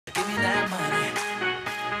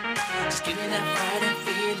give me that Friday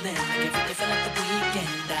feeling, like everything feel like the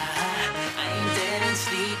weekend. I ain't dead and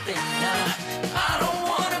sleeping. I don't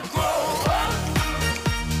wanna grow up.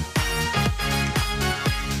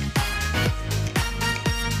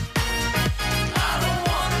 I don't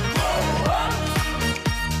wanna grow up.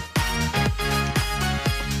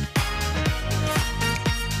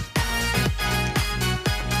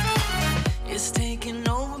 It's taking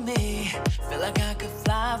over me. Feel like I could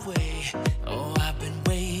fly away. Oh, I've been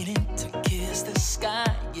waiting to kiss the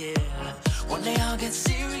sky, yeah. One day I'll get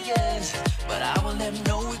serious, but I will have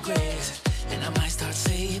no regrets. And I might start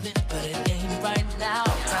saving, but it ain't right now.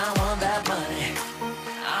 I want that money,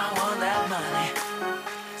 I want that money.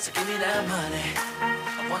 So give me that money,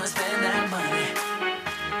 I wanna spend that money.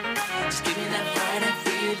 Just give me that Friday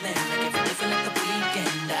feeling, like everything feel like the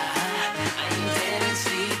weekend. I ain't dead and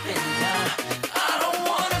sleeping. I don't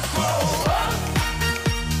wanna grow up.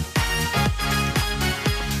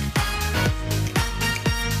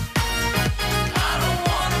 I don't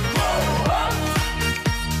wanna grow up.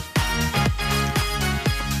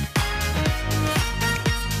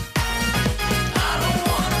 I don't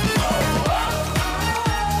wanna grow up.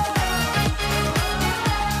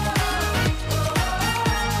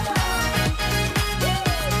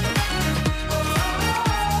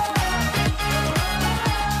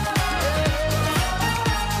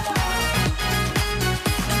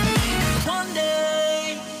 One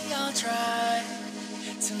day I'll try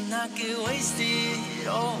to not get wasted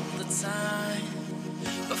all the time,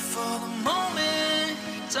 but for the moment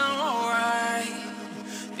I'm alright,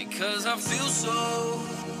 because I feel so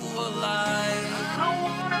alive.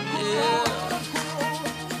 Yeah.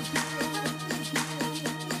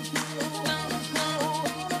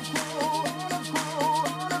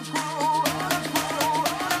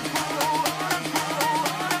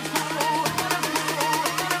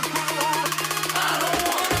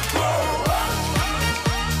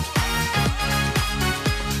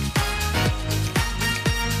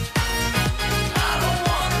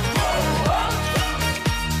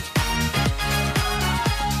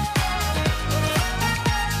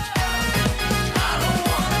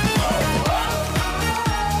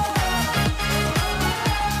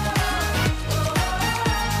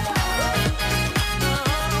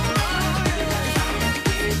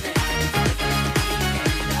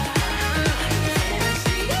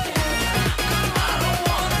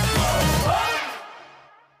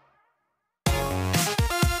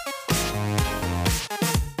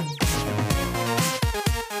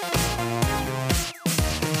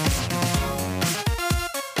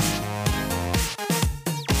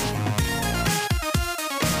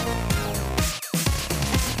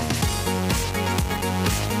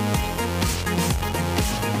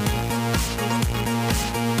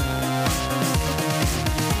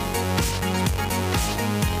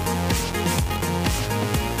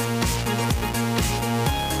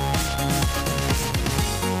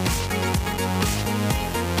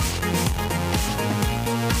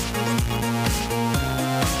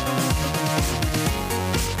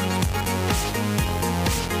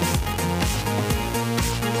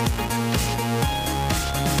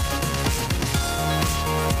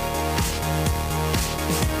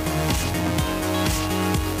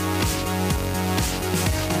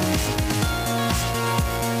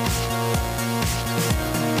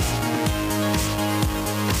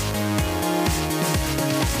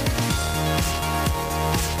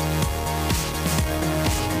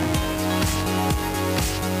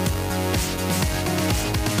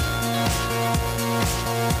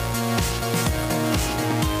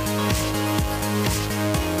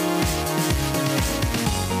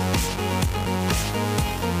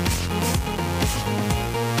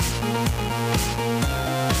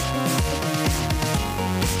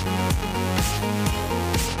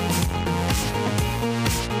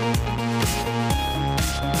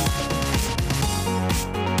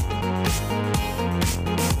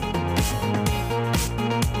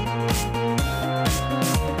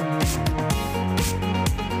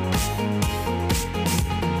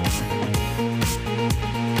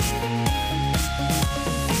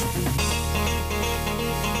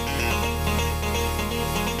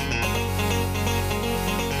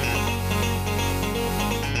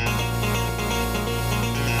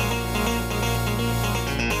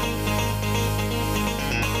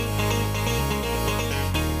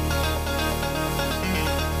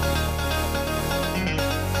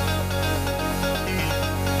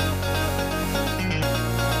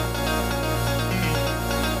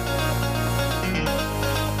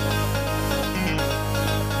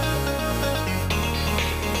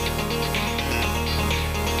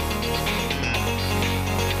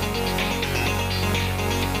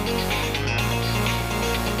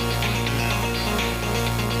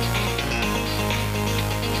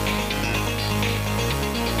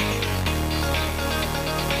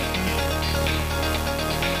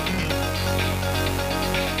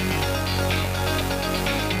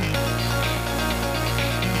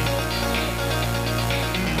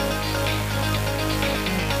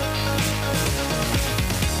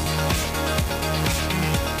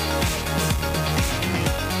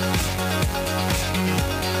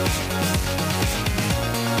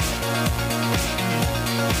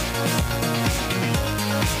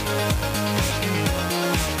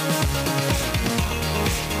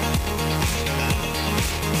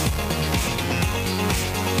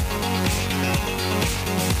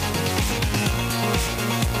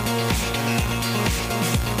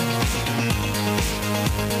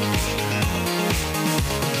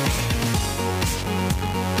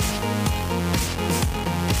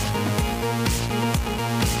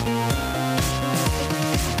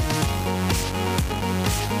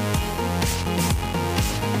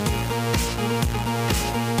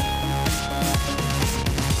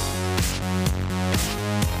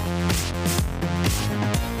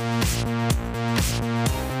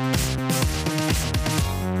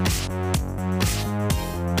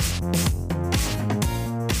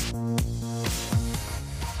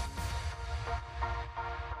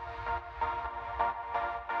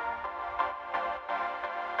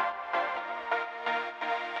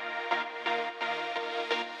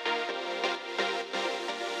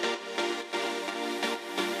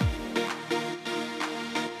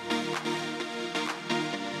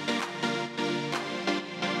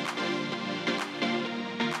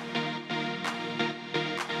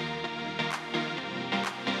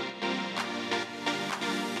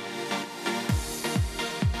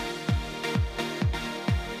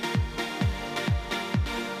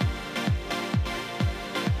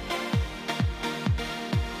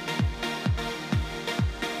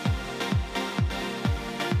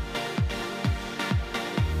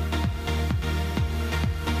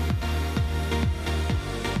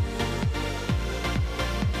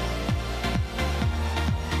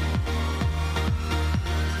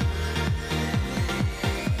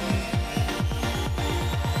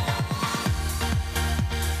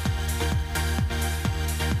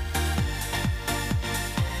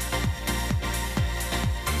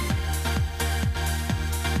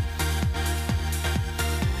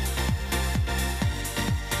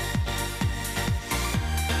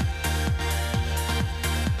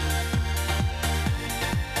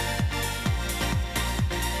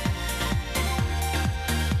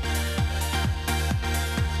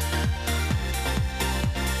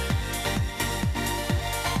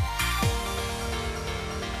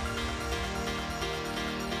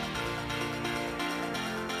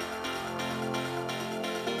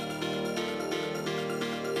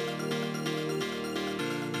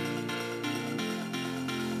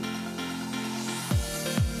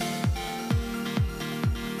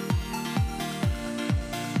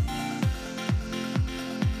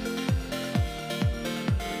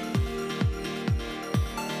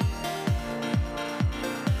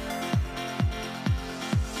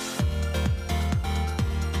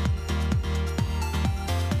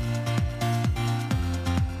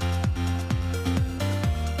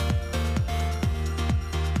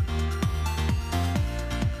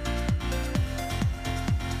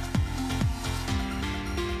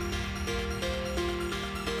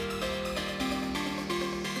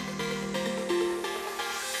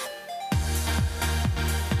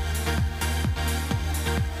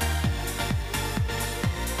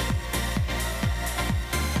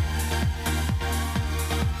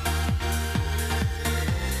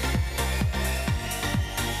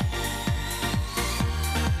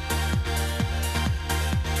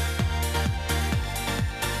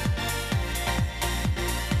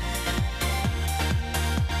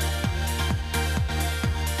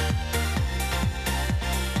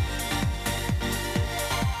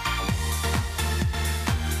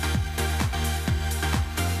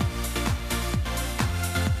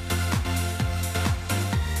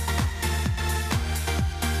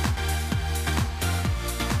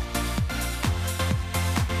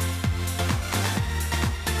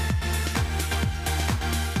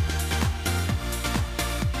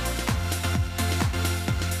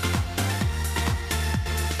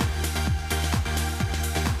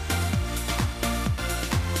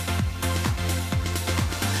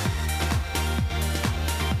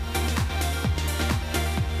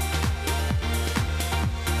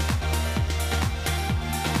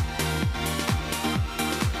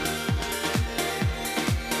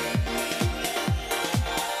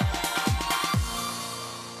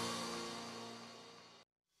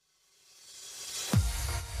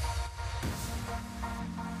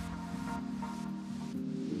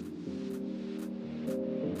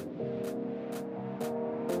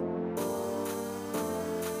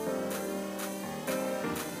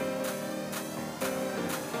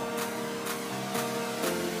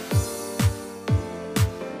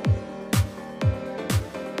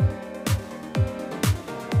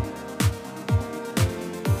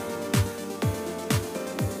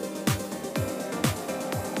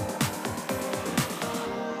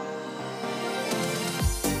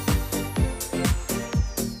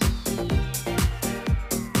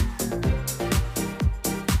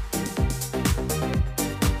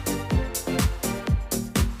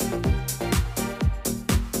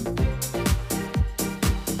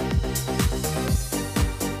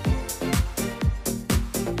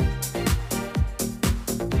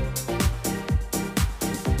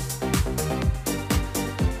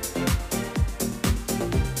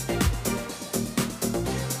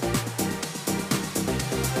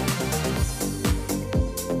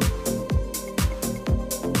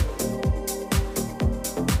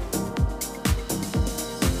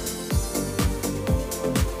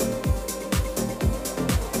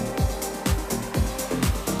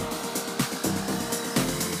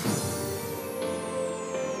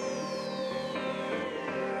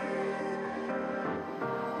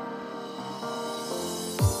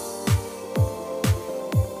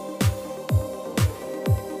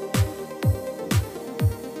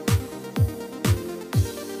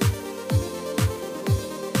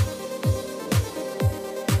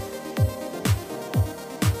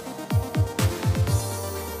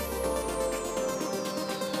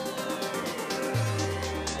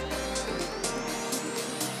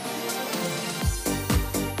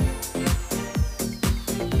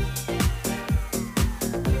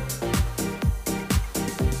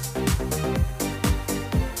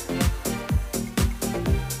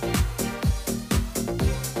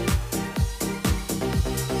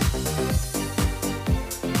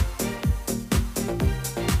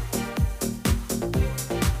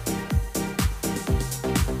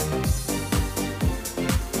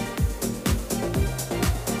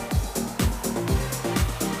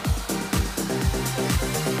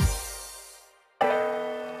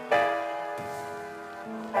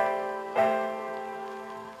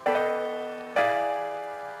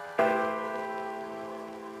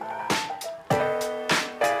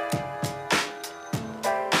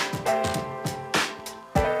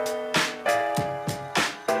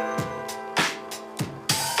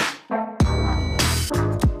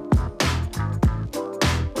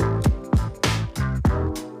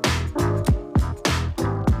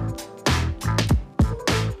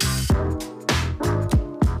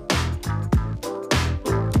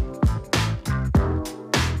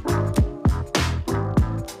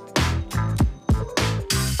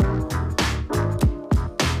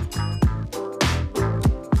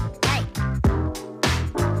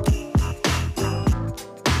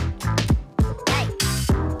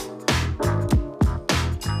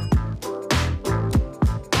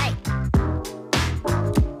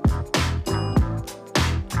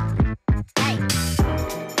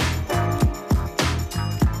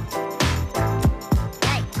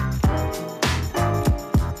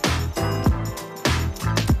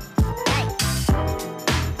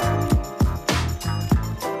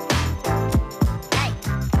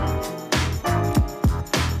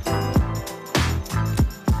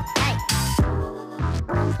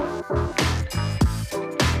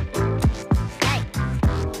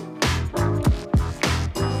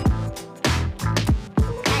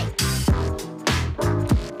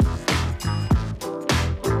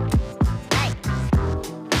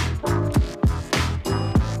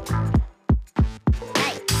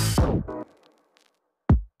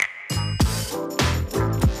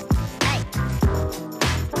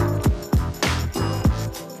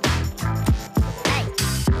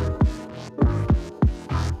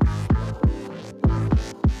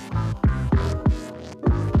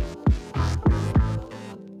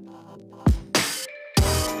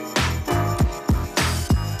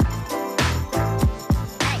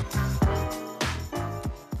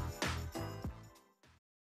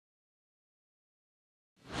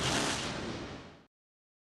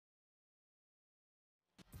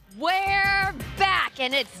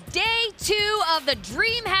 and it's day 2 of the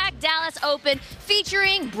DreamHack Dallas Open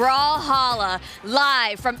featuring Brawlhalla.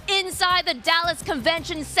 Live from inside the Dallas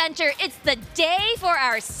Convention Center, it's the day for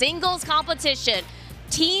our singles competition.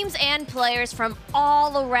 Teams and players from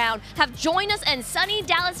all around have joined us in sunny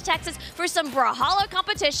Dallas, Texas for some Brawlhalla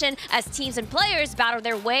competition as teams and players battle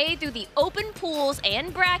their way through the open pools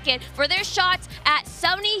and bracket for their shots at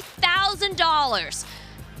 $70,000.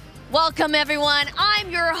 Welcome everyone,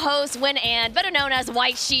 I'm your host, Win Ann, better known as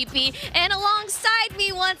White Sheepy, and alongside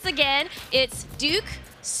me once again, it's Duke,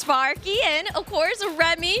 Sparky, and of course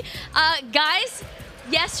Remy. Guys,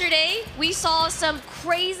 yesterday we saw some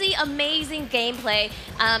crazy, amazing gameplay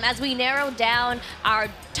as we narrowed down our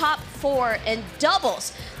top 4 in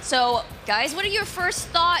doubles. So guys, what are your first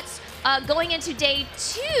thoughts going into day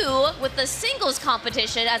 2 with the singles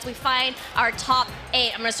competition as we find our top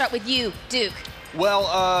 8? I'm gonna start with you, Duke. Well,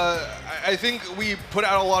 I think we put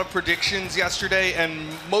out a lot of predictions yesterday, and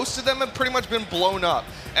most of them have pretty much been blown up.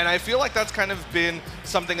 And I feel like that's kind of been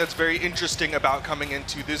something that's very interesting about coming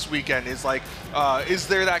into this weekend is like, is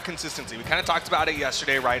there that consistency? We kind of talked about it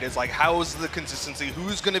yesterday, right? Is like, how is the consistency?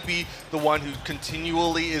 Who's going to be the one who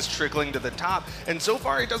continually is trickling to the top? And so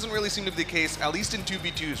far, it doesn't really seem to be the case, at least in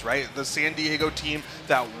 2v2s, right? The San Diego team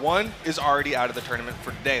that won is already out of the tournament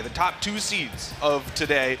for today. The top 2 seeds of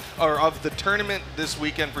today, or of the tournament this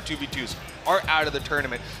weekend for 2v2s, are out of the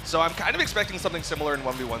tournament. So I'm kind of expecting something similar in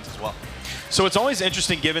 1v1s as well. So it's always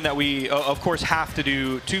interesting given that we, of course, have to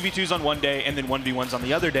do 2v2s on one day and then 1v1s on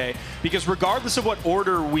the other day, because regardless of what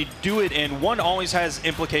order we do it in, one always has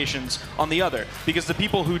implications on the other, because the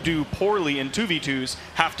people who do poorly in 2v2s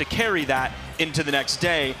have to carry that into the next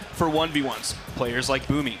day for 1v1s. Players like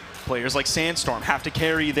Boomy, players like Sandstorm have to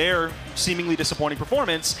carry their seemingly disappointing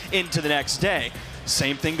performance into the next day.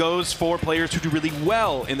 Same thing goes for players who do really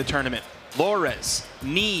well in the tournament. Lores,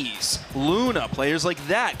 Knees, Luna, players like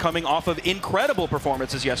that coming off of incredible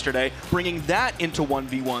performances yesterday, bringing that into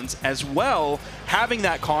 1v1s as well, having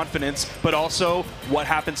that confidence, but also what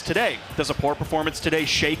happens today. Does a poor performance today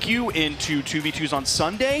shake you into 2v2s on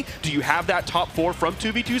Sunday? Do you have that top 4 from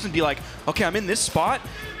 2v2s and be like, okay, I'm in this spot?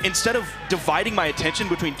 Instead of dividing my attention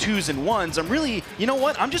between 2s and 1s, I'm really, you know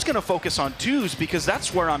what, I'm just gonna focus on 2s because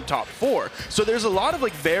that's where I'm top 4. So there's a lot of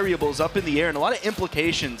like variables up in the air and a lot of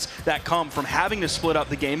implications that come from having to split up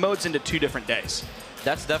the game modes into 2 different days.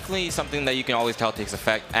 That's definitely something that you can always tell takes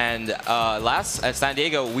effect. And last at San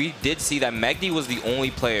Diego, we did see that Megdi was the only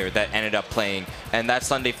player that ended up playing and that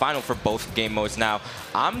Sunday final for both game modes. Now,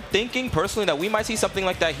 I'm thinking personally that we might see something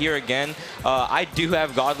like that here again. I do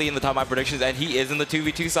have Godly in the top of my predictions, and he is in the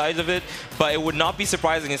 2v2 sides of it, but it would not be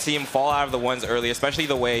surprising to see him fall out of the 1s early, especially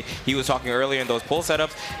the way he was talking earlier in those pull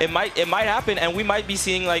setups. It might happen, and we might be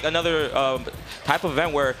seeing like another type of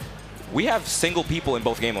event where we have single people in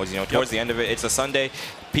both game modes, you know, towards the end of it. It's a Sunday.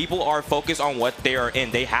 People are focused on what they are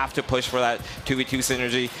in. They have to push for that 2v2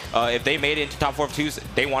 synergy. If they made it into top 4 of 2s,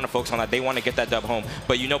 they want to focus on that. They want to get that dub home.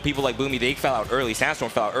 But you know, people like Boomy, they fell out early.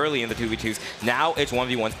 Sandstorm fell out early in the 2v2s. Now it's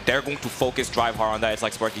 1v1s. They're going to focus, drive hard on that. It's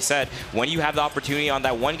like Sparky said. When you have the opportunity on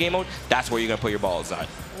that one game mode, that's where you're going to put your ball aside.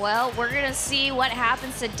 Well, we're going to see what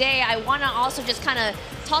happens today. I want to also just kind of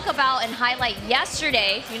talk about and highlight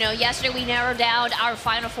yesterday. You know, yesterday we narrowed down our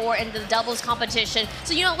Final 4 in the doubles competition.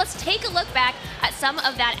 So, you know, let's take a look back at some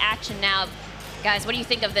of that action now. Guys, what do you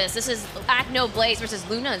think of this? This is Acno Blaze versus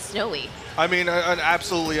Luna and Snowy. I mean, an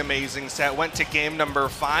absolutely amazing set. Went to game number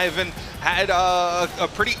 5 and had a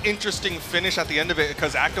pretty interesting finish at the end of it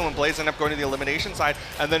because Acno and Blaze end up going to the elimination side.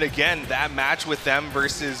 And then again, that match with them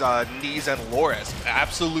versus Knees and Lores.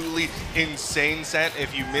 Absolutely insane set.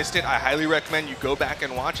 If you missed it, I highly recommend you go back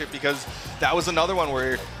and watch it because that was another one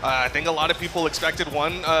where I think a lot of people expected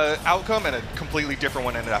one outcome and a completely different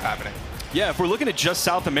one ended up happening. Yeah, if we're looking at just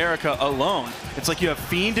South America alone, it's like you have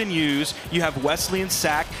Fiend and Use, you have Wesley and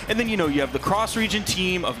Sack, and then, you know, you have the cross-region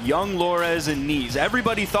team of Young, Lores, and Knees.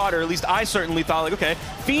 Everybody thought, or at least I certainly thought, like, okay,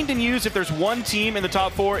 Fiend and Use, if there's one team in the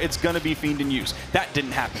top 4, it's going to be Fiend and Use. That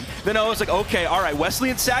didn't happen. Then I was like, okay, all right, Wesley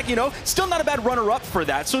and Sack, you know, still not a bad runner-up for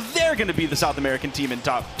that, so they're going to be the South American team in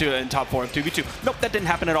top 4 of 2v2. Nope, that didn't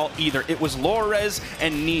happen at all either. It was Lores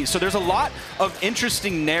and Knees. So there's a lot of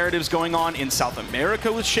interesting narratives going on in South America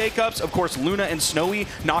with shakeups. Of course, Luna and Snowy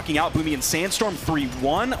knocking out Boomy and Sandstorm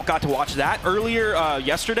 3-1. Got to watch that earlier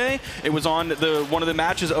yesterday. It was on one of the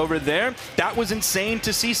matches over there. That was insane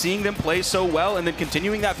to see, seeing them play so well and then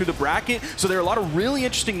continuing that through the bracket. So there are a lot of really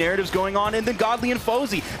interesting narratives going on. And then Godly and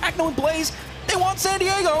Fozy, Acno and Blaze, they want San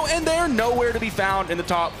Diego, and they're nowhere to be found in the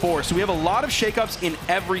top 4. So we have a lot of shakeups in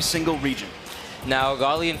every single region. Now,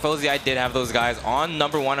 Godly and Fozy, I did have those guys on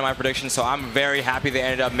 #1 in my prediction, so I'm very happy they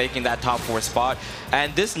ended up making that top 4 spot.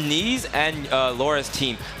 And this Knees and Laura's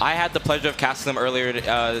team, I had the pleasure of casting them earlier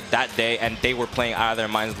that day, and they were playing out of their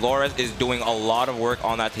minds. Laura is doing a lot of work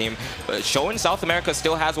on that team, showing South America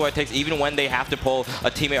still has what it takes, even when they have to pull a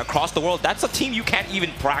teammate across the world. That's a team you can't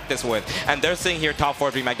even practice with. And they're sitting here top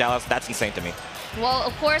 4 DreamHack Dallas. That's insane to me. Well,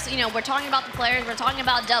 of course, you know, we're talking about the players, we're talking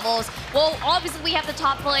about doubles. Well, obviously we have the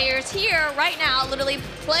top players here right now, literally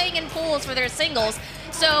playing in pools for their singles.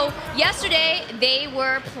 So yesterday they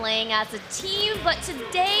were playing as a team, but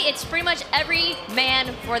today it's pretty much every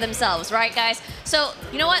man for themselves, right, guys? So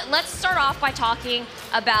you know what? Let's start off by talking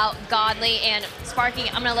about Godly. And Sparky,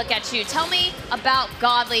 I'm gonna look at you. Tell me about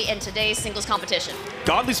Godly in today's singles competition.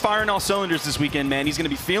 Godly's firing all cylinders this weekend, man. He's going to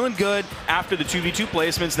be feeling good after the 2v2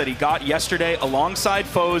 placements that he got yesterday alongside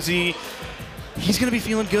Fozy. He's going to be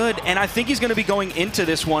feeling good, and I think he's going to be going into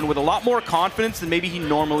this one with a lot more confidence than maybe he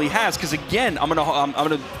normally has. Because again, I'm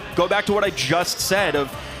gonna go back to what I just said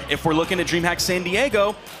of if we're looking at DreamHack San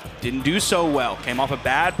Diego, didn't do so well. Came off a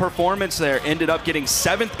bad performance there. Ended up getting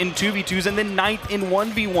 7th in 2v2s and then 9th in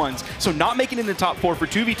 1v1s. So not making it in the top 4 for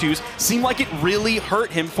 2v2s seemed like it really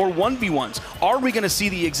hurt him for 1v1s. Are we going to see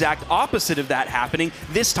the exact opposite of that happening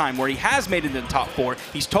this time where he has made it in the top 4?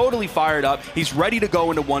 He's totally fired up. He's ready to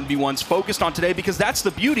go into 1v1s, focused on today, because that's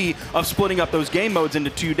the beauty of splitting up those game modes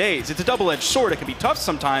into 2 days. It's a double-edged sword. It can be tough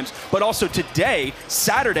sometimes, but also today,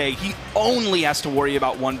 Saturday, he only has to worry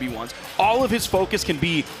about 1v1s. All of his focus can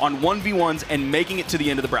be on 1v1s and making it to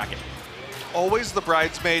the end of the bracket. Always the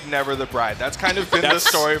bridesmaid, never the bride. That's kind of been the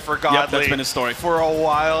story for Godly. Yep, that's been his story for a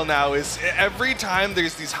while now. Is every time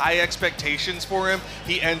there's these high expectations for him,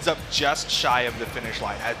 he ends up just shy of the finish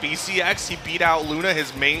line. At BCX, he beat out Luna,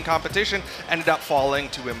 his main competition, ended up falling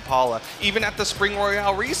to Impala. Even at the Spring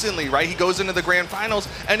Royale recently, right? He goes into the grand finals,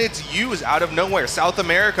 and it's used out of nowhere. South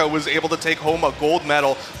America was able to take home a gold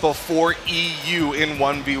medal before EU in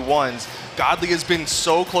 1v1s. Godly has been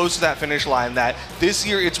so close to that finish line that this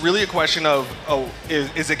year it's really a question of, oh,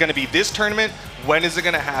 is it going to be this tournament? When is it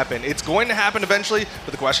going to happen? It's going to happen eventually,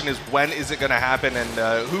 but the question is, when is it going to happen?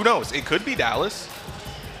 And who knows? It could be Dallas.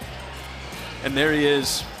 And there he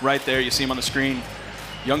is, right there. You see him on the screen.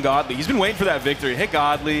 Young Godly. He's been waiting for that victory. Hey,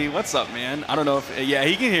 Godly. What's up, man? I don't know if... Yeah,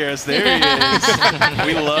 he can hear us. There he is.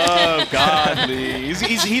 We love Godly.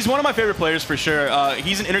 He's one of my favorite players for sure.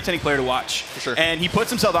 He's an entertaining player to watch. For sure. And he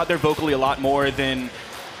puts himself out there vocally a lot more than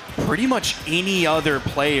pretty much any other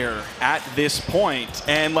player at this point.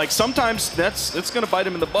 And, like, sometimes that's going to bite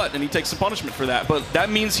him in the butt, and he takes some punishment for that. But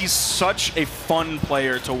that means he's such a fun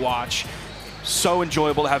player to watch. So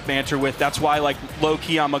enjoyable to have banter with. That's why, like,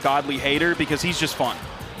 low-key, I'm a Godly hater, because he's just fun.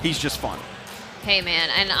 He's just fun. Hey, man,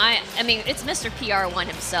 and I mean, it's Mr. PR1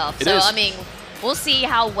 himself. It so, is. I mean, we'll see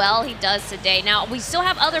how well he does today. Now, we still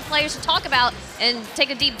have other players to talk about and take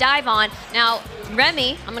a deep dive on. Now,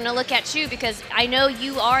 Remy, I'm going to look at you because I know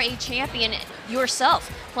you are a champion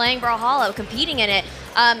yourself, playing Brawlhalla, competing in it.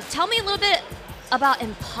 Tell me a little bit about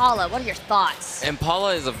Impala. What are your thoughts?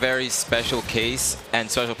 Impala is a very special case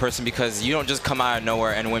and special person because you don't just come out of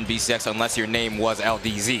nowhere and win BCX unless your name was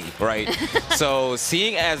LDZ, right? So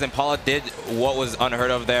seeing as Impala did what was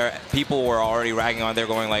unheard of there, people were already ragging on there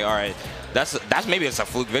going like, all right, that's maybe it's a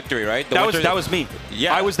fluke victory, right? That was me.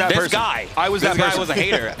 Yeah, I was that person. I was that person. This guy was a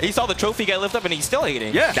hater. He saw the trophy get lifted up and he's still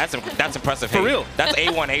hating. Yeah. That's impressive. For real. That's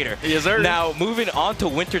A1 hater. Yes, sir. Now, moving on to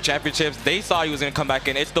Winter Championships, they thought he was going to come back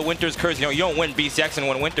in. It's the Winter's curse. You know, you don't win BCX and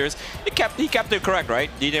win Winters. He kept it correct, right?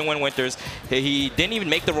 He didn't win Winters. He didn't even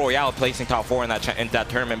make the Royale, placing top 4 in that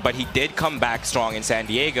tournament, but he did come back strong in San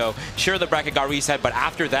Diego. Sure, the bracket got reset, but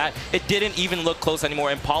after that, it didn't even look close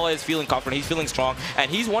anymore. Impala is feeling confident. He's feeling strong, and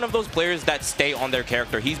he's one of those players that stay on their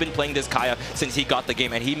character. He's been playing this Kaya since he got the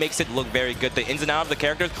game, and he makes it look very good. The ins and outs of the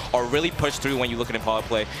characters are really pushed through when you look at Impala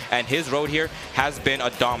play, and his road here has been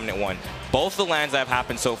a dominant one. Both the lands that have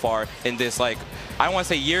happened so far in this, like, I don't want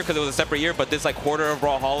to say year because it was a separate year, but this like quarter of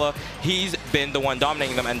Brawlhalla, he's been the one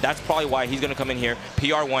dominating them, and that's probably why he's going to come in here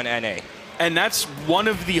PR1 NA. And that's one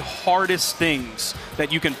of the hardest things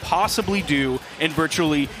that you can possibly do in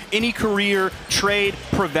virtually any career, trade,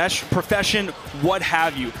 profession, what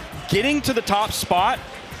have you. Getting to the top spot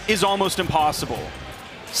is almost impossible.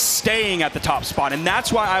 Staying at the top spot, and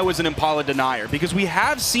that's why I was an Impala denier, because we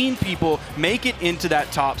have seen people make it into that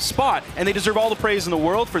top spot, and they deserve all the praise in the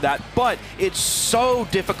world for that, but it's so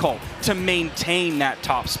difficult to maintain that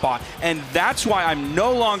top spot, and that's why I'm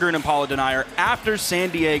no longer an Impala denier after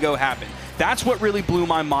San Diego happened. That's what really blew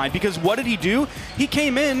my mind, because what did he do? He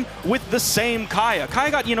came in with the same Kaya. Kaya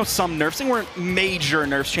got, you know, some nerfs. They weren't major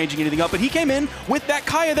nerfs changing anything up, but he came in with that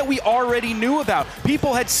Kaya that we already knew about.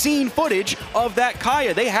 People had seen footage of that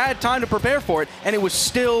Kaya. They had time to prepare for it, and it was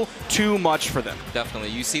still too much for them. Definitely.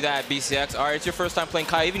 You see that at BCX. All right, it's your first time playing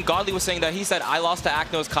Kaya. Even Godly was saying that. He said, I lost to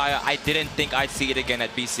Akno's Kaya. I didn't think I'd see it again at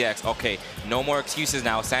BCX. Okay, no more excuses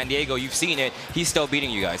now. San Diego, you've seen it. He's still beating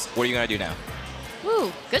you guys. What are you going to do now?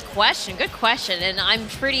 Ooh, good question, and I'm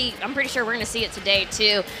pretty sure we're gonna see it today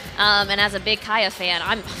too. And as a big Kaya fan,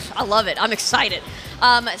 I love it. I'm excited.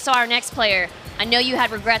 So our next player, I know you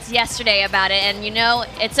had regrets yesterday about it, and you know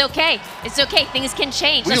it's okay. It's okay. Things can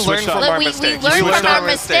change. We learn from our mistakes. We learn from our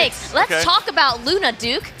mistakes. Let's talk about Luna,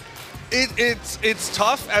 Duke. It's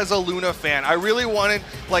tough as a Luna fan. I really wanted,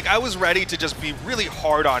 like, I was ready to just be really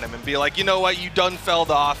hard on him and be like, you know what, you done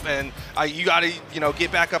felled off, and you got to, you know,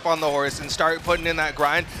 get back up on the horse and start putting in that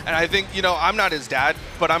grind. And I think, you know, I'm not his dad,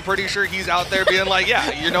 but I'm pretty sure he's out there being like,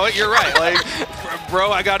 yeah, you know what, you're right. Like,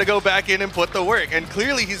 bro, I got to go back in and put the work. And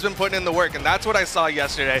clearly he's been putting in the work, and that's what I saw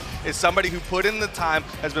yesterday, is somebody who put in the time,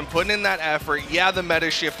 has been putting in that effort. Yeah, the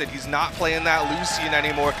meta shifted. He's not playing that Lucian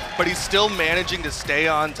anymore, but he's still managing to stay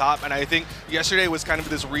on top. And I think yesterday was kind of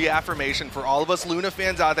this reaffirmation for all of us Luna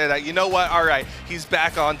fans out there that, you know what, all right, he's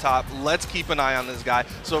back on top. Let's keep an eye on this guy.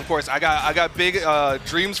 So, of course, I got big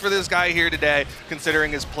dreams for this guy here today,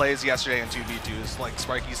 considering his plays yesterday in 2v2s. Like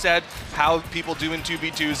Sparky said, how people do in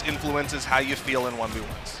 2v2s influences how you feel in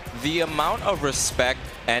 1v1s. The amount of respect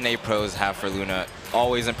NA pros have for Luna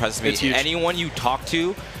always impresses me. It's huge. Anyone you talk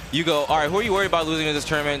to, you go, all right, who are you worried about losing in this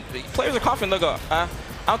tournament? Players are confident. They'll go, I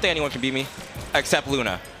don't think anyone can beat me. Except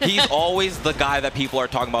Luna. He's always the guy that people are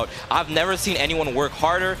talking about. I've never seen anyone work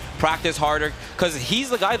harder, practice harder, because he's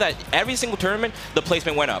the guy that every single tournament, the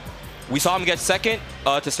placement went up. We saw him get second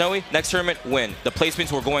to Snowy. Next tournament, win. The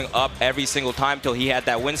placements were going up every single time till he had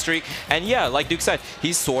that win streak. And yeah, like Duke said,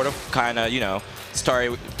 he's sort of kind of, you know,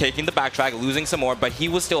 started taking the backtrack, losing some more, but he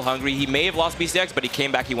was still hungry. He may have lost BCX, but he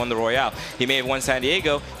came back, he won the Royale. He may have won San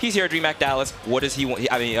Diego. He's here at DreamHack Dallas. What does he want?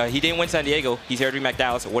 I mean, he didn't win San Diego. He's here at DreamHack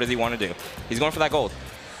Dallas. What does he want to do? He's going for that gold.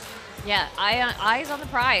 Yeah, eyes on the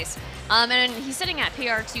prize. And he's sitting at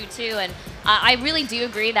PR2 too, and I really do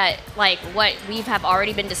agree that, like, what we have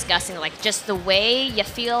already been discussing, like, just the way you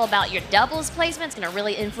feel about your doubles placement is going to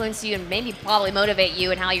really influence you and maybe probably motivate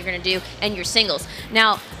you and how you're going to do in your singles.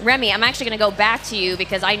 Now, Remy, I'm actually going to go back to you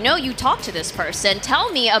because I know you talked to this person.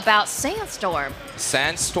 Tell me about Sandstorm.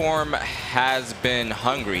 Sandstorm has been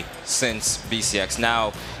hungry since BCX.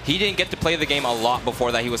 Now, he didn't get to play the game a lot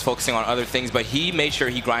before that. He was focusing on other things, but he made sure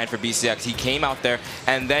he grinded for BCX. He came out there,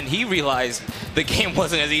 and then he realized the game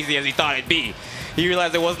wasn't as easy as he thought it'd be. He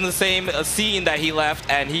realized it wasn't the same scene that he left,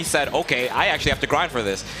 and he said, okay, I actually have to grind for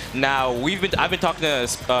this. Now, I've been talking to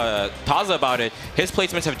Taza about it. His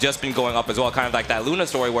placements have just been going up as well, kind of like that Luna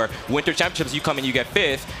story where Winter Championships, you come in, you get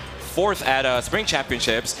 5th. 4th at Spring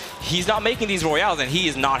Championships. He's not making these Royales, and he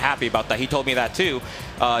is not happy about that. He told me that too.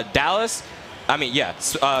 Dallas, I mean, yeah,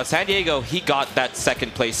 San Diego, he got that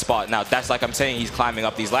 2nd place spot. Now, that's like I'm saying, he's climbing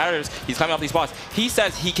up these ladders. He's climbing up these spots. He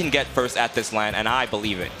says he can get 1st at this LAN, and I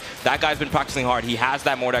believe it. That guy's been practicing hard. He has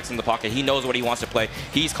that Mordex in the pocket. He knows what he wants to play.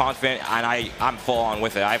 He's confident, and I'm full on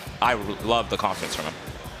with it. I love the confidence from him.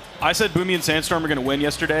 I said Boomy and Sandstorm are going to win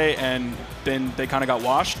yesterday, and then they kind of got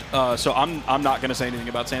washed. So I'm not going to say anything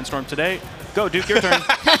about Sandstorm today. Go, Duke, your turn.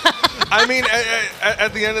 I mean,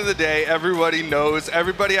 at the end of the day, everybody knows,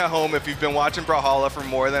 everybody at home, if you've been watching Brawlhalla for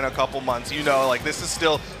more than a couple months, you know, like, this is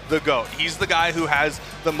still the GOAT. He's the guy who has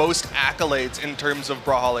the most accolades in terms of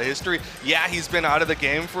Brawlhalla history. Yeah, he's been out of the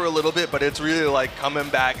game for a little bit, but it's really like coming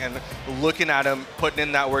back and looking at him, putting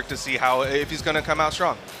in that work to see if he's going to come out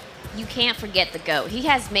strong. You can't forget the GOAT. He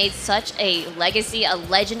has made such a legacy, a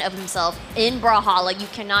legend of himself in Brawlhalla. You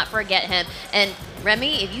cannot forget him. And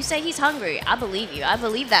Remy, if you say he's hungry, I believe you. I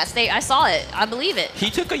believe that. I saw it. I believe it. He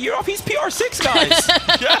took a year off. He's PR6,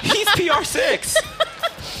 guys. Yeah. He's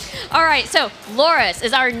PR6. All right, so Loris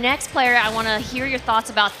is our next player. I want to hear your thoughts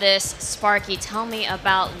about this. Sparky, tell me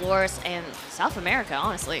about Loris and South America,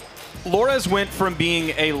 honestly. Loris went from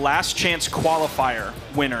being a last chance qualifier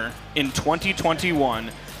winner in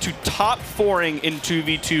 2021 to top 4ing in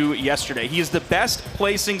 2v2 yesterday. He is the best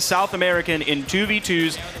placing South American in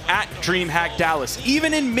 2v2s at DreamHack Dallas.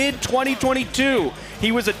 Even in mid-2022,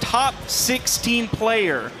 he was a top 16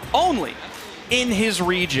 player only in his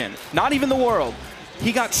region, not even the world.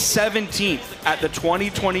 He got 17th at the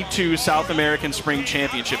 2022 South American Spring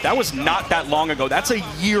Championship. That was not that long ago. That's a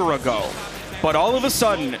year ago. But all of a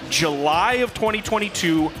sudden, July of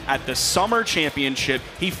 2022, at the Summer Championship,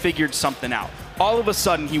 he figured something out. All of a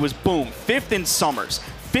sudden, he was, boom, 5th in Summers,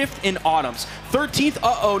 5th in Autumns,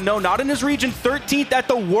 13th, no, not in his region, 13th at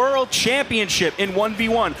the World Championship in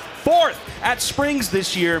 1v1, 4th at Springs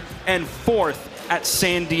this year, and 4th at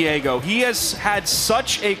San Diego. He has had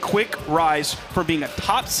such a quick rise from being a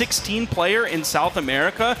top 16 player in South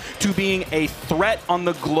America to being a threat on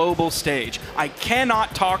the global stage. I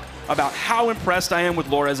cannot talk about how impressed I am with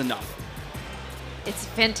Lores enough. It's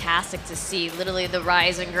fantastic to see literally the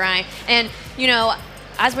rise and grind. And, you know,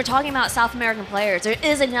 as we're talking about South American players, there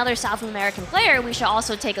is another South American player we should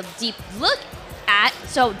also take a deep look at.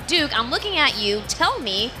 So, Duke, I'm looking at you. Tell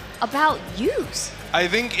me about Use. I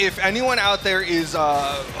think if anyone out there is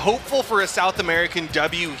hopeful for a South American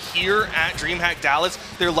W here at DreamHack Dallas,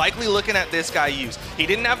 they're likely looking at this guy Use. He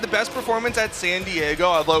didn't have the best performance at San Diego,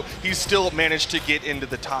 although he still managed to get into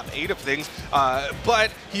the top 8 of things.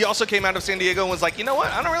 But he also came out of San Diego and was like, you know what,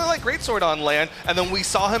 I don't really like Greatsword on land. And then we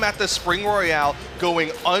saw him at the Spring Royale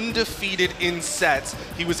going undefeated in sets.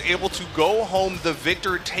 He was able to go home the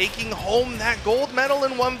victor, taking home that gold medal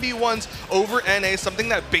in 1v1s over NA, something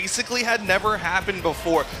that basically had never happened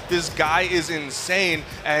before. This guy is insane,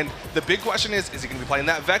 and the big question is he going to be playing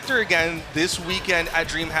that Vector again this weekend at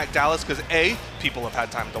DreamHack Dallas? Because A, people have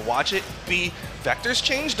had time to watch it. B, Vector's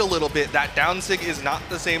changed a little bit. That down sig is not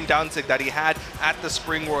the same down sig that he had at the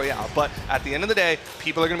Spring Royale. But at the end of the day,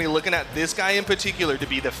 people are going to be looking at this guy in particular to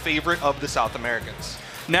be the favorite of the South Americans.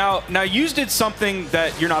 Now, Use did something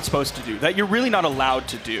that you're not supposed to do, that you're really not allowed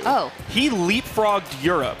to do. Oh. He leapfrogged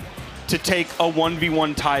Europe to take a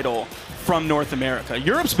 1v1 title from North America.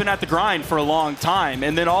 Europe's been at the grind for a long time,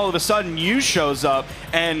 and then all of a sudden Use shows up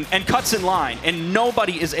and cuts in line, and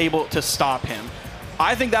nobody is able to stop him.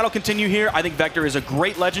 I think that'll continue here. I think Vector is a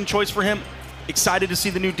great legend choice for him. Excited to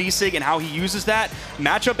see the new D-Sig and how he uses that.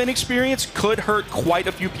 Matchup inexperience could hurt quite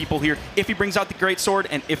a few people here if he brings out the Greatsword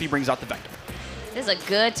and if he brings out the Vector. This is a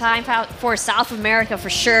good time for South America for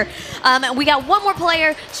sure. We got one more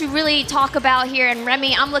player to really talk about here, and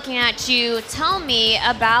Remy, I'm looking at you. Tell me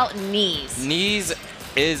about Knees. Knees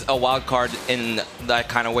is a wild card in that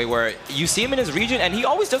kind of way where you see him in his region and he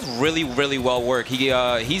always does really, really well work.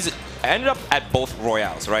 He's ended up at both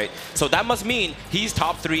Royales, right? So that must mean he's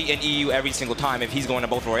top 3 in EU every single time if he's going to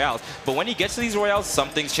both Royales. But when he gets to these Royales,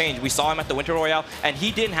 something's changed. We saw him at the Winter Royale, and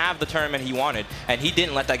he didn't have the tournament he wanted, and he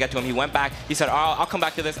didn't let that get to him. He went back. He said, I'll come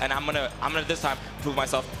back to this, and I'm gonna this time prove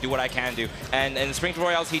myself, do what I can do. And in the Spring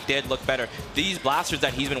Royales, he did look better. These blasters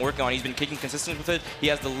that he's been working on, he's been kicking consistent with it. He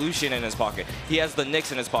has the Lucian in his pocket. He has the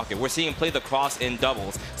Nyx in his pocket. We're seeing him play the Cross in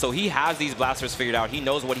doubles. So he has these blasters figured out. He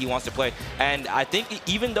knows what he wants to play. And I think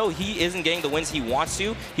even though he isn't getting the wins he wants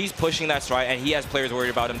to, he's pushing that stride, and he has players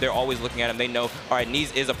worried about him. They're always looking at him. They know, all right,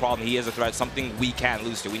 Knees is a problem. He is a threat, something we can't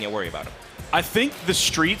lose to. We need to worry about him. I think the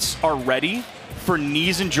streets are ready for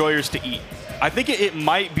Knees enjoyers to eat. I think it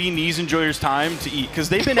might be Knees enjoyers' time to eat, because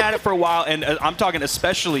they've been at it for a while, and I'm talking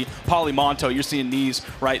especially Polymonto. You're seeing Knees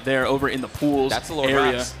right there over in the pools That's the Lord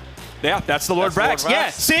area. Brax. Yeah, that's the Lord Brax. Lord Brax. Yeah,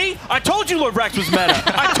 see? I told you Lord Brax was meta.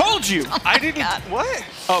 I told you. I didn't. What?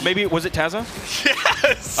 Oh, maybe, was it Tazza?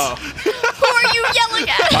 Yes. Oh. Who are you yelling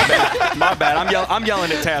at? My bad. I'm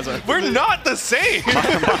yelling at Tazza. We're not the same.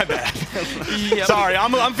 My bad. Sorry,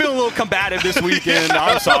 I'm feeling a little combative this weekend.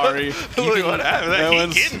 I'm sorry. Look what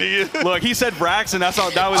happened. He's getting to you. Look, he said Brax, and that's all.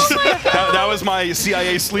 That was that was my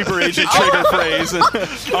CIA sleeper agent trigger phrase. And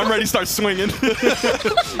I'm ready to start swinging.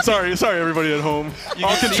 sorry, everybody at home.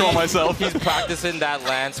 I'll control myself. He's practicing that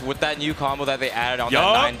Lance with that new combo that they added on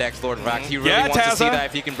that 9-dex Lord Brax. He really wants to see that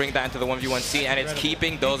if he can bring that into the 1v1 scene, and it's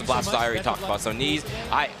keeping those blasters I already talked about. So Knees,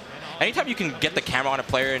 anytime you can get the camera on a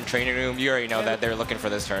player in training room, you already know that they're looking for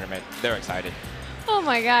this tournament. They're excited. Oh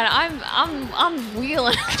my God, I'm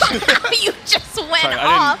wheeling. You just went Sorry,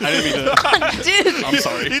 off. I didn't mean to. Dude, I'm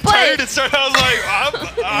sorry. He tired to start. I was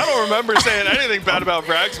like, I don't remember saying anything bad about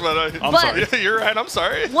Brax, but I'm sorry. Yeah, you're right. I'm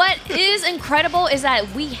sorry. What is incredible is that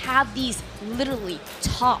we have these literally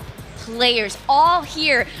top players all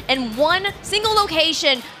here in one single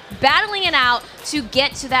location, battling it out to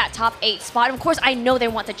get to that top 8 spot. And of course, I know they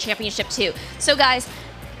want the championship too. So guys,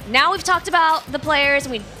 now we've talked about the players,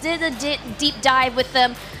 and we did a deep dive with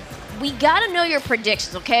them. We gotta know your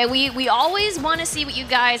predictions, okay? We always want to see what you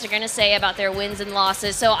guys are gonna say about their wins and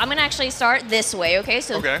losses. So I'm gonna actually start this way, okay?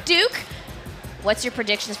 So okay. Duke, what's your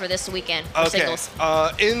predictions for this weekend for Okay, singles?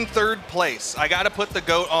 in third place, I got to put the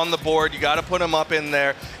GOAT on the board. You got to put him up in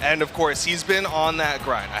there. And of course, he's been on that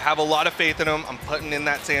grind. I have a lot of faith in him. I'm putting in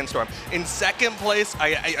that Sandstorm. In second place,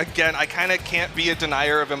 I kind of can't be a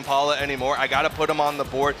denier of Impala anymore. I got to put him on the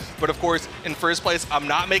board. But of course, in first place, I'm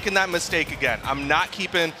not making that mistake again. I'm not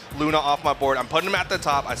keeping Luna off my board. I'm putting him at the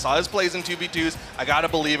top. I saw his plays in 2v2s. I got to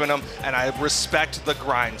believe in him. And I respect the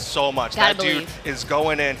grind so much. Gotta That dude believe. is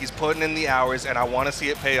going in. He's putting in the hours. And I want to see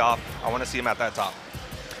it pay off. I want to see him at that top.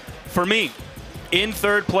 For me, in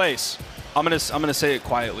third place, I'm gonna say it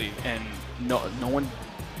quietly, and no one,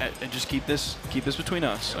 and just keep this between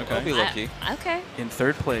us, Don't be okay? lucky. Okay. In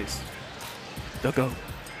third place, the GOAT,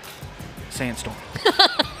 Sandstorm.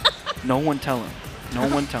 No one tell him. No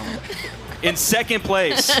one tell him. In second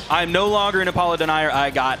place, I'm no longer an Impala denier. I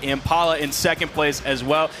got Impala in second place as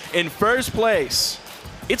well. In first place,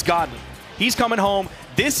 it's Godly. He's coming home.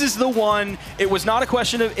 This is the one. It was not a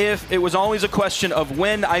question of if, it was always a question of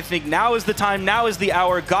when. I think now is the time, now is the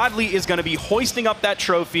hour. Godly is going to be hoisting up that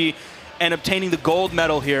trophy and obtaining the gold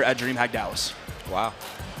medal here at DreamHack Dallas. Wow.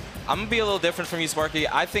 I'm going to be a little different from you, Sparky.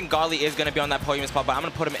 I think Godly is going to be on that podium spot, but I'm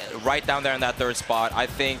going to put him right down there in that third spot. I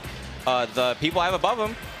think the people I have above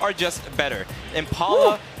him are just better.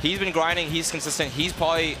 Impala, he's been grinding, he's consistent. He's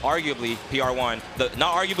probably arguably PR1.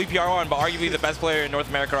 Not arguably PR1, but arguably the best player in North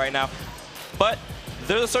America right now. But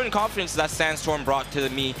there's a certain confidence that Sandstorm brought to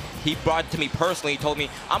me. He brought it to me personally. He told me,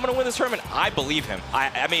 I'm going to win this tournament. I believe him.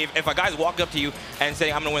 I mean, if a guy's walking up to you and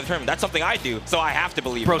saying, I'm going to win the tournament, that's something I do. So I have to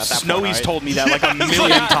believe Bro, him at that Snowy's point, right? told me that like a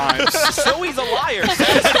million times. Snowy's a liar.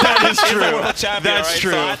 That is true. He's a world champion, That's right?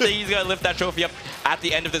 true. So I think he's going to lift that trophy up at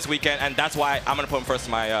the end of this weekend, and that's why I'm going to put him first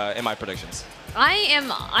in my predictions.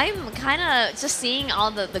 I'm kind of just seeing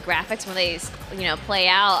all the graphics when they play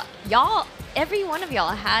out. Y'all, every one of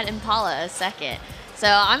y'all had Impala a second. So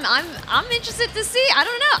I'm interested to see.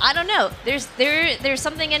 I don't know. There's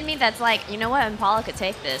something in me that's like, you know what, Impala could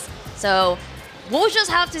take this. So we'll just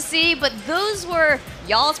have to see. But those were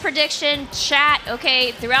y'all's prediction. Chat,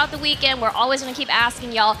 okay, throughout the weekend, we're always gonna keep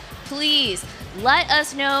asking y'all, please let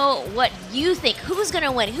us know what you think. Who's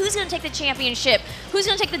gonna win? Who's gonna take the championship? Who's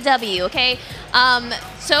gonna take the W? Okay.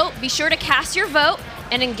 So be sure to cast your vote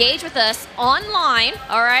and engage with us online.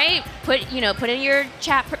 All right. Put in your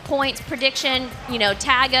chat points, prediction.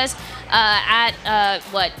 Tag us at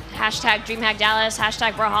hashtag DreamHack Dallas,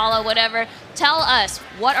 hashtag Brawlhalla, whatever. Tell us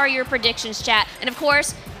what are your predictions, chat. And of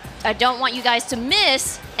course, I don't want you guys to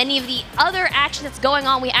miss any of the other action that's going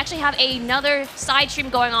on. We actually have another side stream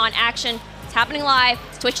going on. Action. It's happening live.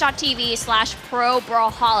 It's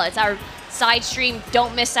twitch.tv/ProBrawlhalla. It's our side stream.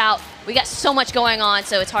 Don't miss out. We got so much going on,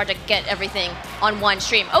 so it's hard to get everything on one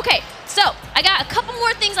stream. Okay, so I got a couple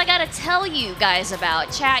more things I gotta tell you guys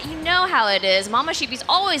about. Chat, you know how it is. Mama Sheepy's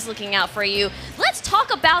always looking out for you. Let's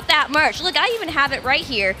talk about that merch. Look, I even have it right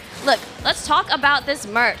here. Look, let's talk about this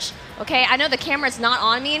merch. Okay, I know the camera's not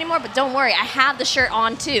on me anymore, but don't worry, I have the shirt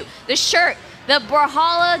on too. The shirt, the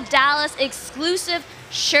Brawlhalla Dallas exclusive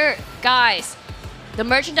shirt, guys. The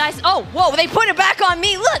merchandise, oh, whoa, they put it back on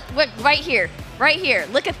me. Look, right here,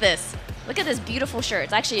 look at this. Look at this beautiful shirt.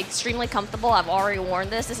 It's actually extremely comfortable. I've already worn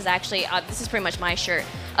this. This is actually, this is pretty much my shirt.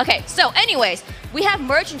 Okay, so anyways, we have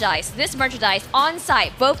merchandise, this merchandise on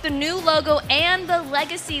site, both the new logo and the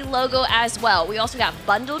legacy logo as well. We also got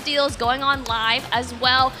bundle deals going on live as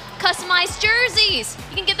well. Customized jerseys.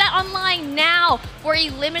 You can get that online now for a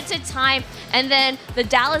limited time. And then the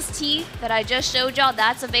Dallas tee that I just showed y'all,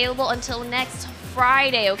 that's available until next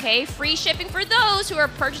Friday, okay? Free shipping for those who are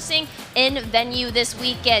purchasing in venue this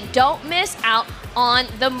weekend. Don't miss out on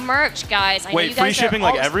the merch, guys. Wait, free shipping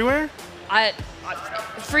like everywhere?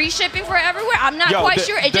 Free shipping for everywhere? I'm not quite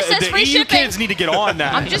sure. It just says free shipping. The EU kids need to get on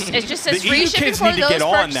that. It just says The free EU shipping kids for need to those get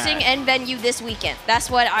on purchasing that. in venue this weekend. That's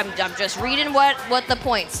what I'm just reading what the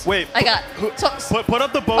points. Wait, I got. Put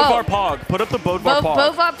up the Bodvar Pog. Put up the Bodvar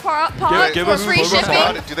Pog. Bodvar Pog give for us free Bodvar shipping.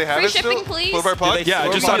 Pog. Do they have free it shipping, still? please. Bodvar Pog? Yeah,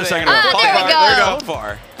 I just saw it a second ago. Ah, there we go. So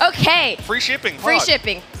far. Okay. Free shipping. Free Pog.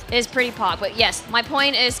 shipping is pretty pog. But yes, my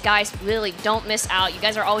point is, guys, really don't miss out. You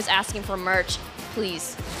guys are always asking for merch.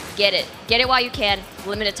 Please get it. Get it while you can.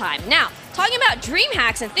 Limited time. Now, talking about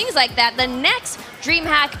DreamHacks and things like that, the next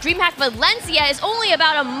DreamHack Valencia, is only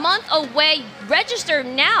about a month away. Register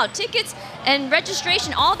now. Tickets and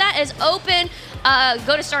registration, all that is open.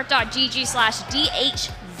 Go to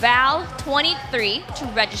start.gg/DHVal23 to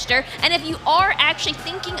register. And if you are actually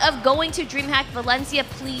thinking of going to DreamHack Valencia,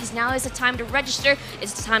 please, now is the time to register.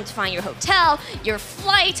 It's the time to find your hotel, your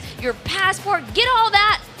flight, your passport. Get all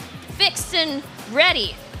that fixed and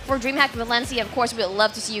ready for DreamHack Valencia. Of course, we would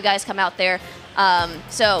love to see you guys come out there.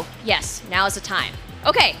 So yes, now is the time.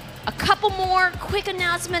 Okay, a couple more quick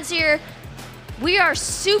announcements here. We are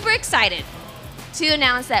super excited to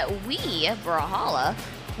announce that we, Brawlhalla,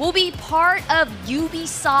 will be part of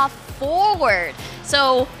Ubisoft Forward.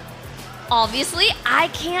 So obviously, I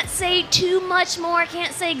can't say too much more. I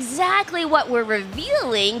can't say exactly what we're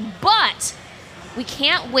revealing, but we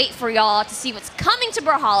can't wait for y'all to see what's coming to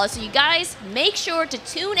Brawlhalla. So you guys make sure to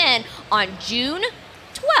tune in on June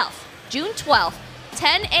 12th,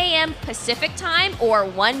 10 a.m. Pacific time or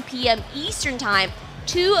 1 p.m. Eastern time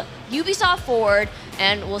to Ubisoft Forward,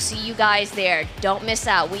 and we'll see you guys there. Don't miss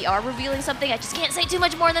out. We are revealing something. I just can't say too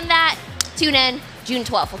much more than that. Tune in June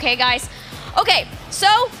 12th, okay, guys? Okay,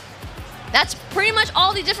 so that's pretty much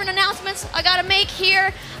all the different announcements I gotta make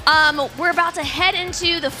here. We're about to head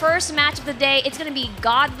into the first match of the day. It's gonna be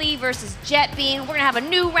Godly versus Jetbean. We're gonna have a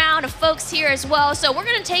new round of folks here as well. So we're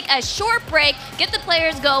gonna take a short break, get the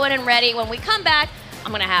players going and ready. When we come back,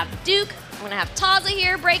 I'm gonna have Duke, I'm gonna have Taza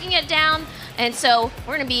here breaking it down. And so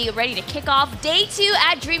we're gonna be ready to kick off day 2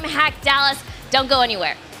 at DreamHack Dallas. Don't go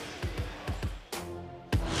anywhere.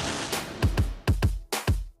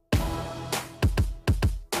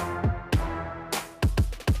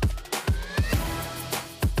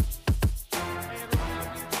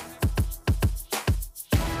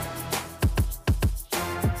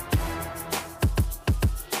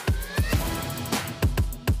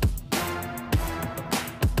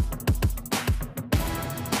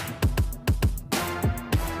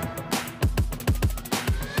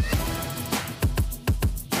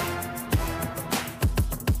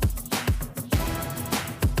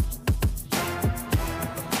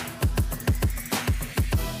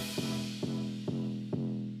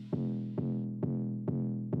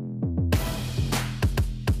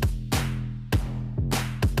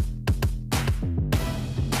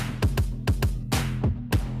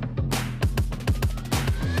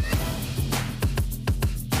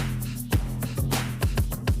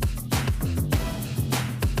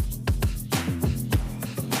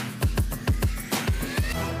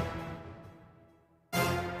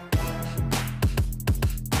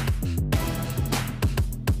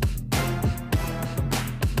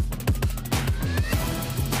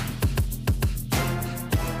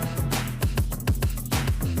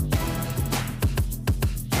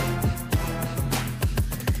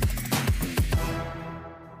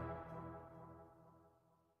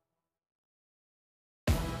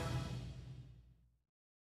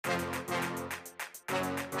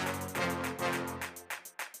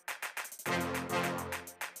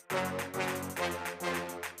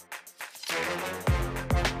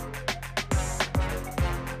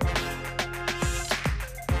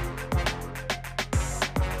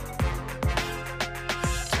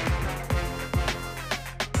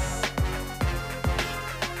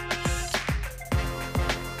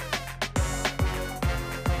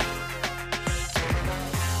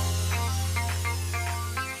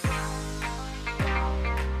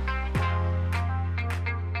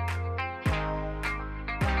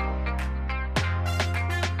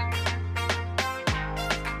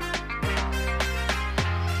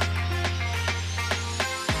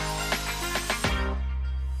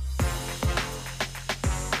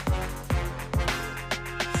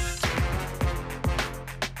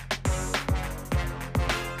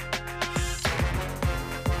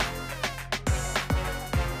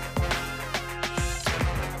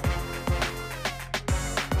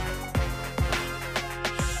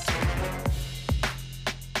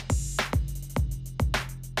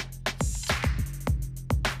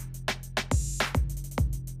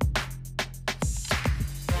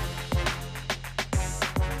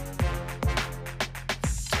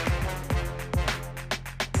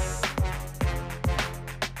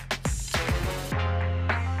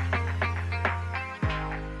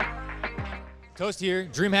 Toast here,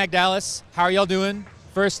 DreamHack Dallas. How are y'all doing?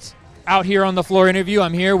 First out here on the floor interview,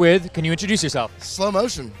 I'm here with, can you introduce yourself? Slow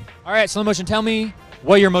Motion. All right, Slow Motion, tell me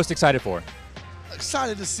what you're most excited for.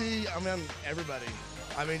 Excited to see, everybody.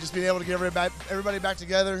 Just being able to get everybody back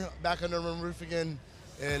together, back under one roof again,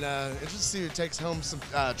 and interested to see who takes home some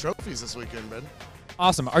trophies this weekend, man.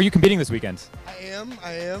 Awesome. Are you competing this weekend?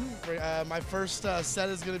 I am. My first set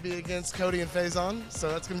is going to be against Cody and Faison, so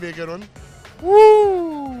that's going to be a good one.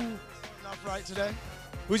 Woo! Enough right today.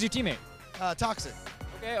 Who's your teammate? Toxic.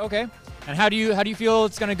 Okay. And how do you feel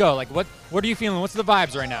it's gonna go? Like, what are you feeling? What's the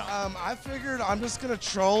vibes right now? I figured I'm just gonna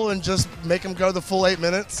troll and just make them go the full 8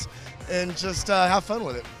 minutes, and just have fun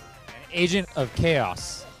with it. An agent of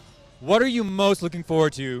chaos. What are you most looking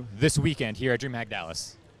forward to this weekend here at DreamHack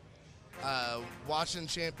Dallas? Watching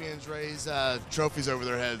champions raise trophies over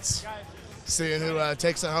their heads, seeing who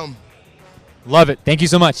takes it home. Love it. Thank you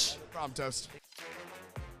so much. No problem, Toast.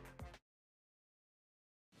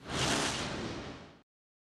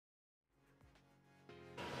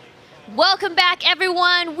 Welcome back,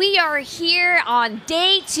 everyone. We are here on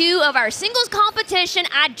day 2 of our singles competition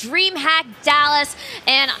at DreamHack Dallas.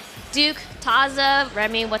 And Duke, Taza,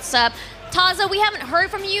 Remy, what's up? Taza, we haven't heard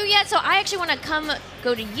from you yet, so I actually want to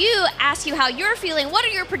go to you, ask you how you're feeling. What are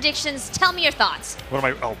your predictions? Tell me your thoughts. What am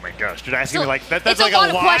I? Oh my gosh! Did I ask me like that? That's like a lot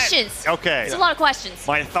of questions. Okay. It's a lot of questions.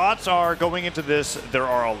 My thoughts are going into this. There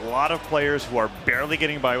are a lot of players who are barely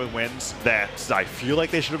getting by with wins that I feel like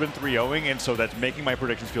they should have been 3-0ing, and so that's making my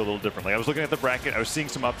predictions feel a little differently. I was looking at the bracket. I was seeing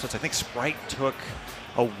some upsets. I think Sprite took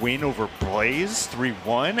a win over Blaze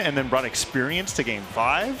 3-1 and then brought experience to game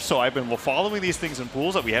 5. So I've been following these things in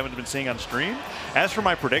pools that we haven't been seeing on stream. As for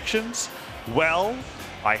my predictions, well,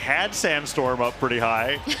 I had Sandstorm up pretty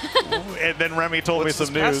high, and then Remy told me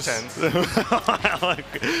some news.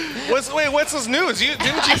 Wait, what's this news?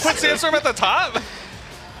 Didn't you put Sandstorm at the top?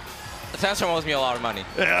 Sandstorm owes me a lot of money.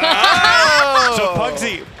 Oh. So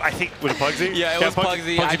Pugsy, I think, was it Pugsy? Yeah, it was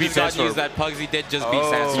Pugsy. I just got news that Pugsy did just beat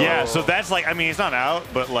Sandstorm. Yeah, so that's like, I mean, he's not out,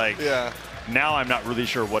 but like, now I'm not really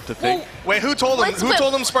sure what to think. Wait, who told him? Who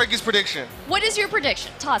told him Sparky's prediction? What is your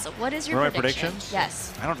prediction, Taza? What is your prediction? My predictions?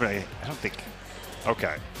 Yes. I don't think.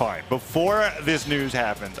 Okay, fine. Before this news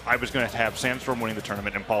happened, I was going to have Sandstorm winning the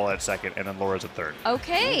tournament, Impala at second, and then Laura's at third.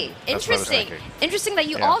 Okay, interesting. Interesting that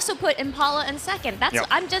you also put Impala in second. That's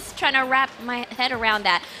I'm just trying to wrap my head around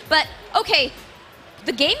that. But okay,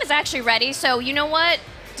 the game is actually ready. So you know what,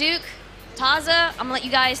 Duke, Taza, I'm gonna let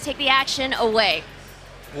you guys take the action away.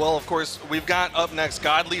 Well, of course, we've got up next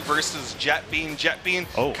Godly versus Jetbean.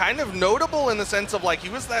 Jetbean, kind of notable in the sense of like he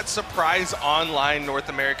was that surprise online North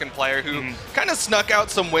American player who kind of snuck out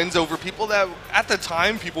some wins over people that at the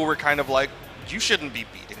time people were kind of like, you shouldn't be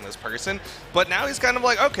beating this person. But now he's kind of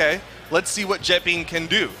like, okay, let's see what Jetbean can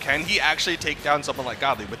do. Can he actually take down someone like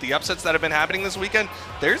Godly? With the upsets that have been happening this weekend,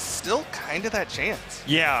 there's still kind of that chance.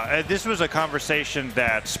 Yeah, this was a conversation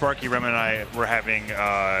that Sparky, Rem, and I were having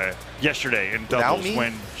yesterday in doubles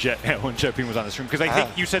when Jetbean was on the stream. Because I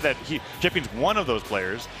think you said that Jetbean's one of those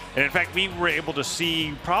players. And in fact, we were able to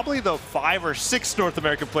see probably the 5 or 6 North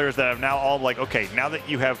American players that have now all like, okay, now that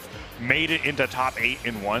you have made it into top 8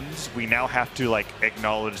 in ones, we now have to like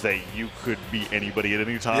acknowledge that you could beat anybody at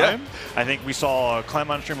any time. Yeah. I think we saw Clem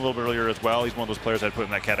on stream a little bit earlier as well. He's one of those players I'd put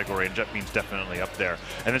in that category, and Jetbean's definitely up there.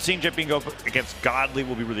 And then seeing Jetbean go up against Godly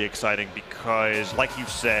will be really exciting because, like you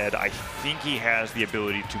said, I think he has the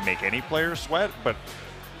ability to make any player sweat, but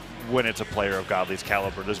when it's a player of Godly's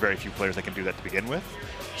caliber, there's very few players that can do that to begin with.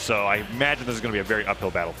 So I imagine this is going to be a very uphill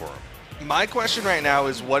battle for him. My question right now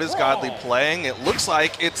is, what is Godly playing? It looks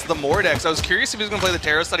like it's the Mordex. I was curious if he was going to play the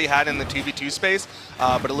Terros that he had in the 2v2 space,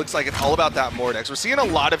 but it looks like it's all about that Mordex. We're seeing a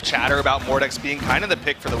lot of chatter about Mordex being kind of the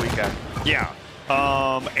pick for the weekend. Yeah,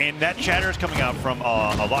 and that chatter is coming out from a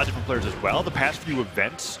lot of different players as well. The past few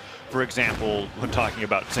events, for example, when talking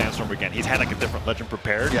about Sandstorm again, he's had like a different legend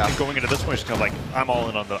prepared. And going into this one, he's kind of like, I'm all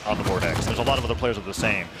in on the Mordex. There's a lot of other players that are the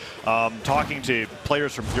same. Talking to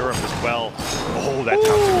players from Europe as well. Oh, that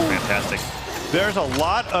top 6 is fantastic. There's a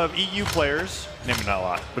lot of EU players, maybe not a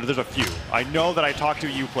lot, but there's a few. I know that I talked to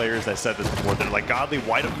EU players that said this before. They're like, Godly,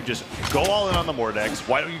 why don't you just go all in on the Mordex?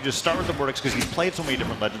 Why don't you just start with the Mordex? Because he's played so many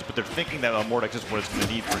different legends, but they're thinking that a Mordex is what it's going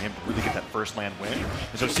to need for him to really get that first land win.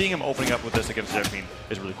 And so seeing him opening up with this against Jetbean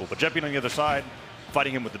is really cool. But Jetbean on the other side,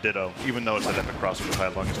 fighting him with the Ditto, even though it's an epic crossover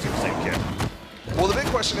side, as long as it's the same kid. Well, the big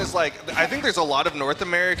question is, like, I think there's a lot of North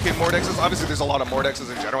American Mordexes. Obviously, there's a lot of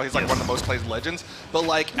Mordexes in general. He's like one of the most played legends. But,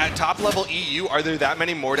 like, at top level EU, are there that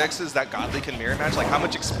many Mordexes that Godly can mirror match? Like, how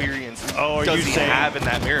much experience does he have in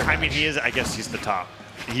that mirror match? I mean, he is, I guess he's the top.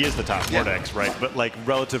 He is the top Mordex, right? But like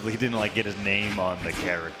relatively, he didn't like get his name on the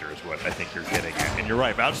character is what I think you're getting at. And you're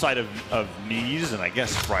right, outside of Knees and I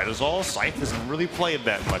guess Fridazol, Scythe hasn't really played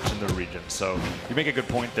that much in the region. So you make a good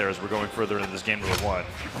point there as we're going further into this game number 1.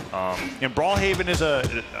 And Brawlhaven is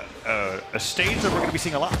a stage that we're going to be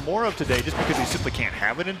seeing a lot more of today just because they simply can't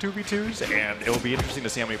have it in 2v2s. And it will be interesting to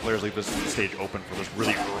see how many players leave this stage open for those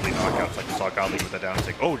really early knockouts. Like we saw Godly with that down and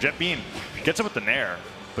say, oh, Jetbean gets him with the Nair,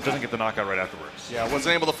 but doesn't get the knockout right afterwards. Yeah,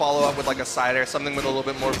 wasn't able to follow up with like a side air, something with a little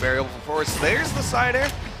bit more variable force. There's the side air.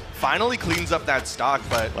 Finally cleans up that stock,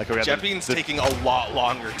 but like Jetbean's taking a lot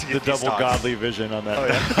longer to get the double Godly vision on that.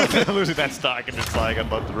 Oh, yeah. Losing that stock and just flying on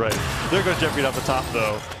left and right. There goes Jetbean off the top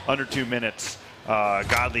though, under 2 minutes.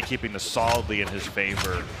 Godly keeping the solidly in his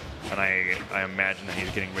favor. And I imagine that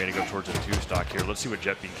he's getting ready to go towards a 2 stock here. Let's see what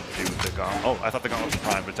Jetbean can do with the Gauntlet. Oh, I thought the Gauntlet was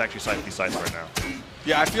prime, but it's actually Scythe v Scythe right now.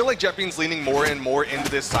 Yeah, I feel like Jetbean's leaning more and more into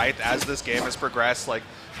this Scythe as this game has progressed. Like,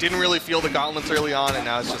 didn't really feel the Gauntlets early on, and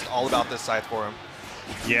now it's just all about this Scythe for him.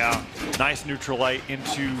 Yeah, nice neutral light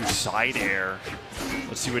into side air.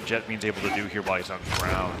 Let's see what Jetbean's able to do here while he's on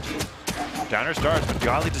ground. Downer starts, but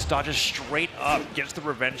Godly just dodges straight up, gets the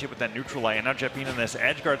revenge hit with that neutral light, and now Jet being in this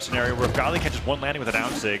edge guard scenario where if Godly catches one landing with a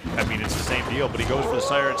down sig, I mean, it's the same deal, but he goes for the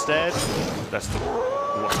Sire instead. That's the...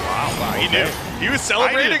 Wow, he knew. He was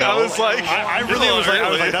celebrating. I was like... I really was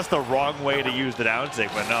like, that's the wrong way to use the down sig,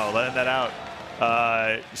 but no, letting that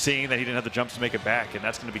out. Seeing that he didn't have the jumps to make it back, and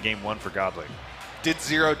that's going to be game 1 for Godly. Did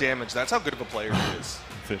 0 damage. That's how good of a player he is.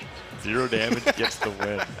 0 damage gets the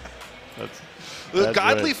win. That's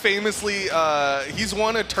Godly famously, he's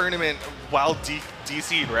won a tournament while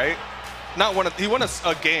DC'd, right? Not one. He won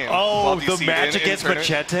a game. Oh, while the match against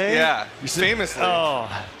Machete? Yeah, famously. Oh.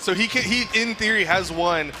 So he in theory has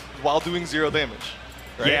won while doing 0 damage.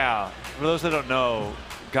 Right? Yeah. For those that don't know,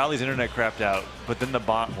 Godly's internet crapped out, but then the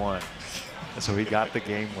bot won. So he got the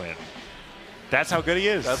game win. That's how good he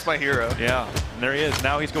is. That's my hero. Yeah, and there he is.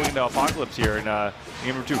 Now he's going into Apocalypse here in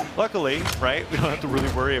game number 2. Luckily, right, we don't have to really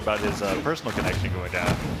worry about his personal connection going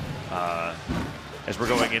down. As we're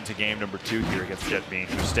going into game number 2 here against Jet Bean,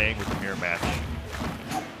 who's staying with the mirror match.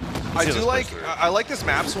 I like this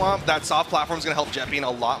map swamp. That soft platform is going to help Jet Bean a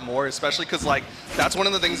lot more, especially because like that's one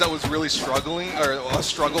of the things that was really struggling, or a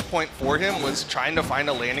struggle point for him, was trying to find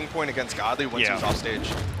a landing point against Godly once he was off stage.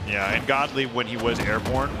 Yeah, and Godly, when he was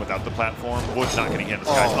airborne without the platform, was not getting hit in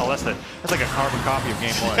the sky. Oh, that's like a carbon copy of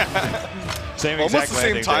game 1. Same exact almost the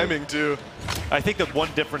same timing too. I think that one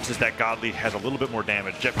difference is that Godly has a little bit more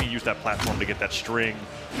damage. Jet Bean used that platform to get that string,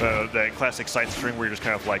 that classic side string where you're just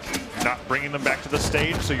kind of like not bringing them back to the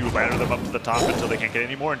stage, so you ladder them up to the top until they can't get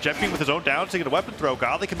any more. And Jet Bean with his own down, so he get a weapon throw.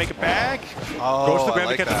 Godly can make it back. Goes to the ground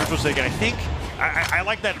to catch the neutral sig. And I think I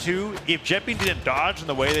like that too. If Jet Bean didn't dodge in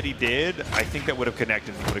the way that he did, I think that would have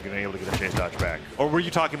connected and he would have been able to get a chase dodge back. Or were you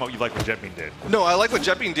talking about you like what Jet Bean did? No, I like what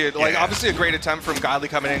Jet Bean did. Like obviously a great attempt from Godly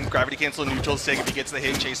coming in, gravity cancel neutral sig if he gets the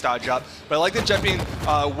hit, chase dodge up. But I like that Jet Bean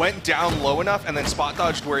went down low enough and then spot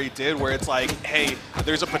dodged where he did, where it's like, hey,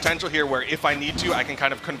 there's a potential here where if I need to, I can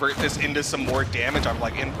kind of convert this into some more damage. I'm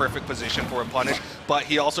like in perfect position for a punish. But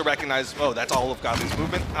he also recognized, oh, that's all of Godly's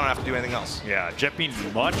movement. I don't have to do anything else. Yeah, Jet Bean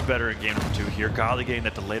much better in game number 2 here. Godly getting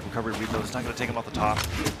that delayed recovery read, though. It's not going to take him off the top.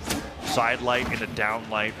 Side light into down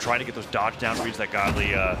light, trying to get those dodge down reads that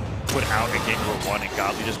Godly put out in game number 1, and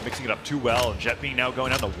Godly just mixing it up too well. And Jet Bean now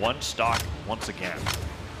going down to 1 stock once again.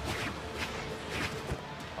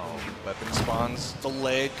 Weapon spawns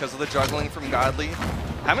delayed because of the juggling from Godly.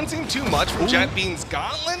 Haven't seen too much from Jet Bean's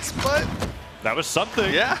gauntlets, but that was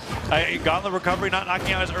something. Yeah. Gauntlet recovery not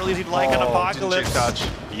knocking out as early as he'd like on Apocalypse.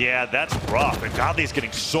 Yeah, that's rough. And Godly's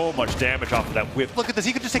getting so much damage off of that whip. Look at this.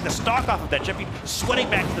 He could just take the stock off of that. Jet Bean sweating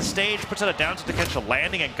back to the stage, puts out a down to catch a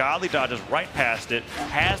landing, and Godly dodges right past it.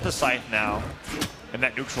 Has the scythe now. And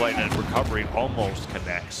that neutral light and recovery almost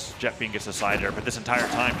connects. Jet Bean gets the side air, but this entire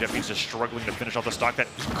time, Jet Bean's just struggling to finish off the stock that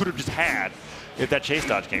he could have just had if that chase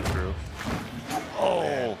dodge came through.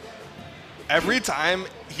 Oh. Every time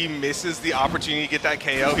he misses the opportunity to get that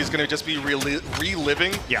KO, he's going to just be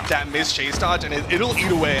reliving that missed chase dodge, and it'll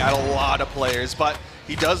eat away at a lot of players. But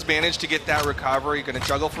he does manage to get that recovery, going to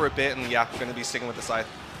juggle for a bit, and yeah, going to be sticking with the scythe.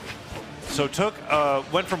 So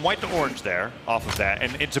went from white to orange there off of that,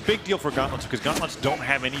 and it's a big deal for Gauntlets because Gauntlets don't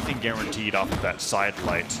have anything guaranteed off of that side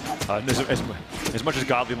light. As much as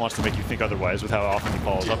Godly wants to make you think otherwise with how often he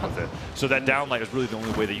follows up with it. So that down light is really the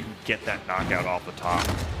only way that you can get that knockout off the top.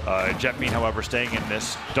 Jet Bean, however, staying in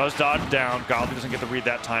this, does dodge down. Godly doesn't get the read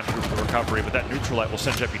that time through the recovery, but that neutral light will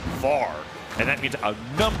send Jet Bean far, and that means a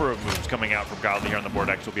number of moves coming out from Godly here on the board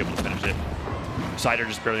X will be able to finish it. Cider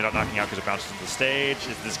just barely not knocking out because it bounces into the stage.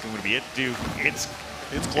 Is this going to be it, dude? It's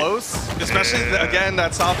close, especially, again,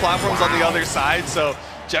 that soft platform's on the other side, so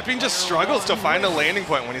Jet Bean just struggles to find a landing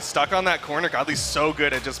point when he's stuck on that corner. Godly's so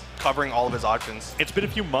good at just covering all of his options. It's been a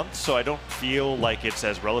few months, so I don't feel like it's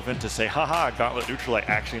as relevant to say, haha, Gauntlet neutral light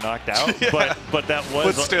actually knocked out. But that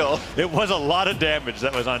was it was a lot of damage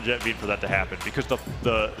that was on Jet Bean for that to happen, because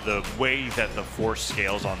the way that the force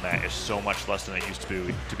scales on that is so much less than it used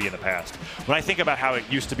to be in the past. When I think about how it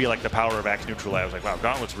used to be like the power of Axe neutral light, I was like, wow,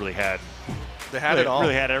 Gauntlets really had it all.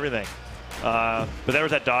 Really had everything. But there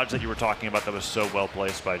was that dodge that you were talking about that was so well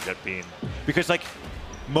placed by Jet Bean. Because like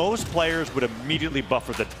most players would immediately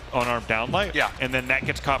buffer the unarmed downlight, and then that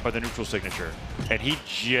gets caught by the neutral signature. And he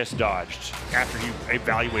just dodged after he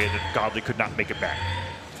evaluated that Godly could not make it back.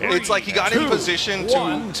 It's like he got in position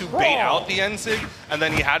to bait out the N-Sig, and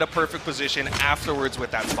then he had a perfect position afterwards with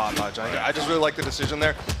that spot dodge. I just really like the decision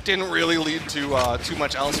there. Didn't really lead to too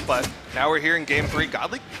much else, but now we're here in game 3.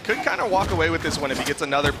 Godly could kind of walk away with this one if he gets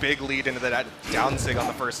another big lead into that down sig on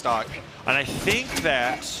the first stock. And I think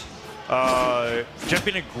that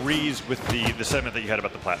Jetbean agrees with the sentiment that you had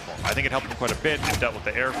about the platform. I think it helped him quite a bit. It dealt with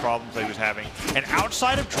the air problems that he was having. And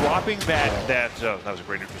outside of dropping that was a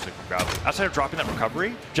great neutral stick from Godly. Outside of dropping that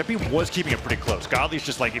recovery, Jetbean was keeping it pretty close. Godly's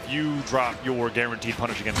just like, if you drop your guaranteed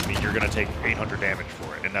punish against me, you're going to take 800 damage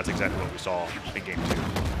for it. And that's exactly what we saw in game 2.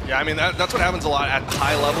 Yeah, I mean, that's what happens a lot at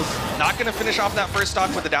high levels. Not going to finish off that first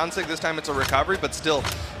stock with the down sig. This time it's a recovery, but still,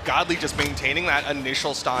 Godly just maintaining that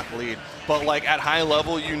initial stock lead. But like at high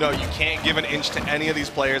level, you know you can't give an inch to any of these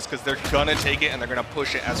players because they're going to take it and they're going to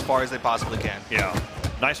push it as far as they possibly can. Yeah.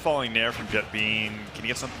 Nice falling nair from Jetbean. Can he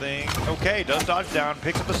get something? Okay, does dodge down,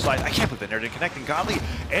 picks up the scythe. I can't believe the nair didn't connect. And Godly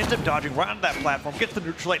ends up dodging right onto that platform, gets the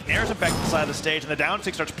neutral light, nairs him back to the side of the stage, and the down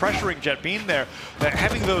six starts pressuring Jetbean there.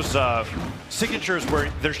 Having those signatures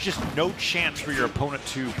where there's just no chance for your opponent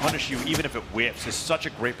to punish you, even if it whips, is such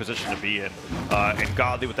a great position to be in. And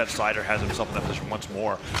Godly with that sider has himself in that position once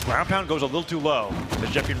more. Ground pound goes a little too low as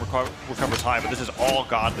Jetbean recovers high, but this is all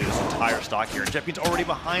Godly this entire stock here. And Jetbean's already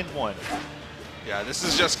behind one. Yeah, this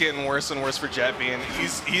is just getting worse and worse for Jetbean.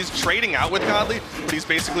 He's trading out with Godly, but he's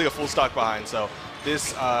basically a full stock behind. So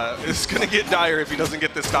this is going to get dire if he doesn't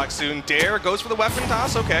get this stock soon. Dare goes for the weapon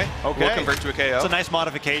toss. Okay. We'll convert to a KO. It's a nice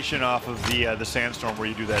modification off of the Sandstorm where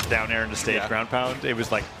you do that down air into stage ground pound. It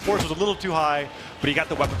was like, force was a little too high, but he got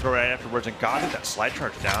the weapon throw right afterwards, and Godly that slide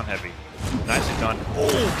charge down heavy. Nicely done.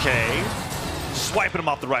 Okay. Swiping him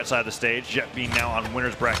off the right side of the stage. Jetbean now on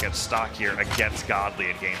winner's bracket stock here against Godly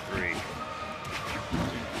in game 3.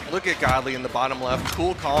 Look at Godly in the bottom left,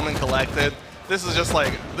 cool, calm, and collected. This is just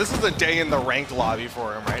like, this is a day in the ranked lobby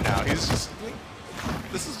for him right now. He's just,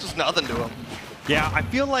 this is just nothing to him. Yeah, I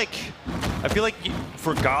feel like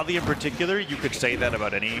for Godly in particular, you could say that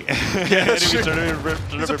about any.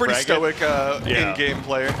 He's a pretty stoic in-game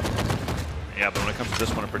player. Yeah, but when it comes to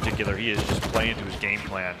this one in particular, he is just playing to his game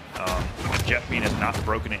plan. Jetbean has not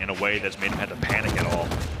broken it in a way that's made him have to panic at all.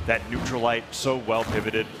 That neutral light so well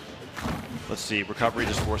pivoted. Let's see, recovery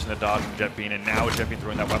just forcing the dodge from Jetbean, and now with Jetbean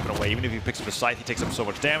throwing that weapon away, even if he picks up a scythe, he takes up so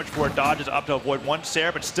much damage for it. Dodges up to avoid one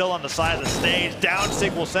Sarah, but still on the side of the stage. Down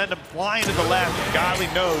sig will send him flying to the left. Godly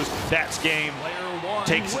knows that's game.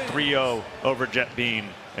 Takes 3-0 over Jetbean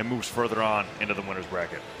and moves further on into the winner's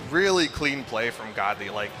bracket. Really clean play from Godly.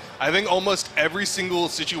 Like, I think almost every single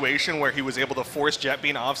situation where he was able to force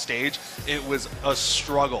Jetbean off stage, it was a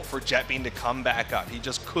struggle for Jetbean to come back up. He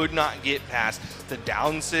just could not get past the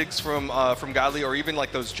down sigs from Godly, or even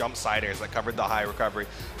like those jump siders that covered the high recovery.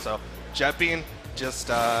 So Jetbean just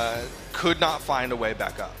could not find a way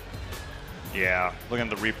back up. Yeah, looking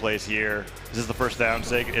at the replays here. This is the first down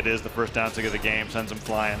sig. It is the first down sig of the game. Sends him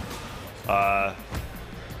flying.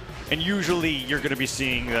 And usually you're going to be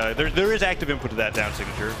seeing, there is active input to that down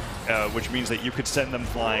signature, which means that you could send them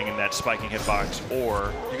flying in that spiking hitbox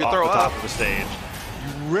or you could off throw the top up of the stage.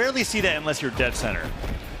 You rarely see that unless you're dead center.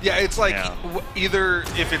 Yeah, it's like either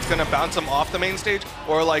if it's going to bounce them off the main stage,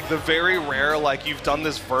 or like the very rare, like you've done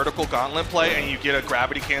this vertical gauntlet play and you get a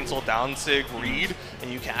gravity cancel down sig read and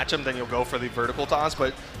you catch them, then you'll go for the vertical toss.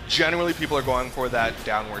 But generally people are going for that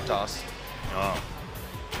downward toss. Oh.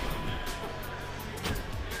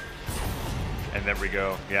 And there we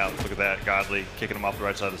go. Yeah, look at that. Godly kicking him off the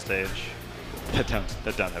right side of the stage. That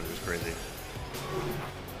down heavy was crazy.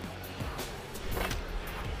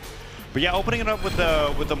 But yeah, opening it up with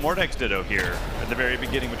the Mordex Ditto here at the very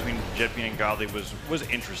beginning between Jetbean and Godly was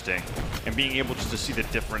interesting, and being able just to see the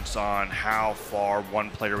difference on how far one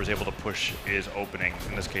player was able to push his opening,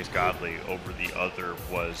 in this case Godly, over the other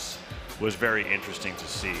was very interesting to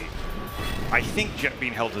see. I think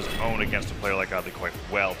Jetbean held his own against a player like Godly quite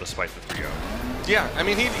well, despite the 3-0. Yeah, I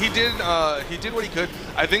mean he did what he could.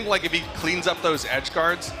 I think like if he cleans up those edge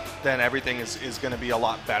guards, then everything is going to be a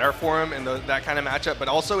lot better for him in that kind of matchup. But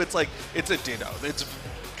also it's like it's a ditto. It's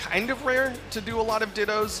kind of rare to do a lot of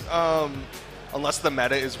dittos. Unless the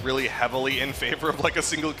meta is really heavily in favor of like a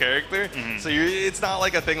single character. Mm-hmm. So it's not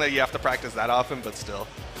like a thing that you have to practice that often, but still,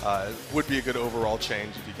 would be a good overall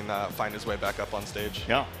change if you can find his way back up on stage.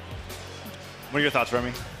 Yeah. What are your thoughts,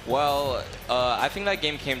 Remy? Well, I think that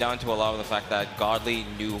game came down to a lot of the fact that Godly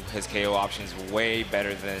knew his KO options way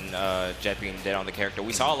better than Jetbean did on the character.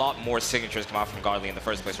 We saw a lot more signatures come out from Godly in the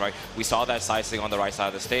first place, right? We saw that side sig on the right side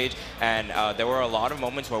of the stage, and there were a lot of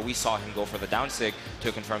moments where we saw him go for the down sig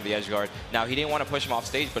to confirm the edge guard. Now, he didn't want to push him off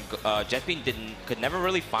stage, but Jetbean could never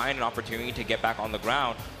really find an opportunity to get back on the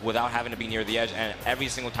ground without having to be near the edge, and every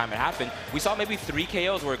single time it happened, we saw maybe 3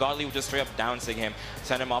 KOs where Godly would just straight up down sig him,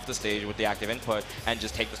 send him off the stage with the active input. input and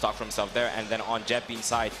just take the stock for himself there. And then on JetBean's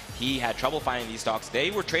side, he had trouble finding these stocks.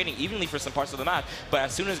 They were trading evenly for some parts of the map, but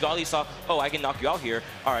as soon as Golly saw, oh, I can knock you out here,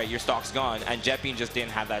 all right, your stock's gone, and JetBean just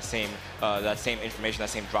didn't have that same information, that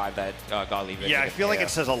same drive that Golly did. Yeah, I feel like it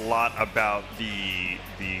says a lot about the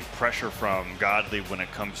pressure from Godly when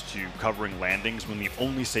it comes to covering landings when the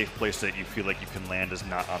only safe place that you feel like you can land is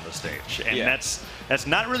not on the stage. And that's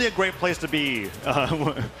not really a great place to be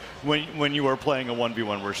when you are playing a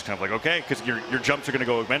 1v1 where it's just kind of like, okay, because your jumps are going to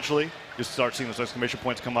go eventually. You start seeing those exclamation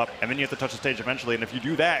points come up, and then you have to touch the stage eventually. And if you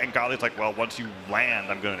do that, and Godly's like, well, once you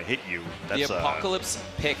land, I'm going to hit you. That's, the Apocalypse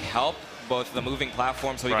pick helped both the moving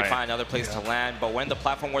platform so he could find another place to land, but when the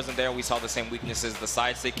platform wasn't there, we saw the same weaknesses. The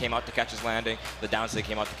side stick came out to catch his landing, the down stick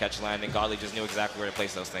came out to catch landing. Godly just knew exactly where to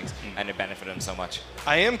place those things, and it benefited him so much.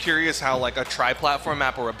 I am curious how like a tri-platform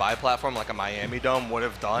map or a bi-platform like a Miami Dome would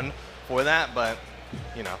have done for that, but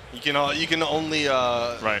you know, you can only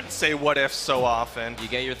say what if so often. You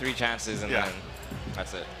get your 3 chances, and then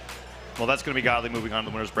that's it. Well, that's going to be Godly moving on to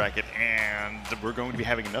the winner's bracket, and we're going to be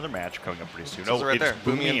having another match coming up pretty soon. So right there,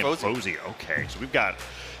 Boomy and Fozy. Okay, so we've got,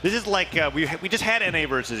 this is like, we just had NA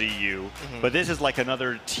versus EU, but this is like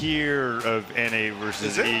another tier of NA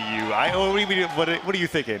versus EU. What are you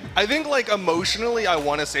thinking? I think like emotionally, I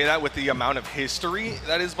want to say that with the amount of history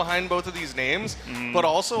that is behind both of these names, but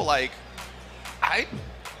also like,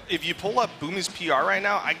 if you pull up Boomy's PR right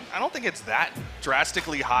now, I don't think it's that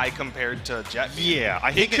drastically high compared to JetBean. Yeah,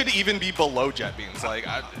 I think it could even be below JetBean's. Like,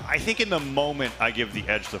 I think in the moment I give the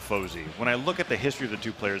edge to Fozy. When I look at the history of the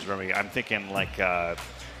two players, I'm thinking like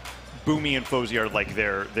Boomy and Fozy are like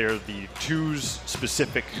they're the twos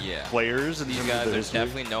specific players. These guys are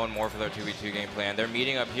definitely known more for their 2v2 gameplay, and they're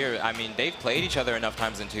meeting up here. I mean, they've played each other enough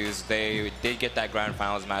times in twos. They did get that grand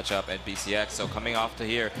finals matchup at BCX, so coming off to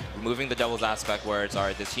here, removing the doubles aspect where it's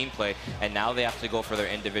the team play, and now they have to go for their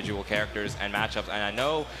individual characters and matchups. And I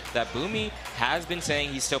know that Boomy has been saying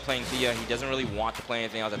he's still playing Thea. He doesn't really want to play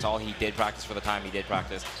anything else. That's all he did practice for the time he did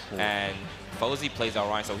practice. And Fozy plays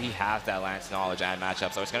Orion, so he has that Lance knowledge and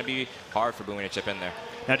matchup, so it's going to be hard for Boomy to chip in there.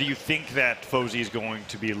 Now, do you think that Fozy is going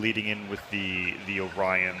to be leading in with the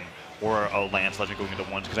Orion or a Lance Legend going into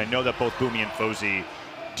ones? Because I know that both Boomy and Fozy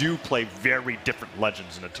do play very different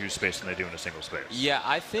legends in a 2 space than they do in a single space. Yeah,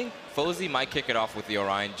 I think Fozy might kick it off with the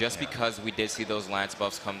Orion just because we did see those Lance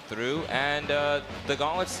buffs come through. And the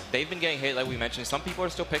Gauntlets, they've been getting hit like we mentioned. Some people are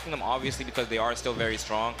still picking them obviously because they are still very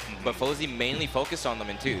strong, but Fozy mainly focused on them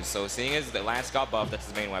in 2s. So seeing as the Lance got buffed, that's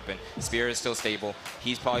his main weapon. Spear is still stable.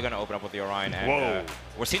 He's probably going to open up with the Orion. And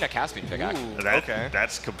we're seeing a Caspian pick, actually.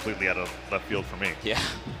 That's completely out of left field for me. Yeah.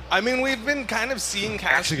 I mean, we've been kind of seeing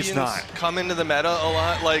Caspians come into the meta a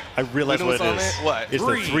lot. Like, I realize what it is. What? It's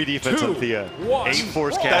the 3 defense on Thea. 8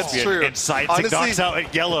 force Caspian. That's true. And side knocks out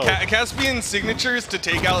at yellow. Caspian signatures to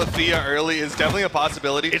take out Thea early is definitely a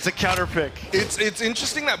possibility. It's a counter pick. It's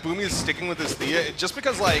interesting that Boomy is sticking with his Thea just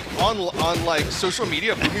because like on like social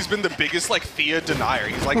media, Boomy's been the biggest like Thea denier.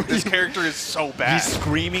 He's like, this character is so bad. He's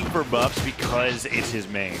screaming for buffs because it's his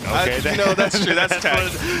main. Okay, that's true. That's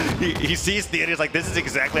tech. He sees Thea and he's like, this is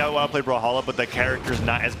exactly how I want to play Brawlhalla, but the character's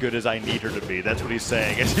not as good as I need her to be. That's what he's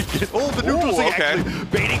saying. The neutral thing actually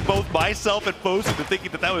baiting both myself and Fozy into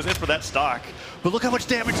thinking that was it for that stock. But look how much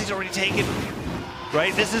damage he's already taken.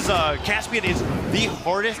 Right? This is Caspian is the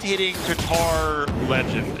hardest hitting Qatar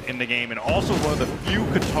legend in the game, and also one of the few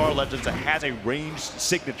Qatar legends that has a ranged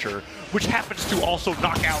signature, which happens to also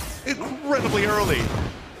knock out incredibly early.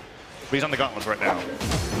 But he's on the gauntlets right now.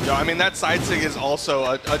 No, I mean, that side sig is also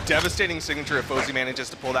a devastating signature if Fozy manages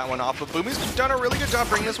to pull that one off. But Boomy's done a really good job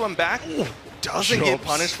bringing this one back. Doesn't get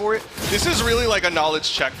punished for it. This is really like a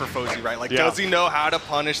knowledge check for Fozy, right? Like, does he know how to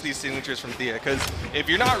punish these signatures from Thea? Because if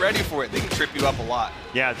you're not ready for it, they can trip you up a lot.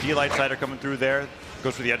 Yeah, D-Light Sider coming through there.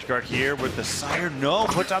 Goes for the edge guard here with the Sire. No,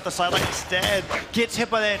 puts out the sideline instead. Gets hit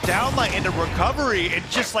by that downlight into recovery. And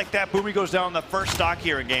just like that, Boomy goes down the first stock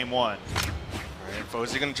here in game 1. And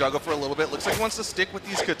Fozy gonna juggle for a little bit. Looks like he wants to stick with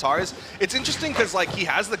these Qatars. It's interesting because like he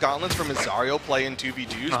has the gauntlets from his Zaryo play in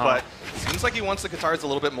 2v2s, but it seems like he wants the Qatars a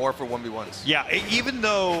little bit more for 1v1s. Yeah, even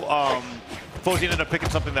though Fozy ended up picking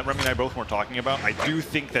something that Remy and I both weren't talking about, I do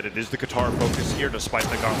think that it is the Qatar focus here, despite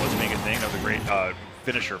the gauntlets being a thing. That was a great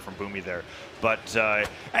finisher from Boomy there. But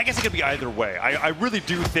I guess it could be either way. I really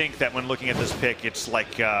do think that when looking at this pick, it's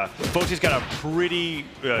like Fozy's got a pretty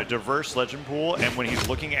diverse legend pool, and when he's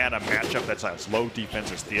looking at a matchup that's as low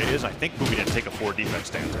defense as Thea is, I think Boomy didn't take a 4 defense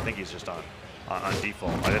stance. I think he's just on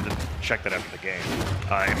default. I had to check that after the game.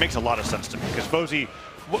 It makes a lot of sense to me, because Fozy,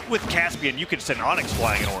 with Caspian, you could send Onyx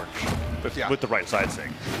flying in orange with the right side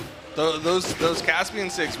sig. Those Caspian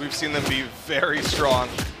 6, we've seen them be very strong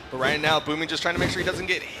But right now, Boomy just trying to make sure he doesn't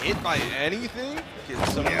get hit by anything.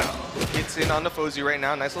 Gets some hits in on the Fozy right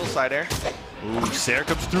now. Nice little side air. Ooh, Sarah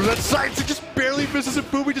comes through that side, so just barely misses it.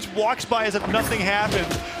 Boomy just walks by as if nothing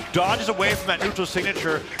happens. Dodges away from that neutral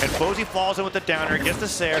signature, and Fozy falls in with the downer, gets the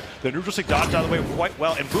Sarah. The neutral sig dodged out of the way quite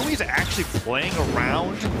well, and Boomy's actually playing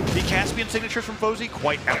around the Caspian signatures from Fozy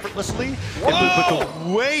quite effortlessly. But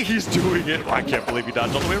the way he's doing it, I can't believe he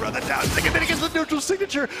dodged all the way around that down sig, and then he gets the neutral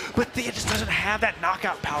signature. But it just doesn't have that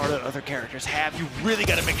knockout power that other characters have. You really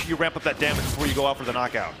got to make sure you ramp up that damage before you go out for the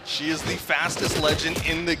knockout. She is the fastest legend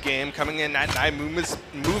in the game, coming in at 9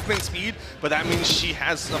 movement speed, but that means she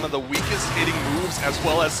has some of the weakest hitting moves as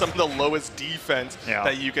well as some of the lowest defense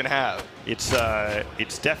that you can have. It's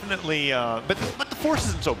definitely, but the force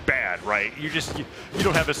isn't so bad, right? You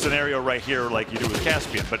don't have a scenario right here like you do with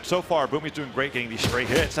Caspian. But so far, Boomy's doing great getting these straight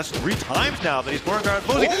hits. That's 3 times now that he's going around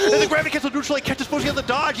Fozy. And the gravity cancel neutral catches Fozy on the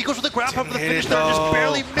dodge. He goes for the ground pound for the finish there, just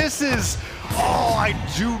barely misses. Oh, I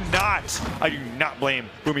do not blame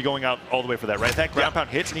Boomy going out all the way for that, right? That ground pound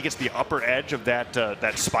hits and he gets the upper edge of that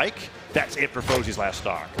that spike. That's it for Fozy's last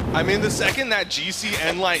stock. I mean, the second that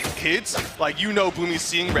GCN light hits, like, you know Boomy's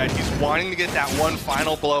seeing red. He's wanting to get that one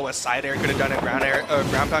final blow. A side air could have done it,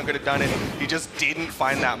 ground pound could have done it. He just didn't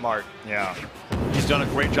find that mark. Yeah. He's done a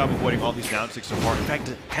great job avoiding all these down six so far. In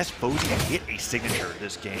fact, has Fozy hit a signature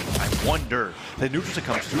this game? I wonder. The neutral sig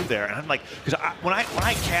comes through there, and I'm like, because when I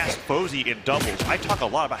cast Fozy in doubles, I talk a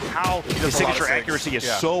lot about how the signature accuracy is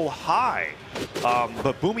so high.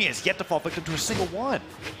 But Boomy has yet to fall victim to a single one.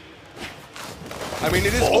 I mean,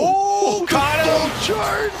 it is. Caught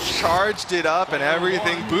him! Charged it up and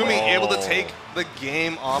everything. Boomy able to take the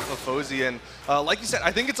game off of Fozy. And like you said,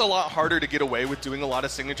 I think it's a lot harder to get away with doing a lot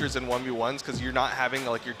of signatures in 1v1s because you're not having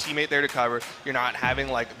like your teammate there to cover. You're not having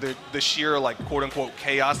like the sheer like quote unquote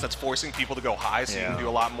chaos that's forcing people to go high, so you can do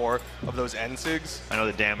a lot more of those end sigs. I know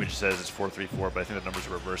the damage says it's 434, but I think the numbers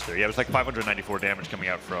are reversed there. Yeah, it was like 594 damage coming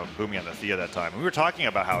out from Boomy on the Thea that time. We were talking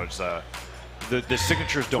about how it's the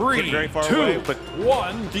signatures don't get very far away, but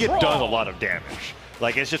Thea does a lot of damage.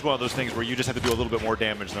 Like, it's just one of those things where you just have to do a little bit more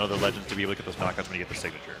damage than other legends to be able to get those knockouts when you get the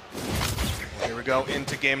signature. Here we go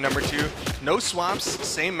into game number 2. No swaps,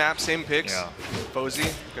 same map, same picks.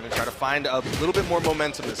 Fozy gonna try to find a little bit more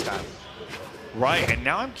momentum this time. Right, and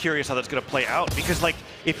now I'm curious how that's gonna play out because, like,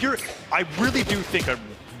 I really do think a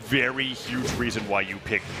very huge reason why you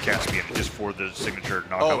pick Caspian just for the signature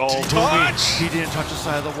knockout. He didn't touch the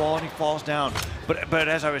side of the wall and he falls down. But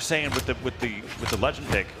as I was saying with the legend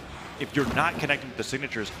pick, if you're not connecting to the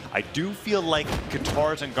signatures, I do feel like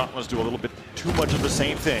guitars and gauntlets do a little bit too much of the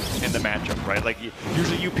same thing in the matchup, right? Like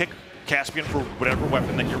usually you pick Caspian for whatever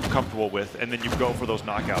weapon that you're comfortable with, and then you go for those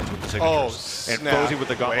knockouts with the signatures. And Fozy with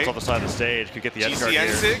the gauntlets off the side of the stage could get the edge guard here.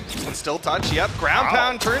 GCN sig can still touch. Yep, ground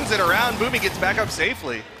pound turns it around. Boomy gets back up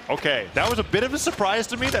safely. Okay, that was a bit of a surprise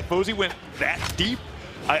to me that Fozy went that deep.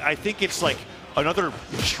 I think it's like another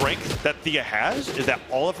strength that Thea has is that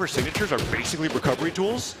all of her signatures are basically recovery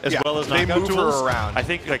tools as well as knockout tools. They move her around. I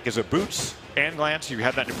think like as a boots and glance, you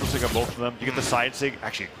have that neutral sig on both of them. You get the side sig.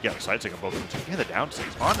 Actually, yeah, the side sig on both of them. You get the down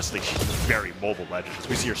sigs. Honestly, she's a very mobile legend.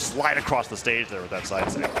 We see her slide across the stage there with that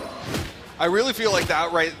side sig. I really feel like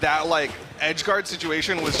that like edge guard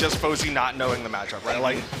situation was just Fozy not knowing the matchup, right?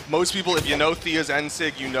 Like most people, if you know Thea's end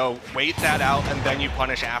sig, you know wait that out and then you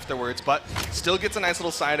punish afterwards. But still gets a nice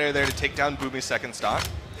little side air there to take down Boomy's second stock.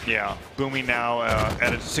 Yeah, Boomy now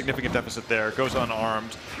at a significant deficit there, goes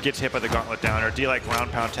unarmed, gets hit by the gauntlet downer, D-like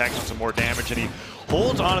ground pound tags on some more damage, and he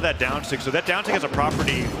holds onto that down sig. So that down sig has a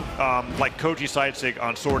property like Koji side sig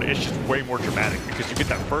on sword. It's just way more dramatic because you get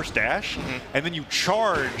that first dash, and then you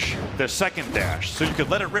charge the second dash. So you could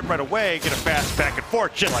let it rip right away, get a fast back and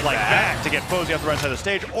forth just like that to get Fozy off the right side of the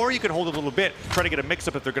stage, or you could hold it a little bit, try to get a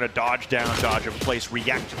mix-up if they're going to dodge down, dodge in place,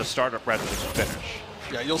 react to the startup rather than the finish.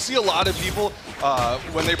 Yeah, you'll see a lot of people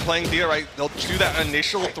when they're playing Thea, right? They'll do that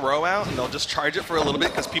initial throw out and they'll just charge it for a little bit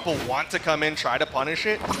because people want to come in, try to punish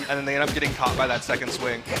it, and then they end up getting caught by that second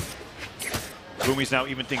swing. Boomy's now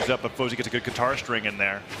even things up, but Fozy gets a good guitar string in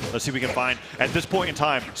there. Let's see if we can find, at this point in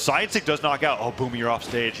time, side sig does knock out. Oh, Boomy, you're off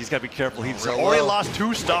stage. He's got to be careful. He's already lost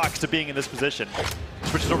 2 stocks to being in this position.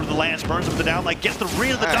 Switches over to the lance, burns him with the down leg, gets the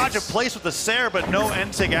read of the dodge in place with the Sarah, but no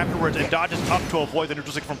end sig afterwards, and dodges up to avoid the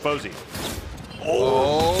neutral sig from Fozy.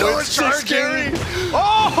 Oh, it's so scary.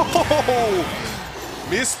 Oh!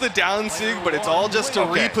 Missed the down sig, but it's all just to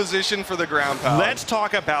reposition for the ground pound. Let's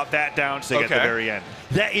talk about that down sig at the very end.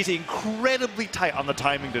 That is incredibly tight on the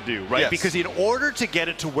timing to do, right? Because in order to get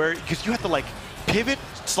it to where, because you have to like pivot,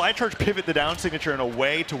 slide charge pivot the down signature in a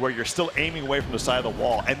way to where you're still aiming away from the side of the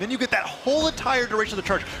wall. And then you get that whole entire duration of the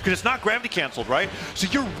charge, because it's not gravity canceled, right? So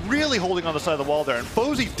you're really holding on the side of the wall there. And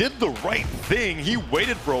Fozy did the right thing. He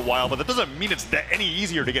waited for a while, but that doesn't mean it's any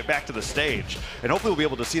easier to get back to the stage. And hopefully we'll be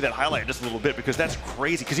able to see that highlight in just a little bit, because that's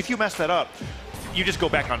crazy. Because if you mess that up, you just go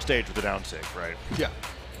back on stage with the down sig, right? Yeah.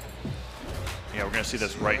 Yeah, we're going to see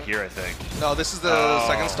this right here, I think. No, this is the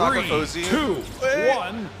second stock of Fozy. 2,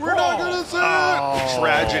 1. We're not going to see it.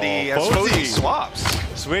 Tragedy as Fozy swaps.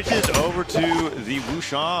 Switches over to the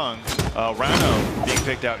Wushang. Rano being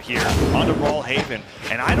picked out here onto Brawlhalla.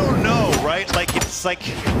 And I don't know, right? Like, it's like,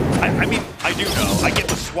 I mean, I do know. I get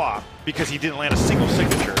the swap because he didn't land a single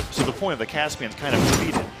signature. So the point of the Caspian's kind of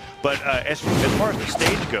defeated. But as far as the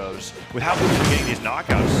stage goes, with how Boomy's getting these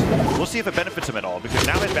knockouts, we'll see if it benefits him at all. Because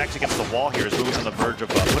now his back's against the wall here as Boomy's on the verge of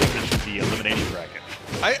putting him into the elimination bracket.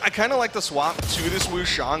 I kind of like the swap to this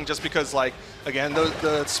Wushang just because, like, again,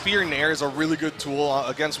 the Spear Nair is a really good tool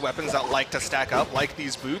against weapons that like to stack up, like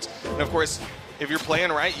these boots. And of course, if you're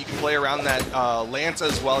playing right, you can play around that Lance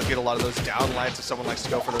as well, get a lot of those down lights if someone likes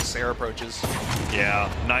to go for those Sarah approaches.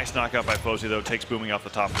 Yeah, nice knockout by Fozy, though. Takes Boomy off the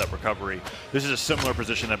top of that recovery. This is a similar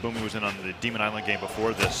position that Boomy was in on the Demon Island game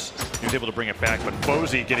before this. He was able to bring it back, but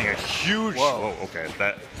Fozy getting a huge... Whoa, okay.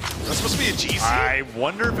 That's supposed to be a GC? I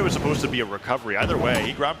wonder if it was supposed to be a recovery. Either way,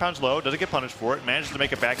 he ground pounds low, doesn't get punished for it, manages to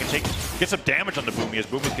make it back and get some damage on the Boomy as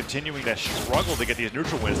Boomy's continuing to struggle to get these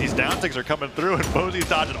neutral wins. These down things are coming through, and Fozy's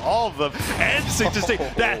dodging all of them. And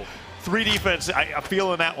that 3 defense, I'm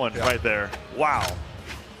feeling that one right there. Wow.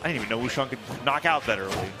 I didn't even know Wushang could knock out that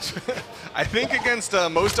early. I think against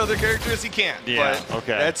most other characters he can't. Yeah, but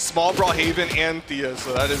okay. That's small Brawlhalla and Thea,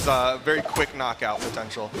 so that is very quick knockout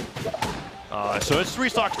potential. So it's 3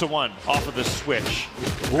 stocks to 1 off of the switch.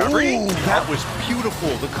 Ooh, that was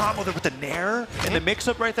beautiful. The combo there with the Nair and the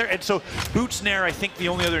mix-up right there. And so Boots Nair, I think the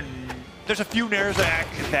only other... There's a few Nairs that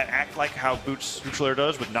act like how Boots neutral air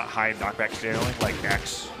does with not high knockback scaling, like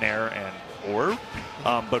Axe, Nair, and Orb.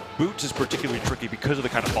 But Boots is particularly tricky because of the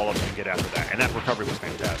kind of follow-up you can get after that, and that recovery was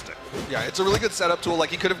fantastic. Yeah, it's a really good setup tool. Like,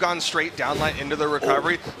 he could have gone straight downline into the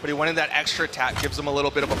recovery, but he wanted that extra tap, gives him a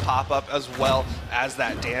little bit of a pop-up as well as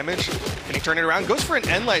that damage. Can he turn it around? Goes for an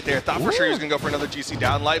end light there. Thought for sure he was going to go for another GC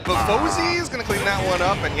down light, but Fozy is going to clean that one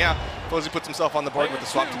up, and yeah, Fozy puts himself on the board with the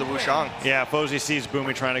swap to the Wushang. Yeah, Fozy sees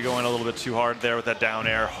Boomy trying to go in a little bit too hard there with that down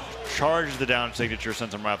air. Charges the down signature,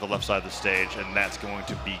 sends him right off the left side of the stage, and that's going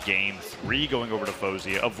to be game 3 going over to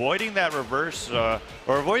Fozy. Avoiding that reverse, or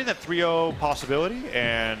avoiding that 3-0 possibility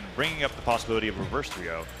and bringing up the possibility of reverse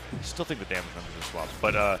 3-0. I still think the damage numbers are swaps,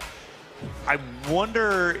 but I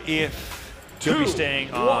wonder if he'll be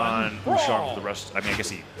staying on Wushang for the rest. I mean, I guess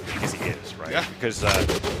he is, right? Yeah. Because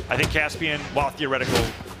I think Caspian, while theoretical,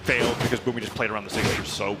 failed because Boomy just played around the signature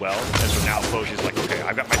so well. And so now Fozy's like, okay,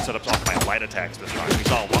 I've got my setups off my light attacks this time. We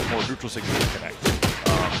saw a lot more neutral signatures connect.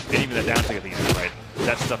 And even the down sig at the end, right?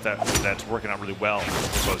 That's stuff that's working out really well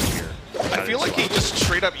for Fozy here. I feel like he just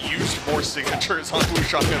straight up used more signatures on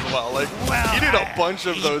Wushang as well. Like, he did a bunch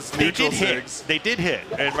of those neutral sigs. They did hit,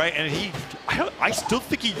 and right, and I still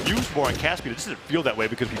think he used more on Caspian. It just didn't feel that way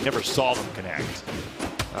because we never saw them connect.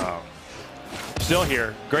 Still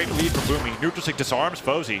here, great lead from Boomy. Neutral sig disarms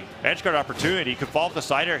Fozy. Edge guard opportunity, could fall off the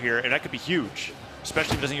side air here, and that could be huge.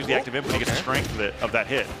 Especially if he doesn't use the active input, he gets the strength of that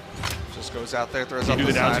hit. Just goes out there, throws up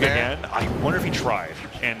the side air. Again. I wonder if he tried,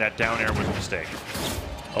 and that down air was a mistake.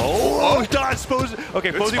 Oh, dodge, Fozy. Okay,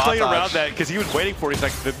 Fozy playing around that because he was waiting for it. He's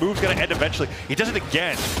like, the move's going to end eventually. He does it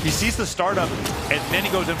again. He sees the startup, and then he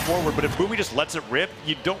goes in forward. But if Boomy just lets it rip,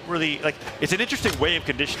 you don't really, like, it's an interesting way of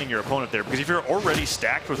conditioning your opponent there. Because if you're already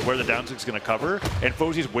stacked with where the down sig's going to cover, and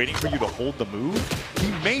Fozy's waiting for you to hold the move, he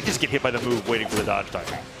may just get hit by the move waiting for the dodge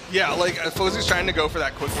timing. Yeah, like, Fozy's trying to go for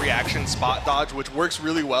that quick reaction spot dodge, which works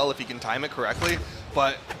really well if he can time it correctly.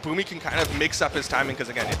 But Boomy can kind of mix up his timing because,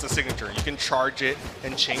 again, it's a signature. You can charge it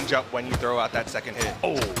and change up when you throw out that second hit.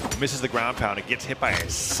 Oh, misses the ground pound. It gets hit by a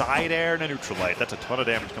side air and a neutral light. That's a ton of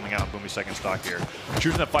damage coming out of Boomy's second stock here.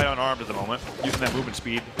 Choosing to fight unarmed at the moment, using that movement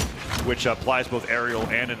speed, which applies both aerial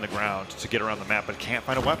and in the ground to get around the map, but can't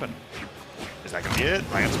find a weapon. Is that going to be it?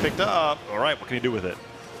 Lance picked up. All right, what can he do with it?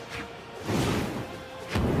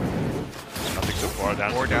 Nothing so far.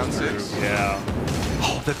 Down 6. Yeah.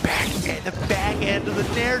 Oh, the back end of the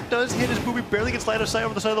Nair does hit as Boomy barely gets line of sight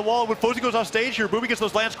over the side of the wall. When Fozy goes off stage here, Boomy gets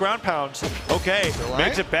those Lance ground pounds. Okay,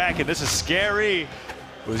 makes it back, and this is scary.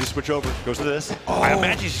 Does he switch over? Goes to this. Oh. I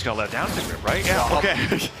imagine he's just going to let it down to grip, right? Yeah, okay.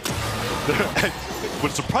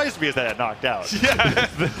 What surprised me is that it knocked out. Yeah,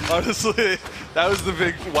 honestly, that was the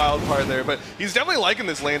big wild part there. But he's definitely liking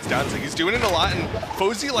this Lance down sig. He's doing it a lot, and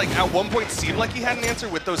Fozy, like, at one point seemed like he had an answer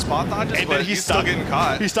with those spot dodges, And but then he's still getting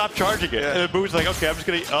caught. He stopped charging it. Yeah. And then Boo's like, okay, I'm just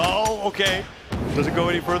going to, oh, okay. Doesn't go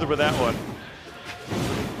any further with that one.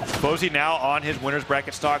 Fozy now on his winner's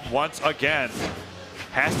bracket stock once again.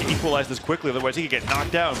 Has to equalize this quickly, otherwise he could get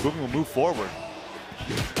knocked down. Boomy will move forward.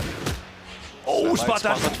 Oh, spot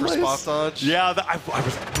dodge for spot dodge. Yeah, I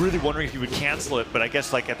was really wondering if he would cancel it, but I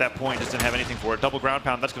guess like at that point just didn't have anything for it. Double ground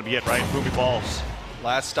pound, that's going to be it, right? Boomy falls.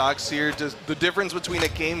 Last stocks here. Does the difference between a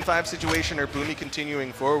game 5 situation or Boomy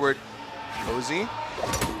continuing forward? Fozy.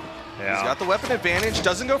 Yeah. He's got the weapon advantage.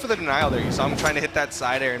 Doesn't go for the denial there. You saw him trying to hit that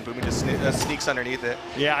side air, and Boomy just sneaks underneath it.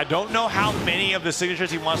 Yeah, I don't know how many of the signatures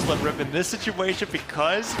he wants to let rip in this situation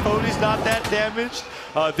because Fozy's not that damaged.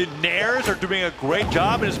 The Nairs are doing a great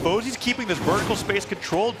job, and as Fozy's keeping this vertical space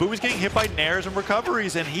controlled, Boomy's getting hit by Nairs and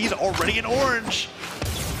recoveries, and he's already in orange.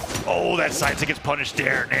 Oh, that side stick gets punished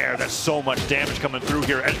there, Nair. That's so much damage coming through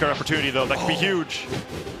here. Edge guard opportunity, though. That could be huge.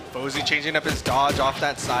 Fozy changing up his dodge off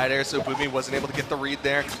that side air, so Boomy wasn't able to get the read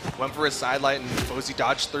there. Went for his side light, and Fozy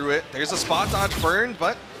dodged through it. There's a spot dodge burned,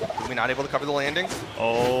 but Boomy not able to cover the landing.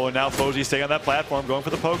 Oh, now Fozy staying on that platform, going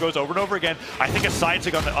for the pogos over and over again. I think a side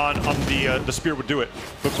stick on the spear would do it.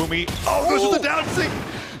 But Boomy, goes with the down stick.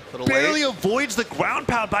 Barely avoids the ground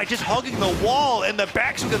pound by just hugging the wall, and the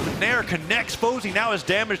backswing of the Nair connects. Fozy now as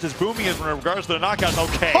damaged as Boomy is in regards to the knockouts.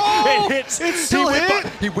 Okay, it hits. It's still hit.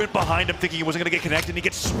 He went behind him thinking he wasn't going to get connected, and he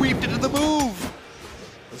gets sweeped into the move.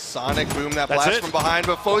 The Sonic boom, that That's blast it. from behind,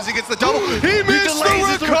 but Fozy gets the double. He missed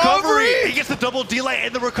delays the recovery! He gets the double delay,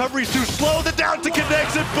 and the recovery's too slow. The down to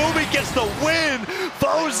connects, and Boomy gets the win.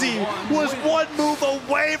 Fozy was one move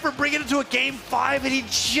away from bringing it to a game 5, and he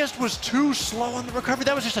just was too slow on the recovery.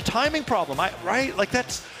 That was just a timing problem, right? Like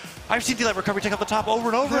that's, I've seen that recovery take off the top over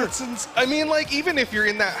and over. I mean, like, even if you're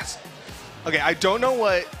in that... Okay, I don't know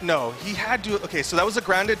what... No, he had to... Okay, so that was a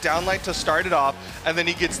grounded downlight to start it off, and then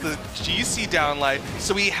he gets the GC downlight.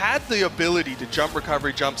 So he had the ability to jump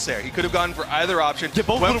recovery, jump Sair. He could have gone for either option. Yeah,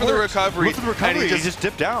 both went for the recovery. Went for the recovery, and he just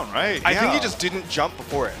dipped down, right? I think he just didn't jump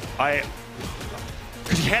before it.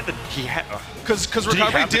 Because he had... Because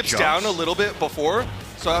recovery dips down a little bit before.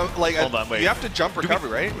 So, like, Hold on, wait. you have to jump recovery,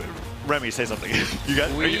 right? Remy, say something. You got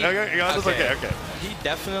this? Okay. He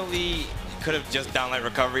definitely could have just downlight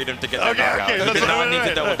recovered him to get that Okay, knockout. okay. He did not need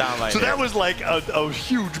to double downlight. So that was like a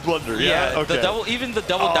huge blunder. Yeah, okay. even the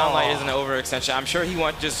double downlight is an overextension. I'm sure he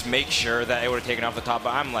wanted to just make sure that it would have taken off the top,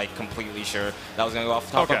 but I'm like completely sure that was going to go off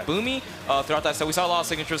the top. Okay. But Boomy, throughout that, so we saw a lot of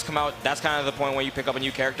signatures come out. That's kind of the point when you pick up a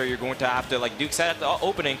new character, you're going to have to, like Duke said at the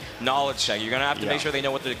opening, knowledge check. You're going to have to make sure they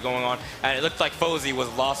know what's going on. And it looked like Fozy was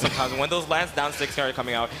lost sometimes. When those Lance down sticks started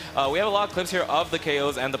coming out, we have a lot of clips here of the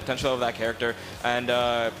KOs and the potential of that character. And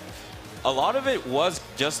a lot of it was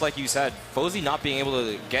just like you said, Fozy not being able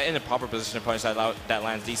to get in a proper position to punish that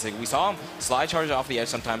Lance D-Sig. We saw him slide charge off the edge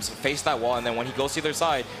sometimes, face that wall, and then when he goes to the other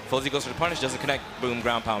side, Fozy goes for the punish, doesn't connect, boom,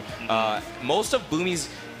 ground pound. Most of Boomy's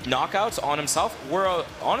knockouts on himself were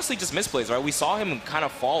honestly just misplays, right? We saw him kind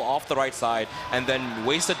of fall off the right side and then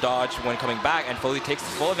waste a dodge when coming back, and Fozy takes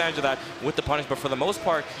full advantage of that with the punish, but for the most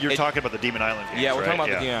part... You're talking about the Demon Island games, yeah, we're right? talking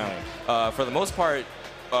about the Demon Island. For the most part,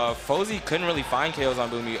 Fozy couldn't really find KOs on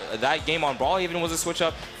Boomy. That game on Brawl even was a switch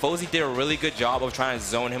up. Fozy did a really good job of trying to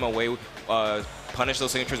zone him away, punish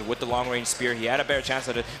those signatures with the long-range spear. He had a better chance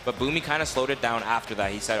at it, but Boomy kind of slowed it down after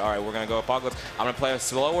that. He said, all right, we're going to go Apocalypse. I'm going to play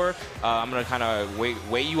slower. I'm going to kind of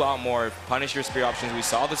weigh you out more, punish your spear options. We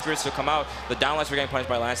saw the spears still come out. The downlights were getting punished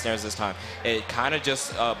by Lance Snares this time. It kind of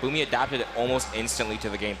just, Boomy adapted almost instantly to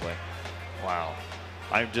the gameplay. Wow.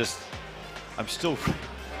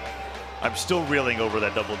 I'm still reeling over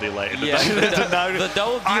that double delay. Yeah, the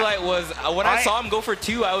double delay was, when I saw him go for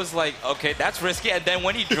 2, I was like, okay, that's risky. And then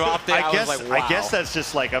when he dropped it, I was like, wow. I guess that's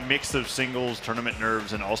just like a mix of singles, tournament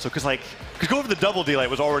nerves, and also because going for the double delay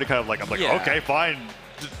was already kind of like, I'm like, okay, fine,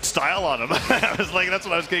 style on him. I was like, that's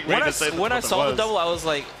what I was getting ready to say. When I saw the double, I was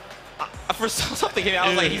like, for something, I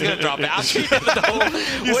was like, he's going to drop it. After he did the double, when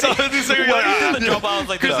he did the drop, I was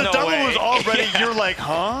like, there's no way. Because the double was already, you're like,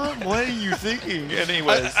 huh? What are you thinking?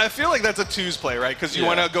 Anyways. I feel like that's a twos play, right? Because you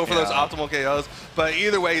want to go for those optimal KOs. But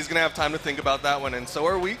either way, he's going to have time to think about that one. And so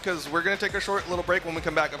are we, because we're going to take a short little break. When we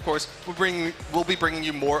come back, of course, we'll be bringing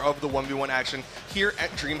you more of the 1v1 action here at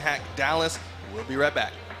DreamHack Dallas. We'll be right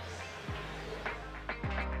back.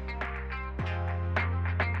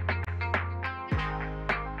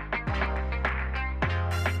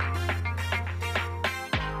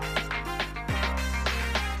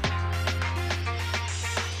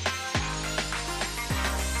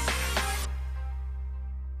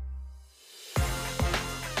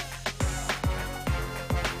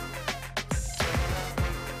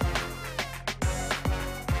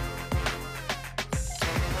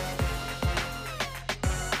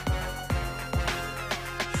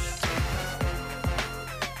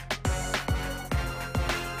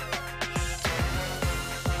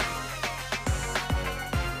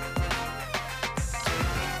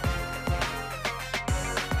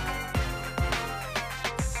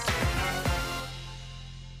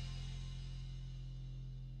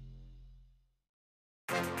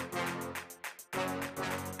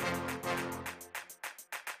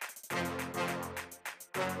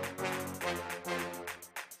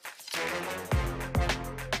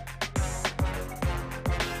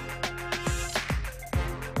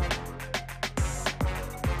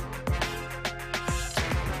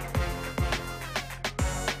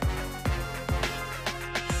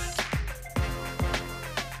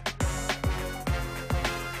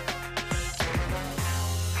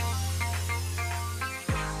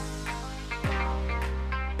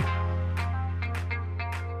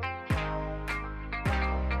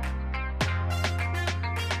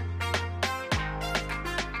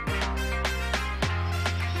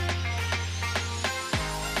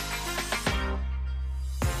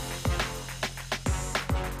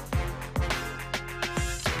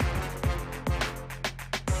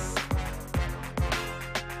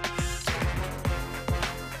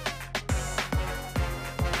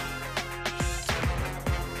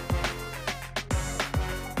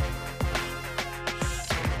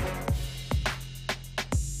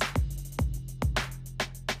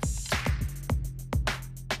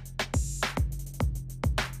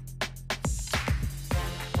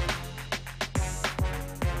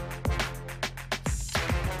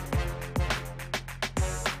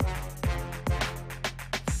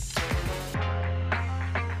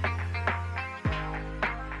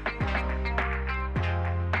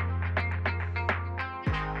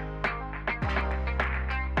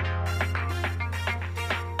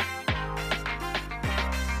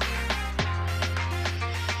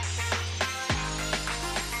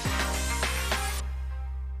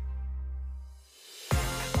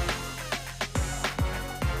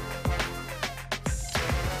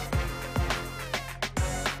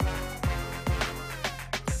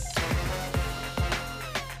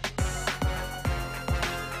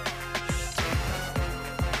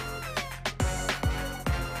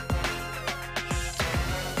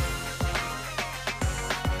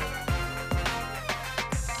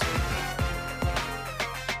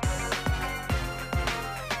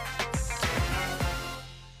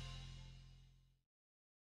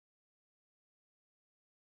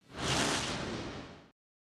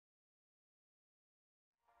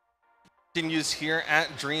 Continues here at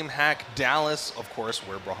DreamHack Dallas, of course,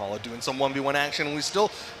 where Brawlhalla doing some 1v1 action, and we still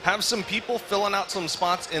have some people filling out some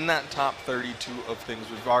spots in that top 32 of things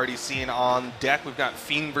we've already seen on deck. We've got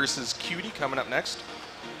Fiend versus Cutie coming up next.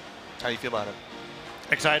 How do you feel about it?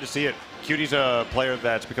 Excited to see it. Cutie's a player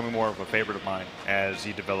that's becoming more of a favorite of mine as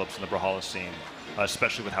he develops in the Brawlhalla scene,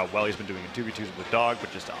 especially with how well he's been doing in 2v2s with Dog,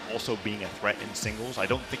 but just also being a threat in singles. I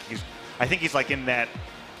think he's like in that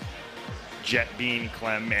Jet Bean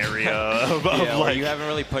Clem area of yeah, like, you haven't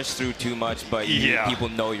really pushed through too much, but people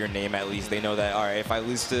know your name at least. They know that, all right, if I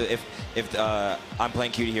lose to, if I'm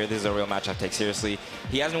playing Cutie here, this is a real match I take seriously.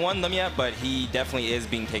 He hasn't won them yet, but he definitely is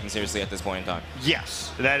being taken seriously at this point in time.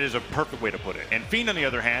 Yes, that is a perfect way to put it. And Fiend, on the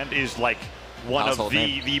other hand, is like one Household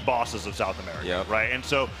of the bosses of South America, right? And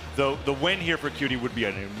so the win here for Cutie would be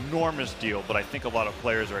an enormous deal, but I think a lot of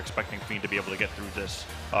players are expecting Fiend to be able to get through this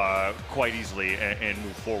quite easily and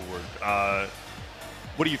move forward.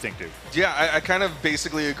 What do you think, dude? Yeah, I kind of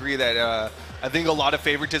basically agree that I think a lot of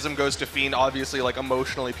favoritism goes to Fiend. Obviously, like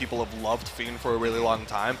emotionally, people have loved Fiend for a really long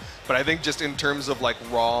time, but I think just in terms of like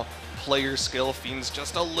raw player skill, Fiend's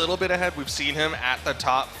just a little bit ahead. We've seen him at the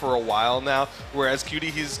top for a while now, whereas Cutie,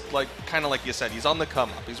 he's like kind of like you said, he's on the come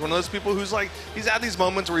up. He's one of those people who's like, he's had these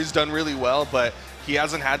moments where he's done really well, but he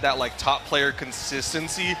hasn't had that like top player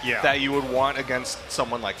consistency that you would want against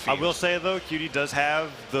someone like Fiend. I will say though, Cutie does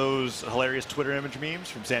have those hilarious Twitter image memes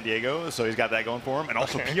from San Diego, so he's got that going for him. And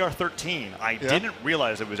also PR13. I didn't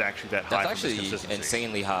realize it was actually that high. That's actually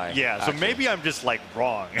insanely high. Yeah, so maybe I'm just like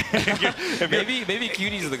wrong. maybe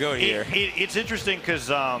Cutie's the goat here. It's interesting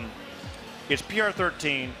because it's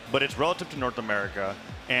PR13, but it's relative to North America.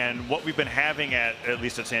 And what we've been having at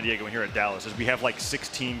least at San Diego and here at Dallas is we have like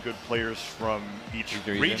 16 good players from each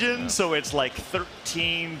region. So it's like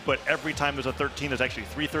 13, but every time there's a 13, there's actually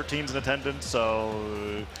 3 13s in attendance.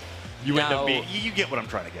 So you end up being, you get what I'm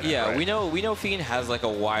trying to get at, right? we know Fiend has like a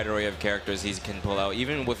wide array of characters he can pull out.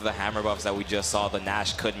 Even with the hammer buffs that we just saw, the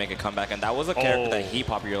Nash could make a comeback, and that was a character that he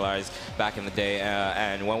popularized back in the day.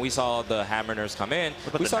 And when we saw the hammer nerfs come in,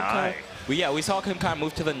 we saw him kind of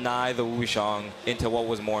move to the Nai, the Wushang, into what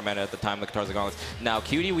was more meta at the time, the Katarza Gauntlets. Now,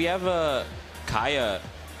 Cutie, we have a Kaya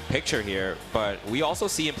picture here, but we also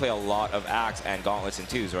see him play a lot of Axe and Gauntlets and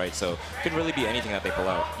 2s, right? So it could really be anything that they pull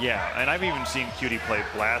out. Yeah, and I've even seen Cutie play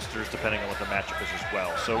Blasters depending on what the matchup is as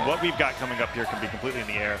well. So what we've got coming up here can be completely in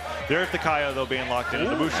the air. There's the Kaya, though, being locked in.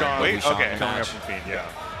 The Wushang, coming up from Fiend,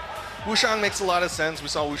 Wushang makes a lot of sense. We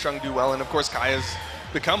saw Wushang do well, and of course Kaya's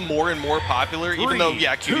become more and more popular, even though,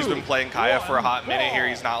 Cutie's been playing Kaya for a hot minute here.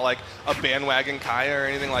 He's not like a bandwagon Kaya or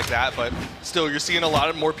anything like that, but still, you're seeing a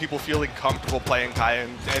lot more people feeling comfortable playing Kaya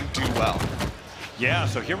and do well. Yeah,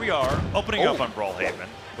 so here we are, opening up on Brawlhaven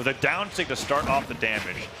with a down sig to start off the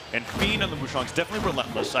damage. And Fiend on the Wushang's definitely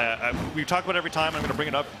relentless. We talk about it every time. I'm going to bring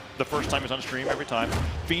it up the first time he's on stream every time.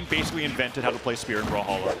 Fiend basically invented how to play Spear in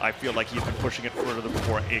Brawlhalla. I feel like he's been pushing it further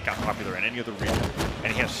before it got popular in any other region.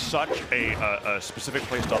 And he has such a specific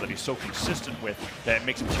playstyle that he's so consistent with that it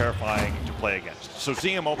makes him terrifying to play against. So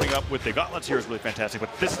seeing him opening up with the Gauntlets here is really fantastic,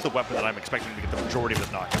 but this is the weapon that I'm expecting to get the majority of his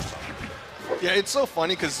knockouts on. Yeah, it's so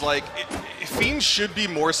funny because like Fiend should be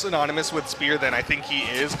more synonymous with Spear than I think he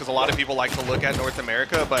is, because a lot of people like to look at North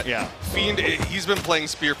America, but Fiend, he's been playing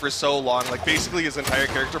Spear for so long, like basically his entire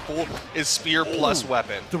character pool is Spear plus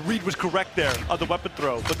weapon. The read was correct there on the weapon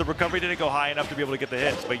throw, but the recovery didn't go high enough to be able to get the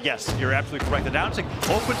hits. But yes, you're absolutely correct. The downsig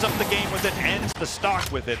opens up the game with it, ends the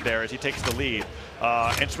stock with it there as he takes the lead,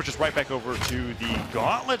 and switches right back over to the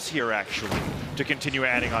Gauntlets here actually to continue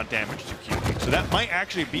adding on damage to Cutie. So that might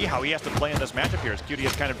actually be how he has to play in this matchup here, as Cutie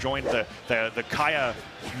has kind of joined the Kaya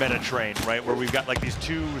meta train, right, where we've got like these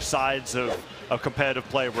two sides of competitive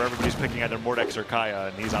play where everybody's picking either Mordex or Kaya,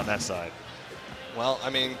 and he's on that side. Well, I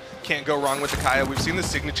mean, can't go wrong with the Kaya. We've seen the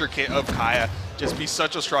signature kit of Kaya just be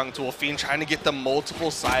such a strong tool. Fiend trying to get the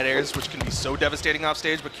multiple side airs, which can be so devastating off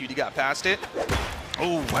stage, but Cutie got past it.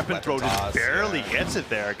 Oh, weapon throw just barely gets it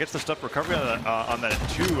there. Gets the stuff recovery on that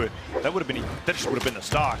too. That just would have been the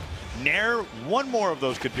stock. Nair, one more of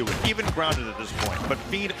those could do it, even grounded at this point. But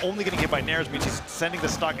Fiend only getting hit by Nairs means he's sending the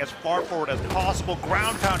stock as far forward as possible.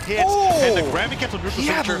 Ground pound hits, and the gravity cancel neutral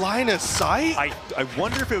signature. He had line of sight? I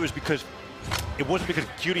wonder if it was because it wasn't because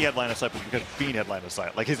Cutie had line of sight, but because Fiend had line of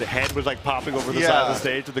sight. Like his head was like popping over the side of the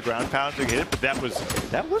stage with the ground pound to hit it, but that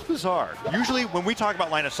was bizarre. Usually when we talk about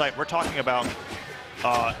line of sight, we're talking about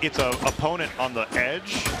it's an opponent on the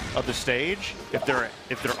edge of the stage if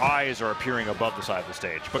their eyes are appearing above the side of the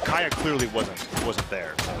stage. But Kaya clearly wasn't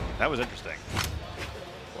there, so that was interesting.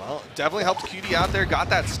 Well, definitely helped Cutie out there, got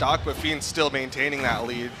that stock, but Fiend still maintaining that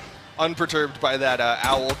lead. unperturbed by that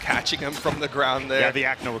owl catching him from the ground there. Yeah, the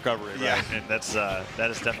Acno recovery, right? Yeah. And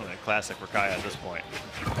that is definitely a classic for Kaya at this point.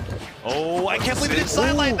 Oh, I can't believe he didn't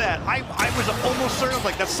sidelight that. I was almost certain,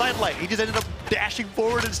 like, that's sidelight. He just ended up dashing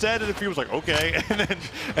forward instead, and he was like, okay, and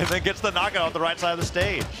then gets the knockout on the right side of the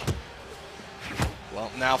stage.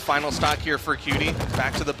 Well, now final stock here for Cutie.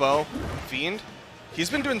 Back to the bow. Fiend. He's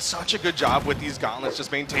been doing such a good job with these gauntlets,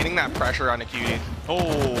 just maintaining that pressure on a Cutie.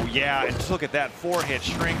 Oh, yeah, and just look at that 4-hit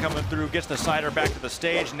string coming through, gets the cider back to the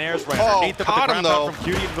stage. Nair's right underneath him, caught the him, ground though. pound from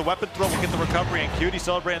Cutie into the weapon throw. We'll get the recovery, and Cutie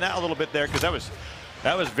celebrating that a little bit there, because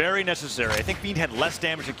that was very necessary. I think Fiend had less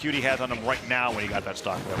damage than Cutie has on him right now when he got that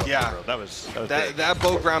stock. Yeah, that was big. that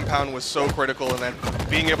bow ground pound was so critical, and then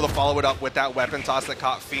being able to follow it up with that weapon toss that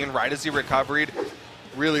caught Fiend right as he recovered.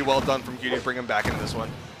 Really well done from Cutie to bring him back into this one.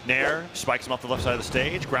 Nair spikes him off the left side of the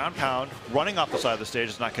stage. Ground pound, running off the side of the stage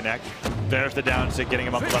does not connect. There's the down stick, getting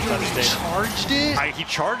him up the left side of the stage. Charged it? He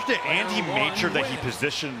charged it, and he made sure that he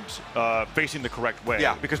positioned facing the correct way.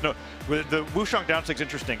 Yeah. Because the Wushank down stick is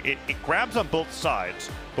interesting. It grabs on both sides,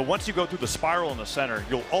 but once you go through the spiral in the center,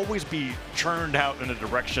 you'll always be churned out in the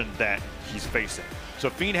direction that he's facing. So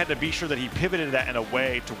Fiend had to be sure that he pivoted that in a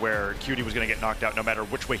way to where Cutie was going to get knocked out no matter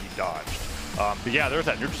which way he dodged. But yeah, there's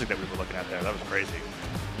that neutral stick that we were looking at there. That was crazy.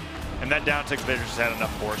 And that down six there just had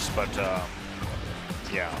enough force, but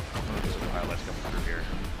yeah, there's some highlights coming through here.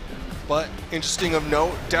 But interesting of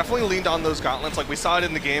note, definitely leaned on those gauntlets. Like we saw it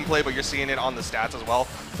in the gameplay, but you're seeing it on the stats as well.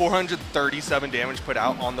 437 damage put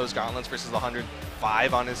out on those gauntlets versus the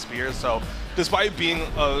 105 on his spears. So despite being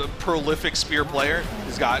a prolific spear player,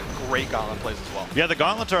 he's got great gauntlet plays as well. Yeah, the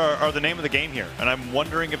gauntlets are the name of the game here, and I'm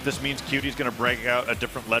wondering if this means Cutie's going to break out a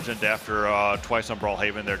different legend after twice on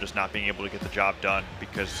Brawlhalla. They're just not being able to get the job done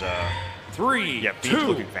because yeah, Fiend's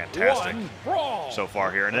looking fantastic so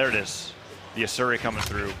far here, and there it is. The Asuri coming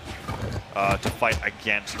through to fight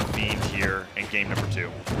against Fiend here in game number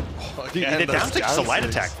 2. The down stick's a light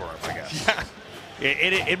attack for him, I guess. Yeah.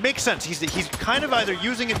 It makes sense. He's kind of either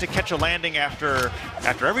using it to catch a landing after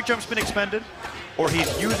every jump's been expended, or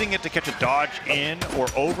he's using it to catch a dodge in or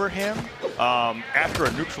over him after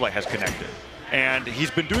a neutral light has connected. And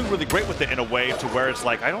he's been doing really great with it in a way to where it's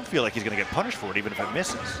like, I don't feel like he's going to get punished for it even if it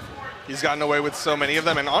misses. He's gotten away with so many of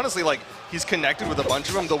them, and honestly, like, he's connected with a bunch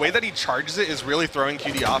of them. The way that he charges it is really throwing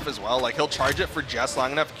Cutie off as well. Like, he'll charge it for just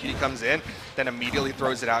long enough, Cutie comes in, then immediately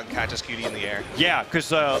throws it out and catches Cutie in the air. Yeah,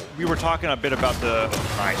 because we were talking a bit about the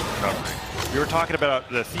nice recovery. We were talking about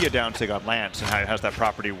the Thea down sig on Lance and how it has that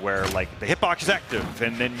property where, like, the hitbox is active,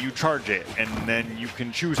 and then you charge it, and then you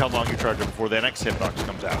can choose how long you charge it before the next hitbox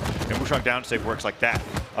comes out. And Wushank down sig works like that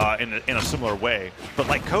in a similar way. But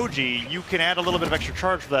like Koji, you can add a little bit of extra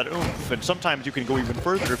charge for that oomph, and sometimes you can go even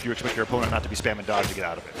further if you expect your opponent not to be spamming dodge to get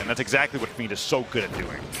out of it. And that's exactly what Fiend is so good at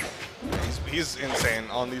doing. He's insane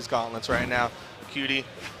on these gauntlets right now. Cutie,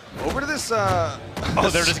 over to this. Oh,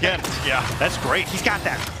 there it is again. Yeah, that's great. He's got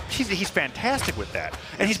that. He's fantastic with that.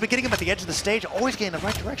 And he's been getting him at the edge of the stage, always getting the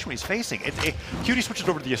right direction when he's facing. Cutie switches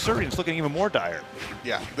over to the Asuri and it's looking even more dire.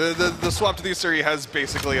 Yeah, the swap to the Asuri has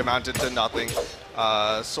basically amounted to nothing.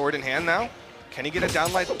 Sword in hand now. Can he get a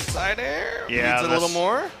downlight side air? Yeah, needs a little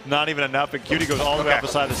more. Not even enough, and Cutie goes all the way up the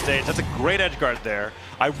side of the stage. That's a great edge guard there.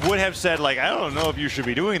 I would have said, like, I don't know if you should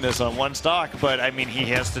be doing this on one stock, but I mean, he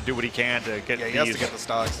has to do what he can to get. Yeah, he has to get the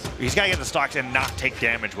stocks. He's got to get the stocks and not take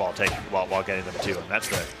damage while getting them too, and that's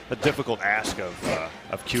the difficult ask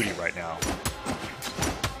of Cutie right now.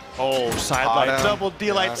 Oh, sideline, double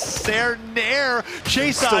D-light, Nair,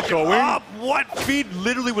 chase dodge going up. What? Fiend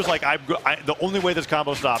literally was like, the only way this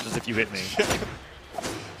combo stops is if you hit me.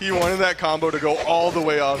 He wanted that combo to go all the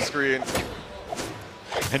way off screen.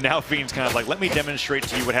 And now Fiend's kind of like, let me demonstrate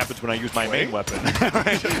to you what happens when I use my main weapon.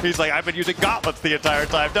 He's like, I've been using gauntlets the entire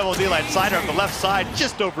time. Double D-line cider on the left side,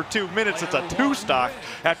 just over 2 minutes. It's a 2-stock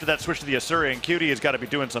after that switch to the Asuri, and Cutie has got to be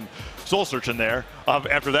doing some soul searching there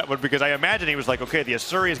after that one, because I imagine he was like, okay, the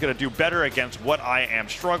Asuri is going to do better against what I am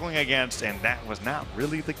struggling against, and that was not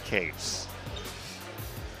really the case.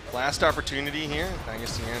 Last opportunity here. Now you're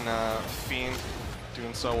seeing Fiend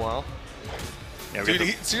doing so well. Yeah, dude,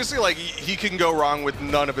 seriously, like, he can go wrong with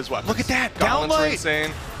none of his weapons. Look at that. Gauntlets are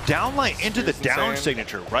insane. Downlight into the down insane.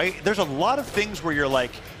 signature, right? There's a lot of things where you're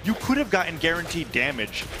like, you could have gotten guaranteed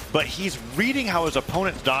damage, but he's reading how his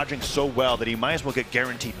opponent's dodging so well that he might as well get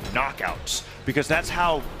guaranteed knockouts, because that's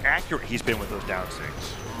how accurate he's been with those down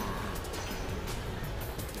sigs.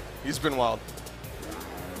 He's been wild.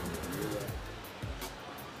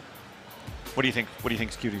 What do you think? What do you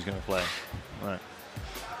think Cutie's going to play? All right.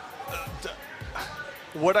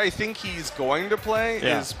 What I think he's going to play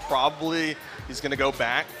is probably he's going to go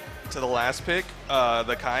back to the last pick,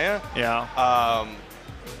 the Kaya. Yeah.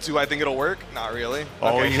 Do I think it'll work? Not really.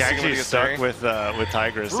 Oh, Okay, he's actually stuck with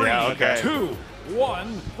Tigers. Yeah, okay. 2,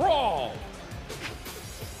 1, brawl.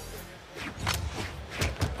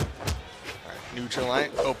 Neutral line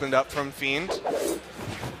opened up from Fiend.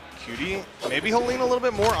 Cutie, maybe he'll lean a little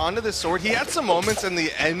bit more onto this sword. He had some moments in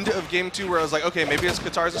the end of game 2 where I was like, okay, maybe his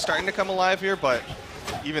guitars are starting to come alive here, but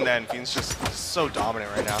even then, Fiend's just so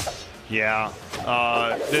dominant right now. Yeah.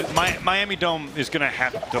 The Miami Dome is going to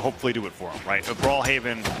have to hopefully do it for him, right?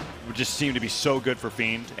 Brawlhaven would just seem to be so good for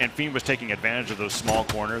Fiend, and Fiend was taking advantage of those small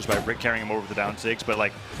corners by Rick carrying him over the down 6. But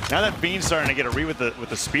like now that Fiend's starting to get a read with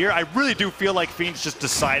the spear, I really do feel like Fiend's just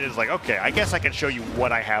decided, like, okay, I guess I can show you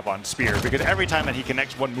what I have on spear, because every time that he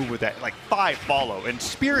connects one move with that, like 5 follow, and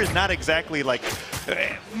spear is not exactly like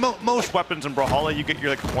most weapons in Brawlhalla. You get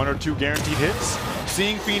your like 1 or 2 guaranteed hits.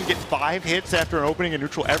 Seeing Fiend get 5 hits after an opening in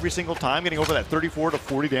neutral every single time, getting over that 34 to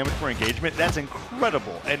 40 damage per engagement, that's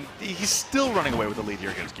incredible. And he's still running away with the lead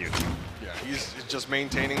here against Cutie. Yeah, he's just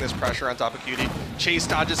maintaining this pressure on top of Cutie. Chase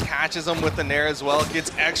dodges, catches him with the Nair as well,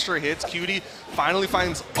 gets extra hits. Cutie finally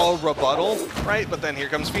finds a rebuttal, right? But then here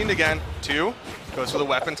comes Fiend again. 2. Goes for the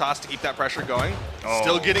weapon toss to keep that pressure going. Oh.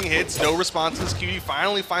 Still getting hits, no responses. Cutie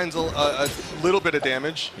finally finds a little bit of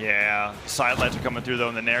damage. Yeah, side lights are coming through though,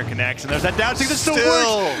 and the Nair connects, and there's that down 6 that still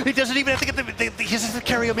works. He doesn't even have to get he just has to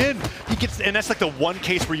carry him in. He gets, and that's like the one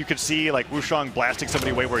case where you could see like Wushang blasting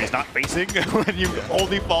somebody away where he's not facing when you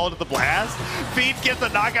only fall into the blast. Fiend gets the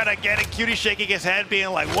knockout again, and Cutie shaking his head, being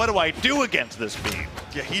like, "What do I do against this Fiend?"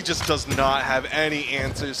 Yeah, he just does not have any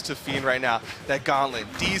answers to Fiend right now. That gauntlet,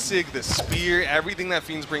 D-Sig, the spear, everything that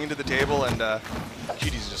Fiend's bringing to the table, and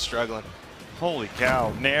Cutie's just struggling. Holy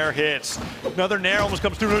cow, Nair hits. Another Nair almost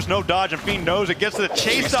comes through, there's no dodge, and Fiend knows it, gets to the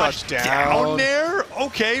chase dodge down Nair.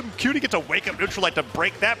 Okay, Cutie gets a wake-up neutral light to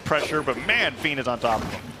break that pressure, but man, Fiend is on top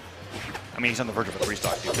of him. I mean, he's on the verge of a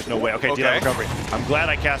 3-stock, dude. There's no way. Okay, D-Light recovery. I'm glad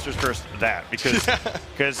I Caster's Curse that,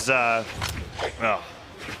 because, well,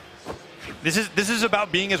 this is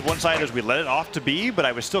about being as one-sided as we let it off to be, but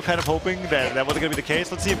I was still kind of hoping that that wasn't going to be the case.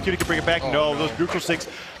 Let's see if Cutie can bring it back. No, those neutral 6.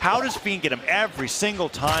 How does Fiend get him every single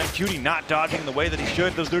time? Cutie not dodging the way that he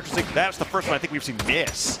should. Those neutral 6, that's the first one I think we've seen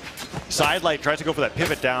miss. Side light tries to go for that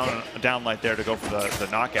pivot down light there to go for the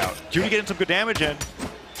knockout. Cutie getting some good damage in.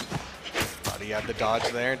 Thought he had the dodge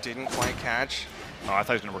there, didn't quite catch. Oh, I thought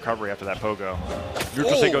he was going to recovery after that pogo.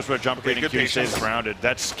 Neutral 6 goes for a jump creating, Cutie stays grounded.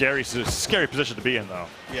 That's scary position to be in, though.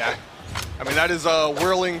 Yeah. I mean, that is a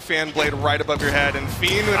whirling fan blade right above your head, and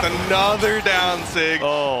Fiend with another down sig.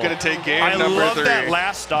 Gonna take game number 3. I love that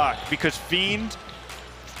last stock because Fiend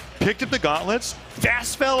picked up the gauntlets,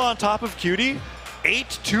 fast fell on top of Cutie,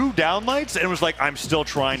 ate 2 downlights, and was like, I'm still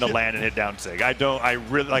trying to land and hit down sig.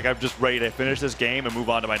 I'm just ready to finish this game and move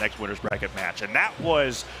on to my next winner's bracket match. And that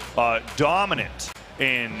was dominant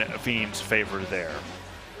in Fiend's favor there.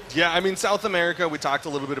 Yeah, I mean, South America, we talked a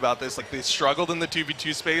little bit about this. Like, they struggled in the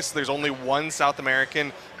 2v2 space. There's only one South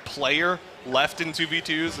American player left in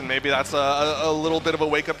 2v2s, and maybe that's a little bit of a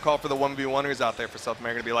wake-up call for the 1v1ers out there for South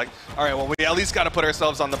America to be like, all right, well, we at least got to put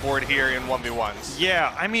ourselves on the board here in 1v1s.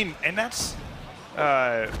 Yeah, I mean, and that's,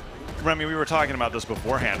 Remy, we were talking about this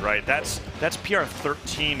beforehand, right? That's PR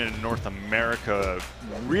 13 in North America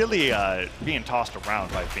really being tossed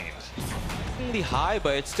around by Fiend. High,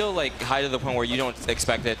 but it's still like high to the point where you don't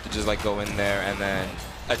expect it to just like go in there and then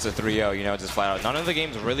it's a 3-0, you know, just flat out. None of the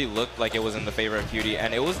games really looked like it was in the favor of Cutie,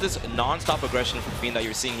 and it was this non-stop aggression from Fiend that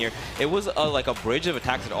you're seeing here. It was like a bridge of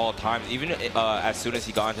attacks at all times. Even as soon as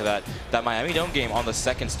he got into that Miami Dome game on the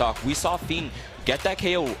second stock, we saw Fiend get that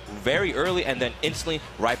KO very early and then instantly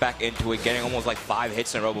right back into it, getting almost like 5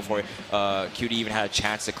 hits in a row before Cutie even had a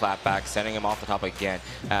chance to clap back, sending him off the top again.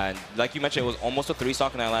 And like you mentioned, it was almost a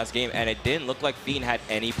 3-stock in that last game, and it didn't look like Fiend had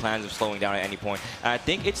any plans of slowing down at any point. And I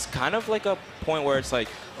think it's kind of like a point where it's like,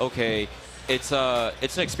 okay, it's an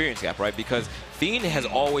experience gap, right? Because Fiend has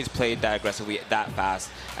always played that aggressively, that fast,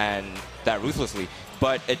 and that ruthlessly.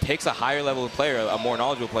 But it takes a higher level player, a more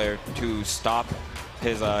knowledgeable player, to stop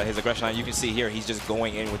his aggression. And you can see here, he's just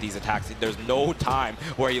going in with these attacks. There's no time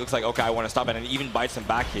where he looks like, okay, I want to stop it, and it even bites him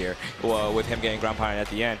back here with him getting ground pounded at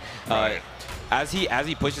the end. Right. As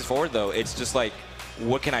he pushes forward, though, it's just like,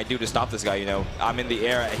 what can I do to stop this guy? You know, I'm in the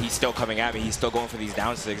air, and he's still coming at me. He's still going for these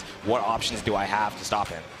down sigs. What options do I have to stop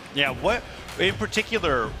him? Yeah, what in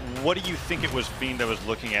particular, what do you think it was Fiend that was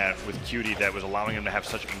looking at with Cutie that was allowing him to have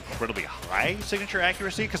such incredibly high signature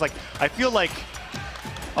accuracy? Because, like, I feel like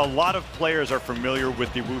a lot of players are familiar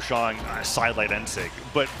with the Wushang sidelight Ensig,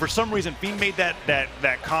 but for some reason, Fiend made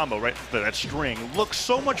that combo, right, that string, look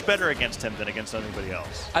so much better against him than against anybody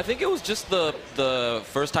else. I think it was just the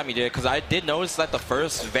first time he did it, because I did notice that the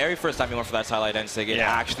very first time he went for that sidelight Ensig, it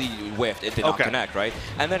actually whiffed. It did not connect, right?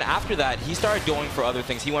 And then after that, he started going for other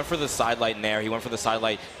things. He went for the sidelight Nair, he went for the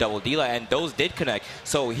sidelight double D-light, and those did connect.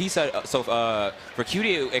 So he said, for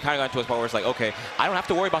Cutie, it kind of got to a point where it's like, okay, I don't have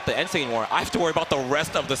to worry about the Ensig anymore. I have to worry about the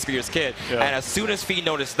rest of the Spears kit. And as soon as Fiend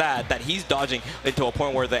noticed that he's dodging into a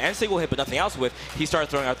point where the Ensig will hit but nothing else with, he started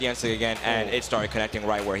throwing out the Ensig again, and it started connecting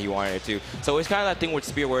right where he wanted it to. So it's kind of that thing with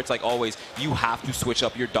Spear where it's like always, you have to switch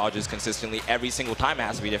up your dodges consistently. Every single time it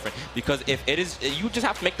has to be different, because if it is, you just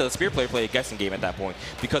have to make the Spear player play a guessing game at that point.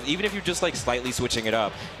 Because even if you're just like slightly switching it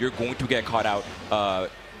up, you're going to get caught out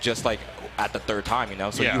just like at the third time, you know?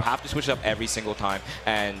 So you have to switch it up every single time,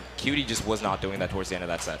 and Cutie just was not doing that towards the end of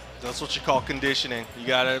that set. That's what you call conditioning. You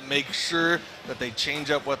got to make sure that they change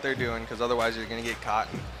up what they're doing, because otherwise you're going to get caught.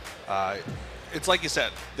 It's like you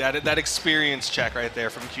said, that experience check right there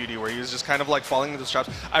from Cutie, where he was just kind of like falling into the traps.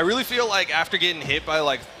 I really feel like after getting hit by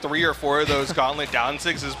like 3 or 4 of those gauntlet down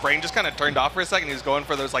sigs, his brain just kind of turned off for a second. He was going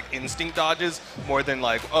for those like instinct dodges more than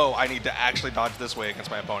like, oh, I need to actually dodge this way against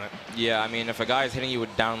my opponent. Yeah, I mean, if a guy is hitting you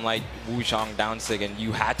with downlight Wushang down sig and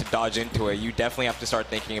you had to dodge into it, you definitely have to start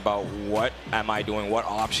thinking about what am I doing? What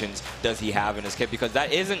options does he have in his kit? Because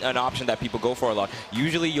that isn't an option that people go for a lot.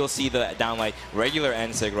 Usually you'll see the downlight regular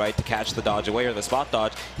N-sig, right, to catch the dodge away or the spot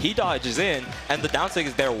dodge. He dodges in, and the down sig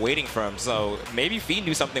is there waiting for him. So maybe Fiend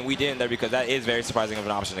knew something we didn't there, because that is very surprising of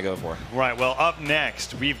an option to go for. Right. Well, up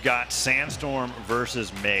next, we've got Sandstorm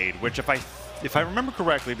versus Made, which if I remember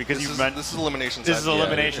correctly, because this is elimination side. This is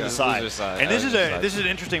elimination side. Side. And this is an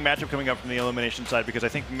interesting matchup coming up from the elimination side, because I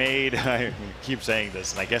think Made, I keep saying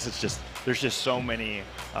this, and I guess it's just, there's just so many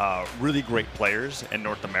really great players in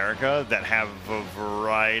North America that have a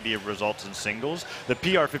variety of results in singles. The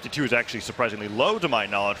PR52 is actually surprisingly low to my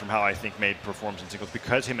knowledge from how I think Made performs in singles,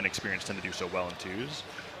 because him and Experience tend to do so well in twos.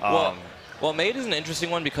 Well, Made is an interesting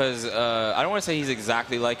one, because I don't want to say he's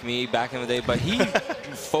exactly like me back in the day, but he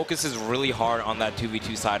focuses really hard on that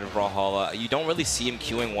 2v2 side of Brawlhalla. You don't really see him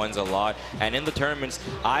queuing ones a lot. And in the tournaments,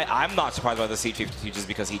 I'm not surprised by the C52 just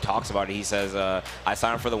because he talks about it. He says, I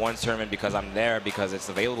signed up for the ones tournament because I'm there, because it's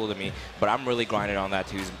available to me, but I'm really grinding on that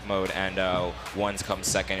twos mode, and ones comes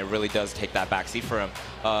second. It really does take that backseat for him.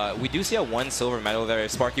 We do see a 1 silver medal there. If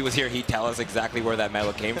Sparky was here, he'd tell us exactly where that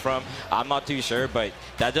medal came from. I'm not too sure, but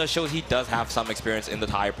that does show he does have some experience in the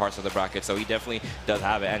higher parts of the bracket, so he definitely does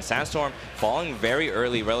have it. And Sandstorm falling very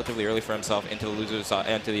early, relatively early for himself into the loser side,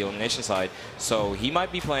 into the elimination side, so he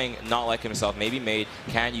might be playing not like himself. Maybe Made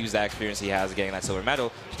can use that experience he has getting that silver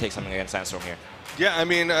medal to take something against Sandstorm here. Yeah, I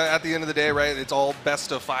mean, at the end of the day, right, it's all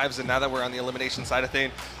best of 5s, and now that we're on the elimination side of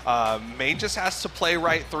things, Made just has to play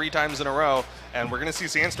right 3 times in a row, and we're going to see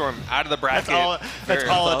Sandstorm out of the bracket. That's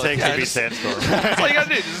all it takes to beat Sandstorm. That's all you got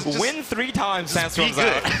to do. Just win 3 times, Sandstorm's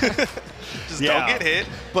out. Just don't get hit.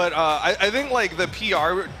 But I think, like, the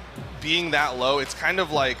PR being that low, it's kind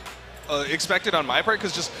of, like, expected on my part,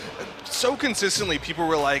 because just so consistently people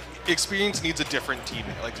were like, Experience needs a different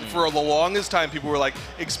teammate. Like for the longest time, people were like,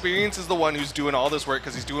 Experience is the one who's doing all this work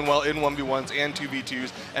because he's doing well in 1v1s and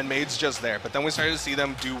 2v2s, and Made's just there. But then we started to see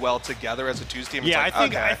them do well together as a 2s team. Yeah, it's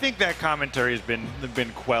like, I think that commentary has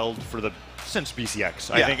been quelled since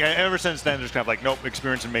BCX. I think ever since then, there's kind of like, nope,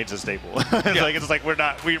 Experience and Made's a staple. It's like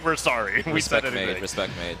we're sorry. We said anything.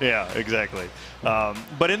 Respect Made. Yeah, exactly.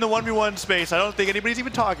 But in the 1v1 space, I don't think anybody's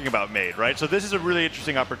even talking about Made, right? So this is a really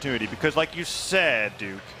interesting opportunity, because like you said,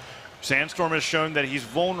 Duke, Sandstorm has shown that he's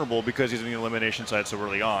vulnerable because he's in the elimination side so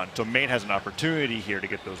early on. So Made has an opportunity here to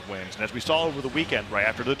get those wins. And as we saw over the weekend, right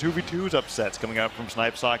after the 2v2s upsets coming out from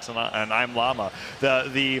Snipe Sox and I'm Llama,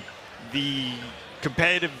 the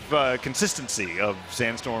competitive consistency of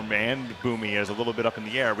Sandstorm and Boomy is a little bit up in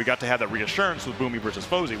the air. We got to have that reassurance with Boomy versus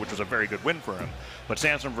Fozy, which was a very good win for him. But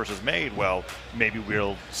Sandstorm versus Made, well, maybe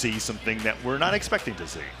we'll see something that we're not expecting to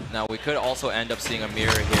see. Now, we could also end up seeing a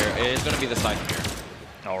mirror here. It is going to be the side mirror.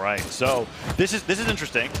 All right, so this is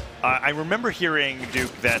interesting. I remember hearing,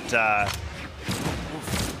 Duke, that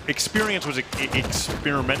Experience was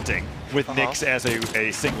experimenting with Nyx as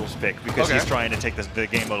a singles pick, because he's trying to take the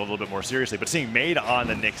game mode a little bit more seriously. But seeing Made on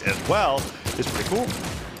the Nyx as well is pretty cool.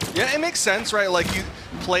 Yeah, it makes sense, right? Like, you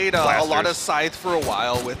played a lot of Scythe for a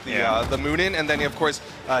while with the Moonin, and then, of course,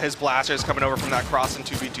 his Blasters coming over from that cross and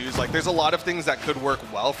 2v2s. Like, there's a lot of things that could work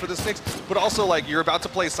well for this Nyx, but also, like, you're about to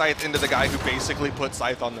play Scythe into the guy who basically put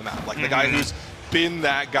Scythe on the map. Like, the guy who's been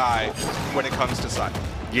that guy when it comes to Scythe.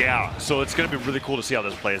 Yeah, so it's going to be really cool to see how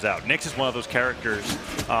this plays out. Nyx is one of those characters,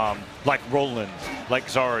 like Roland, like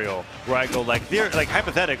Zariel, where I go like,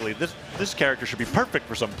 hypothetically, this character should be perfect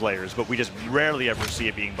for some players, but we just rarely ever see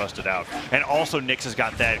it being busted out. And also, Nyx has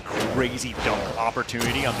got that crazy dunk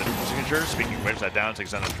opportunity on the neutral signature. Speaking of which, that down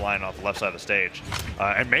six is flying off the left side of the stage,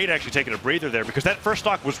 and Made actually taking a breather there because that first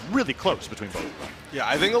stock was really close between both of them. Yeah,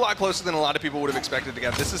 I think a lot closer than a lot of people would have expected to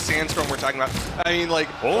get. This is Sandstorm we're talking about. I mean, like,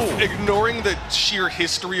 ignoring the sheer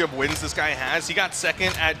history of wins this guy has, he got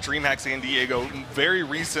second at DreamHack San Diego very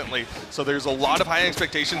recently, so there's a lot of high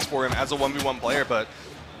expectations for him as a 1v1 player, but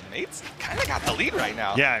Made's kind of got the lead right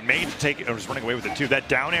now. Yeah, and Made was running away with it too. That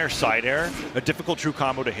down air, side air, a difficult true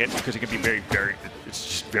combo to hit because it can be very, it's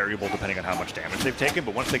just variable depending on how much damage they've taken,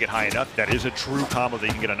 but once they get high enough, that is a true combo that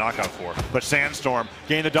you can get a knockout for. But Sandstorm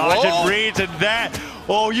gained the dodge and reads, and that,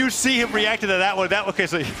 you see him reacting to that one. Okay,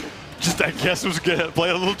 so just, I guess, was gonna play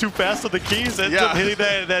a little too fast on the keys and hitting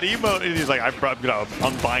that emote. And he's like, I'm gonna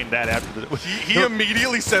unbind that after the. He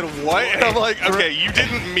immediately said what? And I'm like, okay, you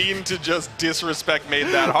didn't mean to just disrespect Made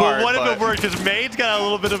that hard. But what if it worked? Because Made's got a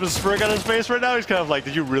little bit of a sprig on his face right now. He's kind of like,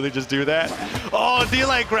 did you really just do that? Oh,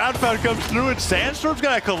 D-Light ground pound comes through, and Sandstorm's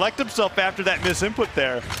gonna collect himself after that misinput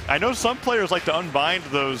there. I know some players like to unbind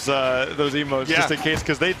those emotes just in case,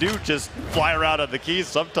 because they do just fly around on the keys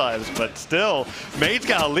sometimes. But still, Made's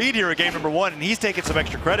got a lead here. Game number 1, and he's taking some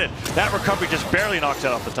extra credit. That recovery just barely knocks it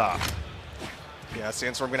off the top. Yeah,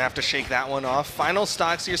 Sandstorm gonna have to shake that one off. Final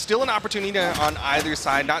stocks here, still an opportunity on either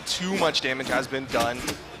side. Not too much damage has been done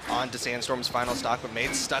onto Sandstorm's final stock, but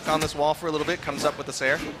Made's stuck on this wall for a little bit, comes up with the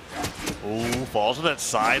Sair. Ooh, falls with that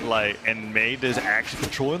side light, and Made is actually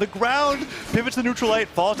controlling the ground. Pivots the neutral light,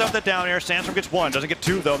 falls down that down air. Sandstorm gets 1, doesn't get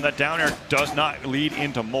 2 though, and that down air does not lead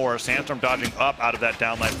into more. Sandstorm dodging up out of that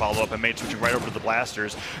down light follow-up, and Made switching right over to the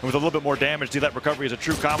blasters. And with a little bit more damage, D-Light recovery is a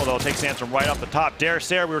true combo though. It'll take Sandstorm right off the top. Dare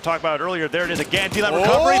Sair, we were talking about it earlier. There it is again. D-Light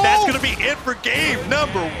recovery. That's going to be it for game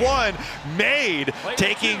number 1. Made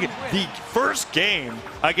taking the first game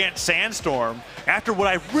against Sandstorm after what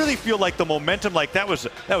I really feel like the momentum, like that was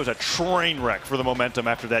a train wreck for the momentum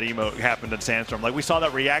after that emote happened in Sandstorm. Like we saw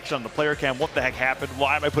that reaction on the player cam. What the heck happened?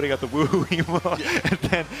 Why am I putting out the woohoo emote?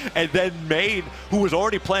 Yeah. And then Made, who was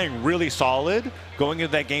already playing really solid going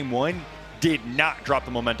into that game 1, did not drop the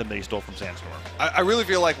momentum that he stole from Sandstorm. I really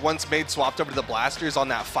feel like once Made swapped over to the blasters on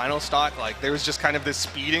that final stock, like there was just kind of this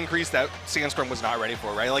speed increase that Sandstorm was not ready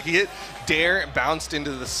for, right? Like he hit Dare, bounced into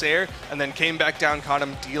the Sair, and then came back down, caught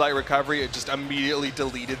him D-Light recovery. It just immediately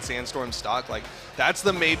deleted Sandstorm's stock. Like that's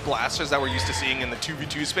the Made blasters that we're used to seeing in the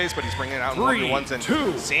 2v2 space, but he's bringing it out in 1v1s,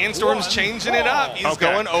 and Sandstorm's changing it up. He's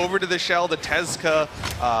going over to the shell, the Tezca,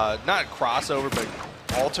 not crossover, but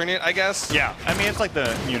alternate, I guess. Yeah, I mean it's like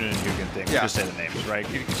the Munin and Hugin thing. Yeah. Just say the names, right?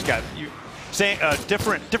 You just got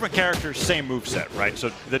different characters, same moveset, right?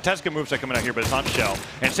 So the Tezca moveset coming out here, but it's on shell.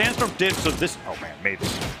 And Sandstorm did so this. Oh man, Made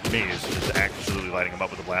is absolutely lighting him up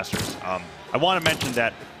with the blasters. I want to mention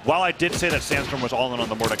that while I did say that Sandstorm was all in on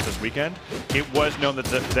the Mordex this weekend, it was known that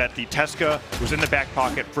the Tezca was in the back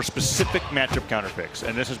pocket for specific matchup counter picks.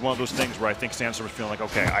 And this is one of those things where I think Sandstorm is feeling like,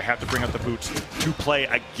 okay, I have to bring out the boots to play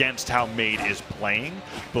against how Made is playing.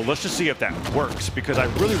 But let's just see if that works, because I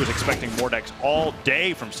really was expecting Mordex all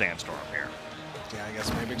day from Sandstorm here. Yeah, I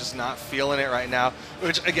guess maybe just not feeling it right now.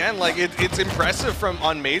 Which, again, like it's impressive from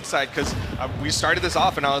on Made's side, because we started this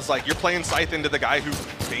off and I was like, you're playing Scythe into the guy who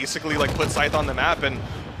basically like put Scythe on the map and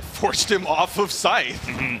forced him off of Scythe.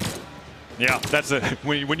 Yeah, that's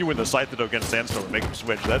when you win the Scythe against Sandstorm and make him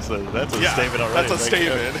switch. That's a statement already. That's a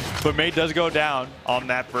statement. But Made does go down on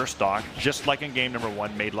that first stock, just like in game number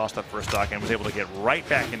 1. Made lost that first stock and was able to get right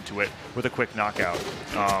back into it with a quick knockout.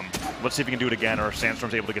 Let's see if he can do it again, or if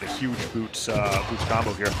Sandstorm's able to get a huge boots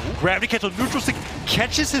combo here. Gravity cancel, neutral stick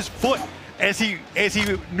catches his foot as he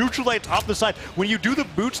neutralites off the side. When you do the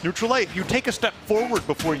boots neutralite, you take a step forward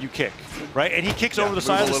before you kick, right? And he kicks over the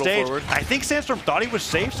side of the stage. Forward. I think Sandstorm thought he was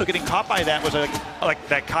safe, so getting caught by that was like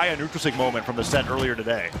that Kaya neutral stick moment from the set earlier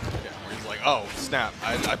today. Yeah, where he's like, oh, snap.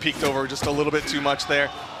 I peeked over just a little bit too much there.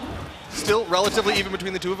 Still relatively even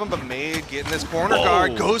between the two of them, but Made getting this corner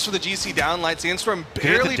guard, goes for the GC downlight. Sandstorm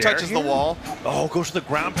barely touches the wall. Oh, goes to the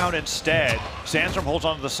ground pound instead. Sandstorm holds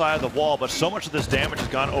onto the side of the wall, but so much of this damage has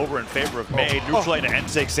gone over in favor of Made. Neutralite to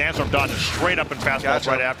N6. Sandstorm dodges straight up and fastballs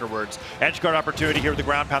right afterwards. Edge guard opportunity here with the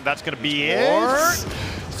ground pound. That's going to be it.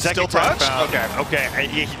 Still touch? Okay.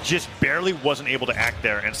 He just barely wasn't able to act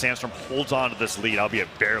there, and Sandstorm holds on to this lead, albeit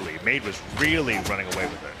barely. Made was really running away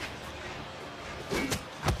with it.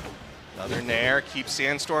 Another Nair, keeps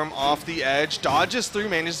Sandstorm off the edge, dodges through,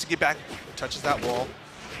 manages to get back, touches that wall.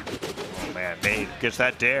 Oh man, Made gets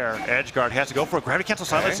that dare. Edge guard has to go for a gravity cancel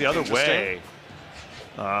silence the other way.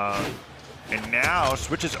 And now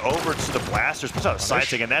switches over to the blasters, puts out a side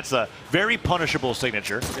stick, and that's a very punishable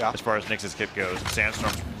signature as far as Nyx's kit goes.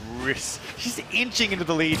 Sandstorm's he's inching into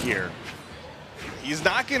the lead here. He's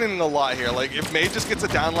not getting a lot here. Like, if Made just gets a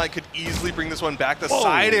downlight, could easily bring this one back. The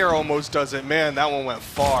side air almost does it. Man, that one went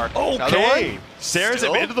far. Okay. Sarah's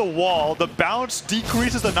him into the wall. The bounce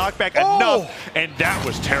decreases the knockback enough, and that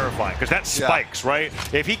was terrifying because that spikes, right?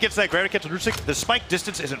 If he gets that gravity catch on Rusick, the spike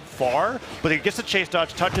distance isn't far, but he gets the chase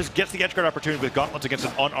dodge, touches, gets the edge guard opportunity with gauntlets against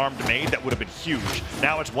an unarmed Made. That would have been huge.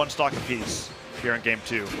 Now it's one stock apiece here in game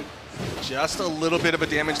 2. Just a little bit of a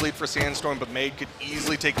damage lead for Sandstorm, but Made could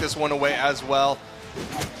easily take this one away as well.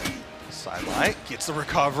 Sidelight gets the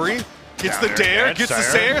recovery, gets the dare, gets the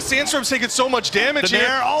Sayer. Sandstorm's taking so much damage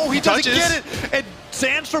here. He doesn't get it, and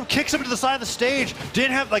Sandstorm kicks him to the side of the stage.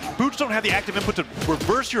 Didn't have, like, boots don't have the active input to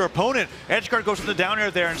reverse your opponent. Edgeguard goes to the down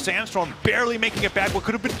air there, and Sandstorm barely making it back. What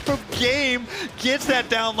could have been from game, gets that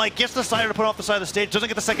down light, gets the side to put off the side of the stage, doesn't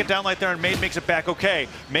get the second down light there, and Made makes it back okay.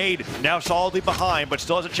 Made now solidly behind, but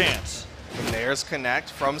still has a chance. And there's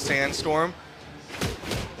connect from Sandstorm.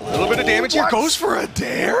 A little bit of damage here. Goes for a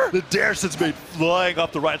dare? The dare sends Made flying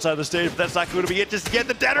off the right side of the stage, but that's not going to be it just yet.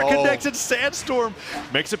 The dagger connects, and Sandstorm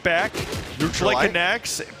makes it back. Neutral light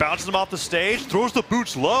connects, bounces him off the stage, throws the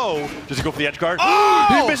boots low. Does he go for the edge guard?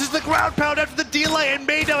 He misses the ground pound after the delay, and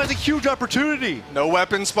Made now has a huge opportunity. No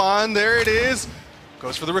weapon spawn. There it is.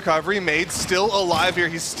 Goes for the recovery. Made still alive here.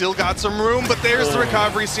 He's still got some room, but there's the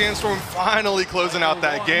recovery. Sandstorm finally closing out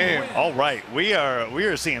that game. All right, we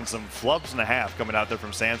are seeing some flubs and a half coming out there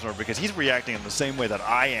from Sandstorm because he's reacting in the same way that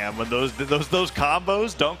I am when those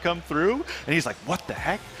combos don't come through, and he's like, what the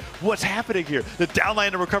heck? What's happening here? The downline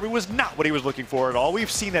and recovery was not what he was looking for at all. We've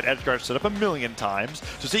seen that edge guard set up a million times,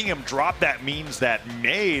 so seeing him drop that means that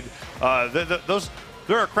Made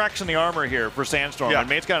there are cracks in the armor here for Sandstorm, and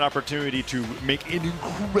Made's got an opportunity to make an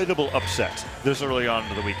incredible upset this early on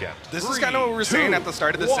into the weekend. This is kind of what we were saying at the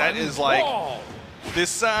start of the set is like,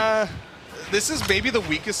 this is maybe the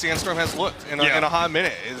weakest Sandstorm has looked in a hot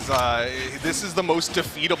minute. This is the most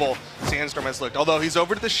defeatable Sandstorm has looked. Although he's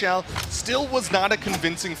over to the shell, still was not a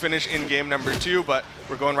convincing finish in game number 2, but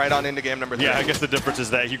we're going right on into game number 3. Yeah, I guess the difference is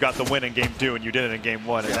that you got the win in game 2 and you did it in game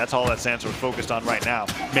 1, and that's all that Sandstorm's focused on right now.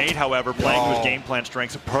 Made, however, playing to his game plan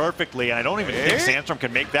strengths perfectly, and I don't even think Sandstorm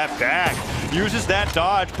can make that back. Uses that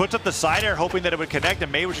dodge, puts up the side air, hoping that it would connect,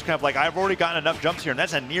 and Made was just kind of like, I've already gotten enough jumps here, and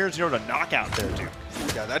that's a near zero to knockout there, dude.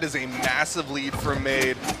 Yeah, that is a massive lead for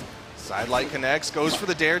Made. Sidelight connects, goes for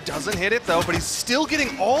the dare, doesn't hit it though, but he's still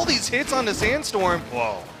getting all these hits onto Sandstorm.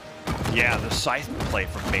 Whoa. Yeah, the scythe play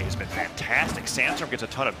from Made has been fantastic. Sandstorm gets a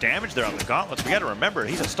ton of damage there on the gauntlets. We got to remember,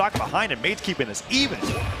 he's a stock behind, and Made's keeping us even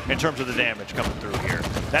in terms of the damage coming through here.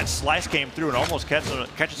 That slice came through and almost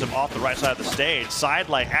catches him off the right side of the stage.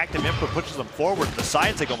 Sidelight active input pushes him forward. The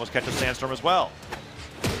side stick almost catches Sandstorm as well.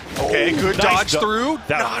 Okay, good nice dodge through.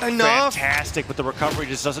 Not enough. Fantastic, but the recovery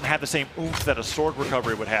just doesn't have the same oomph that a sword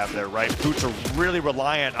recovery would have there, right? Boots are really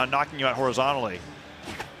reliant on knocking you out horizontally.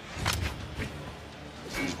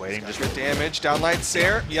 Just waiting. Just good damage. Downlight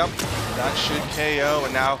Sayer. Yep, that should KO,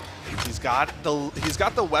 and now he's got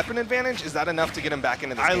the weapon advantage. Is that enough to get him back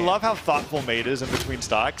into this game? I love how thoughtful Made is in between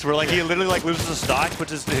stocks. Where like he literally like loses a stock,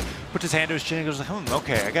 puts his hand to his chin, and goes like,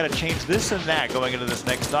 okay, I got to change this and that going into this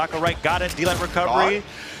next stock. All right, got it. D-line recovery.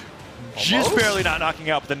 Just barely not knocking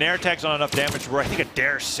out, but the Nair tag's on enough damage where I think a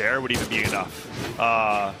Dare Sayer would even be enough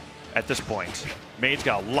at this point. Made's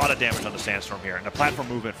got a lot of damage on the Sandstorm here, and the platform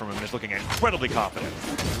movement from him is looking incredibly confident.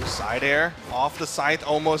 Side air, off the scythe,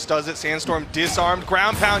 almost does it. Sandstorm disarmed,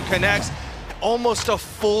 ground pound connects. Almost a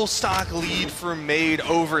full stock lead for Made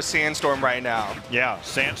over Sandstorm right now. Yeah,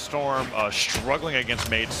 Sandstorm struggling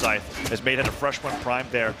against Made's scythe as Made had a fresh one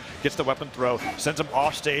primed there, gets the weapon throw, sends him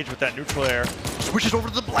off stage with that neutral air, switches over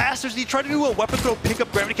to the blasters. He tried to do a weapon throw, pick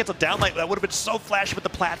up gravity, cancel downlight. That would have been so flashy, but the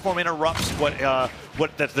platform interrupts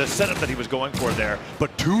the setup that he was going for there.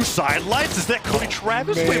 But 2 side lights, is that Cody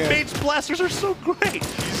Travis? Wait, Made's blasters are so great.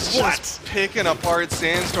 He's just picking apart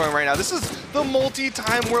Sandstorm right now. This is the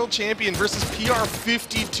multi-time world champion versus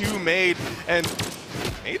PR52 Made, and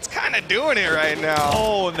Made's kind of doing it right now.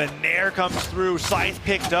 Oh, and the Nair comes through. Scythe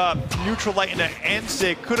picked up. Neutral light into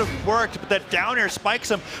N-Sig. Could have worked, but that down air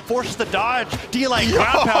spikes him, forces the dodge. D-Light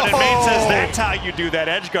ground pound, and Made says that's how you do that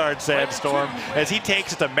edge guard, Sandstorm, as he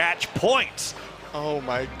takes it to match points. Oh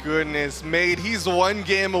my goodness, Made, he's 1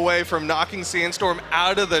 game away from knocking Sandstorm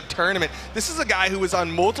out of the tournament. This is a guy who was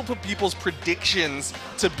on multiple people's predictions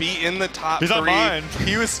to be in the top 3. He's on mine.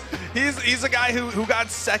 He's a guy who got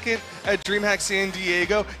 2nd at DreamHack San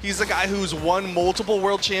Diego. He's a guy who's won multiple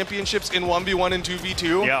world championships in 1v1 and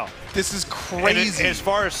 2v2. Yeah. This is crazy. And as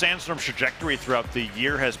far as Sandstorm's trajectory throughout the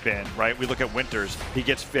year has been, right? We look at Winters, he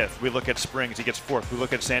gets 5th. We look at Springs, he gets 4th. We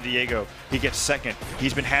look at San Diego, he gets 2nd.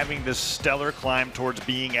 He's been having this stellar climb towards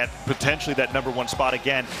being at potentially that #1 spot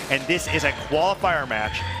again. And this is a qualifier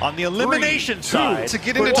match on the elimination side to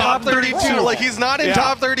get into top 32. Like, he's not in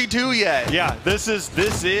top 32 yet. Yeah, this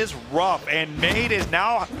is rough. And Made is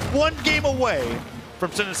now 1 game away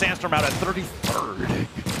from sending Sandstorm out at 33rd.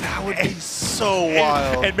 That would be so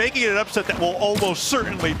wild. And making it an upset that will almost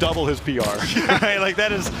certainly double his PR. Right? Like,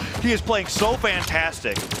 he is playing so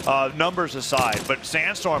fantastic, numbers aside. But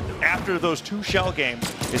Sandstorm, after those 2 shell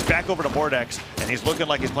games, is back over to Mordex, and he's looking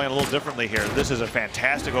like he's playing a little differently here. This is a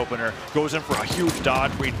fantastic opener. Goes in for a huge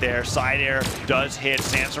dodge read there. Side air does hit.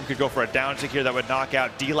 Sandstorm could go for a down tick here that would knock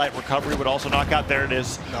out. D-Light recovery would also knock out. There it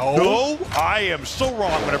is. No, I am so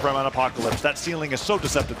wrong whenever I'm on Apocalypse. That ceiling is so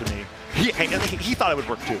deceptive to me. He thought it would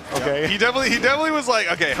work too. Okay. Yeah. He definitely was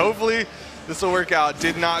like, okay, hopefully this will work out.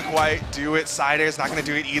 Did not quite do it. Side air's not going to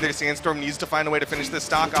do it either. Sandstorm needs to find a way to finish this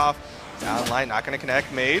stock off. Downline not going to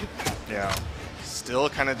connect. Made. Yeah. Still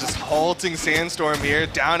kind of just halting Sandstorm here.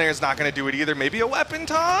 Down air is not going to do it either. Maybe a weapon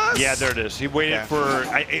toss? Yeah, there it is. He waited for...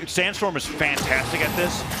 Sandstorm is fantastic at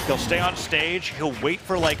this. He'll stay on stage. He'll wait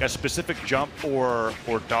for like a specific jump or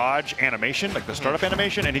dodge animation, like the startup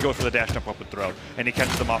animation, and he goes for the dash jump up and throw. And he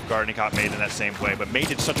catches them off guard, and he caught Made in that same way. But Made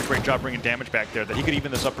did such a great job bringing damage back there that he could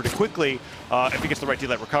even this up pretty quickly if he gets the right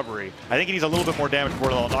D-Light recovery. I think he needs a little bit more damage before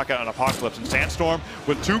they'll knock out an Apocalypse. And Sandstorm,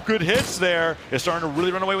 with 2 good hits there, is starting to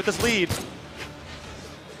really run away with this lead.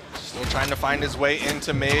 Still trying to find his way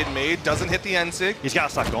into Made. Made doesn't hit the NSIG. He's got to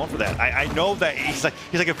stop going for that. I know that he's like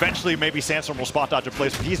eventually maybe Sandstorm will spot dodge in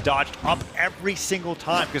place, but he's dodged up every single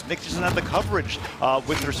time because Nick doesn't have the coverage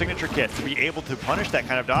with their signature kit to be able to punish that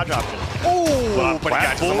kind of dodge option. Oh, but he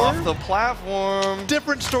catches him off the platform.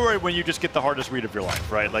 Different story when you just get the hardest read of your life,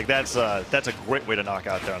 right? Like that's a great way to knock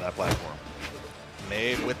out there on that platform.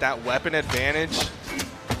 Made with that weapon advantage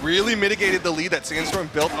really mitigated the lead that Sandstorm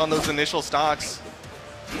built on those initial stocks.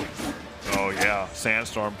 Oh yeah,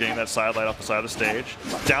 Sandstorm getting that side light off the side of the stage.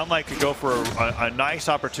 Downlight could go for a nice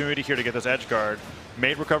opportunity here to get this edge guard.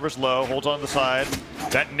 Made recovers low, holds on the side.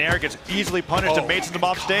 That Nair gets easily punished and Made sends him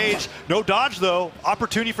off stage. No dodge though.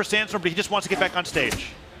 Opportunity for Sandstorm, but he just wants to get back on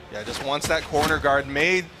stage. Yeah, just wants that corner guard.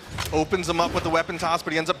 Made opens him up with the weapon toss,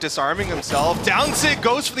 but he ends up disarming himself. Down sig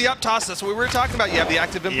goes for the up toss. That's what we were talking about. You have the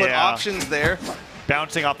active input options there.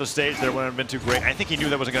 Bouncing off the stage there wouldn't have been too great. I think he knew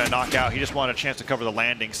that wasn't going to knock out. He just wanted a chance to cover the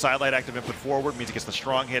landing. Sidelight active input forward means he gets the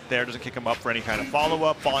strong hit there. Doesn't kick him up for any kind of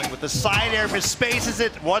follow-up. Falling with the side air, misspaces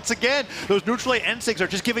it. Once again, those neutral A N6s are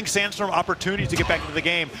just giving Sandstorm opportunities to get back into the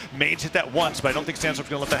game. Made's hit that once, but I don't think Sandstorm's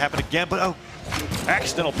going to let that happen again. But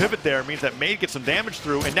accidental pivot there means that Made gets some damage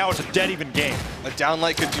through, and now it's a dead even game. A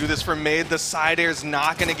downlight could do this for Made. The side air's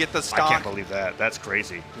not going to get the stock. I can't believe that. That's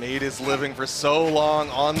crazy. Made is living for so long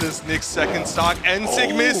on this Nick's second stock.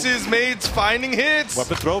 NSIG misses. Made's finding hits.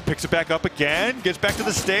 Weapon throw, picks it back up again, gets back to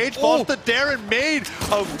the stage, falls to Darren. Made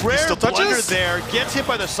a rare blunder there, gets hit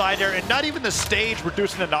by the side air, and not even the stage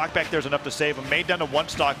reducing the knockback there's enough to save him. Made down to 1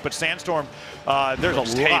 stock, but Sandstorm, there's a lot.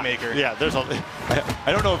 Haymaker. Yeah, there's a.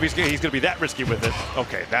 I don't know if he's going to be that risky with it.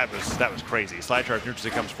 Okay, that was crazy. Slide charge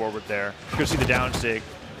neutral comes forward there. Good to see the down sig.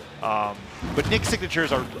 But Nick's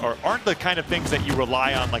signatures aren't the kind of things that you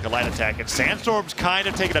rely on like a light attack. And Sandstorm's kind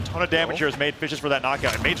of taking a ton of damage here as Made fishes for that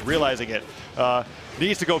knockout. And Made's realizing it.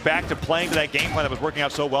 Needs to go back to playing to that game plan that was working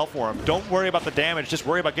out so well for him. Don't worry about the damage, just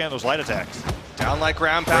worry about getting those light attacks. Down like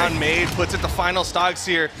ground pound, Made puts it the final stocks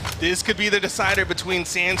here. This could be the decider between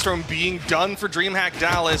Sandstorm being done for DreamHack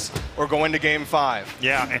Dallas or going to game 5.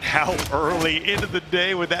 Yeah, and how early into the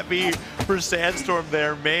day would that be for Sandstorm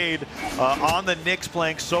there? Made on the Knicks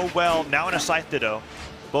playing so well. Now in a Scythe Ditto.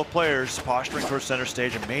 Both players posturing towards center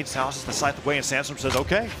stage, and Made tosses the Scythe away, and Sandstorm says,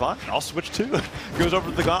 okay, fine, I'll switch too. Goes over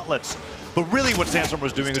to the gauntlets. But really what Sandstorm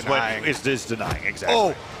was doing is denying, exactly.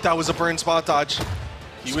 Oh, that was a burn spot dodge.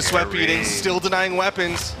 He was sweat beating, still denying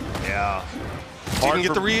weapons. Yeah. Didn't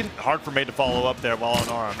get the read. Hard for Made to follow up there while on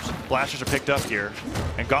arms. Blasters are picked up here,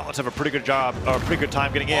 and Gauntlets have a pretty good job, or a pretty good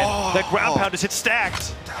time getting in. That ground pound is hit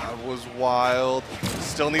stacked. That was wild.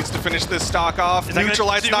 Still needs to finish this stock off.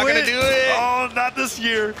 Neutralite's not going to do it. Oh, not this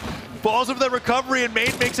year. Falls over that recovery, and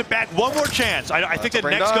Made makes it back. One more chance. I think the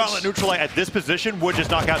next Gauntlet Neutralite at this position would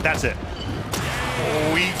just knock out. That's it.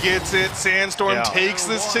 Oh, he gets it. Sandstorm takes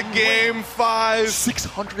this to game 5.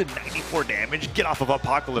 694 damage. Get off of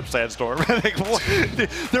Apocalypse, Sandstorm.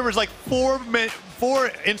 There was like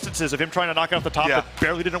 4 instances of him trying to knock it off the top that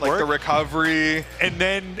barely didn't work. The recovery. And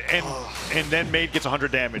then Made gets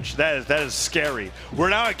 100 damage. That is scary. We're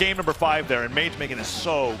now at game number 5 there, and Made's making it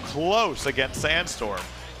so close against Sandstorm.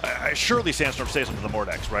 surely Sandstorm stays into the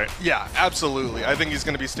Mordex, right? Yeah, absolutely. I think he's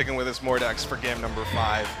going to be sticking with his Mordex for game number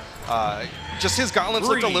 5. Just his gauntlets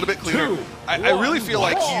looked a little bit cleaner. I really feel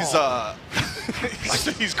like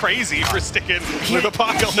he's crazy for sticking with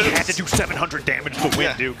Apocalypse. He had to do 700 damage to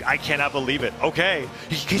win, Duke. I cannot believe it. Okay,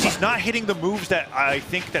 because he's not hitting the moves that I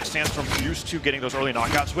think that Sandstorm's used to getting those early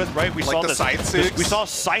knockouts with, right? We saw the Scythe 6. We saw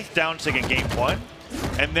Scythe down sig in game 1.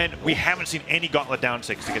 And then we haven't seen any Gauntlet down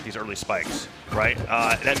 6 to get these early spikes, right?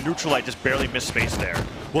 That Neutralite just barely missed space there.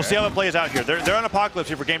 We'll see how it plays out here. They're on Apocalypse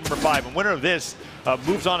here for game number 5, and winner of this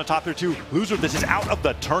moves on to top tier 2. Loser of this is out of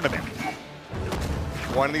the tournament.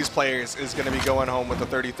 One of these players is going to be going home with a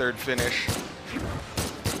 33rd finish.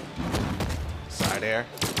 Side air.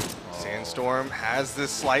 Sandstorm has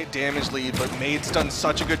this slight damage lead, but Made's done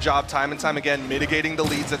such a good job time and time again mitigating the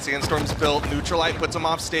leads that Sandstorm's built. Neutralite puts him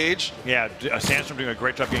off stage. Yeah, Sandstorm doing a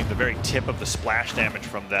great job getting the very tip of the splash damage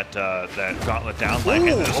from that Gauntlet downline. And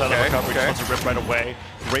then the silent recovery just lets it rip right away.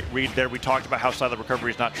 Great read there. We talked about how silent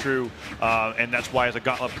recovery is not true, and that's why as a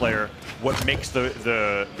Gauntlet player, what makes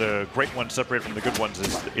the great ones separate from the good ones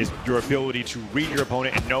is your ability to read your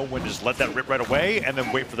opponent and know when to just let that rip right away and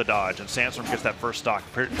then wait for the dodge. And Sandstorm gets that first stock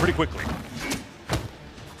pretty quickly.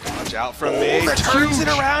 Watch out from Made. Turns it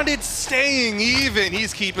around. It's staying even.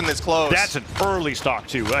 He's keeping this close. That's an early stock,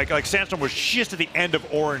 too. Like Sandstorm was just at the end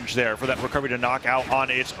of orange there for that recovery to knock out on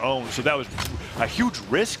its own. So that was a huge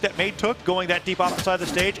risk that Made took going that deep off the side of the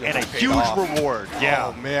stage and a huge reward. Yeah.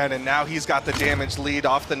 Oh, man. And now he's got the damage lead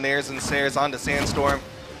off the Nairs and Sares onto Sandstorm.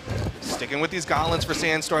 Sticking with these gauntlets for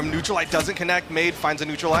Sandstorm. Neutralite doesn't connect. Made finds a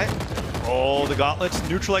Neutralite. Oh, the gauntlets.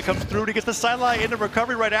 Neutralite comes through to get the sidelight into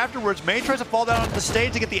recovery right afterwards. Made tries to fall down onto the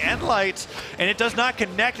stage to get the end lights, and it does not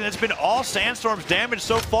connect, and it's been all Sandstorm's damage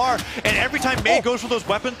so far. And every time Made goes for those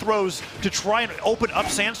weapon throws to try and open up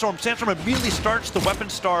Sandstorm, Sandstorm immediately starts the weapon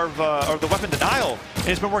starve, or the weapon denial, and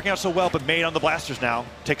it's been working out so well, but Made on the blasters now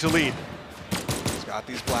takes a lead. Got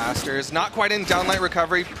these blasters. Not quite in downlight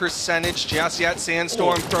recovery percentage just yet.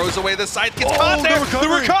 Sandstorm throws away the scythe. Gets caught there. The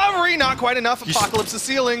recovery. Not quite enough. Apocalypse is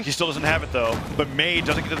ceiling. He still doesn't have it, though. But Made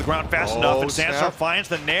doesn't get to the ground fast enough. And Sandstorm finds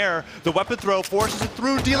the Nair. The weapon throw forces it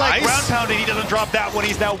through. D-Light ground pounding. He doesn't drop that one.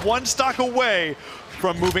 He's now one stock away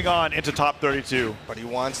from moving on into top 32. But he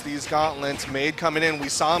wants these gauntlets. Made coming in. We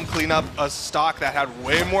saw him clean up a stock that had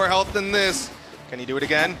way more health than this. Can he do it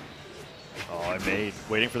again? Oh, Made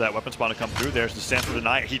waiting for that weapon spawn to come through. There's the Sandstorm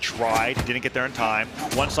deny. He tried, didn't get there in time.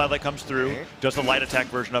 One sidelight comes through, does the light attack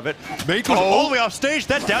version of it. Made goes all the way off stage.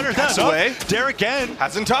 That downer's down. Away. Dare again.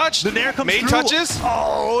 Hasn't touched. The Nair comes Made through. touches.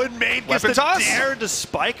 Oh, and Made gets the toss. Dare to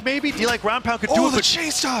spike maybe. D-Like ground pound could do it. The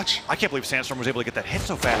chase touch. I can't believe Sandstorm was able to get that hit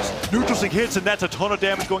so fast. Neutral sync hits, and that's a ton of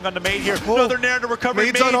damage going on to Made here. Another Nair to recover.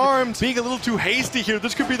 Made's unarmed. Being a little too hasty here.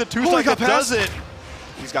 This could be the two-stock that does it.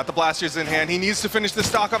 He's got the blasters in hand. He needs to finish the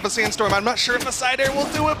stock off of Sandstorm. I'm not sure if a side air will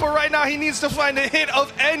do it, but right now he needs to find a hit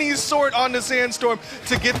of any sort onto Sandstorm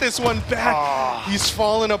to get this one back. He's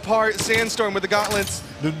falling apart. Sandstorm with the gauntlets.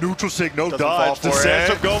 The neutral sig, no dodge. Does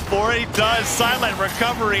Sandstorm go for it? He does. Silent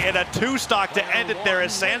recovery and a two-stock to end it there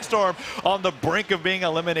as Sandstorm on the brink of being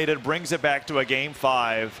eliminated brings it back to a game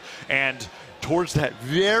 5. And towards that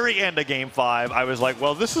very end of game 5, I was like,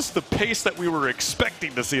 well, this is the pace that we were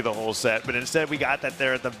expecting to see the whole set, but instead we got that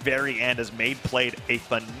there at the very end as Made played a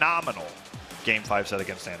phenomenal game 5 set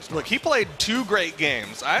against Sandstorm. Look, he played 2 great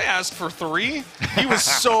games. I asked for 3. He was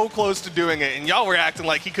so close to doing it, and y'all were acting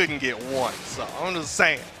like he couldn't get 1. So I'm just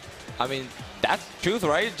saying. I mean, that's truth,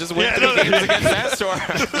 right? Just win 3 games against Sandstorm.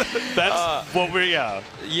 That's what we're,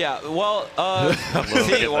 Yeah, well,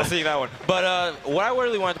 we'll see that one. But what I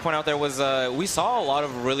really wanted to point out there was we saw a lot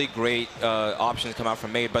of really great options come out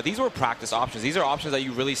from Made, but these were practice options. These are options that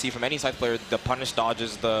you really see from any side player, the punish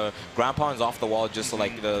dodges, the ground pounds off the wall, just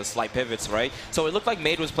like the slight pivots, right? So it looked like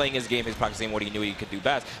Made was playing his game, he's practicing what he knew he could do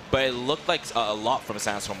best, but it looked like a lot from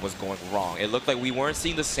Sandstorm was going wrong. It looked like we weren't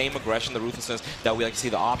seeing the same aggression, the ruthlessness that we like to see,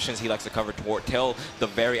 the options he likes to cover till the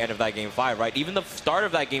very end of that game 5, right? Even the start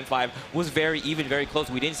of that game 5 was very even, very close.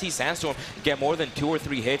 We didn't see Sandstorm get more than 2 or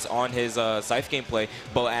 3 hits on his scythe gameplay,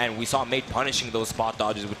 and we saw Made punishing those spot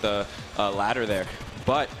dodges with the ladder there.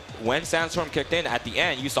 But when Sandstorm kicked in at the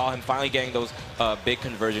end, you saw him finally getting those big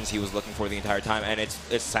conversions he was looking for the entire time, and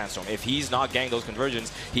it's Sandstorm. If he's not getting those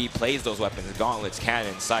conversions, he plays those weapons, gauntlets,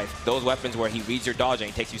 cannon, scythe, those weapons where he reads your dodge and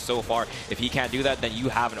he takes you so far. If he can't do that, then you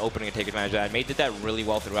have an opening to take advantage of that. And Made did that really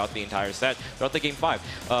well throughout the entire set, throughout the game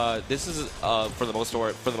 5. This is, for the most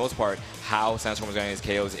part, how Sandstorm was getting his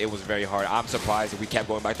KOs. It was very hard. I'm surprised we kept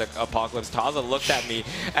going back to Apocalypse. Taza looked at me,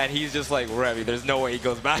 and he's just like, Remy, there's no way he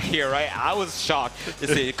goes back here, right? I was shocked to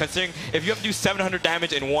see, considering if you have to do 700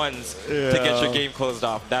 damage in ones to get your your game closed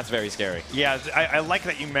off. That's very scary. Yeah, I like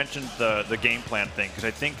that you mentioned the game plan thing, because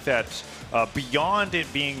I think that beyond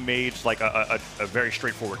it being made like a very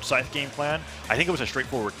straightforward Scythe game plan, I think it was a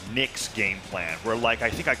straightforward Nyx game plan, where like I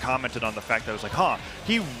think I commented on the fact that I was like, huh,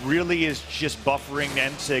 he really is just buffering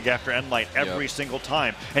Ensig after Endlight every single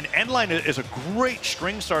time. And Endlight is a great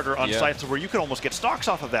string starter on Scythe where you could almost get stocks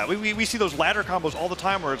off of that. We see those ladder combos all the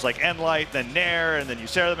time where it's like Endlight, then Nair, and then you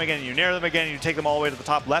Sarah them again, and you Nair them again, and you take them all the way to the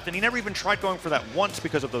top left. And he never even tried going for that once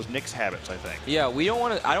because of those Nyx habits, I think. Yeah, I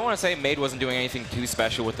don't want to say Made wasn't doing anything too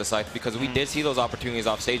special with the Scythe, because we did see those opportunities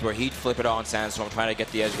off stage where he'd flip it on Sandstorm, trying to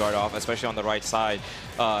get the edge guard off, especially on the right side.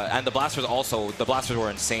 And the blasters were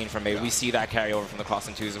insane from Made. We see that carry over from the cross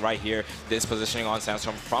and twos right here. This positioning on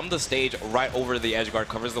Sandstorm from the stage right over the edge guard,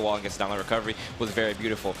 covers the wall and gets down the recovery, was very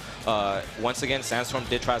beautiful. Once again, Sandstorm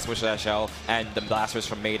did try to switch that shell, and the blasters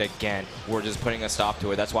from Made again were just putting a stop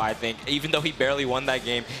to it. That's why I think even though he barely won that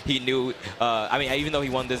game, he knew, even though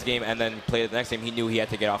he won this game and then played the next game, he knew he had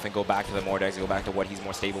to get off and go back to the Mordex, go back to what he's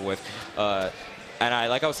more stable with.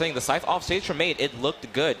 And like I was saying, the Scythe off stage from Made, it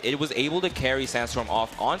looked good. It was able to carry Sandstorm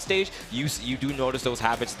off on stage. You do notice those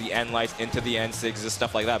habits, the end lights into the N6s,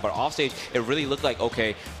 stuff like that. But off stage, it really looked like,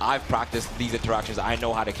 okay, I've practiced these interactions. I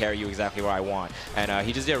know how to carry you exactly where I want. And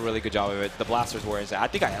he just did a really good job of it. The blasters were insane. I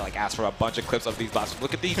think I like asked for a bunch of clips of these blasters.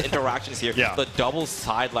 Look at these interactions here. The double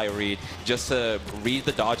side light read, just to read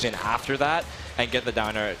the dodge in after that and get the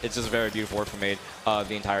downer. It's just very beautiful work from Made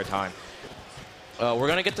the entire time. We're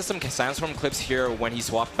going to get to some Sandstorm clips here when he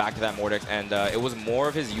swapped back to that Mordex, and it was more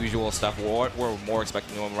of his usual stuff. What we're more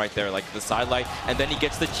expecting of him right there, like the side light, and then he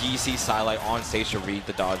gets the GC side light on stage to read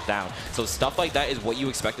the dodge down. So stuff like that is what you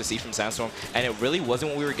expect to see from Sandstorm, and it really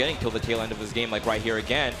wasn't what we were getting till the tail end of this game. Like right here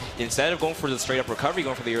again, instead of going for the straight up recovery,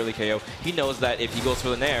 going for the early KO, he knows that if he goes for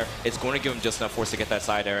the Nair, it's going to give him just enough force to get that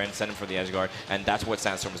side air and send him for the edge guard, and that's what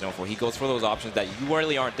Sandstorm is known for. He goes for those options that you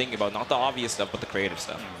really aren't thinking about, not the obvious stuff, but the creative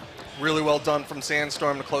stuff. Really well done from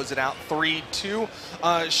Sandstorm to close it out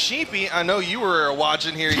 3-2. Sheepy, I know you were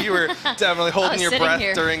watching here. You were definitely holding your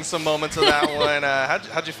breath during some moments of that one.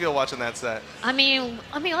 How'd you feel watching that set? I mean,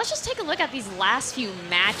 let's just take a look at these last few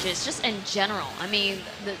matches, just in general. I mean,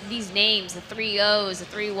 these names, the 3-0s, the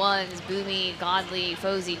 3-1s, Boomy, Godly,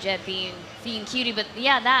 Fozy, Jet Bean, Fiend, Cutie. But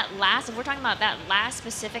yeah, if we're talking about that last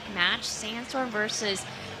specific match, Sandstorm versus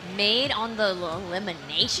Made on the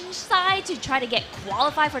elimination side to try to get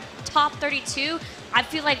qualified for top 32. I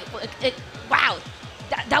feel like, wow,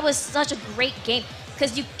 that was such a great game,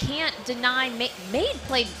 because you can't deny Made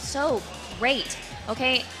played so great,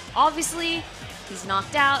 okay? Obviously, he's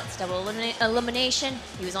knocked out. It's double elimination.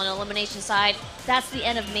 He was on the elimination side. That's the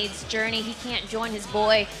end of Made's journey. He can't join his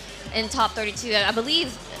boy in top 32. I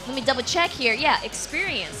believe, let me double check here. Yeah,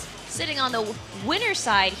 Experience sitting on the winner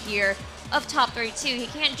side here of top 32. He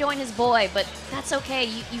can't join his boy, but that's okay.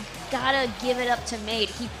 You gotta give it up to Made.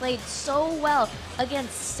 He played so well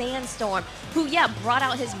against Sandstorm, who, brought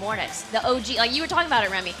out his Mordex, the OG. Like you were talking about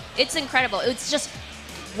it, Remy. It's incredible. It's just,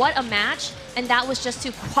 what a match. And that was just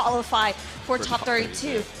to qualify for top 32.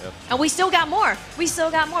 Yep. And we still got more. We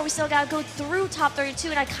still got to go through top 32.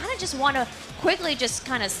 And I kind of just want to quickly just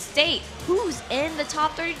kind of state who's in the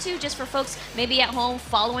top 32, just for folks maybe at home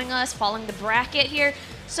following us, following the bracket here.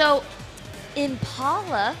 So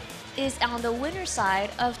Impala is on the winner side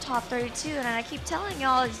of top 32, and I keep telling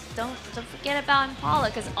y'all, don't forget about Impala,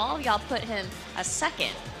 because all of y'all put him a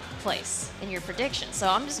second place in your predictions. So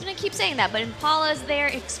I'm just gonna keep saying that. But Impala is there,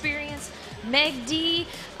 Experience, Meg D,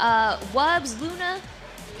 Wubs, Luna,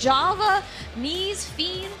 Java, Knees,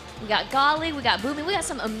 Fiend. We got Golly, we got Boomy, we got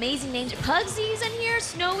some amazing names. Pugsy's in here,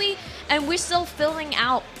 Snowy, and we're still filling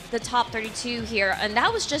out the top 32 here. And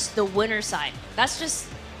that was just the winner side.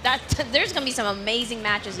 There's going to be some amazing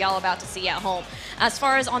matches y'all about to see at home. As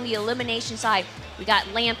far as on the elimination side, we got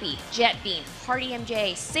Lampy, Jetbeam, Hardy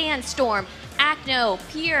MJ, Sandstorm, Acno,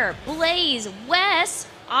 Pierre, Blaze, Wes,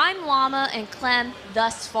 I'm Llama, and Clem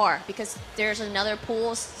thus far, because there's another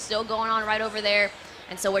pool still going on right over there.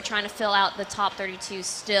 And so we're trying to fill out the top 32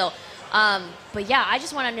 still. But yeah, I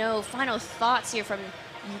just want to know final thoughts here from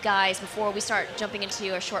you guys before we start jumping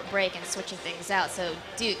into a short break and switching things out. So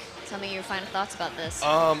Duke, tell me your final thoughts about this.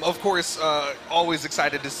 Of course, always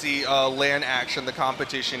excited to see LAN action. The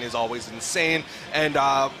competition is always insane. And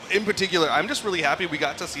in particular, I'm just really happy we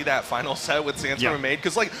got to see that final set with Sandstorm and Made.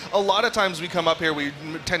 Because like a lot of times we come up here, we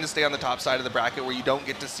tend to stay on the top side of the bracket where you don't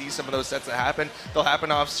get to see some of those sets that happen. They'll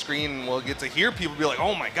happen off screen, and we'll get to hear people be like,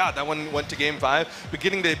 oh my God, that one went to game 5. But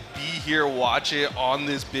getting to be here, watch it on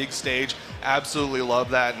this big stage, absolutely love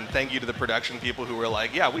that, and thank you to the production people who were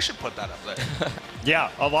like, yeah, we should put that up there.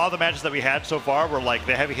 Yeah, a lot of the matches that we had so far were like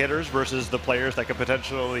the heavy hitters versus the players that could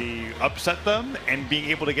potentially upset them, and being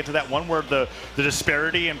able to get to that one where the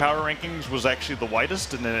disparity in power rankings was actually the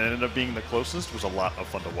widest and then it ended up being the closest was a lot of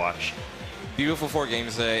fun to watch. Beautiful 4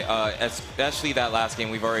 games today, especially that last game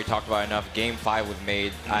we've already talked about enough. Game 5 with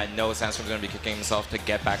Made. I know Sandstorm's going to be kicking himself to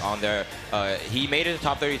get back on there. He made it to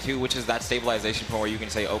top 32, which is that stabilization point where you can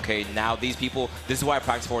say, okay, now these people, this is what I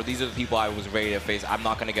practiced for. These are the people I was ready to face. I'm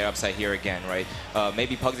not going to get upset here again, right?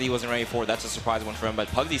 Maybe Pugsy wasn't ready for it. That's a surprise one for him. But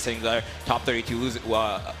Pugsy's sitting there, top 32,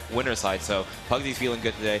 winner side. So Pugsy's feeling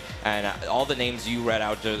good today. And all the names you read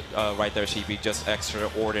out right there, Sheepy, just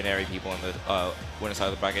extraordinary people in the winner side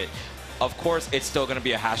of the bracket. Of course, it's still going to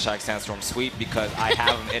be a hashtag Sandstorm sweep because I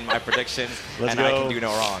have him in my predictions, and I can do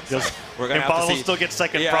no wrong. So we're going to have to see. Still get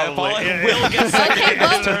second, probably. Will get second in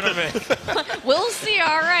this tournament. We'll see.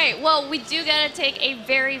 All right. Well, we do got to take a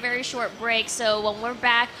very, very short break. So when we're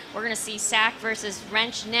back, we're going to see Sack versus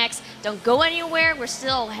Wrench next. Don't go anywhere. We're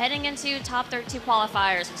still heading into top 32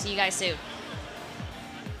 qualifiers. We'll see you guys soon.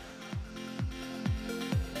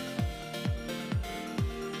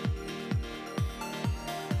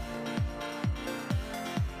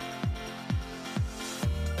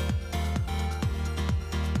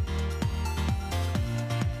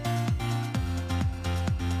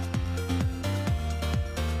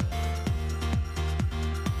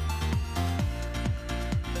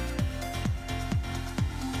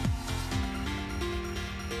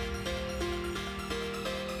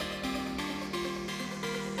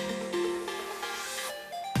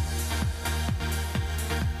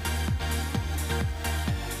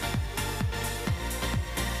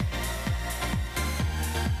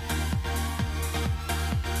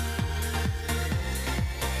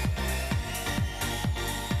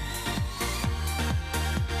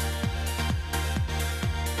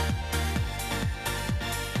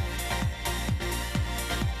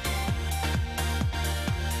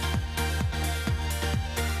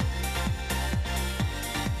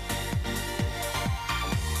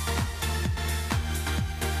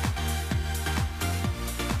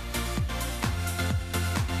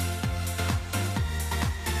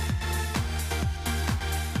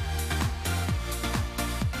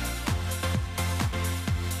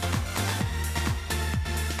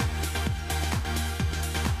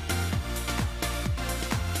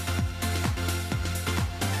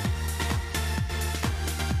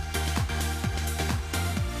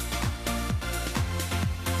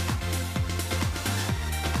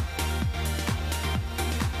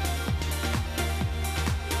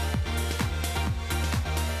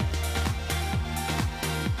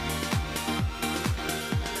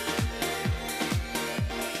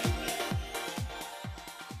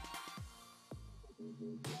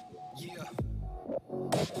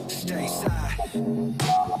 Stay side.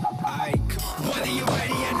 Aight, whether you're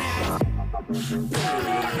ready or not.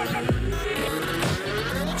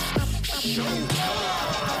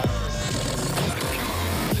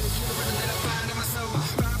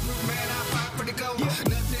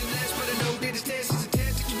 Nothing less but a no that is test is a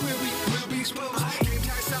test that you will be exposed. Game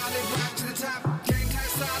tight, solid, rise to the top. Game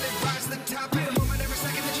tight, solid, rise to the top. Every moment, every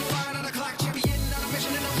second that you find on the clock, champion on a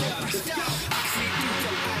mission and I won't stop. I can see through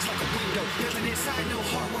your eyes like a window. Nothing inside, no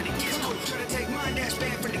heart when it gets cold. Try to take mine, that's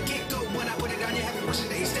bad from the get-go. When I put it on, you have it rushing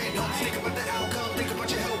to stand home. Think about the outcome, think about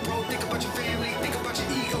your health, bro. Think about your family, think about your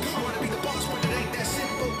ego. I wanna be the boss, but it ain't that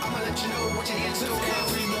simple. I'ma let you know what you're in store.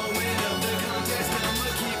 Every moment of the contest, I'ma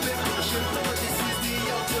keep it pushing forward. This is the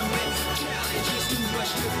ultimate challenge. It's too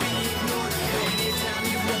much to be ignored. Anytime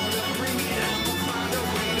you wanna bring it, I'ma find a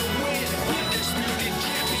way to win. Undisputed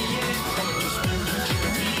champion. Undisputed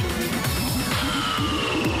champion.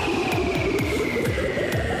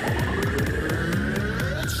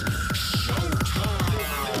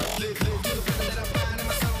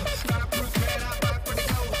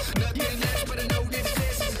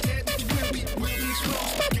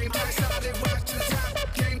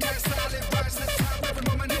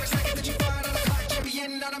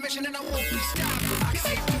 And I won't be stopped. I can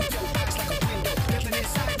see through your eyes like a window. Nothing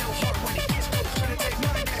inside, no heart when it gets cold. Try to take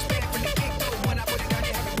mine, that's bad from the get-go. When I put it down,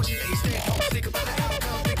 you have it wishing that you stay home. Think about the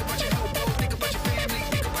outcome, think about your health, bro. Think about your family,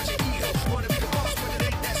 think about your ego. Wanna be the boss, but it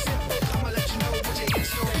ain't that simple. I'ma let you know what you're in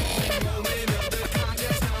store. Every moment of the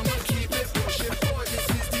contest, I'ma keep it pushing forward. This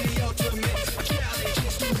is the ultimate challenge.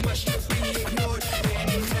 It's too much to be ignored.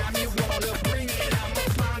 Anytime you wanna bring it, I'ma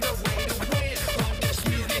find a way to win.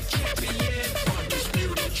 Undisputed champion.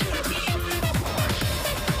 Undisputed champion.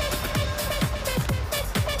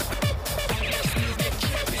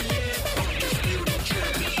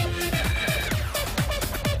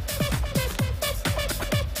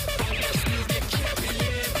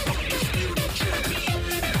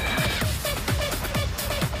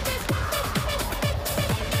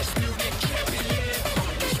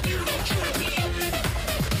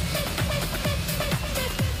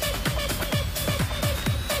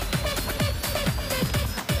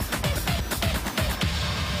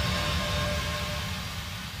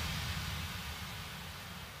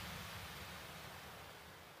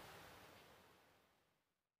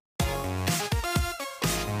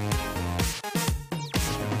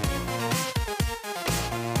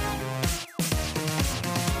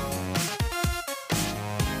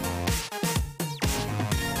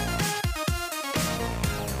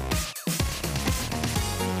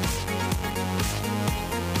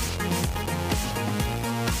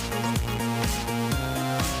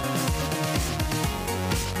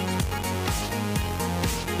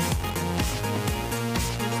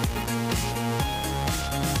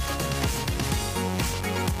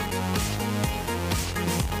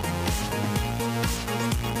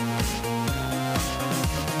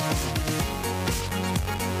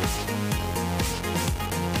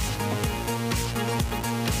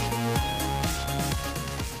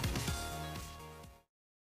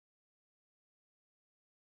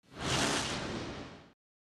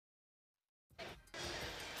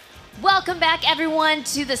 Welcome back, everyone,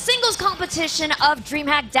 to the singles competition of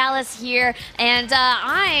DreamHack Dallas here. And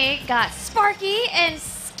I got Sparky and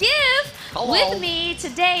Skiff with me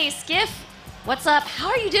today. Skiff, what's up? How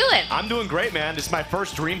are you doing? I'm doing great, man. This is my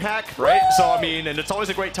first DreamHack, right? So, I mean, and it's always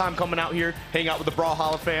a great time coming out here, hanging out with the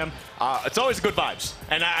Brawlhalla fam. It's always good vibes,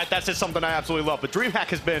 and that's just something I absolutely love. But DreamHack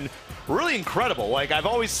has been really incredible. Like, I've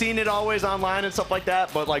always seen it always online and stuff like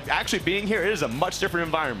that, but, like, actually being here, it is a much different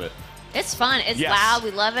environment. It's fun. It's loud.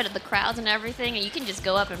 We love it. The crowds and everything. And you can just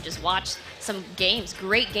go up and just watch some games,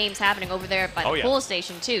 great games happening over there by the pool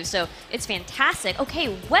station, too. So it's fantastic.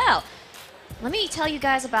 Okay, well, let me tell you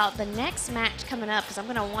guys about the next match coming up because I'm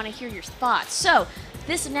going to want to hear your thoughts. So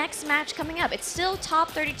this next match coming up, it's still top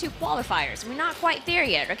 32 qualifiers. We're not quite there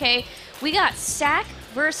yet, okay? We got Sack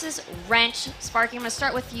versus Wrench. Sparky, I'm going to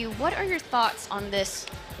start with you. What are your thoughts on this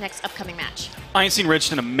next upcoming match? I ain't seen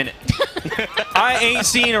Wrenched in a minute. I ain't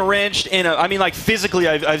seen a Wrenched in a, I mean, like, physically,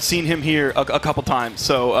 I've seen him here a couple times.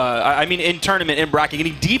 So, I mean, in tournament, in bracket,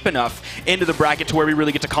 getting deep enough into the bracket to where we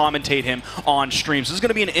really get to commentate him on stream. So this is going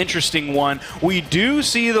to be an interesting one. We do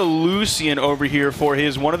see the Lucian over here for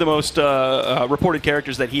his one of the most reported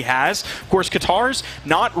characters that he has. Of course, Qatar's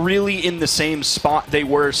not really in the same spot they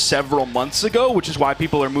were several months ago, which is why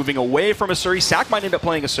people are moving away from Asuri. Sack might end up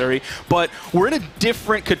playing Asuri, but we're in a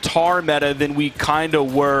different Qatar meta than we kind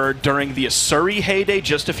of were during the Asuri heyday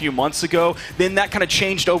just a few months ago. Then that kind of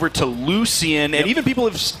changed over to Lucian, and even people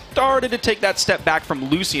have started to take that step back from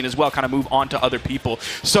Lucian as well, kind of move on to other people.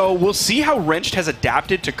 So we'll see how Wrenched has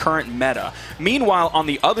adapted to current meta. Meanwhile, on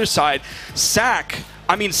the other side, Sack,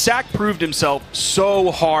 I mean, Sack proved himself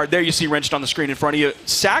so hard. There you see Wrenched on the screen in front of you.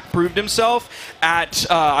 Sack proved himself at,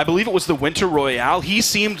 I believe it was the Winter Royale. He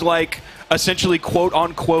seemed like essentially,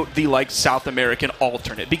 quote-unquote, the, like, South American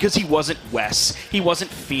alternate, because he wasn't Wes, he wasn't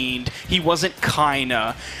Fiend, he wasn't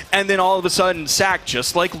Kaina, and then all of a sudden, Sack,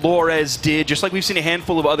 just like Lores did, just like we've seen a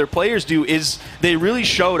handful of other players do, is they really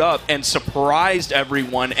showed up and surprised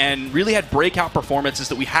everyone and really had breakout performances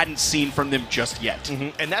that we hadn't seen from them just yet.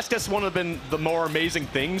 And that's just one of the more amazing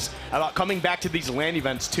things about coming back to these LAN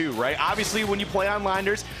events, too, right? Obviously, when you play online,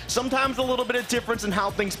 there's sometimes a little bit of difference in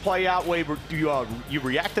how things play out, way you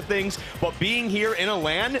react to things. But being here in a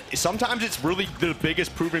LAN, sometimes it's really the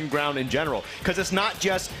biggest proving ground in general. Because it's not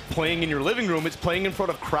just playing in your living room, it's playing in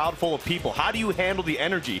front of a crowd full of people. How do you handle the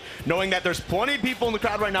energy? Knowing that there's plenty of people in the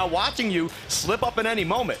crowd right now watching you slip up at any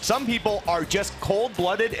moment. Some people are just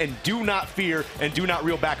cold-blooded and do not fear and do not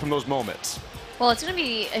reel back from those moments. Well, it's going to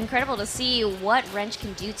be incredible to see what Wrench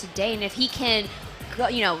can do today, and if he can,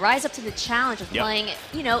 you know, rise up to the challenge of playing,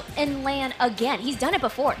 you know, in LAN again. He's done it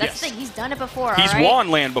before. That's the thing. He's done it before. He's won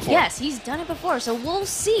LAN before. Yes, he's done it before. So we'll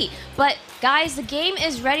see. But guys, the game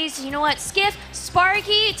is ready. So you know what, Skiff,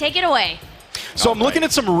 Sparky, take it away. So I'm looking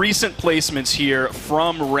at some recent placements here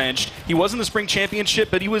from Wrenched. He was in the Spring Championship,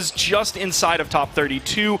 but he was just inside of top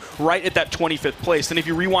 32, right at that 25th place. And if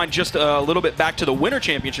you rewind just a little bit back to the Winter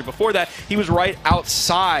Championship before that, he was right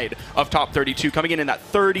outside of top 32, coming in that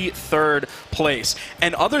 33rd place.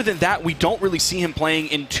 And other than that, we don't really see him playing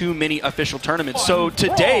in too many official tournaments. So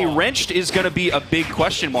today, Wrenched is going to be a big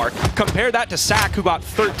question mark. Compare that to Sack, who got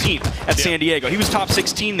 13th at San Diego. He was top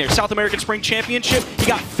 16 there. South American Spring Championship, he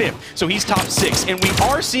got 5th. So he's top 6. And we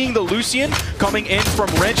are seeing the Lucian coming in from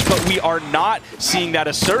Wrench, but we are not seeing that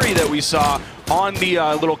Asuri that we saw on the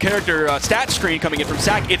little character stat screen coming in from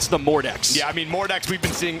Sack. It's the Mordex. Yeah, I mean, Mordex, we've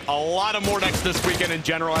been seeing a lot of Mordex this weekend in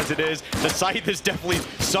general as it is. The Scythe is definitely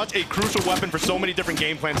such a crucial weapon for so many different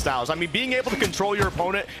game plan styles. I mean, being able to control your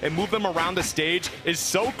opponent and move them around the stage is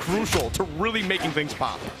so crucial to really making things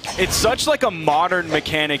pop. It's such like a modern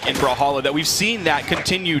mechanic in Brawlhalla that we've seen that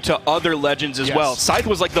continue to other legends as well. Scythe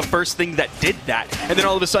was like the first thing that did that. And then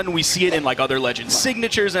all of a sudden we see it in like other legends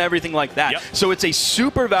signatures and everything like that. So it's a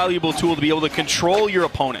super valuable tool to be able to control your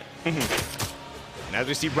opponent. And as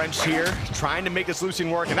we see Wrench here, trying to make this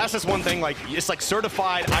Lucian work, and that's just one thing, like, it's like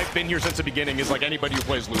certified, I've been here since the beginning, is like anybody who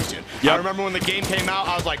plays Lucian. I remember when the game came out,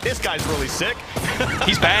 I was like, this guy's really sick.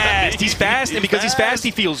 He's fast, he's fast, and because he's fast,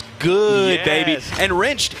 he feels good, baby. And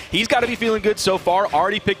Wrenched, he's got to be feeling good so far,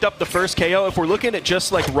 already picked up the first KO. If we're looking at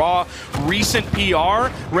just like raw recent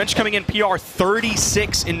PR, Wrench coming in PR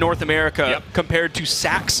 36 in North America compared to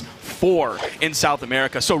Sack's 4 in South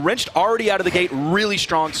America. So Wrenched already out of the gate really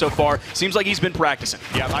strong so far. Seems like he's been practicing.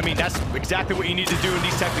 Yeah, I mean, that's exactly what you need to do in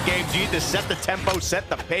these types of games. You need to set the tempo, set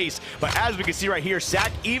the pace. But as we can see right here,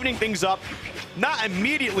 Sack evening things up. Not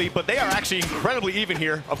immediately, but they are actually incredibly even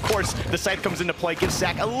here. Of course, the Scythe comes into play, gives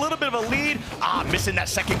Sack a little bit of a lead. Missing that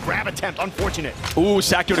second grab attempt. Unfortunate. Ooh,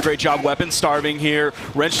 Sack doing a great job. Weapon starving here.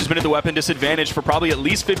 Wrench has been at the weapon disadvantage for probably at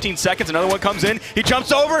least 15 seconds. Another one comes in. He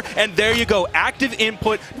jumps over, and there you go. Active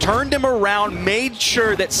input turned turned him around, made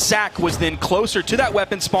sure that Sack was then closer to that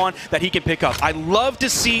weapon spawn that he can pick up. I love to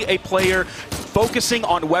see a player focusing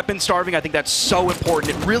on weapon starving. I think that's so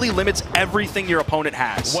important. It really limits everything your opponent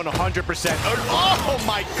has. 100%. Oh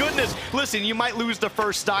my goodness. Listen, you might lose the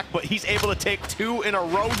first stock, but he's able to take 2 in a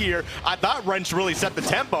row here. I thought Wrench really set the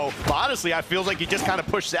tempo, but honestly, I feel like he just kind of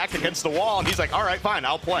pushed Zach against the wall, and he's like, all right, fine,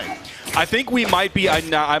 I'll play. I think we might be,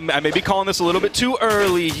 I may be calling this a little bit too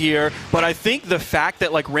early here, but I think the fact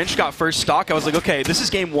that like Wrench got first stock, I was like, okay, this is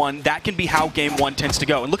game 1. That can be how game 1 tends to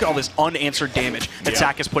go. And look at all this unanswered damage that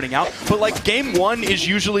Zach is putting out. But like game 1 is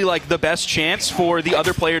usually like the best chance for the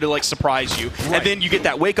other player to like surprise you. Right. And then you get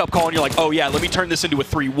that wake-up call and you're like, oh yeah, let me turn this into a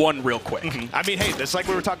 3-1 real quick. I mean, hey, that's like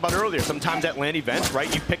we were talking about earlier. Sometimes at LAN events,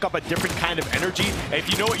 right, you pick up a different kind of energy.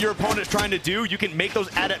 If you know what your opponent is trying to do, you can make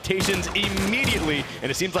those adaptations immediately.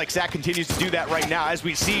 And it seems like Zach continues to do that right now, as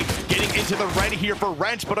we see getting into the ready here for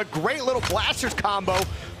Wrench, but a great little blasters combo.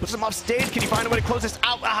 Puts him off stage. Can he find a way to close this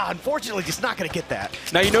out? Unfortunately, just not going to get that.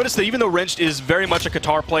 Now, you notice that even though Wrench is very much a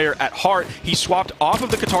Qatar player at heart, he swapped off of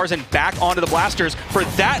the Qatars and back onto the blasters for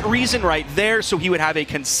that reason right there, so he would have a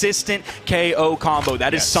consistent KO combo.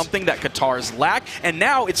 That is something that Qatars lack, and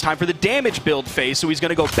now it's time for the damage build phase, so he's going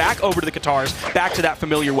to go back over to the Qatars, back to that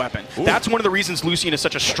familiar weapon. Ooh. That's one of the reasons Lucian is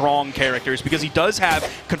such a strong character, is because he does have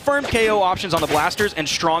confirmed KO options on the blasters and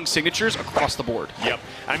strong signatures across the board. Yep.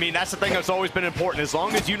 I mean, that's the thing that's always been important. As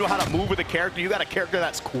long as you know how to move with a character, you got a character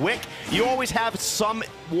that's quick, you always have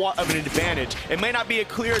somewhat of an advantage. It may not be a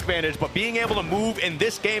clear advantage, but being able to move in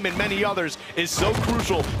this game and many others is so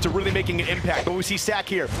crucial to really making an impact. But we see Sack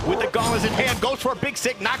here with the gauntlets in hand, goes for a big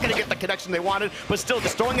stick, not going to get the connection they wanted, but still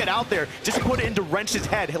just throwing it out there, just to put it into Wrench's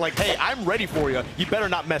head. Like, hey, I'm ready for you. You better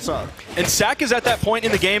not mess up. And Sack is at that point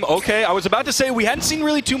in the game, okay, I was about to say we hadn't seen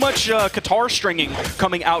really too much Qatar stringing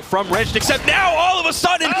coming out from Wrench, except now all of a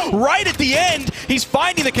sudden, right at the end, he's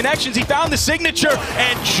finding the connections, he found the signature,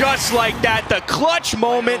 and just like that, the clutch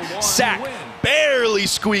moment, Sack barely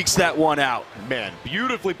squeaks that one out. Man,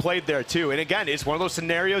 beautifully played there too. And again, it's one of those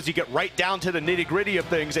scenarios you get right down to the nitty-gritty of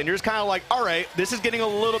things, and you're just kind of like, all right, this is getting a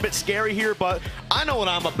little bit scary here, but I know what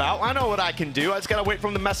I'm about. I know what I can do. I just got to wait for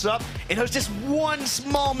him to mess up. And it was just one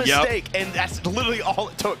small mistake, and that's literally all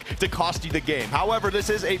it took to cost you the game. However,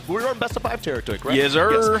 this is we're on best of 5 territory, correct? Yes,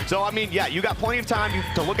 sir. Yes. So, I mean, yeah, you got plenty of time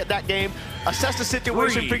to look at that game, assess the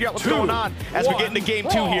situation, figure out what's going on. As we get into game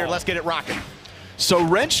 2 here, let's get it rocking. So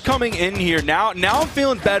Wrench coming in here, now I'm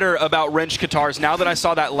feeling better about Wrench Qatars now that I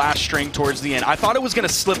saw that last string towards the end. I thought it was going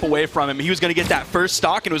to slip away from him. He was going to get that first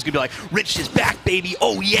stock and it was going to be like, Wrench is back, baby,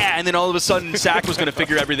 oh yeah, and then all of a sudden Sack was going to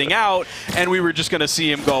figure everything out and we were just going to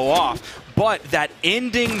see him go off. But that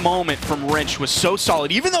ending moment from Wrench was so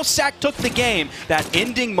solid. Even though Sack took the game, that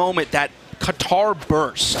ending moment, that Qatar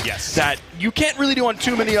burst that you can't really do on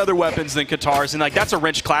too many other weapons than Qatars, and like that's a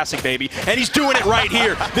Wrench classic, baby, and he's doing it right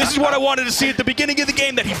here. This is what I wanted to see at the beginning of the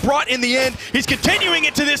game that he brought in the end. He's continuing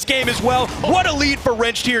it to this game as well. What a lead for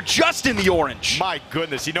Wrench here, just in the orange. My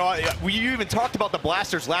goodness, you know, we even talked about the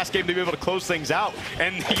blasters last game to be able to close things out,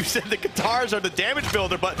 and you said the Qatars are the damage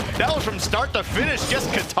builder, but that was from start to finish just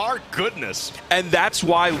Qatar goodness. And that's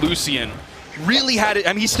why Lucian really had it.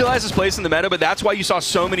 I mean, he still has his place in the meta, but that's why you saw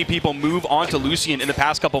so many people move on to Lucian in the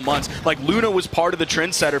past couple months. Like, Luna was part of the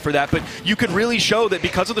trendsetter for that, but you could really show that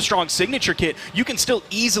because of the strong signature kit, you can still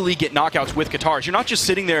easily get knockouts with Qatars. You're not just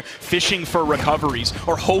sitting there fishing for recoveries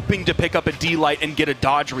or hoping to pick up a D-Light and get a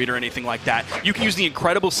dodge read or anything like that. You can use the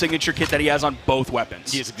incredible signature kit that he has on both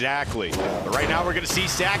weapons. Yes, exactly. But right now, we're going to see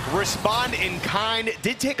Sack respond in kind.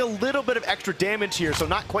 Did take a little bit of extra damage here, so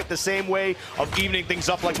not quite the same way of evening things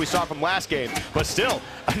up like we saw from last game. But still,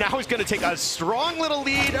 now he's going to take a strong little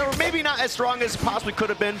lead, or maybe not as strong as possibly could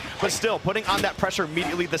have been, but still putting on that pressure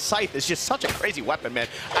immediately. The Scythe is just such a crazy weapon, man.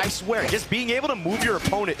 I swear, just being able to move your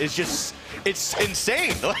opponent is just, it's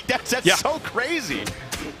insane. Like, that's so crazy.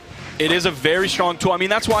 It is a very strong tool. I mean,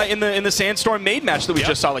 that's why in the Sandstorm Made match that we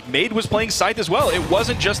just saw, like, Made was playing Scythe as well. It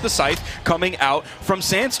wasn't just the Scythe coming out from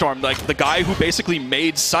Sandstorm. Like, the guy who basically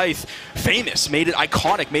made Scythe famous, made it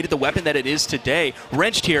iconic, made it the weapon that it is today.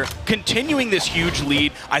 Wrenched here, continuing this huge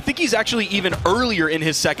lead. I think he's actually even earlier in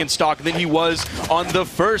his second stock than he was on the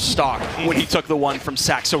first stock when he took the one from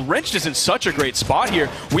Sack. So Wrenched is in such a great spot here.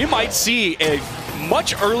 We might see a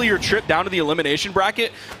much earlier trip down to the elimination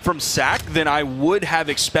bracket from Sack than I would have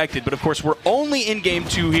expected. But of course, we're only in game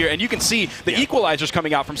 2 here, and you can see the equalizers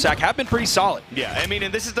coming out from Sack have been pretty solid. Yeah, I mean,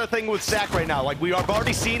 and this is the thing with Sack right now. Like, we have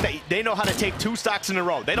already seen that they know how to take 2 stocks in a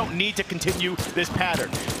row. They don't need to continue this pattern.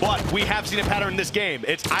 But we have seen a pattern in this game.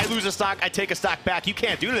 It's I lose a stock, I take a stock back. You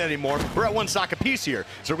can't do that anymore. We're at 1 stock apiece here.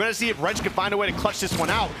 So we're going to see if Wrench can find a way to clutch this one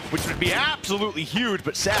out, which would be absolutely huge.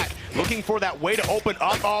 But Sack looking for that way to open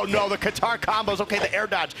up. Oh, no, the Qatar combos. Okay, the air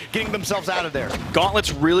dodge, getting themselves out of there.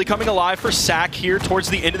 Gauntlet's really coming alive for Sack here towards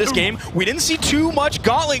the end of this game. We didn't see too much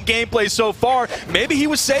Gauntlet gameplay so far. Maybe he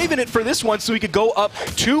was saving it for this one so he could go up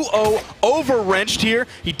 2-0 over Wrenched here.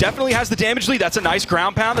 He definitely has the damage lead. That's a nice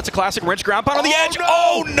ground pound. That's a classic Wrench ground pound on the edge. No.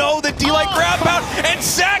 Oh no, the D-Light ground pound. And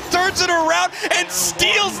Sack turns it around and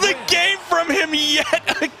steals the game from him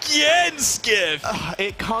yet again, Skiff.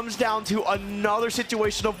 It comes down to another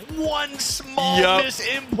situation of one small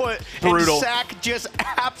misinput. Brutal. And Sack just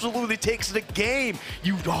absolutely takes the game.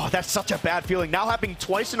 That's such a bad feeling. Now happening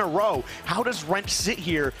twice in a row. How does Wrench sit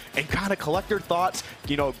here and kind of collect their thoughts,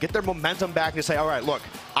 get their momentum back and say, all right, look,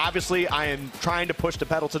 obviously I am trying to push the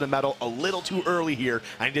pedal to the metal a little too early here.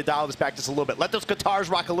 I need to dial this back just a little bit. Let those guitars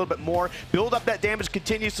rock a little bit more, build up that damage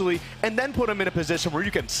continuously, and then put them in a position where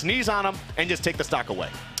you can sneeze on them and just take the stock away.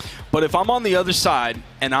 But if I'm on the other side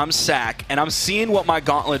and I'm Sack and I'm seeing what my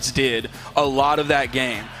Gauntlets did a lot of that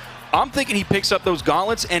game, I'm thinking he picks up those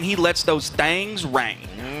Gauntlets and he lets those things rain.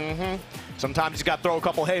 Sometimes you got to throw a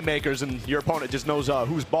couple haymakers and your opponent just knows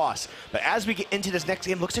who's boss. But as we get into this next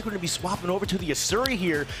game, looks like we're going to be swapping over to the Asuri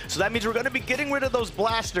here. So that means we're going to be getting rid of those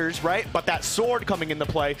blasters, right? But that sword coming into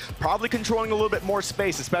play, probably controlling a little bit more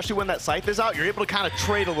space, especially when that scythe is out. You're able to kind of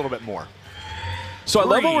trade a little bit more. So I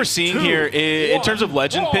love what we're seeing here in terms of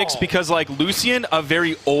legend picks, because like Lucian, a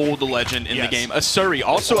very old legend in the game. Asuri,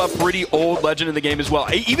 also a pretty old legend in the game as well.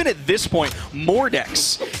 Even at this point,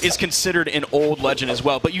 Mordex is considered an old legend as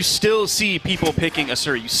well. But you still see people picking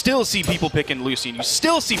Asuri. You still see people picking Lucian. You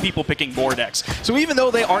still see people picking Mordex. So even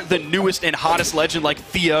though they aren't the newest and hottest legend like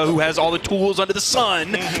Thea, who has all the tools under the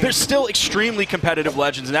sun, they're still extremely competitive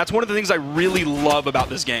legends. And that's one of the things I really love about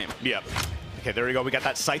this game. Yep. Okay, there we go. We got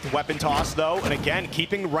that scythe weapon toss, though. And again,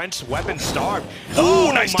 keeping Wrench's weapon starved.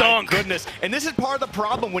 Oh, nice dunk. Goodness. And this is part of the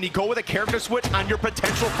problem when you go with a character switch on your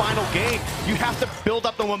potential final game. You have to build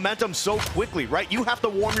up the momentum so quickly, right? You have to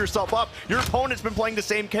warm yourself up. Your opponent's been playing the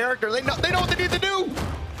same character. They know what they need to do.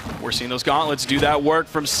 We're seeing those Gauntlets do that work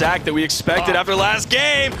from Sack that we expected after last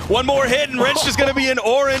game. One more hit, and Wrench is going to be in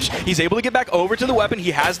orange. He's able to get back over to the weapon.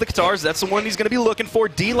 He has the guitars. That's the one he's going to be looking for.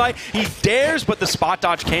 D-Light, he dares, but the spot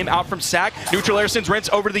dodge came out from Sack. Neutral air sends Wrench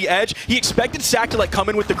over to the edge. He expected Sack to come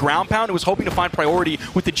in with the ground pound and was hoping to find priority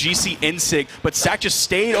with the GC Insig, but Sack just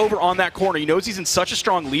stayed over on that corner. He knows he's in such a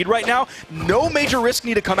strong lead right now. No major risk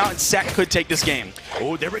need to come out, and Sack could take this game.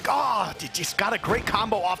 Oh, there we go. He just got a great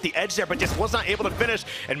combo off the edge there, but just was not able to finish.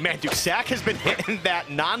 And man, dude, Sack has been hitting that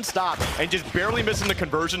non-stop and just barely missing the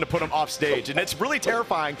conversion to put him off stage. And it's really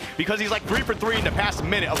terrifying because he's like 3 for 3 in the past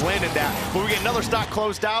minute of landing that. But we get another stock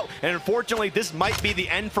closed out, and unfortunately, this might be the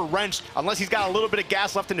end for Wrench unless he's got a little bit of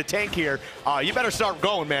gas left in the tank here. You better start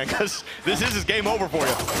going, man, because this is his game over for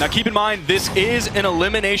you. Now, keep in mind, this is an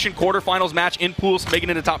elimination quarterfinals match in pools, making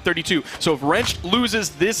it a top 32. So if Wrench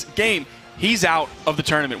loses this game, he's out of the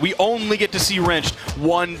tournament. We only get to see Wrenched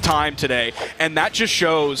one time today, and that just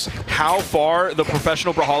shows how far the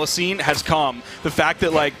professional Brawlhalla scene has come. The fact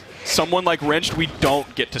that, someone like Wrenched, we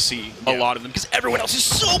don't get to see a lot of them because everyone else is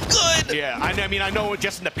so good. Yeah, I know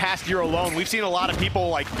just in the past year alone, we've seen a lot of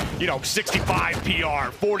people 65 PR,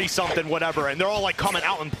 40-something, whatever, and they're all coming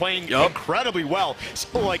out and playing incredibly well.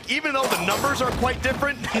 So even though the numbers are quite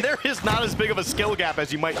different, there is not as big of a skill gap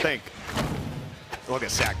as you might think. Look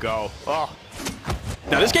at Sack go. Oh.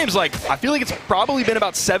 Now this game's I feel like it's probably been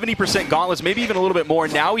about 70% Gauntlets, maybe even a little bit more.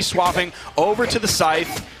 Now he's swapping over to the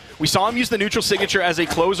Scythe. We saw him use the neutral signature as a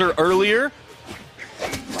closer earlier.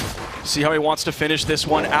 See how he wants to finish this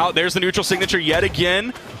one out. There's the neutral signature yet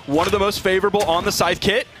again. One of the most favorable on the Scythe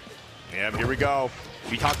kit. Yeah, here we go.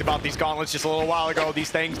 We talked about these Gauntlets just a little while ago,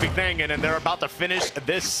 these things be thinging, and they're about to finish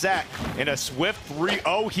this set in a swift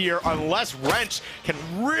 3-0 here, unless Wrench can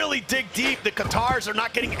really dig deep. The Qatars are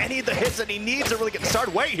not getting any of the hits that he needs to really get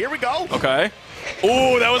started. Wait, here we go. Okay.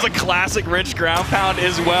 Ooh, that was a classic Wrench ground pound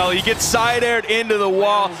as well. He gets side-aired into the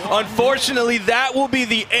wall. Unfortunately, that will be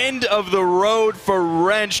the end of the road for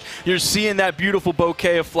Wrench. You're seeing that beautiful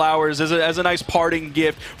bouquet of flowers as a nice parting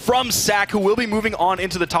gift from Sack, who will be moving on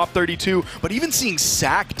into the top 32. But even seeing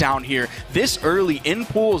Sack down here this early in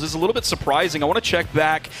pools is a little bit surprising. I want to check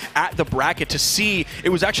back at the bracket to see it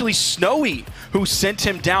was actually Snowy who sent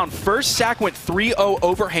him down. First, Sack went 3-0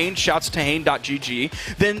 over Hane. Shouts to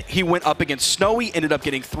Hane.gg. Then he went up against Snowy, ended up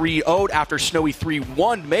getting 3-0'd after Snowy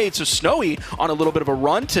 3-1 made. So Snowy on a little bit of a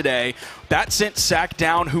run today. That sent Sack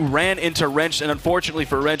down, who ran into Wrench, and unfortunately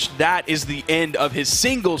for Wrench, that is the end of his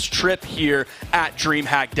singles trip here at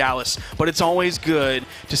DreamHack Dallas. But it's always good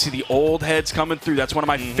to see the old heads coming through. That's one of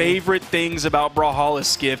my favorite things about Brawlhalla,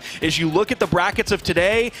 Skiff, is you look at the brackets of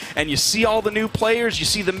today, and you see all the new players. You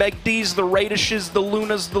see the Megdis, the Radishes, the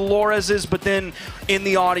Lunas, the Loreses, but then in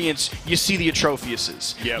the audience, you see the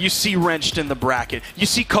Atrophiuses. Yep. You see Wrenched in the bracket. You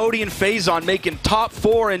see Cody and Phazon making top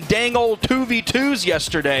 4 and dang old 2v2s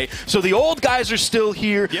yesterday. So the old guys are still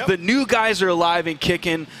here. Yep. The new guys are alive and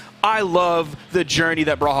kicking. I love the journey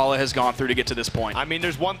that Brawlhalla has gone through to get to this point. I mean,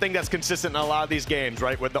 there's one thing that's consistent in a lot of these games,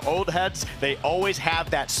 right? With the old heads, they always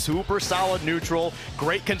have that super solid neutral,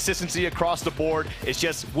 great consistency across the board. It's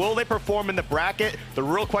just, will they perform in the bracket? The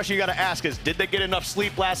real question you got to ask is, did they get enough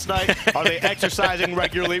sleep last night? Are they exercising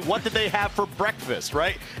regularly? What did they have for breakfast,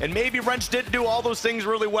 right? And maybe Wrench did do all those things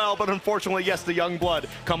really well, but unfortunately, yes, the young blood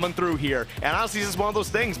coming through here. And honestly, this is one of those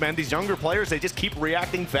things, man. These younger players, they just keep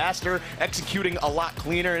reacting faster, executing a lot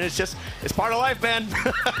cleaner, and it's part of life, man.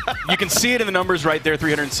 You can see it in the numbers right there,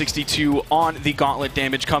 362 on the gauntlet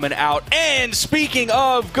damage coming out. And speaking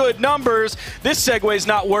of good numbers, this segue's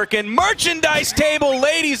not working. Merchandise table,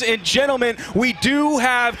 ladies and gentlemen, we do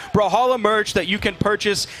have Brawlhalla merch that you can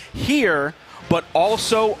purchase here, but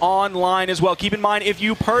also online as well. Keep in mind, if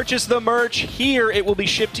you purchase the merch here, it will be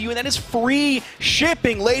shipped to you, and that is free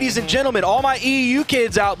shipping. Ladies and gentlemen, all my EU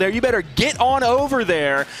kids out there, you better get on over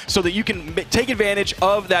there so that you can take advantage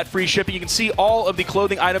of that free shipping. You can see all of the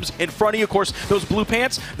clothing items in front of you. Of course, those blue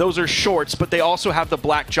pants, those are shorts, but they also have the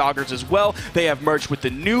black joggers as well. They have merch with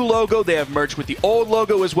the new logo. They have merch with the old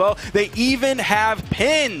logo as well. They even have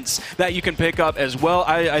pins that you can pick up as well.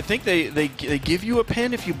 I think they give you a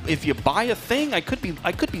pin if you buy a thing. I could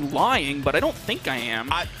be lying, but I don't think I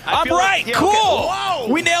am. I'm right. Like, cool. Okay. Whoa.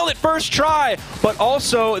 We nailed it first try. But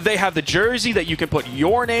also, they have the jersey that you can put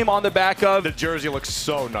your name on the back of. The jersey looks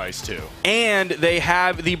so nice too. And they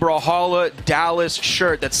have the Brawlhalla Dallas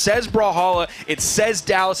shirt that says Brawlhalla. It says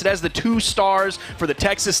Dallas. It has the 2 stars for the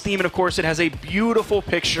Texas theme, and of course, it has a beautiful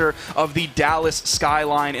picture of the Dallas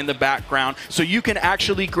skyline in the background. So you can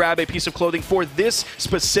actually grab a piece of clothing for this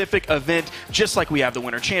specific event, just like we have the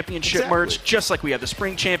Winter Championship merch. Just like we have the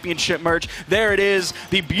Spring Championship merch. There it is,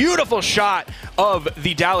 the beautiful shot of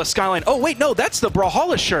the Dallas skyline. Oh wait, no, that's the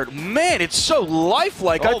Brawlhalla shirt. Man, it's so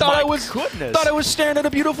lifelike. I thought I was staring at a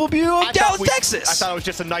beautiful view of Dallas, Texas. I thought it was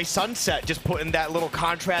just a nice sunset, just putting that little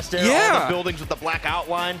contrast there. Yeah. All the buildings with the black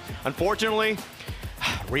outline. Unfortunately,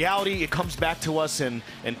 reality, it comes back to us, and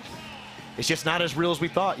it's just not as real as we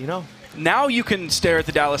thought, you know? Now you can stare at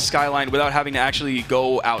the Dallas skyline without having to actually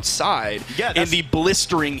go outside in the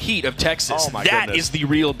blistering heat of Texas. Oh my that goodness. is the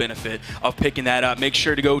real benefit of picking that up. Make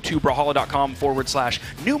sure to go to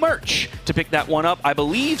brawlhalla.com/new merch to pick that one up. I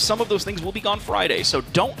believe some of those things will be gone Friday, so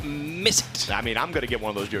don't miss it. I mean, I'm going to get one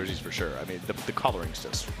of those jerseys for sure. I mean, the coloring's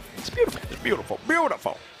just, it's beautiful. It's beautiful.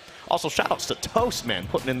 Beautiful. Also, shout-outs to Toast, man,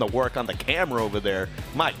 putting in the work on the camera over there.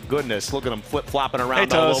 My goodness, look at him flip-flopping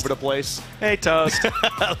around all over the place. Hey, Toast.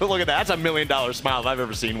 Look at that. That's $1 million smile if I've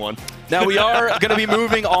ever seen one. Now, we are going to be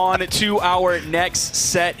moving on to our next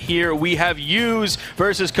set here. We have Hughes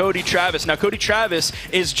versus Cody Travis. Now, Cody Travis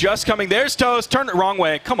is just coming. There's Toast. Turn it wrong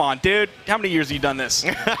way. Come on, dude. How many years have you done this?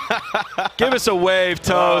 Give us a wave,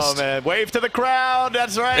 Toast. Oh, man. Wave to the crowd.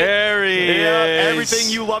 That's right. There he is. Everything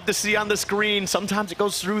you love to see on the screen, sometimes it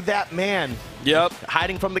goes through that man. Yep.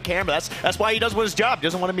 Hiding from the camera. That's why he does his job. He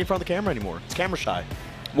doesn't want to be in front of the camera anymore. He's camera shy.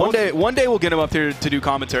 One day we'll get him up here to do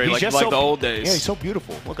commentary like the old days. Yeah, he's so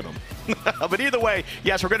beautiful. Look at him. But either way,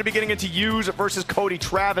 yes, we're going to be getting into Hughes versus Cody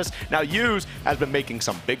Travis. Now, Hughes has been making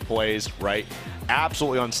some big plays, right?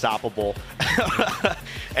 Absolutely unstoppable.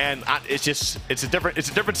 And it's a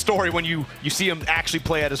different story when you see him actually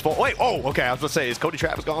play at his full. Wait, okay, I was going to say, is Cody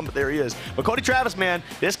Travis gone? But there he is. But Cody Travis, man,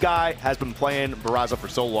 this guy has been playing Barraza for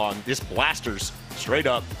so long. Just blasters straight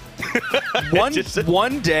up.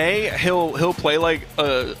 One day he'll play like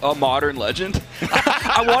a modern legend.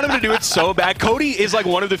 I want him to do it so bad. Cody is like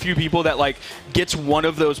one of the few people that like gets one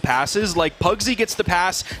of those passes. Like, Pugsy gets the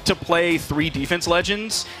pass to play 3 defense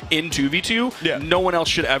legends in 2v2. Yeah. No one else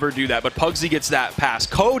should ever do that, but Pugsy gets that pass.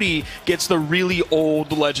 Cody gets the really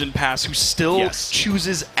old legend pass, who still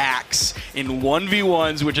chooses Axe in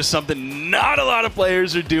 1v1s, which is something not a lot of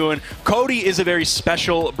players are doing. Cody is a very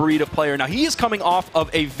special breed of player. Now, he is coming off of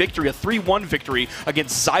a victory, a 3-1 victory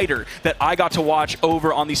against Zyder that I got to watch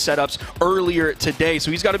over on these setups earlier today.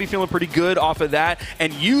 So he's got to be feeling pretty good off of that.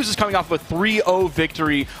 And Hughes is coming off of a 3-0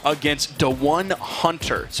 victory against DeOne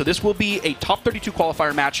Hunter. So this will be a top 32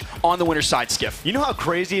 qualifier match on the winner's side, Skiff. You know how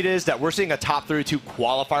crazy it is that we're seeing a top 32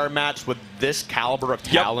 qualifier match with this caliber of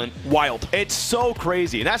talent? Yep. Wild. It's so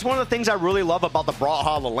crazy. And that's one of the things I really love about the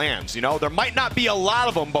Brawlhalla lands. You know, there might not be a lot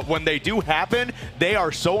of them, but when they do happen, they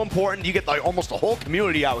are so important. You get like almost a whole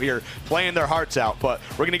community out here playing their hearts out. But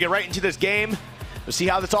we're going to get right into this game. Let's see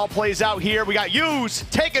how this all plays out here. We got Hughes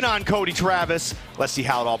taking on Cody Travis. Let's see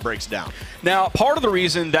how it all breaks down. Now, part of the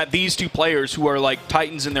reason that these two players, who are like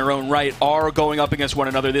titans in their own right, are going up against one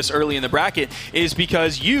another this early in the bracket is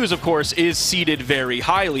because Hughes, of course, is seeded very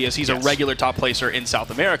highly, as he's a regular top placer in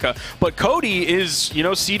South America. But Cody is, you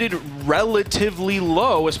know, seeded relatively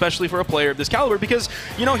low, especially for a player of this caliber, because,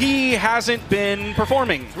 you know, he hasn't been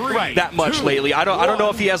performing that much lately. I don't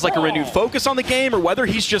know if he has like a renewed focus on the game or whether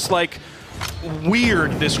he's just like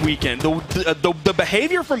weird this weekend. The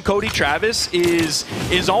behavior from Cody Travis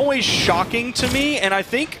is always shocking to me, and I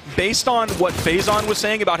think based on what Faison was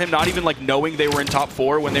saying about him not even like knowing they were in top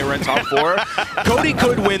 4 when they were in top 4, Cody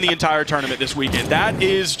could win the entire tournament this weekend. That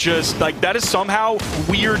is just like, that is somehow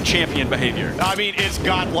weird champion behavior. I mean, it's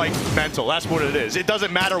godlike mental. That's what it is. It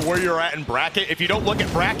doesn't matter where you're at in bracket. If you don't look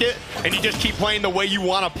at bracket and you just keep playing the way you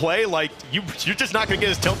want to play, like you're just not going to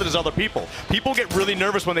get as tilted as other people. People get really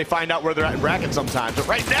nervous when they find out where they're at in bracket sometimes. But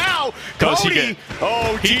right now, Cody,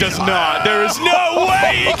 he does not. There is no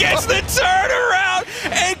way he gets the turnaround,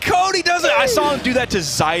 and Cody does it. I saw him do that to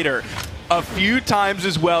Zyder a few times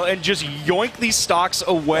as well and just yoink these stocks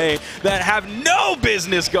away that have no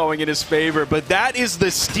business going in his favor. But that is the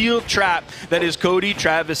steel trap that is Cody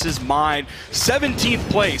Travis's mind. 17th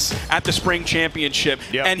place at the Spring Championship.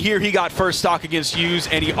 And here he got first stock against Hughes,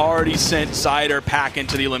 and he already sent Zyder back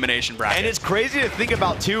into the elimination bracket. And it's crazy to think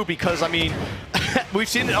about, too, because, I mean, we've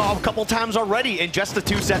seen it a couple times already in just the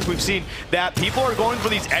 2 sets. We've seen that people are going for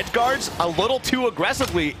these edge guards a little too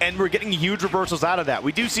aggressively, and we're getting huge reversals out of that.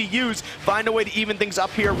 We do see Hughes find a way to even things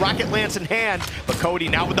up here, rocket lance in hand, but Cody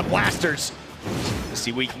now with the blasters. Let's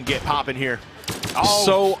see what we can get popping here.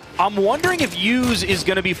 So I'm wondering if Hughes is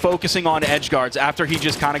going to be focusing on edge guards after he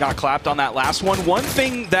just kind of got clapped on that last one. One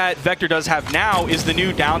thing that Vector does have now is the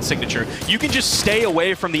new down signature. You can just stay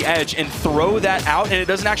away from the edge and throw that out, and it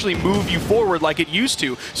doesn't actually move you forward like it used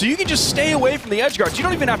to. So you can just stay away from the edge guards. You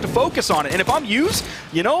don't even have to focus on it. And if I'm Hughes,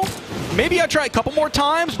 you know, maybe I try a couple more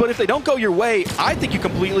times, but if they don't go your way, I think you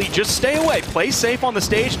completely just stay away. Play safe on the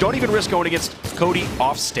stage. Don't even risk going against Cody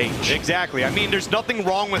off stage. Exactly. I mean, there's nothing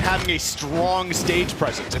wrong with having a strong stage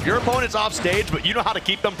presence. If your opponent's off stage, but you know how to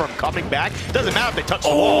keep them from coming back, it doesn't matter if they touch the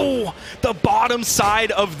wall. Oh, the bottom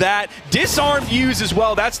side of that. Disarmed Hughes as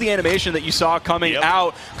well. That's the animation that you saw coming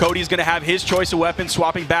out. Cody's going to have his choice of weapon,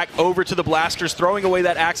 swapping back over to the blasters, throwing away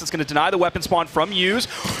that axe that's going to deny the weapon spawn from Hughes.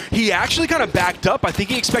 He actually kind of backed up. I think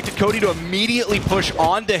he expected Cody to immediately push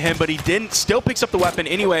onto him, but he didn't. Still picks up the weapon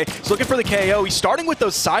anyway. He's looking for the KO. He's starting with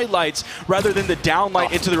those side lights rather than the down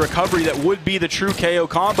light into the recovery that would be the true KO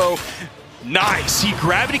combo. Nice. He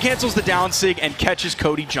gravity cancels the down sig and catches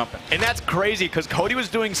Cody jumping. And that's crazy because Cody was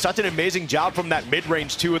doing such an amazing job from that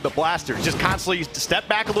mid-range too with the blasters. Just constantly step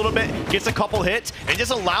back a little bit, gets a couple hits, and just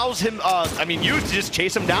allows him, Hughes to just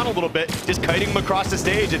chase him down a little bit, just kiting him across the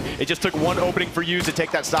stage. And it just took one opening for Hughes to take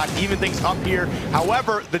that stock, even things up here.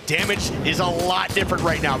 However, the damage is a lot different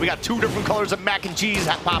right now. We got 2 different colors of mac and cheese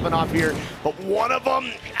popping off here, but one of them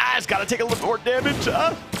has got to take a little more damage.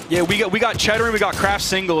 Yeah, we got cheddar and we got Kraft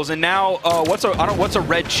singles, and now what's a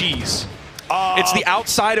red cheese? It's the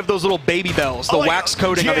outside of those little baby bells, the wax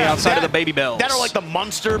coating on the outside of the baby bells. That are like the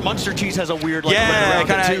Munster cheese has a weird the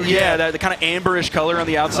kind of amberish color on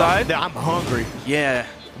the outside. I'm hungry. Yeah.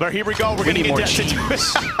 But here we go. We're going to get more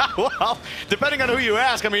cheese. Well, depending on who you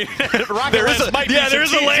ask, I mean, there is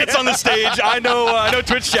a Lance on the stage. I know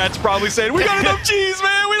Twitch chat's probably saying, we got enough cheese,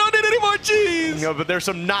 man. We don't need any more cheese. But there's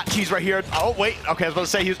some not cheese right here. Oh, wait. Okay, I was about to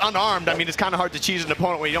say he was unarmed. I mean, it's kind of hard to cheese an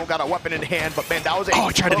opponent when you don't got a weapon in hand. But, man, that was a... Oh,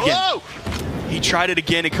 he tried it again. He tried it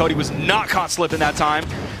again, and Cody was not caught slipping that time.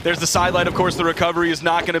 There's the sidelight. Of course, the recovery is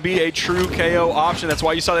not going to be a true KO option. That's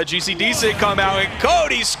why you saw that GCD sig come out, and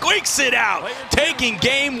Cody squeaks it out, taking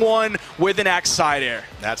game 1 with an axe side air.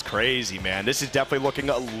 That's crazy, man. This is definitely looking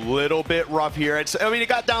a little bit rough here. I mean, it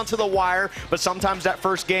got down to the wire, but sometimes that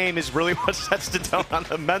first game is really what sets the tone on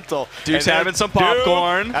the mental. Dude's having some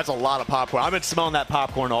popcorn. Dude, that's a lot of popcorn. I've been smelling that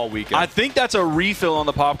popcorn all weekend. I think that's a refill on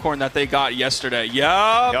the popcorn that they got yesterday. Yep.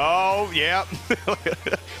 Oh, yeah.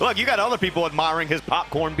 Look, you got other people admiring his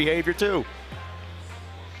popcorn behavior, too.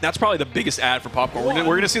 That's probably the biggest ad for popcorn.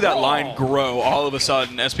 We're gonna see that line grow all of a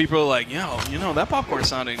sudden as people are like, yo, you know, that popcorn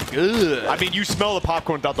sounded good. I mean, you smell the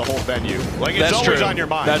popcorn throughout the whole venue. Like, it's That's always true. on your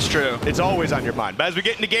mind. That's true. It's always on your mind. But as we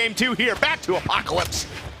get into game 2 here, back to Apocalypse.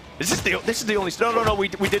 This is the only... No. We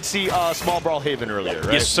did see Small Brawlhaven earlier,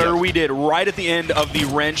 right? Yes, sir, we did. Right at the end of the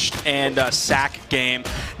wrenched and sack game.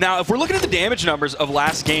 Now, if we're looking at the damage numbers of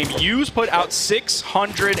last game, Hughes put out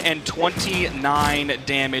 629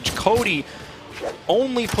 damage. Cody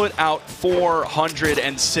only put out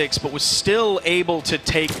 406, but was still able to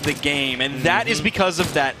take the game. And that is because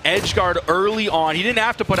of that edge guard early on. He didn't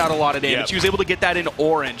have to put out a lot of damage. Yep. He was able to get that in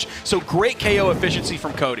orange. So great KO efficiency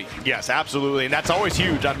from Cody. Yes, absolutely. And that's always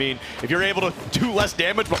huge. I mean, if you're able to do less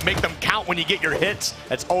damage but make them count when you get your hits,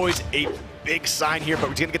 that's always a big sign here. But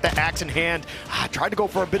we're going to get that axe in hand. Tried to go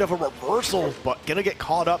for a bit of a reversal, but going to get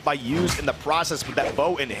caught up by Hughes in the process with that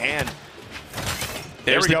bow in hand.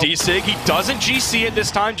 There's the D-Sig. He doesn't GC it this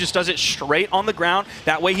time, just does it straight on the ground.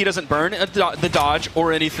 That way he doesn't burn the dodge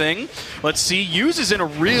or anything. Let's see, Hughes is in a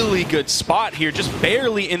really good spot here, just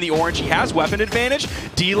barely in the orange. He has weapon advantage.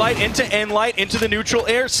 D-Light into N-Light, into the neutral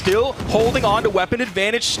air, still holding on to weapon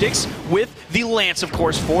advantage. Sticks with the Lance, of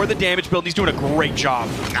course, for the damage build. He's doing a great job.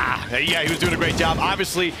 Yeah, he was doing a great job.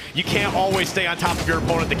 Obviously, you can't always stay on top of your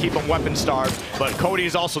opponent to keep him weapon starved, but Cody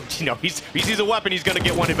is also, you know, he sees a weapon, he's going to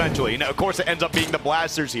get one eventually. And of course, it ends up being the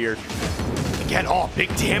blasters here. Again,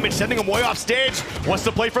 big damage, sending him way off stage. What's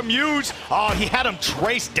the play from Hughes? Oh, he had him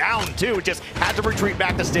traced down, too. Just had to retreat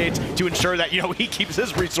back to stage to ensure that, you know, he keeps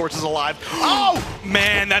his resources alive. Oh,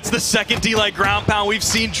 man, that's the second D-Light ground pound we've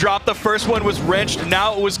seen drop. The first one was wrenched.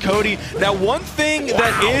 Now it was Cody. Now, one thing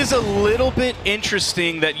that is a little bit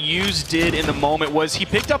interesting that Hughes did in the moment was he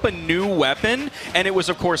picked up a new weapon, and it was,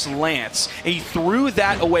 of course, Lance. And he threw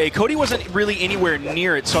that away. Cody wasn't really anywhere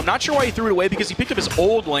near it, so I'm not sure why he threw it away, because he picked up his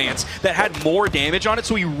old Lance that had more damage on it,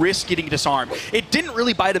 so he risked getting disarmed. It didn't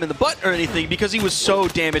really bite him in the butt or anything because he was so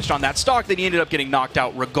damaged on that stock that he ended up getting knocked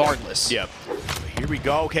out regardless. Yep. Here we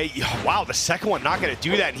go. Okay. Wow, the second one not going to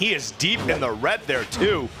do that, and he is deep in the red there,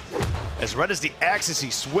 too. As red as the axis,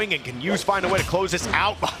 he's swinging. Can Hughes find a way to close this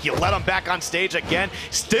out? You let him back on stage again.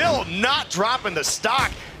 Still not dropping the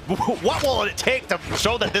stock. What will it take to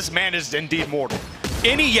show that this man is indeed mortal?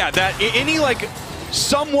 Any like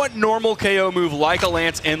somewhat normal KO move like a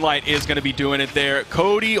Lance N-Light is going to be doing it there.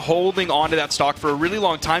 Cody holding onto that stock for a really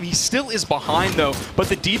long time. He still is behind, though, but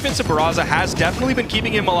the defense of Barraza has definitely been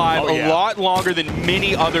keeping him alive a lot longer than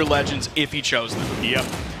many other legends if he chose them. Yep.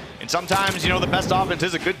 And sometimes, you know, the best offense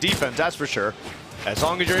is a good defense, that's for sure. As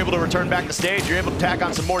long as you're able to return back to stage, you're able to tack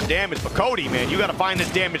on some more damage. But Cody, man, you got to find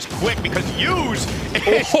this damage quick because Hughes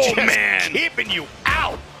is just keeping you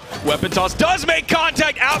out. Weapon toss does make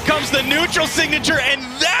contact. Out comes the neutral signature, and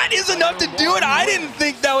that is enough to do it. I didn't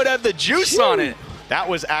think that would have the juice on it. That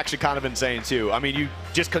was actually kind of insane, too. I mean, you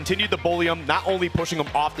just continued to bully him, not only pushing him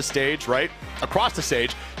off the stage, right? Across the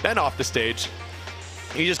stage, then off the stage.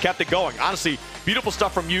 He just kept it going. Honestly, beautiful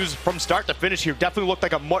stuff from Hughes from start to finish here. Definitely looked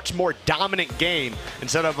like a much more dominant game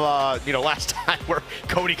instead of, you know, last time where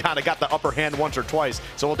Cody kind of got the upper hand once or twice.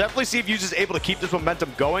 So we'll definitely see if Hughes is able to keep this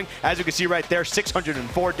momentum going. As you can see right there,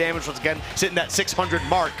 604 damage, once again, sitting that 600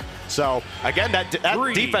 mark. So, again, that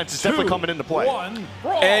defense is definitely coming into play.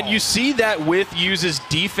 And you see that with Hughes'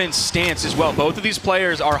 defense stance as well. Both of these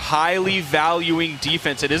players are highly valuing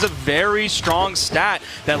defense. It is a very strong stat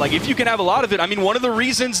that, like, if you can have a lot of it, I mean, one of the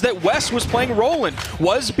reasons that Wes was playing Roland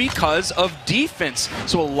was because of defense.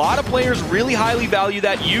 So a lot of players really highly value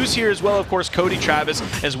that. Hughes here as well, of course, Cody Travis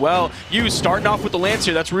as well. Hughes starting off with the Lance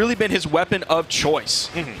here. That's really been his weapon of choice.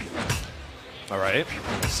 All right,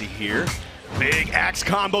 let's see here. Big axe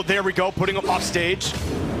combo, there we go, putting him off stage.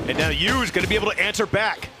 And now Hughes going to be able to answer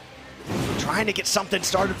back. Trying to get something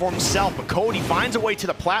started for himself, but Cody finds a way to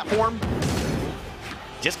the platform.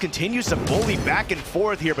 Just continues to bully back and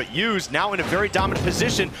forth here, but Hughes now in a very dominant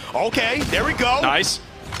position. Okay, there we go. Nice.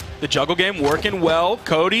 The juggle game working well.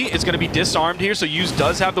 Cody is going to be disarmed here, so Hughes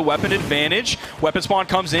does have the weapon advantage. Weapon spawn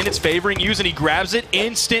comes in, it's favoring Hughes, and he grabs it.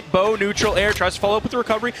 Instant bow, neutral air, tries to follow up with the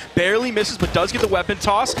recovery. Barely misses, but does get the weapon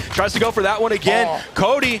toss. Tries to go for that one again.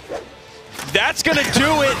 Cody That's going to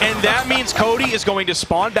do it, and that means Cody is going to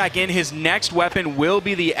spawn back in. His next weapon will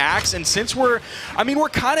be the axe, and since we're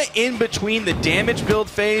kind of in between the damage build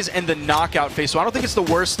phase and the knockout phase, so I don't think it's the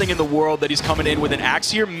worst thing in the world that he's coming in with an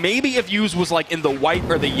axe here. Maybe if Yuz was like in the white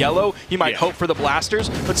or the yellow, he might hope for the blasters,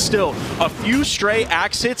 but still, a few stray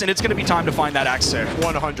axe hits, and it's going to be time to find that axe there.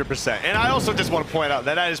 100%. And I also just want to point out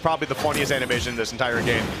that that is probably the funniest animation in this entire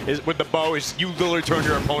game, is with the bow, is you literally turn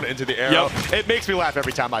your opponent into the arrow. Yep. It makes me laugh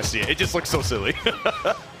every time I see it. It just looks so silly.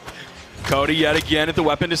 Cody, yet again, at the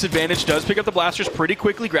weapon disadvantage, does pick up the blasters pretty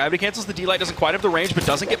quickly. Gravity cancels. The D-Light doesn't quite have the range, but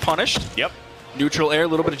doesn't get punished. Yep. Neutral air, a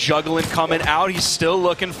little bit of juggling coming out. He's still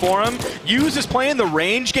looking for him. Yuz is playing the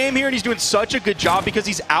range game here, and he's doing such a good job because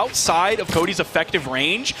he's outside of Cody's effective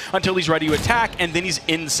range until he's ready to attack, and then he's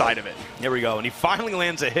inside of it. There we go. And he finally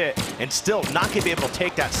lands a hit, and still not going to be able to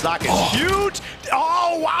take that stock. It's huge.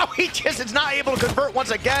 Oh, wow. He just is not able to convert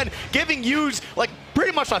once again, giving Yuz like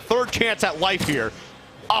pretty much a third chance at life here.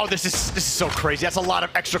 Oh, this is so crazy. That's a lot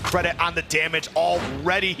of extra credit on the damage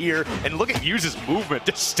already here. And look at Yuz's movement,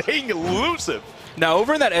 just staying elusive. Now,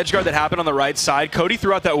 over in that edge guard that happened on the right side, Cody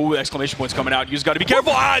threw out that ooh exclamation points coming out. Yuz got to be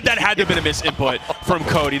careful. That had to have been a misinput from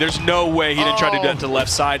Cody. There's no way he didn't try to do that to the left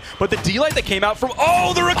side. But the D-Light that came out from,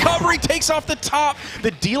 the recovery takes off the top.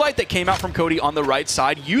 The D-Light that came out from Cody on the right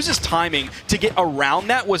side, Yuz's timing to get around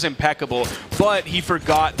that was impeccable, but he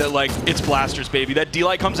forgot that, like, it's blasters, baby. That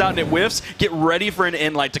D-Light comes out and it whiffs. Get ready for an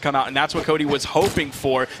in-light to come out, and that's what Cody was hoping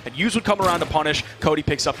for, that Yuz would come around to punish. Cody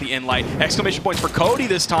picks up the in-light. Exclamation points for Cody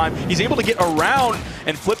this time. He's able to get around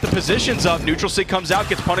and flip the positions up. Neutral Sig comes out,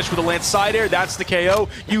 gets punished with a Lance side air. That's the KO.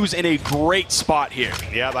 Yuz in a great spot here.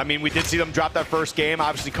 Yeah, I mean, we did see them drop that first game.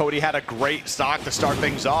 Obviously, Cody had a great stock to start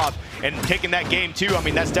things off, and taking that game too, I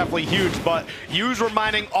mean, that's definitely huge. But Yuz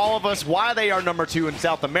reminding all of us why they are #2 in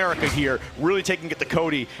South America here, really taking it to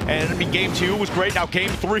Cody. And I mean, game 2 was great. Now game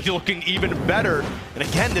 3 looking even better. And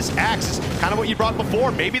again, this axe is kind of what you brought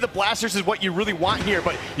before. Maybe the blasters is what you really want here,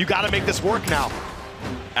 but you got to make this work now.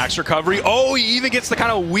 Axe recovery. Oh, he even gets the kind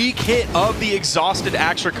of weak hit of the exhausted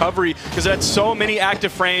axe recovery because it had so many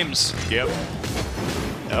active frames. Yep.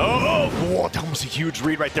 Oh, that was a huge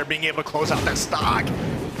read right there, being able to close out that stock.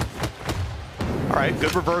 All right,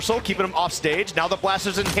 good reversal, keeping him off stage. Now the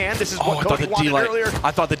blaster's in hand. This is what Cody wanted earlier.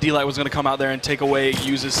 I thought the D-Light was going to come out there and take away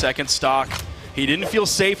Yuz's second stock. He didn't feel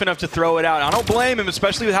safe enough to throw it out. I don't blame him,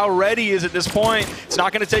 especially with how ready he is at this point. It's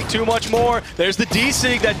not going to take too much more. There's the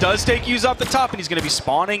D-Sig that does take Yuz off the top, and he's going to be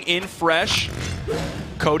spawning in fresh.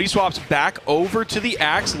 Cody swaps back over to the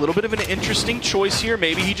axe. A little bit of an interesting choice here.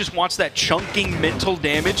 Maybe he just wants that chunking mental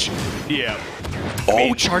damage. Yeah.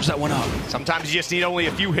 Charge that one up. Sometimes you just need only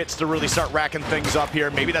a few hits to really start racking things up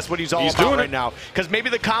here. Maybe that's what he's all about right now. Because maybe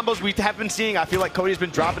the combos we have been seeing, I feel like Cody's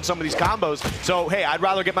been dropping some of these combos. So, hey, I'd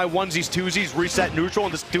rather get my onesies, twosies, reset neutral,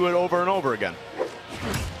 and just do it over and over again.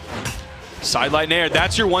 Sidelight Nair,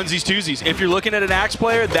 that's your onesies, twosies. If you're looking at an axe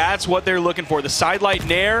player, that's what they're looking for. The Sidelight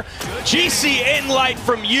Nair, GC in-light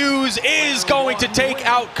from Yuz is going to take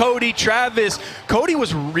out Cody Travis. Cody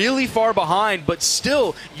was really far behind, but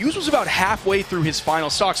still, Yuz was about halfway through his final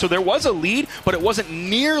stock. So there was a lead, but it wasn't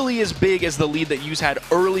nearly as big as the lead that Yuz had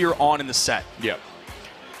earlier on in the set. Yep.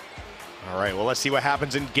 All right, well, let's see what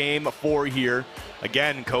happens in game 4 here.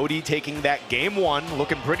 Again, Cody taking that game 1,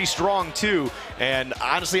 looking pretty strong too. And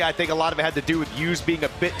honestly, I think a lot of it had to do with Yuz being a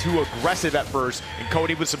bit too aggressive at first, and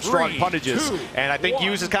Cody with some strong punches. And I think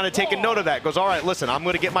Yuz has kind of taken note of that. Goes, all right, listen, I'm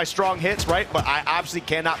going to get my strong hits, right? But I obviously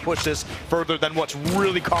cannot push this further than what's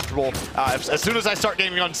really comfortable. As soon as I start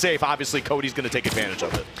getting unsafe, obviously Cody's going to take advantage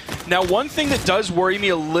of it. Now, one thing that does worry me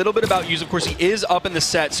a little bit about Yuz, of course, he is up in the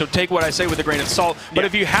set, so take what I say with a grain of salt. But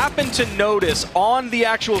if you happen to notice, on the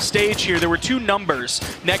actual stage here, there were 2 numbers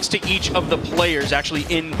next to each of the players actually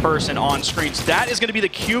in person on screens. That is going to be the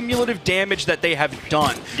cumulative damage that they have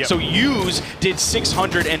done. So Yuz did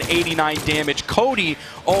 689 damage. Cody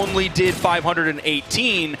only did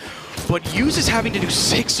 518. But Yuz is having to do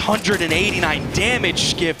 689 damage,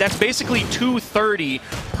 Skip. That's basically 230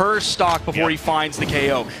 per stock before he finds the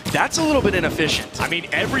KO. That's a little bit inefficient. I mean,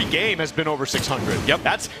 every game has been over 600. Yep.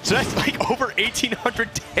 That's like over 1,800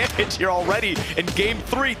 damage here already in game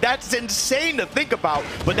 3. That's insane to think about,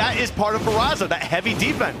 but that is part of Brawlhalla, that heavy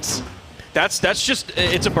defense. That's just,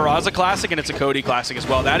 it's a Brawlhalla classic and it's a Cody classic as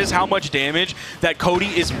well. That is how much damage that Cody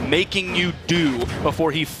is making you do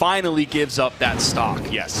before he finally gives up that stock.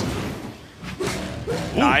 Yes.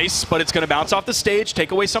 Nice, but it's going to bounce off the stage,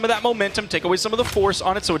 take away some of that momentum, take away some of the force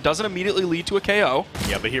on it so it doesn't immediately lead to a KO.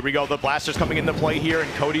 Yeah, but here we go. The blaster's coming into play here,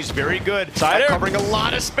 and Cody's very good at covering a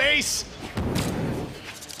lot of space.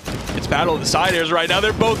 It's battle of the side airs right now.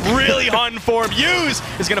 They're both really hunting for him.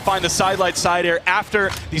 Yuz is going to find the sidelight side air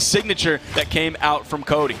after the signature that came out from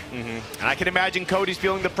Cody. And I can imagine Cody's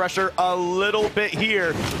feeling the pressure a little bit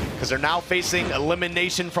here because they're now facing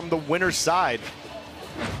elimination from the winner's side.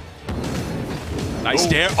 Nice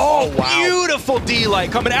dare. Oh, wow. Beautiful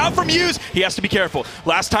D-light coming out from Yuz. He has to be careful.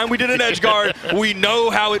 Last time we did an edge guard, we know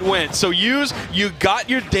how it went. So Yuz, you got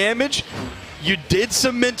your damage. You did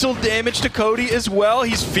some mental damage to Cody as well.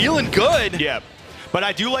 He's feeling good. Yeah. But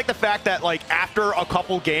I do like the fact that, like, after a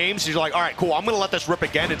couple games, you're like, all right, cool, I'm going to let this rip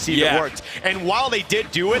again and see if it works. And while they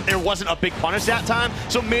did do it, there wasn't a big punish that time,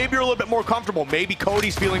 so maybe you're a little bit more comfortable. Maybe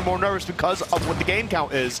Cody's feeling more nervous because of what the game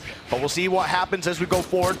count is. But we'll see what happens as we go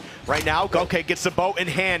forward. Right now, okay, gets the bow in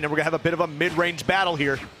hand, and we're going to have a bit of a mid-range battle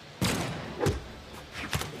here.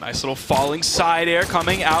 Nice little falling side air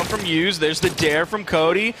coming out from Yuz. There's the dare from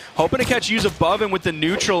Cody. Hoping to catch Yuz above him with the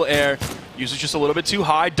neutral air. Yuz is just a little bit too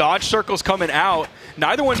high. Dodge circles coming out.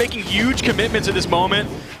 Neither one making huge commitments at this moment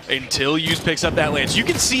until Yuz picks up that lance. You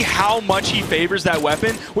can see how much he favors that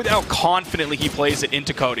weapon with how confidently he plays it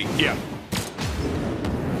into Cody. Yeah.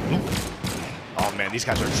 Oh, man, these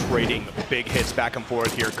guys are trading big hits back and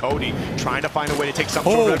forth here. Cody trying to find a way to take some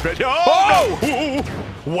sort of... No.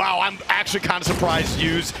 Wow, I'm actually kind of surprised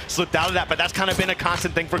Yuz slipped out of that, but that's kind of been a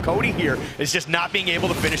constant thing for Cody here, is just not being able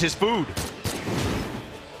to finish his food.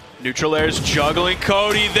 Neutral air's juggling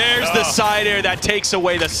Cody. There's the side air that takes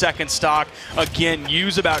away the second stock. Again,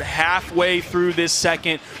 Yuz about halfway through this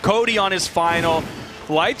second. Cody on his final.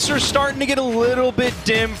 Lights are starting to get a little bit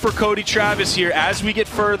dim for Cody Travis here as we get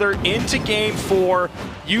further into game 4.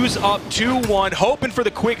 Yuz up 2-1, hoping for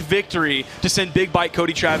the quick victory to send Big Bite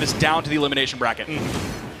Cody Travis down to the elimination bracket.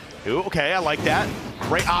 Ooh, okay, I like that.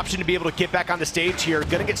 Great option to be able to get back on the stage here.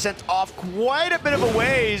 Gonna get sent off quite a bit of a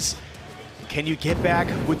ways. Can you get back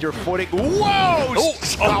with your footing? Whoa!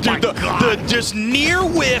 Oh, dude, the just near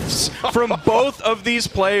whiffs from both of these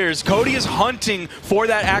players. Cody is hunting for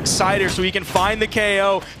that axe side air so he can find the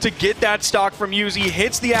KO to get that stock from Yuz. He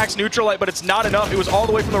hits the axe neutral light, but it's not enough. It was all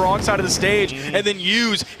the way from the wrong side of the stage. And then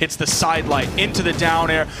Yuz hits the side light into the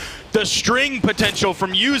down air. The string potential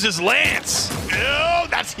from Yuz's lance. Oh,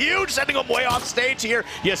 that's huge, sending him way off stage here.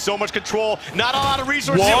 He has so much control, not a lot of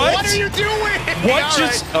resources. What are you doing? What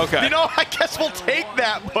just, okay. You know, I guess we'll take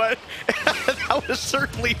that, but that was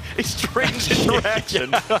certainly a strange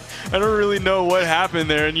interaction. I don't really know what happened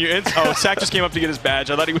there. And oh, Sack just came up to get his badge.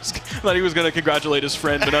 I thought he was going to congratulate his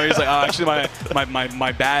friend, but no, he's like, oh, actually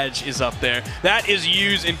my badge is up there. That is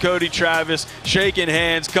Yuz and Cody Travis shaking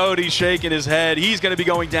hands. Cody shaking his head. He's going to be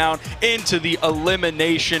going down into the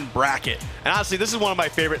elimination bracket. And honestly, this is one of my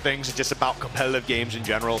favorite things just about competitive games in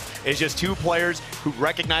general. It's just two players who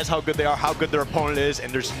recognize how good they are, how good their opponent is,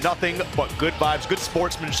 and there's nothing but good vibes, good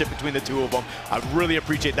sportsmanship between the two of them. I really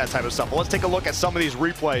appreciate that type of stuff. But let's take a look at some of these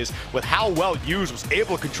replays with how well Yuz was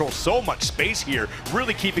able to control so much space here,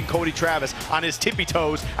 really keeping Cody Travis on his tippy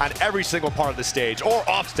toes on every single part of the stage, or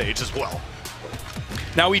off stage as well.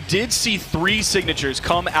 Now, we did see 3 signatures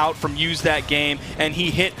come out from Yuz that game, and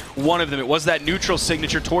he hit one of them. It was that neutral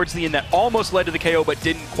signature towards the end that almost led to the KO but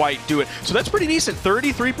didn't quite do it. So that's pretty decent.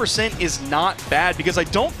 33% is not bad because I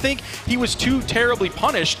don't think he was too terribly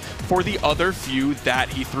punished for the other few that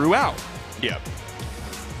he threw out. Yeah.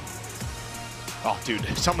 Oh, dude,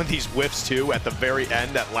 some of these whiffs, too, at the very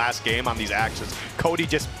end, that last game on these axes. Cody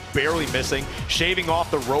just barely missing, shaving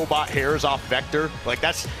off the robot hairs off Vector. Like,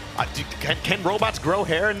 that's... can robots grow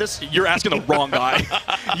hair in this? You're asking the wrong guy.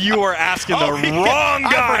 You are asking the wrong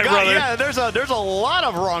guy, brother. Yeah, there's a lot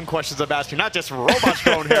of wrong questions I'm asking. Not just robots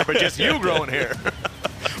growing hair, but just you growing hair.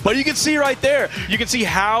 But you can see right there, you can see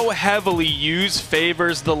how heavily Yuz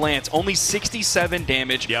favors the lance. Only 67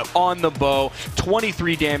 damage on the bow,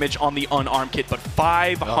 23 damage on the unarmed kit, but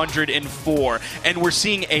 504. And we're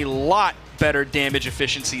seeing a lot better damage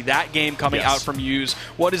efficiency that game coming out from Yuz.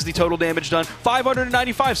 What is the total damage done?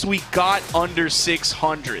 595, so we got under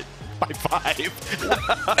 600. By 5.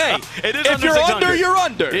 Hey, it is if you're under, you're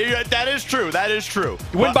under. Yeah, that is true. That is true.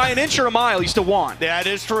 You win by an inch or a mile, you still won. That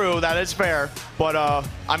is true. That is fair. But,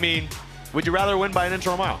 I mean, would you rather win by an inch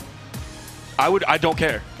or a mile? I don't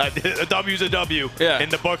care. A W's a W in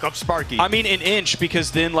the book of Sparky. I mean an inch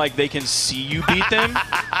because then like they can see you beat them.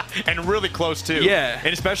 And really close too. Yeah.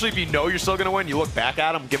 And especially if you know you're still gonna win, you look back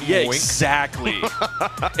at them, give them a wink. Exactly.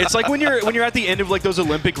 It's like when you're at the end of like those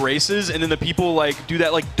Olympic races and then the people like do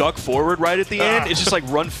that like duck forward right at the end. It's just like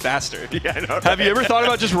run faster. Yeah, I know. Have you ever thought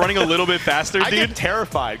about just running a little bit faster, dude? I get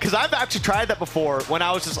terrified because I've actually tried that before when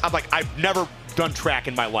I was just I'm like I've never done track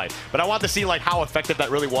in my life. But I want to see like how effective that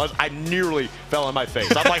really was. I nearly fell on my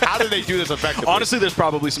face. I'm like, how did they do this effectively? Honestly, there's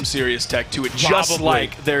probably some serious tech to it. Just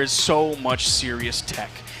like there's so much serious tech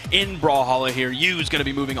in Brawlhalla here. Yu's going to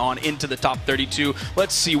be moving on into the top 32.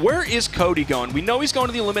 Let's see, where is Cody going? We know he's going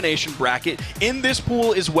to the elimination bracket. In this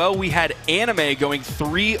pool as well, we had Anime going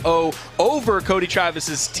 3-0 over Cody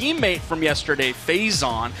Travis's teammate from yesterday,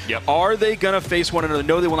 Phazon. Yep. Are they going to face one another?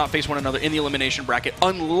 No, they will not face one another in the elimination bracket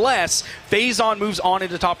unless Phazon moves on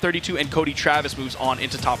into top 32 and Cody Travis moves on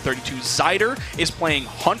into top 32. Zyder is playing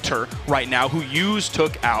Hunter right now, who Yu's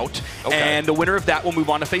took out. Okay. And the winner of that will move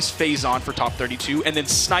on to face Phazon for top 32. And then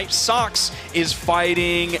Snipe Sox is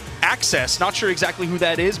fighting Access. Not sure exactly who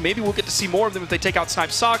that is. Maybe we'll get to see more of them if they take out Snipe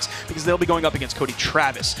Sox, because they'll be going up against Cody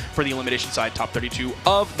Travis for the elimination side, top 32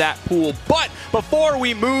 of that pool. But before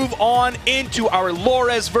we move on into our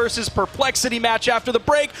Lores versus Perplexity match after the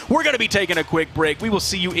break, we're going to be taking a quick break. We will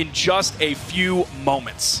see you in just a few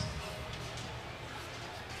moments.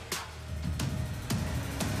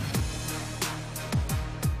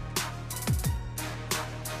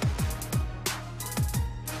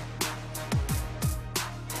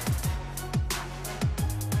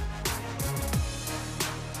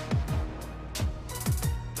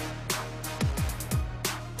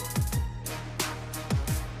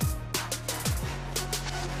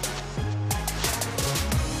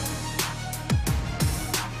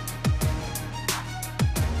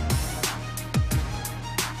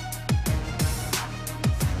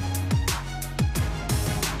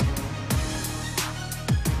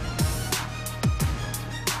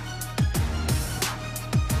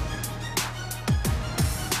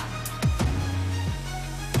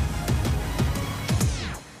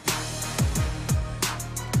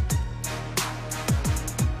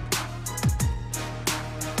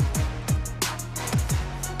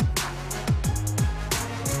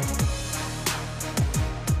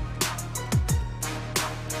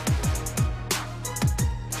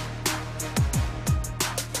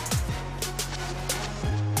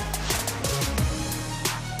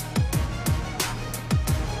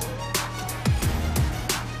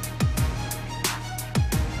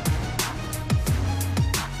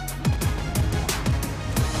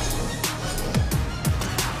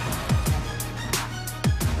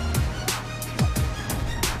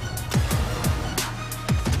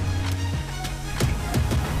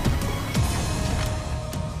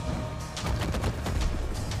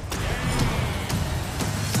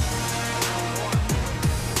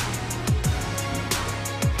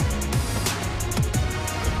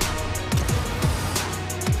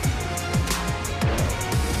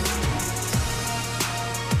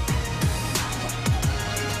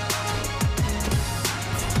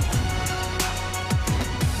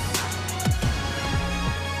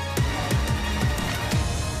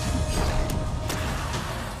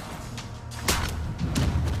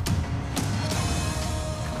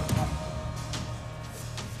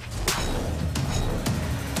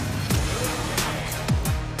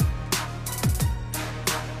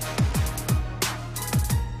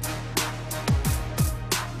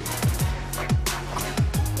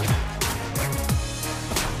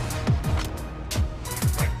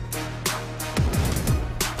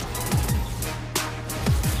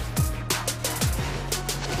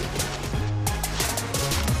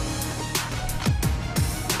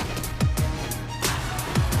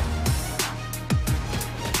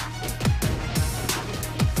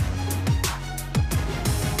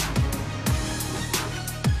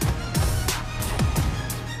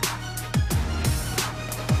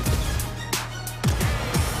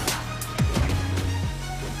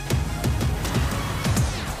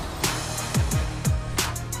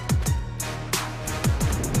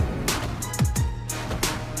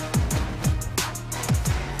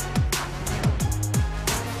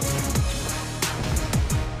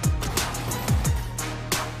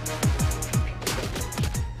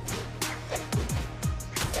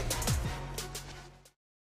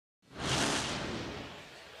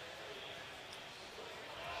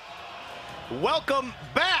 Welcome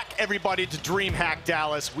back, everybody, to DreamHack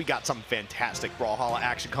Dallas. We got some fantastic Brawlhalla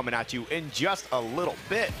action coming at you in just a little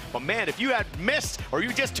bit. But man, if you had missed, or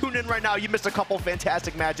you just tuned in right now, you missed a couple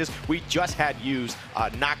fantastic matches. We just had Yu's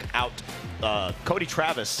knock out Cody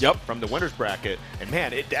Travis from the winners bracket. And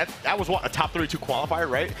man, that was what, a top 32 qualifier,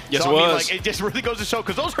 right? Yes, so, it was. I mean, like, it just really goes to show,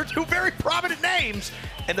 because those are two very prominent names.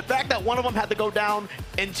 And the fact that one of them had to go down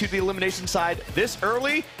into the elimination side this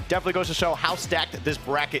early definitely goes to show how stacked this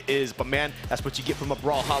bracket is. But man, that's what you get from a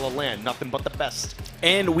Brawlhalla land. Nothing but the best.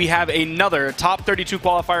 And we have another top 32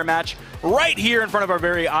 qualifier match right here in front of our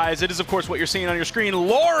very eyes. It is, of course, what you're seeing on your screen.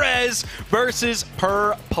 Lores versus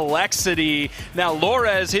Perplexity. Now,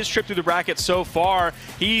 Lores, his trip through the bracket so far,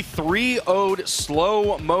 he 3-0'd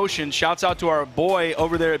Slow Motion. Shouts out to our boy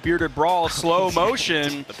over there at Bearded Brawl, Slow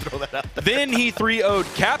Motion. Then he 3-0'd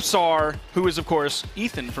Capsar, who is, of course,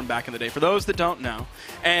 Ethan from back in the day, for those that don't know.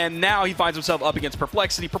 And now he finds himself up against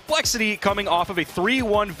Perplexity. Perplexity coming off of a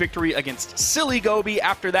 3-1 victory against Silly Gobi.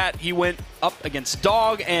 After that, he went up against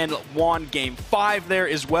Dog and won Game 5 there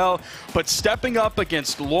as well. But stepping up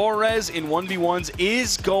against Lores in 1v1s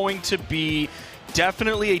is going to be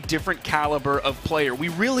definitely a different caliber of player. We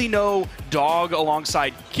really know Dog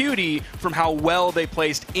alongside Cutie from how well they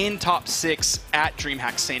placed in top 6 at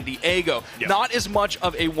DreamHack San Diego. Yep. Not as much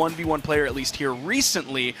of a 1v1 player, at least here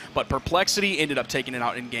recently, but Perplexity ended up taking it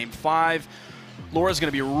out in Game 5. Laura's going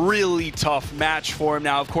to be a really tough match for him.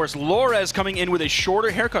 Now, of course, Lores coming in with a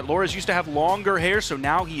shorter haircut. Lores used to have longer hair, so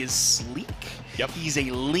now he is sleek. Yep. He's a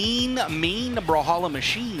lean, mean Brawlhalla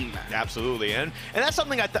machine. Absolutely. And that's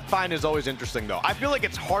something I find is always interesting, though. I feel like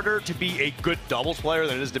it's harder to be a good doubles player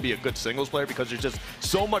than it is to be a good singles player because there's just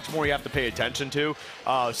so much more you have to pay attention to.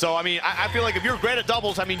 So, I mean, I feel like if you're great at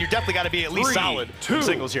doubles, I mean, you definitely got to be at least solid in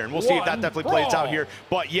singles here. And we'll see if that definitely plays out here.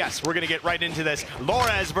 But, yes, we're going to get right into this.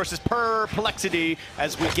 Lores versus Perplexity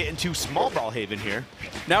as we get into small Brawlhaven here.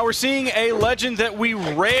 Now we're seeing a legend that we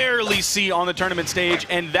rarely see on the tournament stage,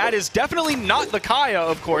 and that is definitely not the Kaya,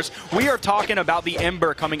 of course. We are talking about the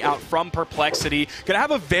Ember coming out from Perplexity. Gonna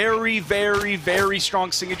have a very, very, very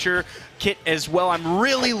strong signature kit as well. I'm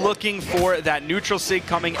really looking for that neutral sig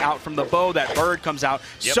coming out from the bow. That bird comes out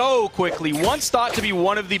so quickly. Once thought to be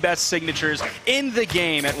one of the best signatures in the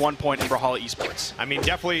game at one point in Brawlhalla Esports. I mean,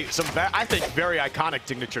 definitely some, I think, very iconic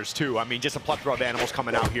signatures, too. I mean, just a plethora of animals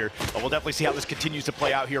coming out here. But we'll definitely see how this continues to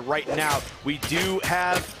play out here. Right now, we do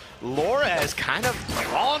have Lores kind of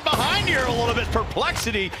falling behind here a little bit.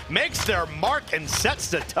 Perplexity makes their mark and sets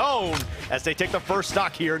the tone as they take the first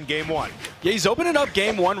stock here in Game 1. Yeah, he's opening up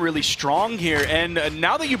Game 1 really strong here. And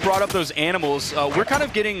now that you brought up those animals, we're kind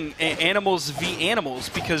of getting animals v animals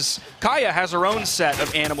because Kaya has her own set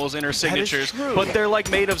of animals in her signatures. But they're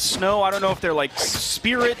like made of snow. I don't know if they're like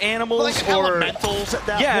spirit animals like or elementals at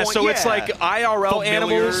that point. So it's like IRL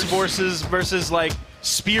animals versus like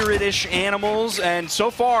spirit-ish animals, and so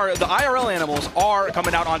far the IRL animals are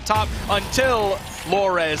coming out on top until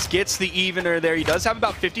Lores gets the evener there. He does have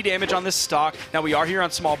about 50 damage on this stock. Now we are here on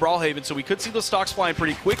small Brawlhaven, so we could see those stocks flying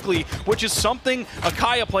pretty quickly, which is something a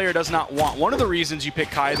Kaya player does not want. One of the reasons you pick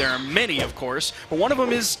Kaya, there are many of course, but one of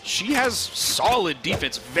them is she has solid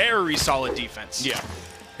defense, very solid defense. Yeah.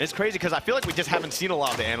 It's crazy because I feel like we just haven't seen a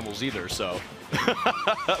lot of the animals either, so.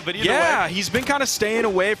 But either yeah, way, he's been kind of staying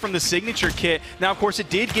away from the signature kit. Now, of course, it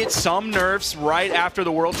did get some nerfs right after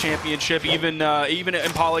the World Championship. Even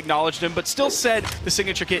Impala acknowledged him, but still said the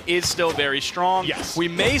signature kit is still very strong. Yes. We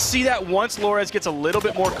may see that once Lores gets a little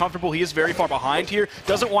bit more comfortable. He is very far behind here.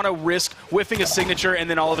 Doesn't want to risk whiffing a signature and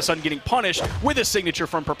then all of a sudden getting punished with a signature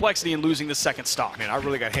from Perplexity and losing the second stock. Man, I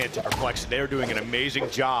really got hand to Perplexity. They're doing an amazing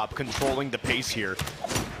job controlling the pace here.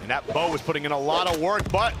 And that bow is putting in a lot of work,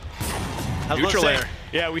 but neutral air.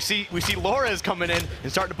 Yeah, we see Lores coming in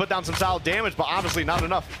and starting to put down some solid damage, but obviously not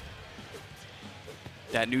enough.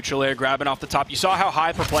 That neutral air grabbing off the top. You saw how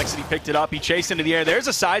high Perplexity picked it up. He chased into the air. There's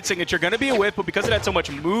a side signature. Going to be a whiff, but because it had so much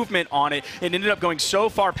movement on it, it ended up going so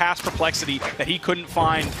far past Perplexity that he couldn't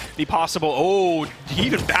find the possible. Oh, he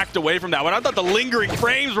even backed away from that one. I thought the lingering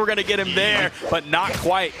frames were going to get him there, but not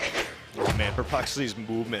quite. Oh man, Perplexity's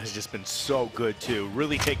movement has just been so good too.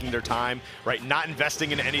 Really taking their time, right? Not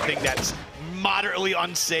investing in anything that's moderately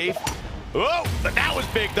unsafe. Oh, but that was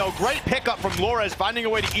big though. Great pickup from Lores, finding a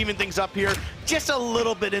way to even things up here. Just a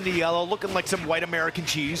little bit in the yellow, looking like some white American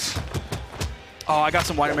cheese. Oh, I got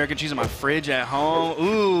some white American cheese in my fridge at home.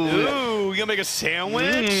 Ooh. Ooh, you gonna make a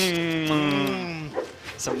sandwich?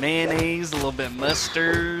 Some mayonnaise, a little bit of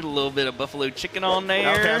mustard, a little bit of buffalo chicken on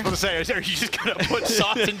there. Okay, I was gonna say, are you just gonna put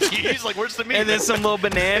sauce and cheese? Like, where's the meat? And then some little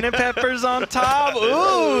banana peppers on top.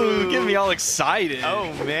 Ooh, getting me all excited.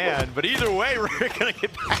 Oh man, but either way, we're gonna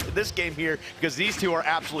get back to this game here because these two are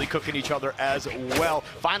absolutely cooking each other as well.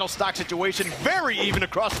 Final stock situation, very even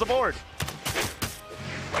across the board.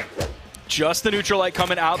 Just the neutral light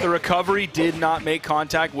coming out. The recovery did not make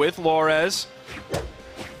contact with Lores.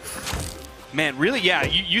 Man, really, yeah.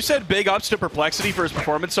 You said big ups to Perplexity for his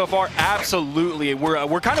performance so far. Absolutely.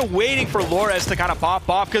 We're kind of waiting for Lores to kind of pop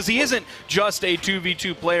off because he isn't just a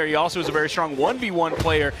 2v2 player. He also is a very strong 1v1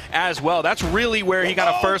 player as well. That's really where he kind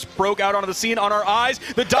of first broke out onto the scene on our eyes.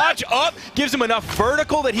 The dodge up gives him enough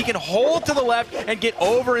vertical that he can hold to the left and get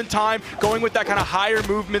over in time, going with that kind of higher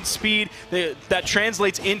movement speed that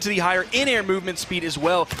translates into the higher in-air movement speed as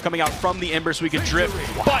well, coming out from the Ember so he can drift.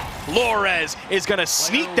 But Lores is going to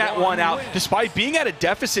sneak that one out despite being at a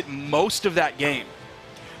deficit most of that game.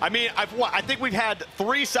 I mean, I think we've had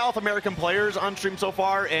 3 South American players on stream so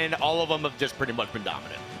far, and all of them have just pretty much been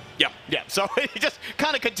dominant. Yeah, so just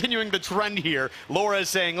kind of continuing the trend here. Laura is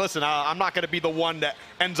saying, listen, I'm not going to be the one that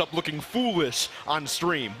ends up looking foolish on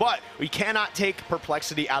stream, but we cannot take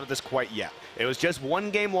Perplexity out of this quite yet. It was just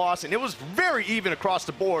 1 game loss, and it was very even across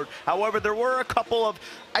the board. However, there were a couple of,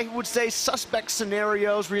 I would say, suspect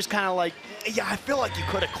scenarios where he's kind of like, yeah, I feel like you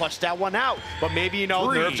could have clutched that one out. But maybe, you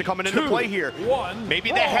know, nerves are coming into play here.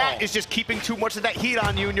 Maybe the hat is just keeping too much of that heat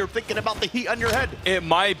on you, and you're thinking about the heat on your head. It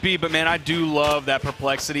might be, but man, I do love that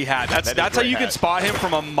Perplexity hat. That's how you can spot him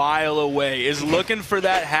from a mile away, is looking for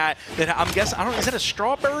that hat that I'm guessing, I don't know, is it a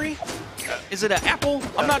strawberry? Is it an apple?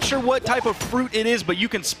 I'm not sure what type of fruit it is, but you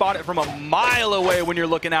can spot it from a mile away when you're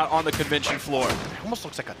looking out on the convention floor. It almost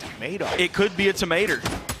looks like a tomato. It could be a tomato.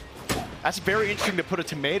 That's very interesting to put a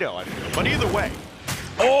tomato, I feel. But either way.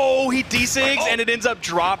 Oh, he desigs, and it ends up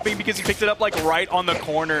dropping because he picked it up like right on the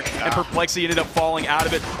corner, and Perplexity ended up falling out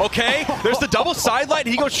of it. Okay, there's the double side light,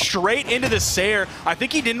 and he goes straight into the Sair. I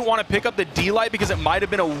think he didn't want to pick up the D-light because it might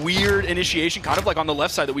have been a weird initiation, kind of like on the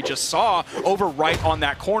left side that we just saw, over right on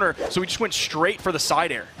that corner, so he just went straight for the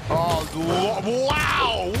side air. Oh,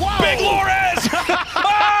 wow! Whoa! Big Lores!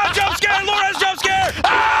 Ah, jump scare! Lores jump scare!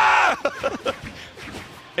 Ah!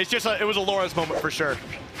 It's just it was a Lores moment for sure.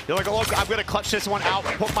 You're like, look, I'm going to clutch this one out,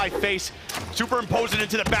 put my face, superimpose it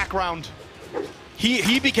into the background.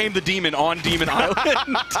 He became the demon on Demon Island.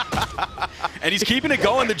 And he's keeping it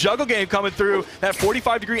going. The juggle game coming through. That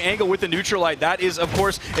 45-degree angle with the neutral light. That is, of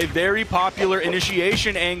course, a very popular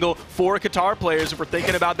initiation angle for Qatar players if we're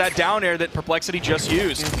thinking about that down air that Perplexity just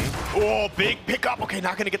used. Oh, big pickup. Okay,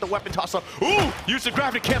 not going to get the weapon toss up. Ooh, use the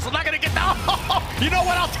gravity cancel. Not going to get that. Oh, you know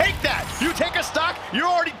what? I'll take that. You take a stock. You're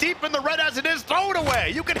already deep in the red as it is. Throw it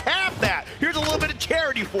away. You can have that. Here's a little bit of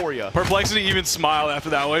charity for you. Perplexity even smiled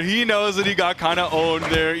after that one. He knows that he got kind of owned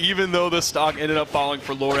there, even though the stock ended up falling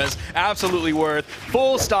for Lores. Absolutely worth.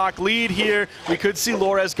 Full stock lead here. We could see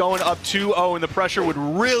Lores going up 2-0, and the pressure would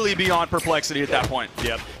really be on Perplexity at that point.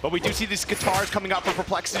 Yep, but we do see these guitars coming out for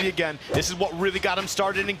Perplexity again. This is what really got him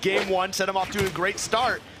started in game 1, set him off to a great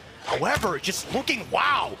start. However, just looking,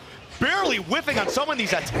 wow, barely whiffing on some of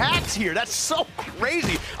these attacks here. That's so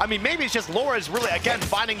crazy. I mean, maybe it's just Lores really, again,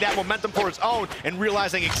 finding that momentum for his own and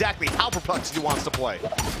realizing exactly how Perplexity wants to play.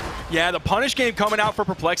 Yeah, the punish game coming out for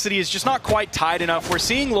Perplexity is just not quite tight enough. We're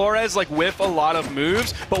seeing Lores like whiff a lot of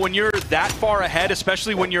moves, but when you're that far ahead,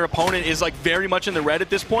 especially when your opponent is like very much in the red at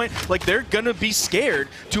this point, like they're gonna be scared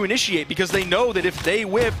to initiate because they know that if they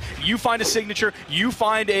whiff, you find a signature, you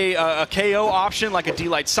find a KO option like a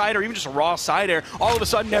D-light side or even just a raw side air, all of a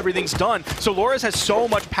sudden everything's done. So Lores has so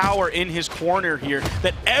much power in his corner here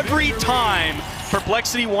that every time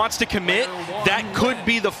Perplexity wants to commit, that could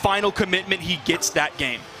be the final commitment he gets that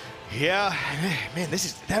game. Yeah, man, this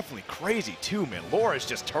is definitely crazy too, man. Lores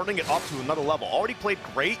just turning it up to another level. Already played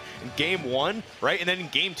great in game 1, right? And then in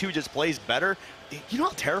game 2 just plays better. You know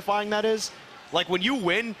how terrifying that is? Like when you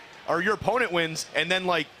win, or your opponent wins, and then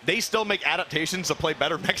like they still make adaptations to play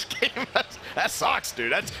better next game. That sucks,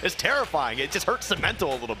 dude. It's terrifying. It just hurts the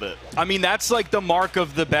mental a little bit. I mean, that's like the mark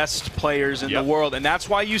of the best players in the world, and that's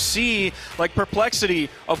why you see like Perplexity,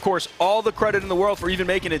 of course, all the credit in the world for even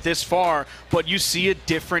making it this far, but you see a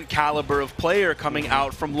different caliber of player coming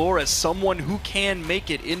out from Lores, someone who can make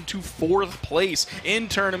it into 4th place in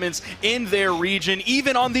tournaments in their region,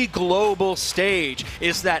 even on the global stage.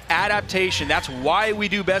 Is that adaptation. That's why we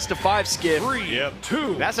do best of 5, Skip. 3,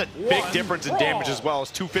 2, That's a big difference in damage as well.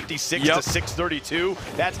 It's 256 to 632.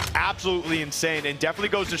 That's absolutely insane, and definitely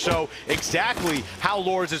goes to show exactly how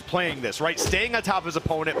Lores is playing this, right? Staying on top of his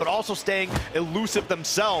opponent, but also staying elusive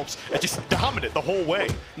themselves and just dominant the whole way.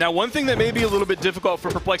 Now, one thing that may be a little bit difficult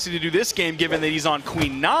for Perplexity to do this game, given that he's on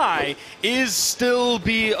Queen Nai, is still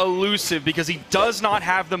be elusive because he does not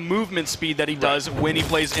have the movement speed that he does when he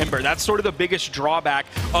plays Ember. That's sort of the biggest drawback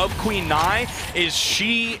of Queen Nai, is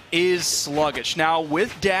she is sluggish. Now,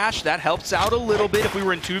 with dash, that helps out a little bit. If we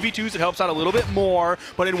were in 2v2s, it helps out a little bit more.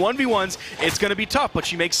 But in 1v1s, it's going to be tough. But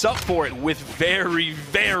she makes up for it with very,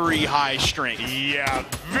 very high strength. Yeah,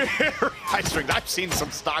 very high strength. I've seen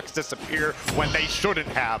some stocks disappear when they shouldn't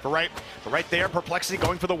have, right? But right there, Perplexity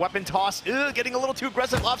going for the weapon toss. Getting a little too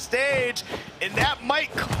aggressive off stage. And that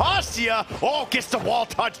might cost you. Oh, gets the wall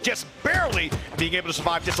touch just barely. Being able to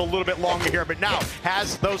survive just a little bit longer here. But now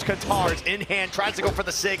has those Katars in hand. Tries to go for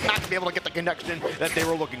the sig. Not to be able to get the connection that they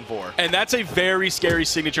were looking for. And that's a very scary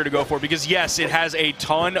signature to go for because, yes, it has a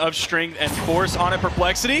ton of strength and force on it.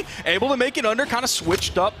 Perplexity, able to make it under, kind of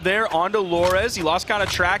switched up there onto Lores. He lost kind of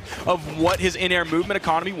track of what his in-air movement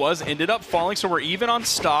economy was, ended up falling, so we're even on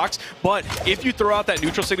stocks. But if you throw out that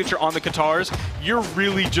neutral signature on the Katars, you're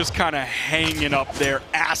really just kind of hanging up there,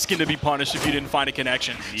 asking to be punished if you didn't find a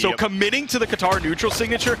connection. Yep. So committing to the Katar neutral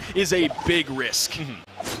signature is a big risk.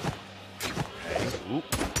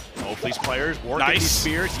 Both these players working these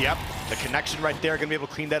spears. Yep, the connection right there, going to be able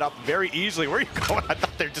to clean that up very easily. Where are you going? I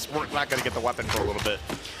thought they just weren't not going to get the weapon for a little bit.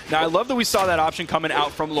 Now, I love that we saw that option coming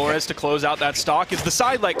out from Lores to close out that stock as the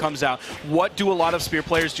side light comes out. What do a lot of spear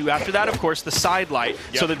players do after that? Of course, the side light,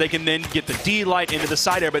 so that they can then get the D light into the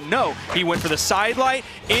side air. But no, he went for the side light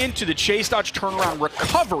into the chase dodge turnaround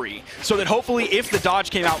recovery, so that hopefully if the dodge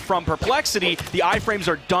came out from Perplexity, the iframes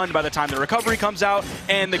are done by the time the recovery comes out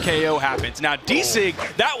and the KO happens. Now, D-Sig,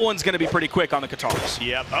 that one's going to be pretty quick on the Katars.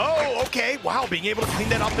 Yep. Oh, okay. Wow, being able to clean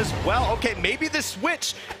that up as well. Okay, maybe the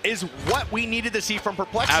switch is what we needed to see from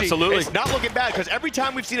Perplexity. Absolutely. It's not looking bad, because every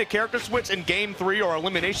time we've seen a character switch in Game 3 or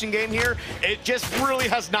Elimination Game here, it just really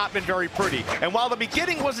has not been very pretty. And while the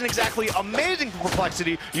beginning wasn't exactly amazing for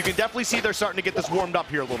Perplexity, you can definitely see they're starting to get this warmed up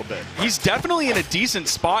here a little bit. He's definitely in a decent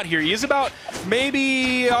spot here. He is about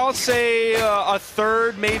maybe, I'll say, a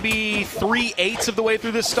third, maybe 3/8 of the way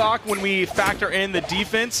through this stock when we factor in the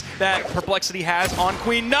defense that Perplexity has on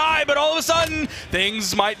Queen Nai. But all of a sudden,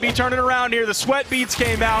 things might be turning around here. The sweat beads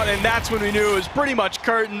came out, and that's when we knew it was pretty much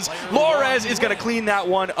curtains. Lores is going to clean that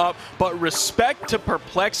one up, but respect to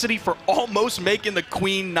Perplexity for almost making the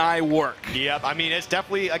Queen Nai work. Yep, I mean, it's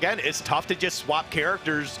definitely, again, it's tough to just swap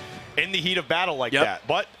characters in the heat of battle like that.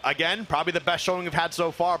 But again, probably the best showing we've had so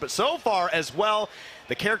far. But so far as well,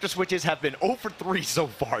 the character switches have been 0 for 3 so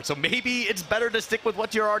far. So maybe it's better to stick with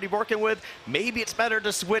what you're already working with. Maybe it's better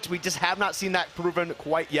to switch. We just have not seen that proven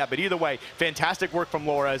quite yet. But either way, fantastic work from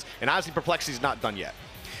Lores. And honestly, Perplexity's not done yet.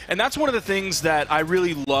 And that's one of the things that I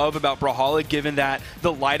really love about Brawlhalla, given that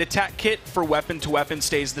the light attack kit for weapon to weapon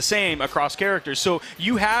stays the same across characters. So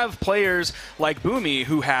you have players like Boomy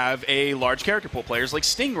who have a large character pool, players like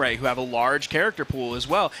Stingray who have a large character pool as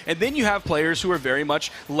well. And then you have players who are very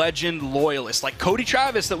much legend loyalists, like Cody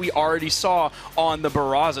Travis that we already saw on the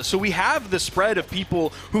Barraza. So we have the spread of people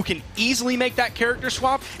who can easily make that character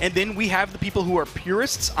swap, and then we have the people who are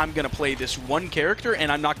purists. I'm going to play this one character,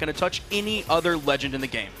 and I'm not going to touch any other legend in the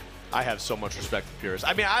game. I have so much respect for Purists.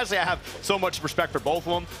 I mean, honestly, I have so much respect for both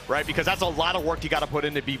of them, right? Because that's a lot of work you got to put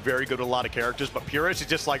in to be very good with a lot of characters. But Purists is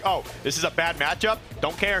just like, oh, this is a bad matchup.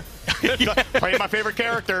 Don't care. Playing my favorite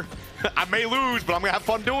character. I may lose, but I'm going to have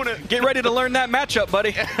fun doing it. Get ready to learn that matchup,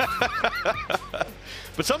 buddy.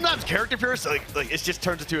 But sometimes character purists, like it just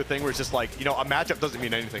turns into a thing where it's just like, you know, a matchup doesn't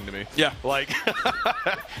mean anything to me. Yeah. Like,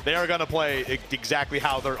 they are going to play exactly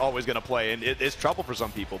how they're always going to play, and it's trouble for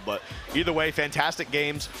some people. But either way, fantastic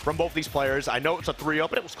games from both these players. I know it's a 3-0,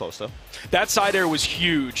 but it was close, though. That side air was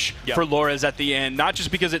huge for Lores at the end, not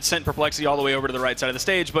just because it sent Perplexity all the way over to the right side of the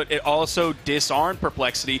stage, but it also disarmed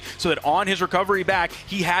Perplexity so that on his recovery back,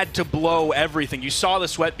 he had to blow everything. You saw the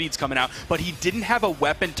sweat beads coming out, but he didn't have a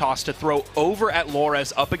weapon toss to throw over at Lores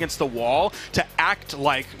up against the wall to act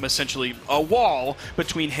like essentially a wall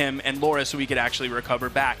between him and Lores so he could actually recover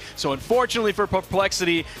back. So unfortunately for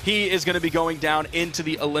Perplexity, he is going to be going down into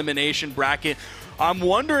the elimination bracket. I'm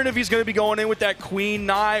wondering if he's going to be going in with that Queen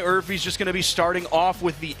Nai or if he's just going to be starting off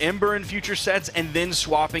with the Ember in future sets and then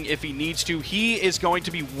swapping if he needs to. He is going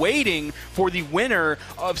to be waiting for the winner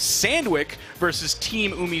of Sandwick versus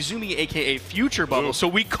Team Umizumi, aka Future Bubble. Ooh. So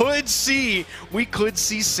we could see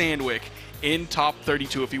Sandwick in top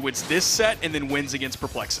 32 if he wins this set and then wins against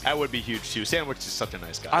Perplexity. That would be huge too. Sandwick is such a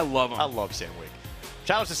nice guy. I love him. I love Sandwick.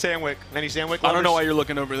 Shout out to Sandwick. Any Sandwick lovers? I don't know why you're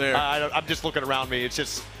looking over there. I'm just looking around me. It's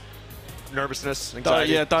just nervousness,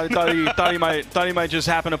 anxiety. Thought he might just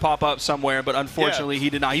happen to pop up somewhere, but unfortunately he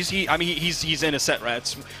did not. He's in a set,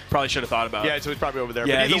 right? Probably should have thought about it. Yeah, so he's probably over there.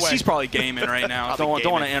 Yeah, but he's probably gaming right now. don't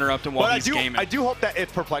want to interrupt him while he's gaming. I do hope that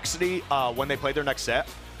if Perplexity, when they play their next set,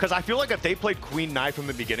 because I feel like if they played Queen Nai from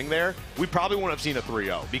the beginning there, we probably wouldn't have seen a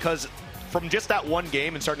 3-0. Because from just that one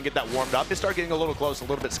game and starting to get that warmed up, it started getting a little close, a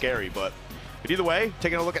little bit scary. But But either way,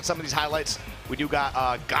 taking a look at some of these highlights, we do got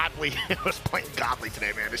Godly. I was playing Godly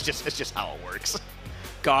today, man. It's just how it works.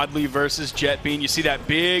 Godly versus Jetbean. You see that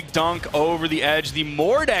big dunk over the edge. The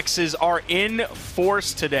Mordexes are in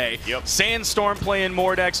force today. Yep. Sandstorm playing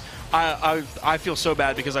Mordex. I feel so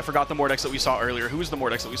bad because I forgot the Mordex that we saw earlier. Who was the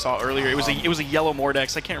Mordex that we saw earlier? It was a yellow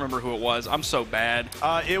Mordex. I can't remember who it was. I'm so bad.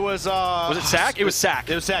 It was... was it Sack? It was Sack.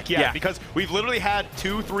 It was Sack, yeah. Because we've literally had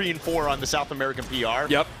 2, 3, and 4 on the South American PR.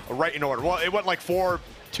 Yep. Right in order. Well, it went like 4,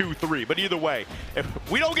 2, 3. But either way,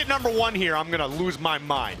 if we don't get number 1 here, I'm going to lose my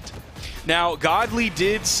mind. Now, Godly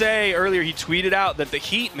did say earlier, he tweeted out that the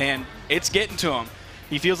heat, man, it's getting to him.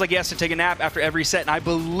 He feels like he has to take a nap after every set, and I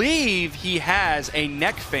believe he has a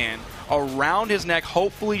neck fan around his neck,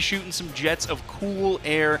 hopefully shooting some jets of cool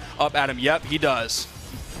air up at him. Yep, he does.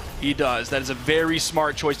 He does. That is a very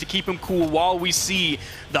smart choice to keep him cool while we see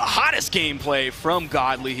the hottest gameplay from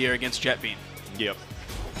Godly here against Jetbean. Yep.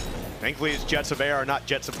 Thankfully, it's jets of air, not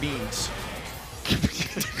jets of beans.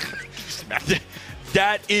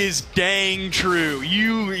 That is dang true.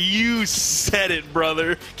 You said it,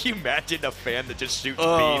 brother. Can you imagine a fan that just shoots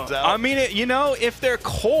beans out? I mean, if they're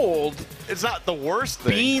cold, it's not the worst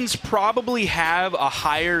thing. Beans probably have a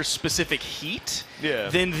higher specific heat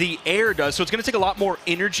than the air does. So it's going to take a lot more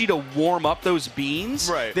energy to warm up those beans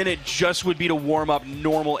than it just would be to warm up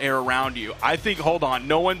normal air around you. I think, hold on,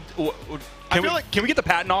 no one... Can we get the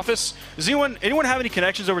patent office? Does anyone have any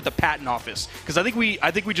connections over at the patent office? Because I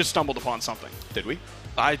think we just stumbled upon something. Did we?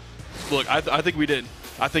 I think we did.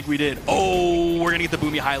 I think we did. Oh, we're gonna get the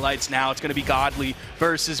Boomy highlights now. It's gonna be Godly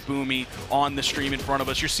versus Boomy on the stream in front of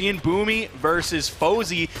us. You're seeing Boomy versus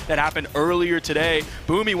Fozy that happened earlier today.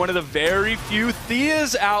 Boomy, one of the very few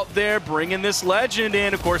Theas out there, bringing this legend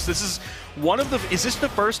in. Of course, this is one of the. Is this the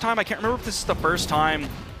first time? I can't remember if this is the first time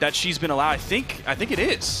that she's been allowed. I think it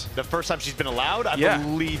is. The first time she's been allowed? I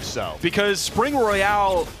believe so. Because Spring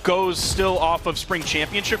Royale goes still off of Spring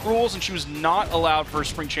Championship rules, and she was not allowed for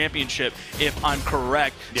Spring Championship, if I'm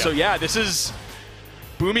correct. Yeah. So yeah, this is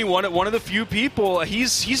Boomy, one of the few people.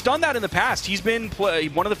 He's done that in the past. He's been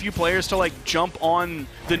one of the few players to like jump on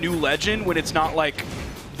the new legend when it's not like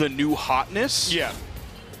the new hotness. Yeah.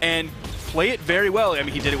 And play it very well. I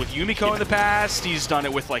mean, he did it with Yumiko in the past. He's done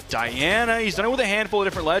it with, like, Diana. He's done it with a handful of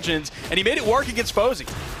different legends, and he made it work against Fozy.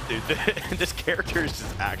 Dude, this character is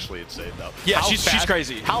just actually insane, though. Yeah, she's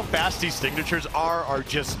crazy. How fast these signatures are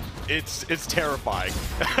just, it's terrifying.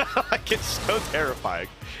 Like, it's so terrifying.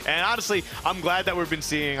 And honestly, I'm glad that we've been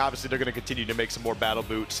seeing, obviously, they're going to continue to make some more Battle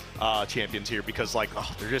Boots champions here because, like,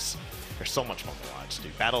 they're so much fun to watch,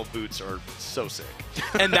 dude. Battle Boots are so sick.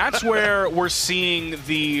 And that's where we're seeing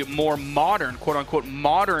the more modern, quote-unquote,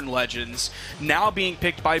 modern legends now being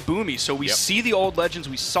picked by Boomy. So we see the old legends.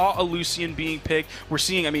 We saw a Lucian being picked. We're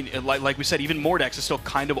seeing, I mean, like we said, even Mordex is still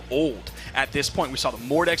kind of old at this point. We saw the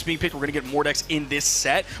Mordex being picked. We're going to get Mordex in this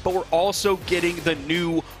set, but we're also getting the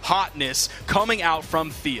new hotness coming out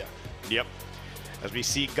from Thea. Yep. As we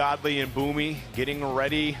see Godly and Boomy getting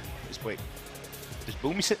ready. Wait, is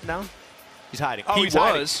Boomy sitting down? He's hiding. Oh, he's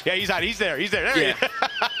hiding. Yeah, he's hiding. He's there. He's there. There he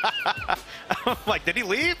is. I'm like, did he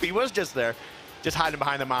leave? He was just there. Just hiding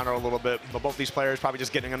behind the monitor a little bit. But both these players probably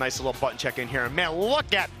just getting a nice little button check in here. And man,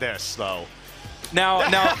 look at this, though. Now,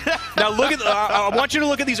 look at. I want you to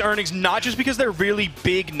look at these earnings, not just because they're really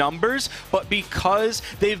big numbers, but because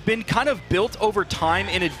they've been kind of built over time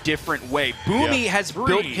in a different way. Boomy has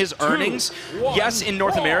built his earnings, yes, in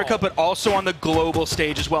North America, but also on the global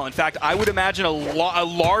stage as well. In fact, I would imagine a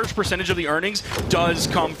large percentage of the earnings does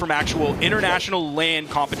come from actual international LAN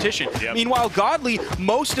competition. Meanwhile, Godly,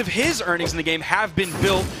 most of his earnings in the game have been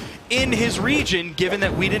built in his region, given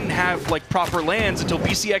that we didn't have like proper lands until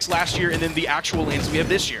BCX last year and then the actual lands we have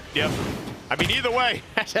this year. Yep. I mean, either way,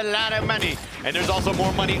 that's a lot of money. And there's also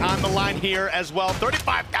more money on the line here as well.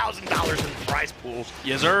 $35,000 in prize pools.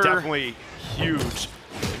 Yes, sir. Definitely huge.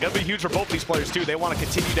 It's going to be huge for both these players, too. They want to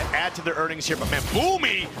continue to add to their earnings here. But, man,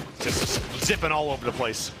 Boomy just zipping all over the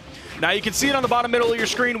place. Now you can see it on the bottom middle of your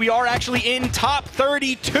screen. We are actually in top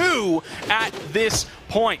 32 at this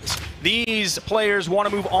point. These players want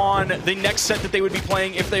to move on. The next set that they would be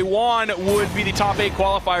playing if they won would be the top 8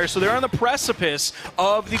 qualifier. So they're on the precipice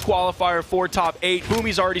of the qualifier for top 8.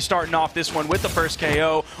 Boomy's already starting off this one with the first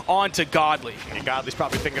KO on to Godly. And Godly's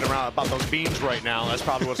probably thinking around about those beans right now. That's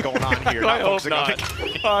probably what's going on here. I hope not.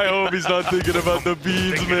 I hope he's not thinking about the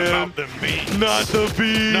beans, man. About the beans. Not the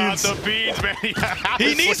beans. Not the beans, man.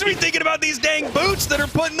 He needs to be thinking about these dang boots that are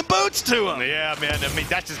putting the boots to him. Yeah, man. I mean,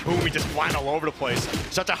 that's just Boomy just flying all over the place.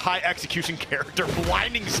 Such a high execution character,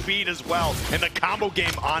 blinding speed as well, and the combo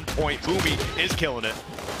game on point. Boomy is killing it.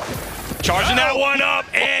 Charging that one up,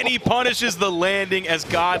 and he punishes the landing as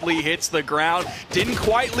Godly hits the ground. Didn't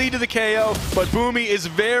quite lead to the KO, but Boomy is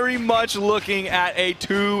very much looking at a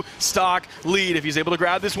 2-stock lead. If he's able to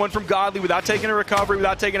grab this one from Godly without taking a recovery,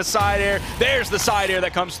 without taking a side air, there's the side air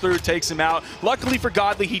that comes through, takes him out. Luckily for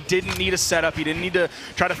Godly, he didn't need a setup. He didn't need to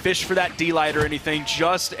try to fish for that D-light or anything.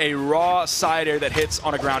 Just a raw side air that hits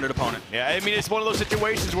on a grounded opponent. Yeah, I mean, it's one of those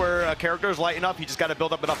situations where a character is lighting up. You just got to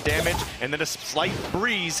build up enough damage, and then a slight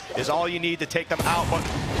breeze is all you need to take them out. But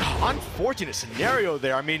unfortunate scenario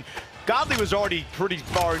there. I mean, Godly was already pretty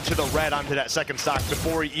far into the red onto that second stock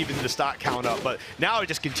before he evened the stock count up, but now it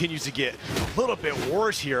just continues to get a little bit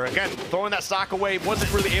worse here. Again, throwing that stock away,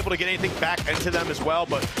 wasn't really able to get anything back into them as well,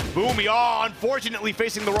 but Boomy, unfortunately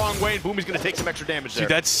facing the wrong way, and Boomy's going to take some extra damage there.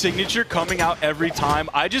 Dude, that signature coming out every time.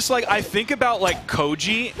 I think about like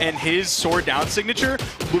Koji and his sword down signature,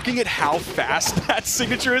 looking at how fast that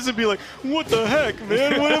signature is and be like, what the heck,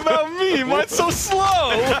 man? What about me? Mine's so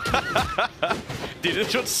slow. Dude,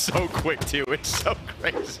 this one's so quick, too. It's so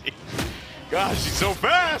crazy. Gosh, he's so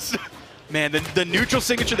fast. Man, the neutral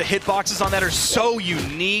signature, the hitboxes on that are so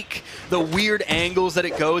unique. The weird angles that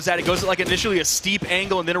it goes at like initially a steep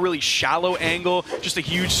angle and then a really shallow angle. Just a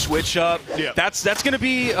huge switch up. Yeah. That's going to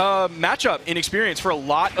be a matchup in experience for a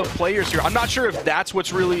lot of players here. I'm not sure if that's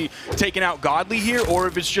what's really taking out Godly here or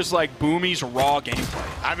if it's just like Boomy's raw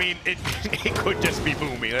gameplay. I mean, it could just be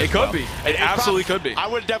Boomy. It could be. It absolutely could be. I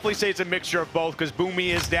would definitely say it's a mixture of both because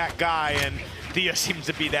Boomy is that guy and Thea seems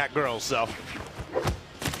to be that girl, so.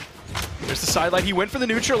 There's the sidelight. He went for the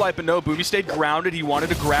neutral light, but no, Boomy stayed grounded. He wanted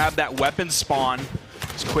to grab that weapon spawn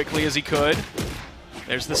as quickly as he could.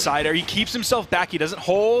 There's the side air. He keeps himself back. He doesn't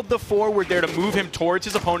hold the forward there to move him towards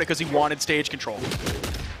his opponent because he wanted stage control.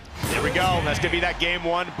 There we go. That's going to be that game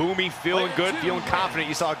one. Boomy feeling good, feeling confident.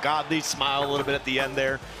 You saw Godly smile a little bit at the end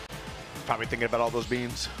there. Probably thinking about all those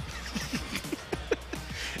beans.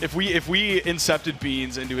 If we incepted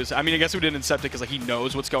beans into his, I mean, I guess we didn't incept it because like he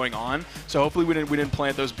knows what's going on. So hopefully we didn't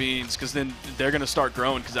plant those beans because then they're gonna start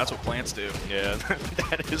growing because that's what plants do. Yeah,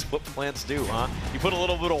 that is what plants do, huh? You put a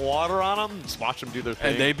little bit of water on them, just watch them do their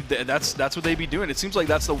thing. And that's what they be doing. It seems like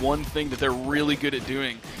that's the one thing that they're really good at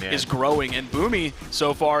doing is growing. And Boomy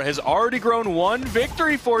so far has already grown one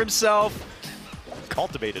victory for himself.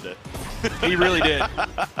 Cultivated it. He really did.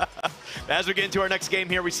 As we get into our next game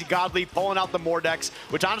here, we see Godly pulling out the Mordex,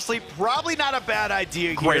 which honestly probably not a bad idea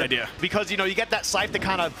here. Great idea. Because, you know, you get that Scythe to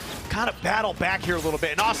kind of battle back here a little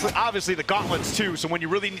bit. And also, obviously the gauntlets too, so when you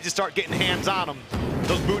really need to start getting hands on them,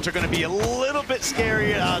 those boots are going to be a little bit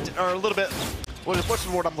scary, or a little bit, what's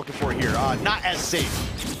the word I'm looking for here? Not as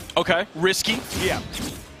safe. Okay, risky. Yeah,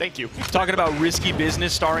 thank you. Talking about risky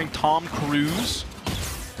business starring Tom Cruise.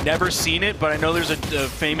 Never seen it, but I know there's a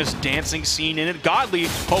famous dancing scene in it. Godly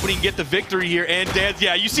hoping he can get the victory here and dance.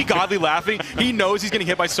 Yeah, you see Godly laughing. He knows he's getting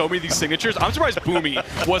hit by so many of these signatures. I'm surprised Boomy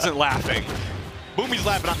wasn't laughing. Boomy's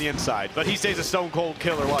laughing on the inside, but he stays a stone cold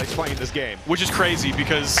killer while he's playing this game. Which is crazy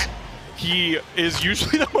because he is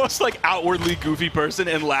usually the most like outwardly goofy person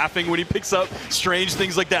and laughing when he picks up strange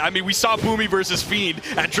things like that. I mean, we saw Boomy versus Fiend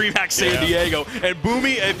at DreamHack San Diego, and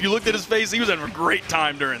Boomy, if you looked at his face, he was having a great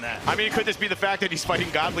time during that. I mean, it could just be the fact that he's fighting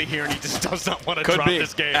Godly here and he just does not want to drop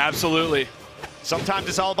this game. Absolutely. Sometimes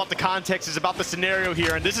it's all about the context, it's about the scenario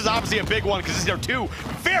here, and this is obviously a big one because these are two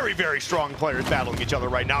very, very strong players battling each other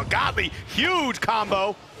right now. Godly, huge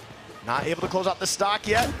combo. Not able to close out the stock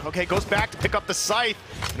yet. Okay, goes back to pick up the Scythe,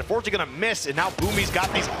 and unfortunately gonna miss, and now Boomy's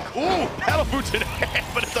got these, paddle boots in hand,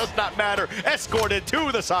 but it does not matter. Escorted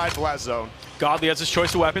to the side blast zone. Godly has his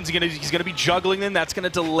choice of weapons. He's gonna be juggling them. That's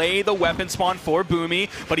gonna delay the weapon spawn for Boomy,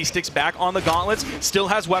 but he sticks back on the gauntlets. Still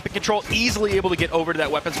has weapon control, easily able to get over to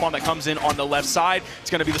that weapon spawn that comes in on the left side.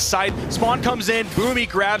 It's gonna be the side. Spawn comes in, Boomy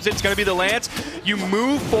grabs it. It's gonna be the lance. You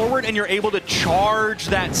move forward and you're able to charge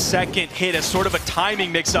that second hit as sort of a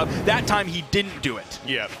timing mix-up. That time he didn't do it.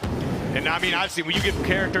 Yeah. And I mean, obviously, when you give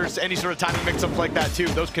characters any sort of timing mix-up like that too,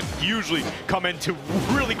 those can usually come into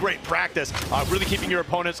really great practice, really keeping your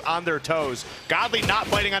opponents on their toes. Godly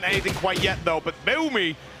not biting on anything quite yet though, but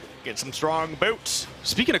Boomy getting some strong boots.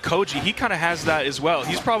 Speaking of Koji, he kind of has that as well.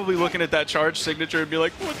 He's probably looking at that charge signature and be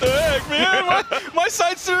like, what the heck, man? My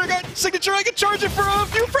side signature, I can charge it for a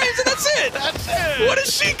few frames and that's it. That's it. What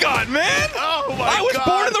has she got, man? Oh my God. I was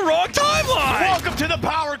born in the wrong timeline. Welcome to the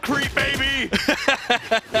power creep, baby.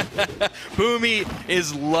 Boomy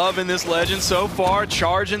is loving this Legend so far,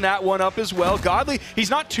 charging that one up as well. Godly, he's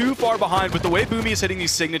not too far behind, but the way Boomy is hitting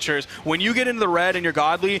these signatures, when you get into the red and you're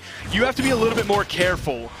Godly, you have to be a little bit more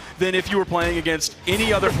careful than if you were playing against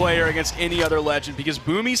any other player, against any other Legend, because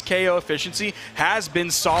Boomy's KO efficiency has been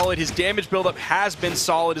solid. His damage buildup has been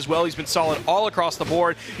solid as well. He's been solid all across the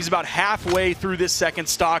board. He's about halfway through this second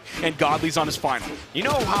stock, and Godly's on his final. You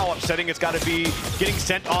know how upsetting it's got to be getting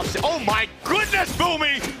sent off. Oh my goodness,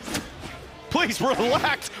 Boomy! Please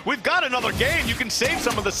relax. We've got another game. You can save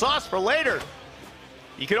some of the sauce for later.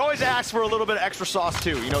 You can always ask for a little bit of extra sauce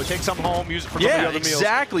too. You know, take some home, use it for some of the other meals. Yeah,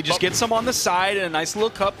 exactly. Just get some on the side in a nice little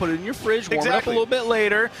cup, put it in your fridge, warm it up a little bit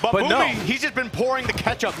later. But Boomy, no, he's just been pouring the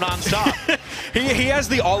ketchup nonstop. he has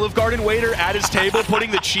the Olive Garden waiter at his table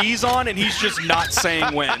putting the cheese on, and he's just not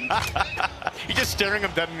saying when. He's just staring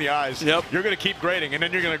him dead in the eyes. Yep. You're going to keep grading, and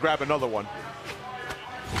then you're going to grab another one.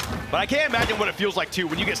 But I can't imagine what it feels like, too,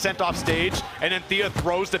 when you get sent off stage, and then Thea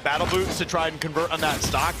throws the battle boots to try and convert on that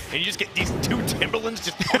stock, and you just get these two Timberlands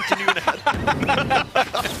just punching you in the head.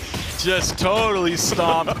 Just totally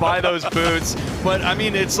stomped by those boots. But I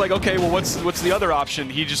mean, it's like, okay, well, what's the other option?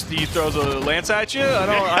 He throws a lance at you?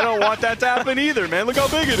 I don't want that to happen either, man. Look how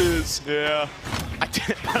big it is. Yeah.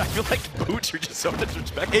 I feel like the boots are just so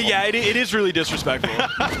disrespectful. Yeah, it is really disrespectful.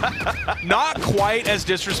 Not quite as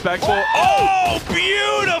disrespectful. Oh,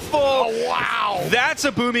 beautiful! Oh, wow! That's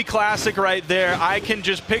a Boomy classic right there. I can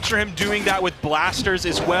just picture him doing that with blasters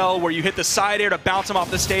as well, where you hit the side air to bounce him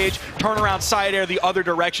off the stage, turn around side air the other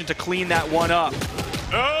direction to clean that one up.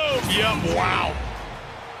 Oh, yeah, wow.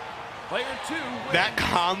 Player 2 wins. That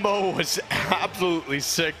combo was absolutely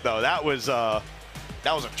sick, though. That was a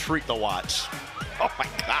treat to watch. Oh my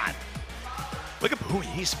God. Look at Boomy,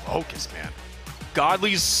 he's focused, man.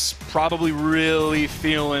 Godly's probably really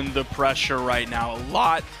feeling the pressure right now. A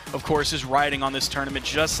lot, of course, is riding on this tournament,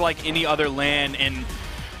 just like any other LAN, and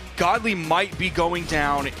Godly might be going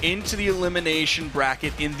down into the elimination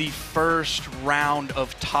bracket in the first round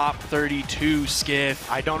of top 32,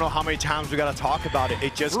 Skiff. I don't know how many times we got to talk about it.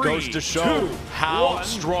 It just 3, goes to show 2, how 1,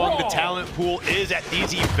 strong the brawl. talent pool is at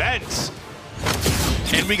these events.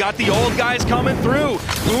 And we got the old guys coming through.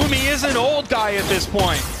 Boomy is an old guy at this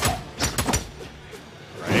point.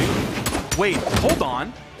 Right? Wait, hold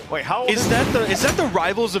on. Wait, how old is that the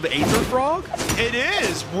rivals of Aether Frog? It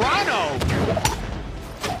is, Rhino.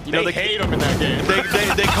 You know, they hate him in that game.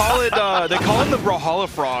 They call him the Brawlhalla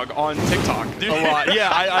Frog on TikTok a lot. Yeah,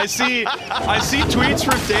 I see tweets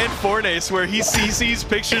from Dan Fornace where he sees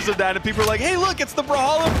pictures of that and people are like, hey, look, it's the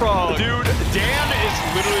Brawlhalla Frog. Dude, Dan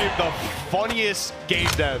is literally the funniest game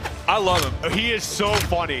dev. I love him. He is so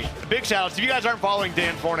funny. Big shout outs. If you guys aren't following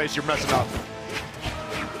Dan Fornace, you're messing up.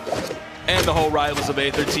 And the whole Rivals of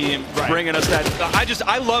Aether team bringing us that.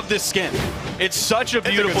 I love this skin. It's such a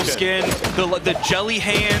beautiful skin. The jelly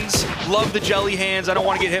hands. Love the jelly hands. I don't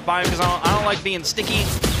want to get hit by them because I don't like being sticky.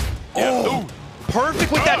 Yeah. Oh,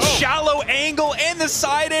 perfect with that shallow angle and the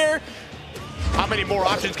side air. How many more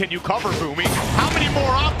options can you cover, Boomy? How many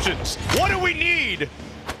more options? What do we need?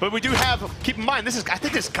 But we do have, keep in mind, I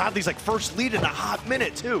think this is Godly's like first lead in a hot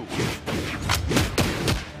minute too.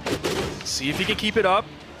 See if he can keep it up.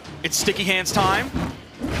 It's sticky hands time.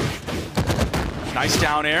 Nice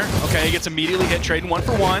down air. Okay, he gets immediately hit, trading 1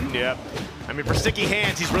 for 1. Yep. I mean, for sticky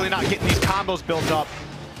hands, he's really not getting these combos built up.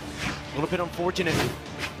 A little bit unfortunate.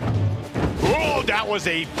 Oh, that was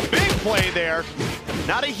a big play there.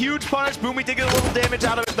 Not a huge punish. Boomy did get a little damage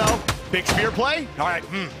out of it, though. Big spear play. All right.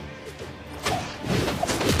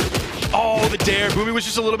 Oh, the dare. Boomy was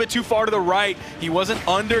just a little bit too far to the right. He wasn't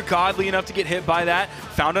under Godly enough to get hit by that.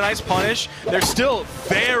 Found a nice punish. They're still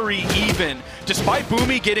very even. Despite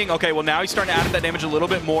Boomy getting, okay, well, now he's starting to add up that damage a little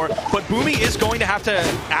bit more, but Boomy is going to have to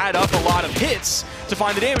add up a lot of hits to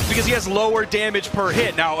find the damage because he has lower damage per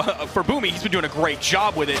hit. Now, for Boomy, he's been doing a great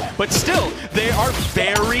job with it, but still, they are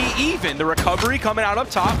very even. The recovery coming out up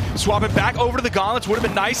top, swapping back over to the gauntlets. Would have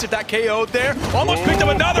been nice if that KO'd there. Almost picked up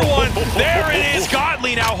another one. There it is.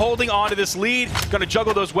 Godly now holding on to this lead. Going to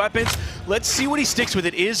juggle those weapons. Let's see what he sticks with.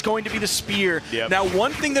 It is going to be the spear. Yep. Now,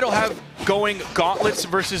 one thing that'll have going gauntlets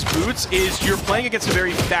versus boots is you're playing against a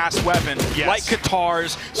very fast weapon, like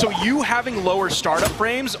Katars, so you having lower startup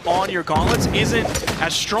frames on your gauntlets isn't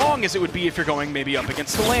as strong as it would be if you're going maybe up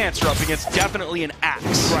against the lance or up against definitely an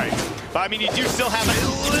axe. Right. But I mean, you do still have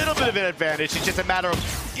a little bit of an advantage. It's just a matter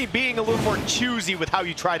of being a little more choosy with how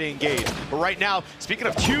you try to engage. But right now, speaking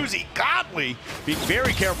of choosy, Godly being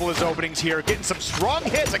very careful with his openings here, getting some strong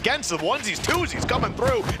hits against the onesies, twosies coming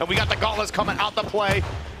through, and we got the gauntlets coming out to play.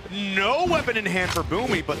 No weapon in hand for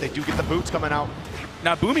Boomy, but they do get the boots coming out.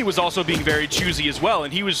 Now, Boomy was also being very choosy as well,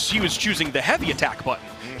 and he was choosing the heavy attack button.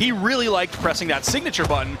 He really liked pressing that signature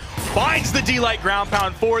button. Finds the D-Light ground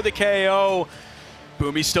pound for the KO.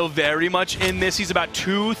 Boomy's still very much in this. He's about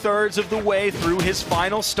 2/3 of the way through his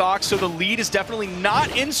final stock, so the lead is definitely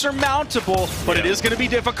not insurmountable, but it is going to be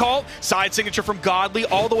difficult. Side signature from Godly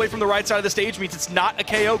all the way from the right side of the stage means it's not a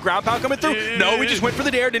KO. Ground pound coming through. No, we just went for the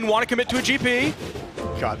dare. Didn't want to commit to a GP.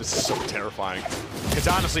 God, this is so terrifying. Because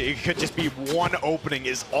honestly, it could just be one opening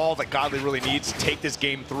is all that Godly really needs to take this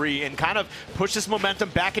game 3 and kind of push this momentum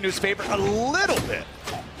back into his favor a little bit.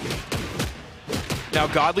 Now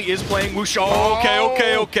Godly is playing Whoosh. Oh,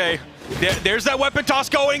 okay. There's that weapon toss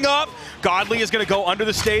going up. Godly is going to go under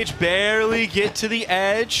the stage, barely get to the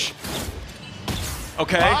edge.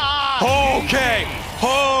 Okay.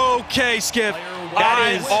 Okay, Skip.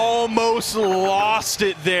 I almost lost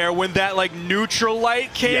it there when that like neutral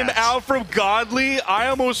light came out from Godly. I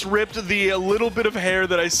almost ripped the little bit of hair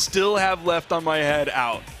that I still have left on my head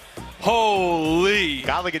out. Holy.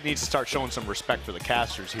 Godly needs to start showing some respect for the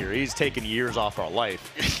casters here. He's taken years off our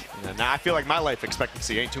life. And I feel like my life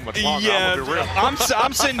expectancy ain't too much longer. Yeah,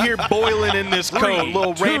 I'm sitting here boiling in this coat.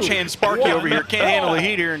 Little ranch hand Sparky over here. Can't handle the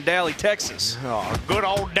heat here in Dallas, Texas. Oh, good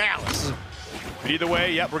old Dallas. But either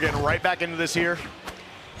way, yep, we're getting right back into this here.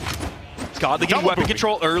 Godly getting weapon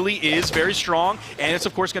control early is very strong, and it's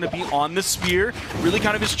of course going to be on the spear. Really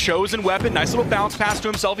kind of his chosen weapon. Nice little bounce pass to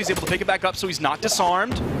himself. He's able to pick it back up so he's not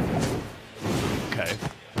disarmed. Okay.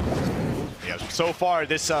 Yeah, so far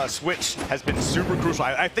this switch has been super crucial.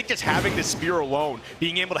 I think just having this spear alone,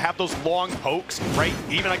 being able to have those long pokes, right,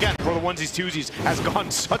 even again for the onesies, twosies, has gone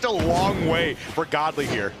such a long way for Godly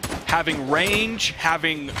here. Having range,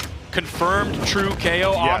 having confirmed true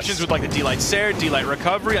KO options with like the D-Light Sair, D-Light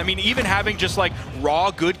Recovery. I mean, even having just like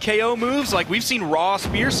raw good KO moves. Like we've seen raw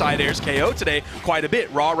spear side airs KO today quite a bit.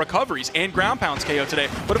 Raw recoveries and ground pounds KO today.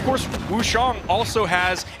 But of course, Wushang also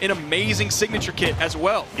has an amazing signature kit as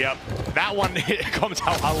well. Yep, that one comes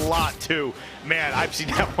out a lot too. Man, I've seen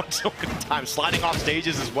that one so many times. Sliding off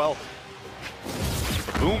stages as well.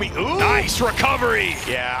 Boomy, ooh. Nice recovery.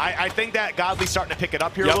 Yeah, I think that Godly's starting to pick it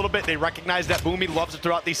up here a little bit. They recognize that Boomy loves to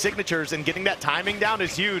throw out these signatures, and getting that timing down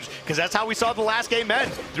is huge, because that's how we saw the last game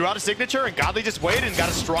end. Threw out a signature, and Godly just waited and got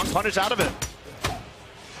a strong punish out of it.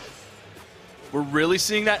 We're really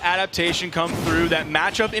seeing that adaptation come through. That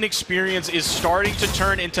matchup inexperience is starting to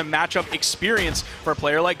turn into matchup experience for a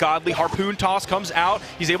player like Godly. Harpoon toss comes out.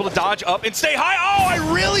 He's able to dodge up and stay high. Oh,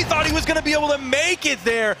 I really thought he was going to be able to make it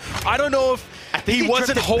there. I don't know if he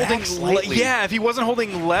wasn't holding, if he wasn't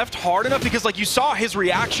holding left hard enough, because like you saw his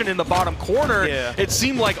reaction in the bottom corner, it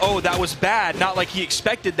seemed like, oh, that was bad, not like he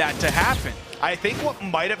expected that to happen. I think what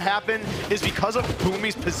might have happened is because of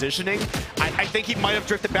Boomy's positioning, I think he might have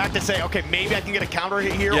drifted back to say, okay, maybe I can get a counter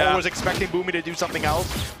hit here, or was expecting Boomy to do something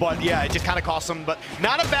else. But yeah, it just kind of cost him. But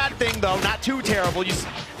not a bad thing, though. Not too terrible. You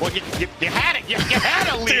had it. You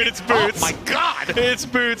had a lead. Dude, it's Boots. Oh, my God. It's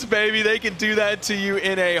Boots, baby. They can do that to you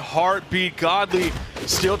in a heartbeat. Godly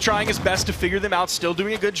still trying his best to figure them out, still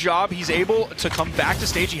doing a good job. He's able to come back to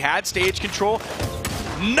stage. He had stage control.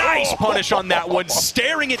 Nice punish on that one,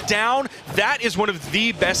 staring it down. That is one of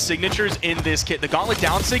the best signatures in this kit. The Gauntlet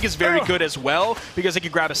down sig is very good as well, because it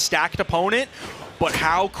can grab a stacked opponent. But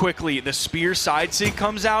how quickly the spear side sig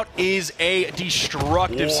comes out is a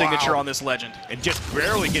destructive signature on this legend. And just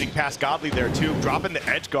barely getting past Godly there too, dropping the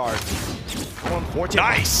edge guard.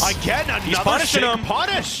 Nice. Again, He's another punishing him.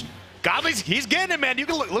 punish. Godly's, he's getting it, man. You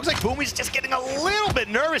can look, looks like Boomy's just getting a little bit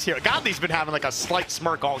nervous here. Godly's been having like a slight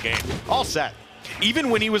smirk all game, all set. Even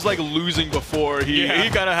when he was like losing before, he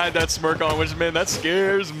kind of had that smirk on, which, man, that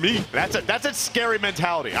scares me. That's a scary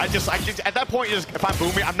mentality. I just at that point, if I'm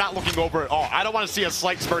Boomy, I'm not looking over at all. I don't want to see a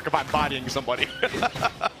slight smirk if I'm bodying somebody.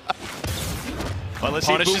 Well, let's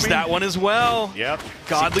punishes that one as well. Yep.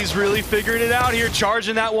 Godly's really figuring it out here,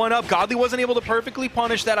 charging that one up. Godly wasn't able to perfectly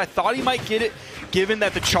punish that. I thought he might get it, given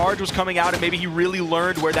that the charge was coming out, and maybe he really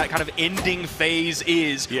learned where that kind of ending phase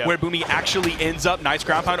is, where Boomy actually ends up. Nice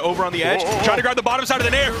ground pound over on the edge. Trying to grab the bottom side of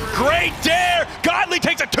the nair. Great dare! Godly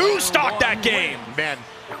takes a 2-stock that game. Man.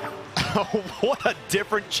 What a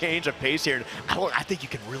different change of pace here. I think you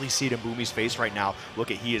can really see it in Boomy's face right now. Look,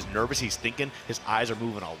 he is nervous. He's thinking. His eyes are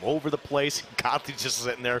moving all over the place. Godly's just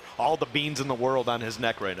sitting there, all the beans in the world on his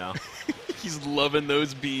neck right now. He's loving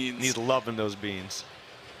those beans. He's loving those beans.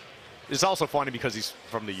 It's also funny because he's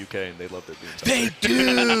from the UK and they love their beans. They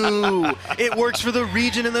do. It works for the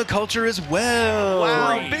region and the culture as well.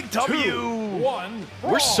 Wow, big W. 2, 1.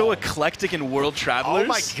 We're so eclectic and world travelers. Oh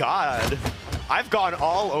my God. I've gone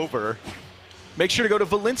all over. make sure to go to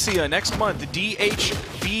Valencia next month,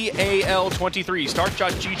 DHVAL23,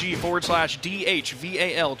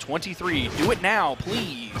 start.gg/DHVAL23. Do it now,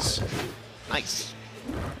 please. Nice.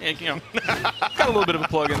 And, you know, got a little bit of a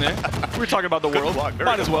plug in there. We were talking about the world. Plug,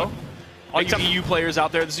 Might as well. All Makes you up, EU players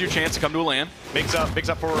out there, this is your chance to come to a LAN. Makes up for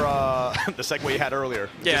the segue you had earlier.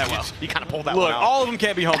 Yeah, You kind of pulled that look, one out. all of them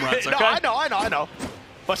can't be home runs, okay? No, I know.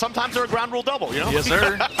 But sometimes they're a ground rule double, you know? Yes,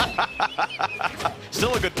 sir.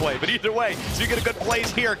 Still a good play, but either way, so you get a good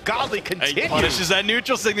plays here. Godly continues. He punishes that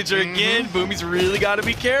neutral signature again. Boomy's really got to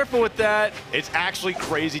be careful with that. It's actually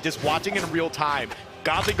crazy just watching in real time.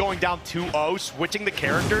 Godly going down 2-0, switching the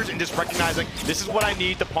characters, and just recognizing this is what I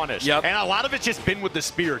need to punish. Yep. And a lot of it's just been with the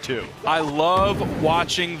spear, too. I love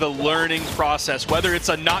watching the learning process, whether it's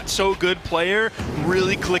a not-so-good player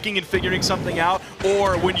really clicking and figuring something out,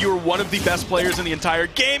 or when you're one of the best players in the entire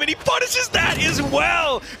game, and he punishes that as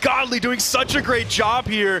well. Godly doing such a great job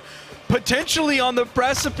here. Potentially on the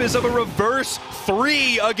precipice of a reverse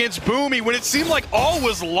 3 against Boomy when it seemed like all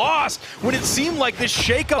was lost, when it seemed like this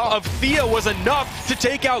shakeup of Thea was enough to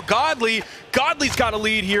take out Godly. Godly's got a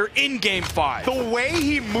lead here in Game 5. The way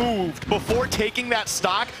he moved before taking that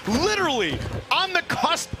stock, literally on the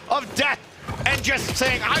cusp of death, and just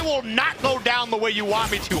saying, I will not go down the way you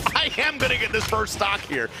want me to. I am going to get this first stock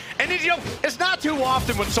here. And you know, it's not too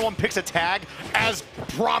often when someone picks a tag as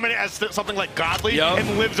prominent as something like Godly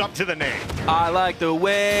and lives up to the name. I like the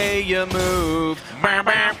way you move. Bam,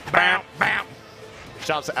 bam, bam, bam.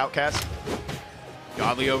 Shouts to Outcast.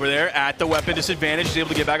 Godly over there at the weapon disadvantage. He's able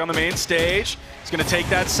to get back on the main stage. He's going to take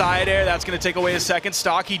that side air. That's going to take away his second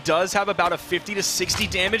stock. He does have about a 50 to 60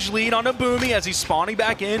 damage lead on a Boomy as he's spawning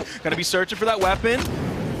back in. Going to be searching for that weapon.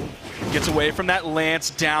 Gets away from that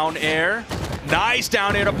Lance down air. Nice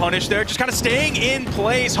down air to punish there. Just kind of staying in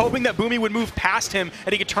place, hoping that Boomy would move past him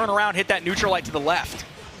and he could turn around, hit that neutral light to the left.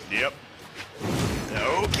 Yep.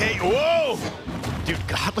 Okay. Whoa! Dude,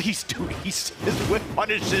 Godly's doing, his whip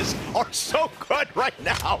punishes are so good right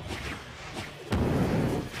now.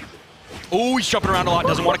 Oh, he's jumping around a lot,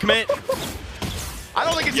 doesn't want to commit. I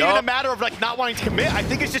don't think it's even a matter of like not wanting to commit. I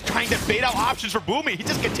think it's just trying to bait out options for Boomy. He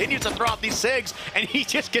just continues to throw out these SIGs, and he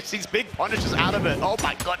just gets these big punishes out of it. Oh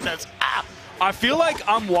my goodness. Ah. I feel like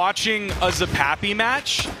I'm watching a Zapapi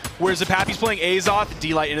match where Zapapi's playing Azoth,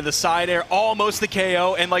 D-Light into the side air, almost the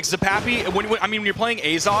KO, and like Zapapi, when you're playing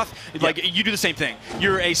Azoth, like you do the same thing.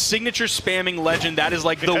 You're a signature spamming legend. That is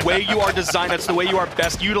like the way you are designed. That's the way you are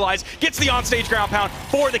best utilized. Gets the onstage ground pound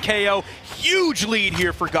for the KO. Huge lead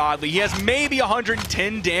here for Godly. He has maybe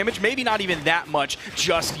 110 damage, maybe not even that much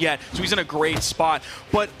just yet. So he's in a great spot.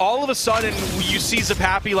 But all of a sudden, you see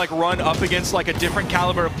Zapapi like run up against like a different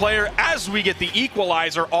caliber of player as we get the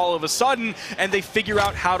equalizer all of a sudden, and they figure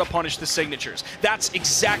out how to punish the signatures. That's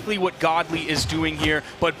exactly what Godly is doing here.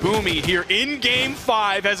 But Boomy here in Game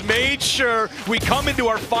 5 has made sure we come into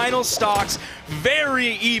our final stocks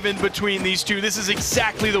very even between these two. This is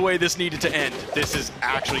exactly the way this needed to end. This is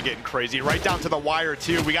actually getting crazy. Right down to the wire,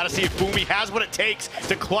 too. We got to see if Boomy has what it takes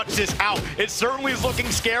to clutch this out. It certainly is looking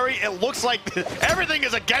scary. It looks like everything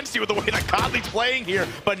is against you with the way that Godly's playing here.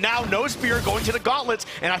 But now no spear going to the gauntlets,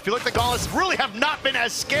 and I feel like the gauntlets really have not been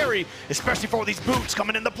as scary, especially for these boots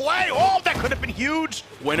coming into play. Oh, that could have been huge.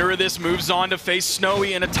 Winner of this moves on to face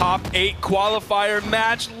Snowy in a top 8 qualifier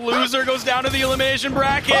match. Loser goes down to the elimination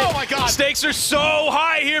bracket. Oh my God. Stakes are so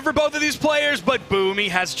high here for both of these players, but Boomy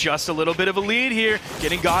has just a little bit of a lead here,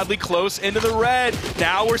 getting Godly close into the red.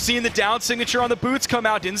 Now we're seeing the down signature on the boots come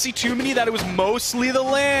out. Didn't see too many. That it was mostly the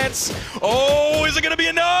Lance. Oh, is it going to be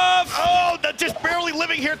enough? Oh, that just barely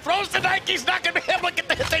living here. Throws the Nike's not going to be able to get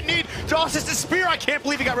the hit they need. Draws the spear. I can't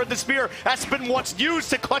believe he got rid of the spear. That's been what's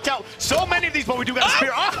used to clutch out so many of these, but we do got the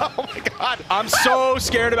spear. Oh my God. I'm so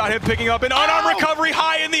scared about him picking up an unarmed recovery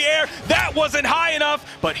high in the air. That wasn't high enough,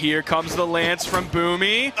 but here comes the Lance from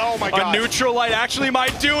Boomy. Oh my God. A neutral light actually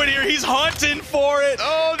might do it here. He's hunting for it.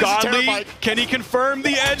 Oh, this is terrifying. Can he confirm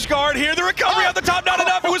the edge guard here? The recovery at the top, not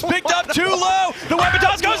enough. It was picked up too low. The weapon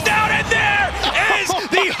toss goes down, and there is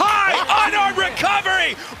the high unarmed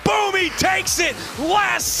recovery. Boomy takes it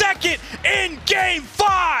last second in Game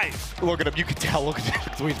 5. Look at him. You can tell. Look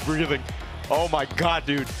at the way he's breathing. Oh my God,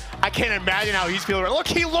 dude. I can't imagine how he's feeling. Look,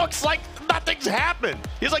 he looks like nothing's happened.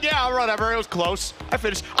 He's like, yeah, whatever. It was close. I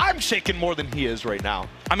finished. I'm shaking more than he is right now.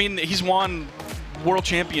 I mean, he's won world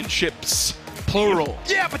championships, plural.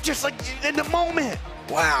 Yeah, but just like in the moment.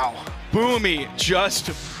 Wow. Boomy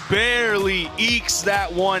just barely ekes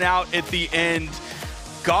that one out at the end.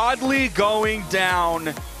 Godly going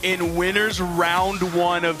down in winners round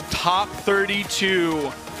 1 of top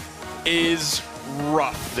 32 is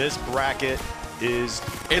rough. This bracket is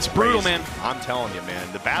It's brutal, crazy. man. I'm telling you,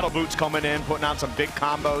 man. The battle boots coming in, putting out some big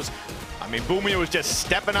combos. I mean, Boomy was just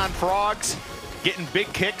stepping on frogs, getting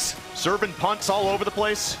big kicks, serving punts all over the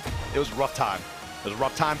place. It was a rough time. It was a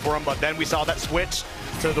rough time for him, but then we saw that switch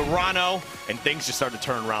to the Rano, and things just started to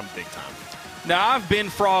turn around big time. Now, I've been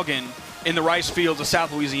frogging in the rice fields of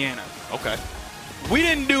South Louisiana. Okay. We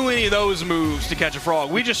didn't do any of those moves to catch a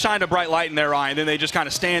frog. We just shined a bright light in their eye, and then they just kind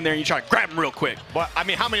of stand there, and you try to grab them real quick. But, I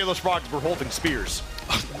mean, how many of those frogs were holding spears?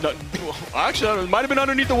 No, actually, it might have been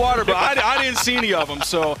underneath the water, but I didn't see any of them.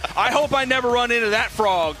 So I hope I never run into that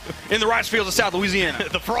frog in the rice fields of South Louisiana.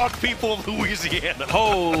 The frog people of Louisiana.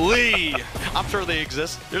 Holy. I'm sure they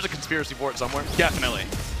exist. There's a conspiracy for it somewhere. Definitely.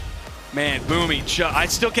 Man, Boomy, I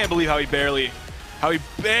still can't believe how he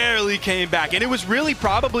barely came back. And it was really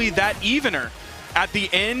probably that evener at the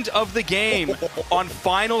end of the game on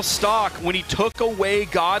final stock when he took away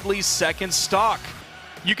Godly's second stock.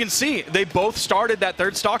 You can see they both started that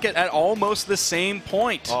third stock at almost the same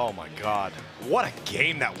point. Oh my God. What a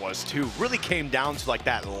game that was too. Really came down to like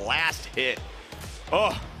that last hit.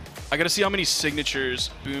 Oh, I got to see how many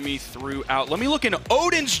signatures Boomy threw out. Let me look in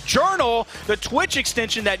Odin's Journal, the Twitch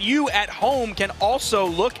extension that you at home can also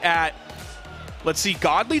look at. Let's see,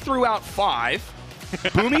 Godly threw out 5.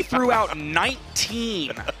 Boomy threw out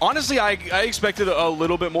 19. Honestly, I expected a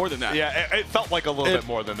little bit more than that. yeah, it felt like a little bit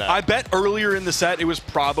more than that. I bet earlier in the set it was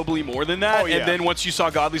probably more than that. Oh, yeah. And then once you saw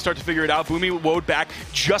Godly start to figure it out, Boomy woed back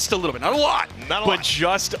just a little bit. Not a lot, but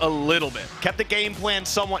just a little bit. Kept the game plan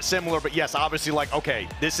somewhat similar, but yes, obviously like, okay,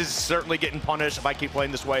 this is certainly getting punished. If I keep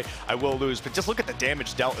playing this way, I will lose. But just look at the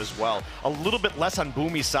damage dealt as well. A little bit less on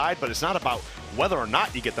Boomy's side, but it's not about whether or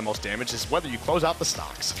not you get the most damage. It's whether you close out the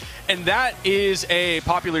stocks. And that is a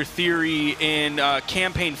popular theory in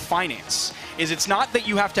campaign finance. It's not that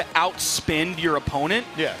you have to outspend your opponent.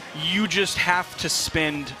 Yeah. You just have to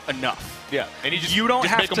spend enough. Yeah, and you don't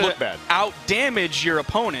have make them look to bad. out-damage your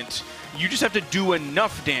opponent. You just have to do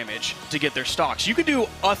enough damage to get their stocks. You could do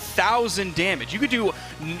 1,000 damage. You could do,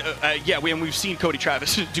 we've seen Cody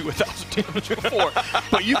Travis do 1,000 damage before,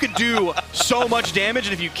 but you could do so much damage,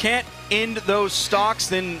 and if you can't end those stocks,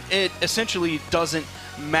 then it essentially doesn't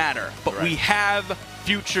matter. But we have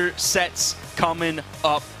future sets coming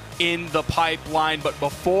up in the pipeline, but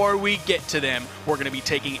before we get to them, we're going to be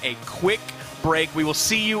taking a quick break. We will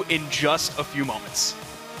see you in just a few moments.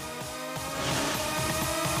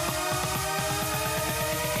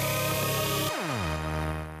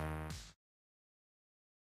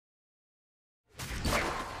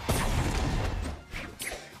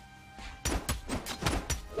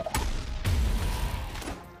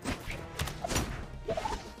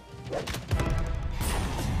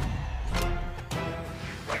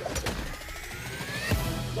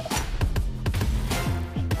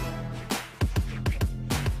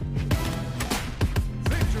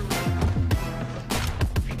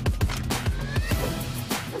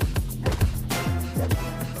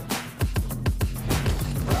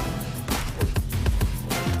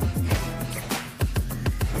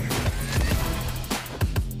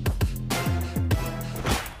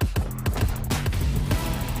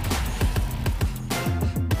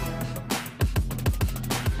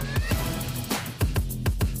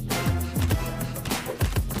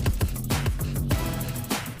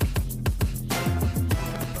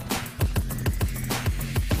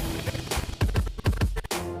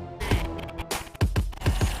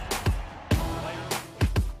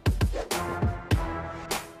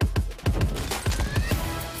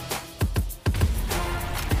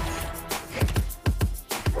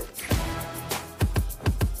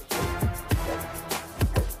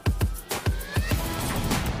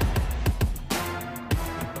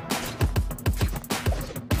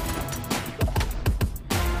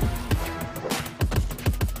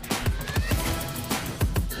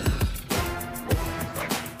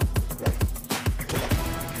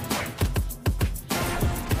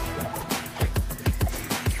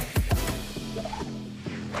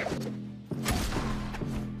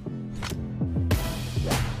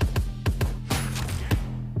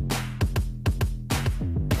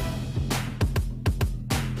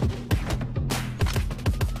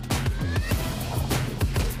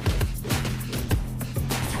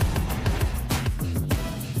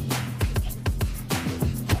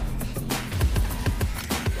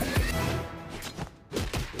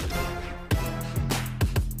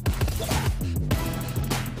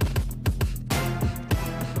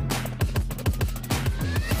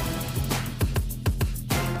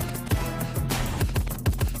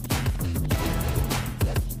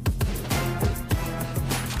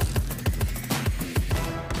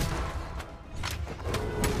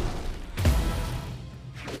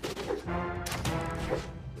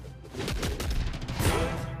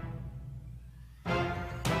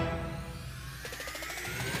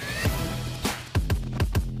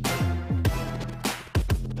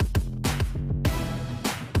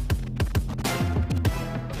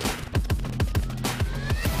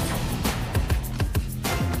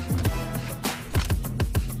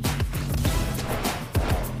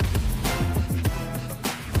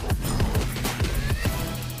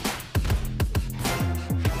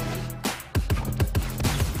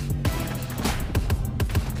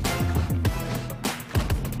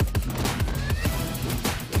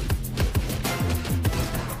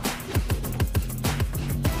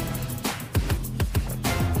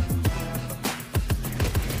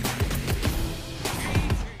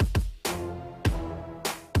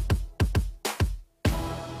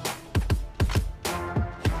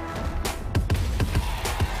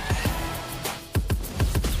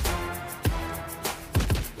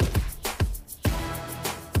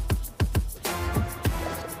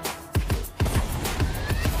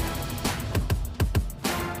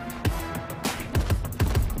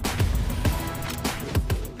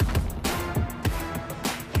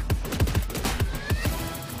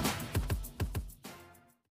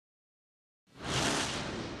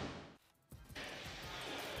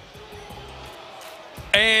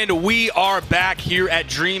 And we are back here at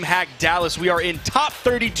DreamHack Dallas. We are in top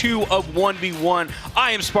 32 of 1v1.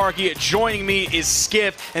 I am Sparky. Joining me is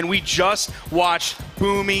Skiff, and we just watched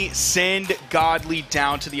Boomy send Godly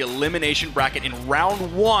down to the elimination bracket in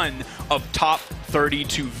round 1 of top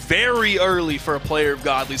 32. Very early for a player of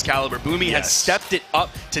Godly's caliber. Boomy has stepped it up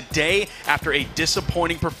today after a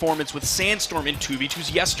disappointing performance with Sandstorm in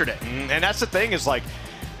 2v2s yesterday. And that's the thing is, like,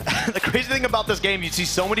 the crazy thing about this game, you see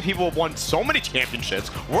so many people have won so many championships,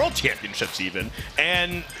 world championships even,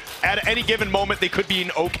 and at any given moment they could be an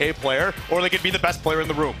okay player or they could be the best player in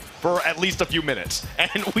the room for at least a few minutes.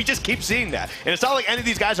 And we just keep seeing that. And it's not like any of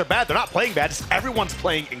these guys are bad. They're not playing bad. It's everyone's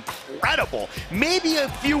playing incredible. Maybe a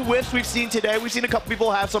few whiffs we've seen today. We've seen a couple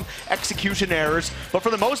people have some execution errors, but for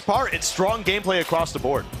the most part, it's strong gameplay across the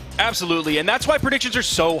board. Absolutely, and that's why predictions are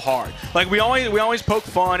so hard. Like, we always poke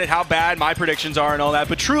fun at how bad my predictions are and all that,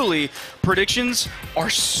 but truly, predictions are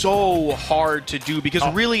so hard to do because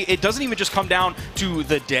really, it doesn't even just come down to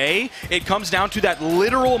the day. It comes down to that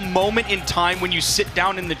literal moment in time when you sit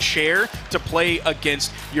down in the chair to play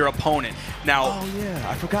against your opponent. Now, oh yeah,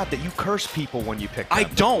 I forgot that you curse people when you pick them. I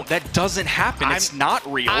don't. That doesn't happen. It's not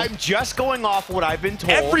real. I'm just going off what I've been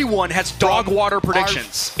told. Everyone has dog water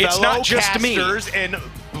predictions. It's not just me. And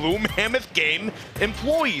Blue Mammoth Game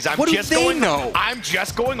employees. What do they know? I'm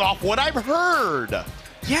just going off what I've heard.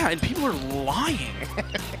 Yeah, and people are lying.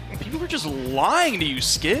 People are just lying to you,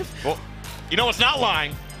 Skiff. Well, you know what's not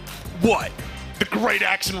lying? What? The great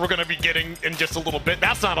action we're going to be getting in just a little bit.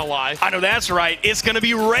 That's not a lie. I know that's right. It's going to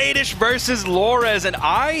be Radish versus Lores, and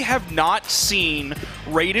I have not seen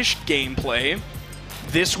Radish gameplay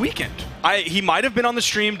this weekend. He might have been on the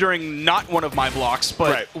stream during not one of my blocks,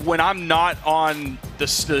 but when I'm not on the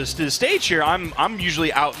stage here, I'm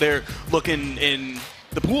usually out there looking in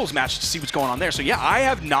the pools match to see what's going on there. So yeah, I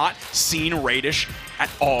have not seen Radish at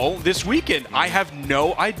all this weekend. I have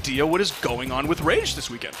no idea what is going on with Radish this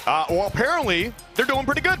weekend. Well, apparently they're doing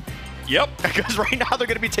pretty good. Yep. Because right now they're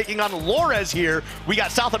going to be taking on Lores here. We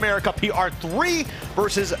got South America PR3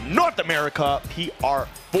 versus North America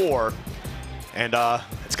PR4. And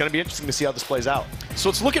it's going to be interesting to see how this plays out. So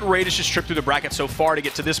let's look at Radish's trip through the bracket so far to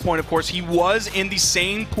get to this point. Of course, he was in the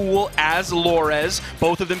same pool as Lores.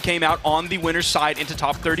 Both of them came out on the winner's side into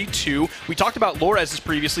top 32. We talked about Lores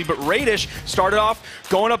previously, but Radish started off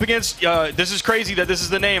going up against, this is crazy that this is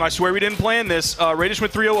the name. I swear we didn't plan this. Radish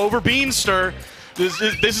went 3-0 over Beanstir. This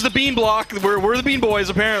is the Bean Block. We're the Bean Boys,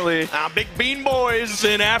 apparently. Big Bean Boys.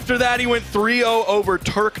 Then after that, he went 3-0 over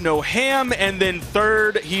Turk No Ham. And then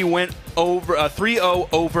third, he went over 3-0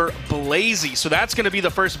 over Blazy. So that's going to be the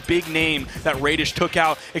first big name that Radish took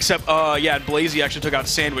out. Except, yeah, Blazy actually took out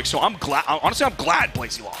Sandwich. So I'm glad. Honestly, I'm glad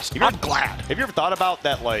Blazy lost. I'm glad. Have you ever thought about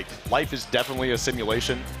that? Like, life is definitely a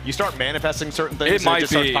simulation. You start manifesting certain things, it might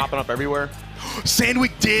just starts popping up everywhere.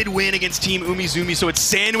 Sandwich did win against Team Umizoomi, so it's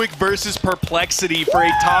Sandwich versus Perplexity for a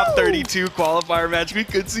top 32 qualifier match. We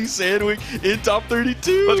could see Sandwich in top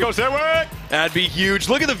 32. Let's go, Sandwich! That'd be huge.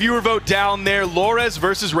 Look at the viewer vote down there. Lores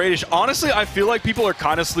versus Radish. Honestly, I feel like people are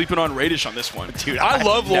kind of sleeping on Radish on this one. Dude, I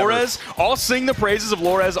love Lores. I'll sing the praises of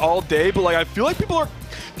Lores all day, but like I feel like people are...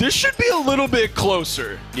 This should be a little bit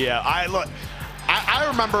closer. Yeah, I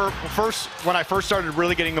remember when I first started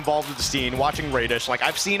really getting involved with the scene, watching Radish. Like,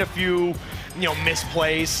 I've seen a few,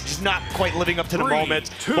 misplays, just not quite living up to the moment.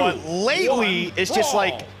 But lately, it's just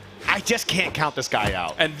like, I just can't count this guy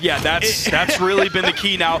out. And yeah, that's really been the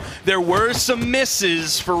key now. There were some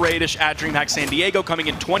misses for Radish at DreamHack San Diego, coming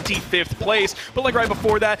in 25th place. But like right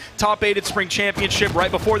before that, top 8 at Spring Championship.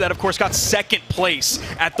 Right before that, of course, got 2nd place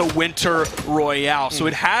at the Winter Royale. So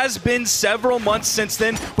it has been several months since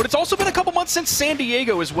then, but it's also been a couple months since San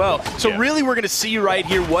Diego as well. So really, we're going to see right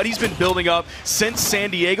here what he's been building up since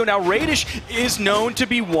San Diego. Now, Radish is known to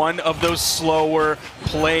be one of those slower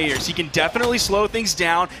players. He can definitely slow things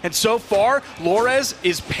down, and so far, Lores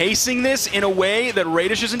is pacing this in a way that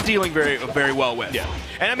Radish isn't dealing very well with. Yeah,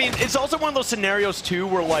 and I mean, it's also one of those scenarios too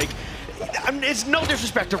where like, I mean, it's no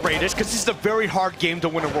disrespect to Radish because this is a very hard game to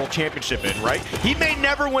win a world championship in, right? He may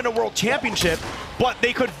never win a world championship, but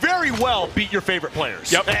they could very well beat your favorite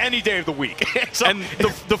players any day of the week. So, and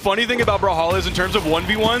the funny thing about Brawlhalla is in terms of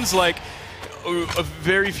 1v1s, like,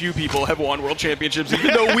 very few people have won world championships,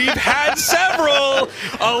 even though we've had several.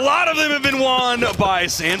 A lot of them have been won by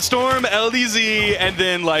Sandstorm, LDZ, and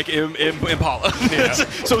then like Impala. Yeah.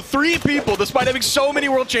 So 3 people, despite having so many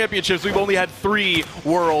world championships, we've only had 3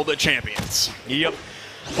 world champions. Yep.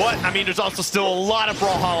 But, I mean, there's also still a lot of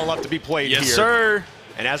Brawlhalla left to be played here. Yes, sir.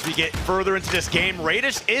 And as we get further into this game,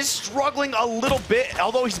 Radish is struggling a little bit,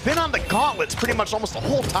 although he's been on the gauntlets pretty much almost the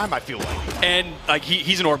whole time, I feel like. And like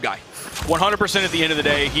he's an orb guy. 100% at the end of the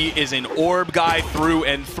day, he is an orb guy through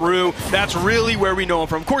and through. That's really where we know him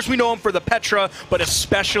from. Of course, we know him for the Petra, but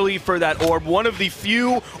especially for that orb. One of the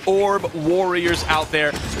few orb warriors out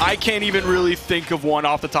there. I can't even really think of one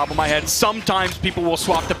off the top of my head. Sometimes people will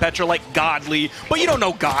swap to Petra like Godly, but you don't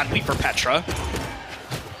know Godly for Petra.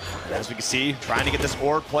 As we can see, trying to get this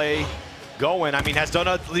orb play going. I mean, has done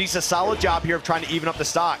at least a solid job here of trying to even up the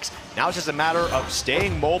stocks. Now it's just a matter of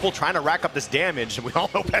staying mobile, trying to rack up this damage, and we all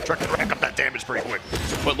know Petra can rack up that damage pretty quick.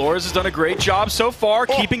 But Loras has done a great job so far,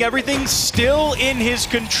 keeping everything still in his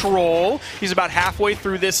control. He's about halfway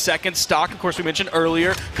through this second stock. Of course, we mentioned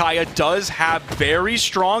earlier, Kaya does have very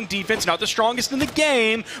strong defense, not the strongest in the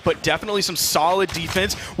game, but definitely some solid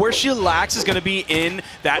defense. Where she lacks is going to be in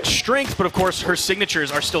that strength, but of course, her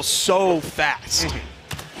signatures are still so fast.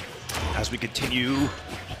 As we continue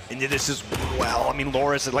into this as well, I mean,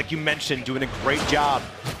 Loras, like you mentioned, doing a great job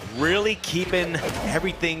really keeping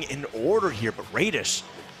everything in order here, but Radish,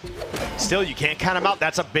 still, you can't count him out.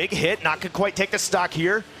 That's a big hit, not gonna quite take the stock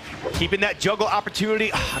here. Keeping that juggle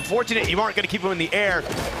opportunity. Unfortunate, you aren't going to keep him in the air,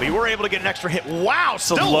 but you were able to get an extra hit. Wow,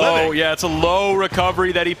 still low. living. Yeah, it's a low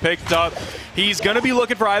recovery that he picked up. He's going to be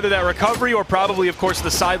looking for either that recovery or probably, of course,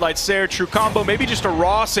 the sidelight Sair true combo. Maybe just a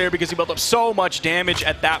raw Sair because he built up so much damage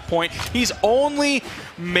at that point. He's only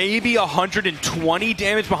maybe 120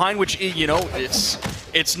 damage behind, which, you know,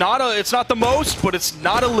 it's not the most, but it's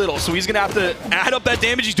not a little. So he's going to have to add up that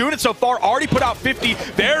damage. He's doing it so far. Already put out 50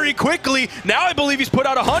 very quickly. Now I believe he's put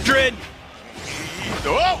out 100.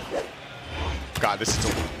 Oh! God, this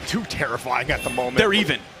is too terrifying at the moment. They're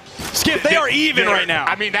even. Skip, they are even right now.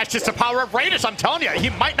 I mean, that's just the power of Radish, I'm telling you. He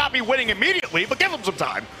might not be winning immediately, but give him some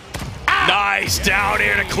time. Nice down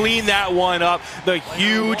air to clean that one up. The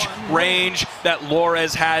huge range that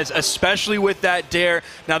Loras has, especially with that dare.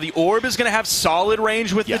 Now, the orb is going to have solid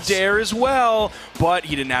range with the dare as well, but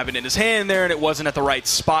he didn't have it in his hand there, and it wasn't at the right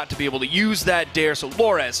spot to be able to use that dare. So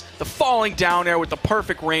Loras, the falling down air with the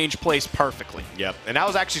perfect range, placed perfectly. Yep, and that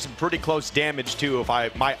was actually some pretty close damage, too, if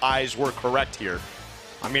my eyes were correct here.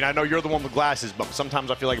 I mean, I know you're the one with glasses, but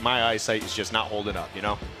sometimes I feel like my eyesight is just not holding up, you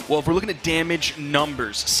know? Well, if we're looking at damage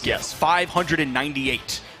numbers, Skip,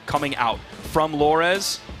 598 coming out from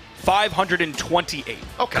Loras, 528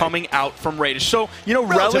 coming out from Radish. So, you know,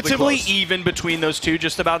 relatively even between those two,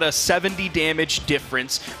 just about a 70 damage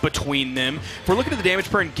difference between them. If we're looking at the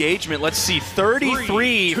damage per engagement, let's see,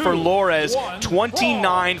 33 for Loras,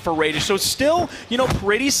 29 for Radish. So still, you know,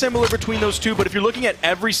 pretty similar between those two, but if you're looking at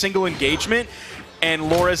every single engagement, and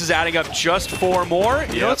Loras is adding up just 4 more.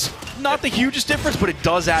 You know, it's not the hugest difference, but it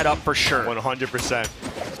does add up for sure. 100%.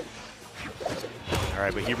 All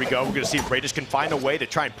right, but here we go. We're going to see if Radish can find a way to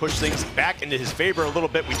try and push things back into his favor a little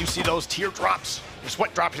bit. We do see those teardrops,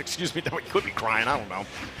 sweat drops, excuse me, that we could be crying. I don't know.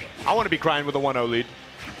 I want to be crying with a 1-0 lead.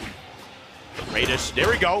 Radish, there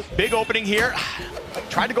we go. Big opening here.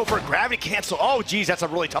 Tried to go for a gravity cancel. Oh, geez, that's a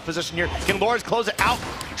really tough position here. Can Loras close it out?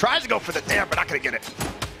 Tries to go for the dare, but not going to get it.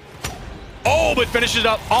 Oh, but finishes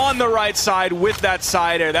up on the right side with that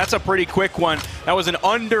side air. That's a pretty quick one. That was an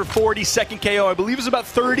under 40-second KO. I believe it was about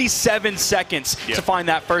 37 seconds to find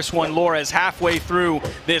that first one. Loras halfway through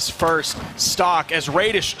this first stock as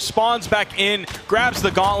Radish spawns back in, grabs the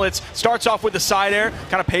gauntlets, starts off with the side air,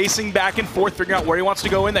 kind of pacing back and forth, figuring out where he wants to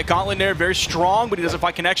go in. That gauntlet there, very strong, but he doesn't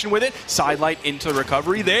find connection with it. Sidelight into the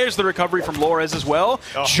recovery. There's the recovery from Loras as well.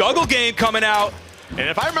 Juggle game coming out. And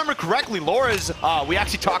if I remember correctly, Loras, we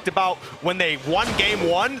actually talked about when they won game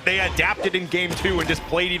 1, they adapted in game 2 and just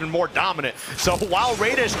played even more dominant. So while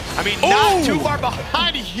Radish, I mean, not too far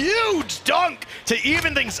behind, huge dunk to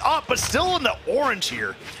even things up, but still in the orange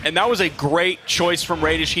here. And that was a great choice from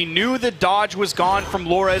Radish. He knew the dodge was gone from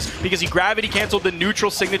Loras because he gravity canceled the neutral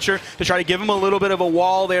signature to try to give him a little bit of a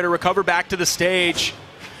wall there to recover back to the stage.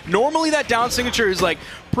 Normally that down signature is like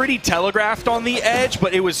pretty telegraphed on the edge,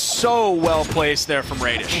 but it was so well placed there from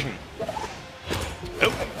Radish.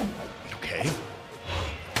 Okay.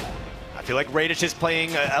 I feel like Radish is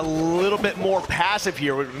playing a little bit more passive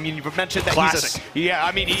here. I mean, you've mentioned that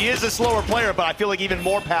he is a slower player, but I feel like even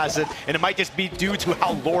more passive, and it might just be due to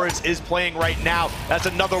how Loras is playing right now. That's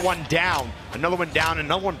another one down. Another one down, and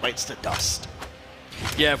another one bites the dust.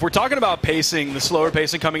 Yeah, if we're talking about pacing, the slower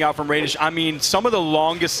pacing coming out from Radish, I mean, some of the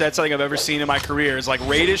longest sets I think I've ever seen in my career is like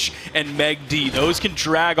Radish and Meg D. Those can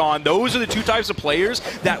drag on. Those are the two types of players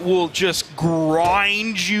that will just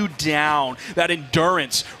grind you down. That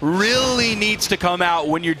endurance really needs to come out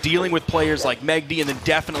when you're dealing with players like Meg D, and then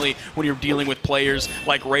definitely when you're dealing with players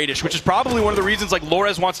like Radish, which is probably one of the reasons like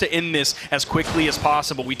Loras wants to end this as quickly as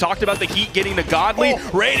possible. We talked about the Heat getting the Godly.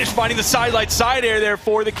 Radish finding the sidelight side air there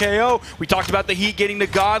for the KO. We talked about the Heat getting getting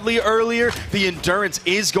to Godly earlier, the endurance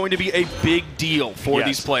is going to be a big deal for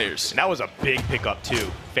these players. And that was a big pickup too.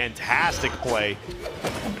 Fantastic play.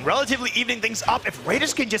 And relatively evening things up. If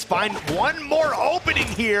Raiders can just find one more opening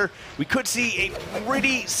here, we could see a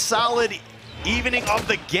pretty solid evening of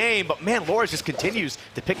the game. But man, Loras just continues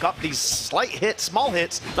to pick up these slight hits, small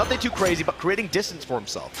hits, nothing too crazy, but creating distance for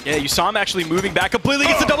himself. Yeah, you saw him actually moving back completely.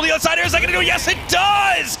 Gets the double D outside air. Is that going to go? Yes, it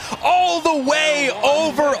does! All the way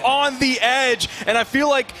over on the edge. And I feel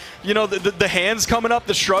like, you know, the hands coming up,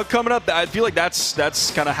 the shrug coming up, I feel like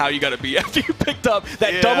that's kind of how you got to be after you picked up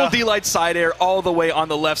that double D-light side air all the way on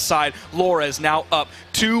the left side. Loras now up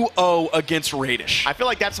 2-0 against Radish. I feel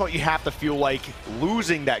like that's what you have to feel like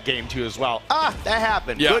losing that game to as well. That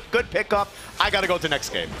happened. Yeah. Good pickup. I got to go to the next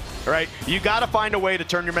game. All right, you got to find a way to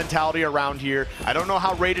turn your mentality around here. I don't know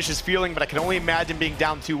how Radish is feeling, but I can only imagine being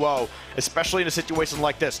down 2-0, especially in a situation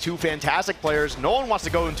like this. Two fantastic players. No one wants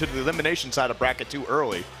to go into the elimination side of bracket too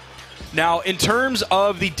early. Now, in terms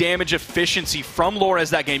of the damage efficiency from Loras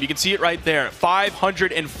that game, you can see it right there.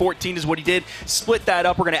 514 is what he did. Split that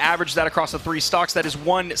up. We're going to average that across the 3 stocks. That is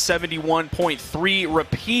 171.3.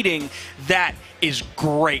 Repeating, that is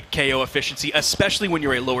great KO efficiency, especially when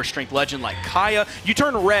you're a lower strength legend like Kaya. You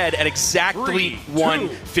turn red at exactly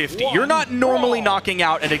 150. You're not normally knocking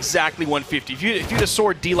out at exactly 150. If you hit a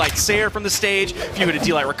sword D-Light Sayer from the stage, if you hit a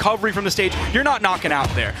D-Light Recovery from the stage, you're not knocking out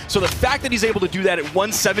there. So the fact that he's able to do that at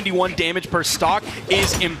 171 damage per stock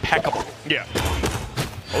is impeccable. Yeah.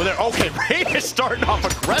 Oh, there. Okay, Radish starting off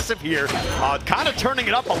aggressive here, kind of turning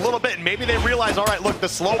it up a little bit, and maybe they realize, all right, look, the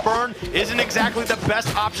slow burn isn't exactly the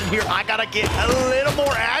best option here. I got to get a little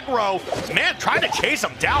more aggro. Man, trying to chase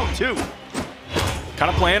him down, too. Kind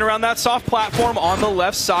of playing around that soft platform on the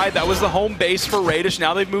left side. That was the home base for Radish.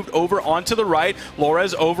 Now they've moved over onto the right.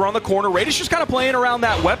 Loras over on the corner. Radish just kind of playing around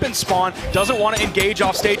that weapon spawn. Doesn't want to engage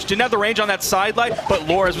off stage. Didn't have the range on that side light, but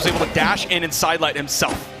Loras was able to dash in and side light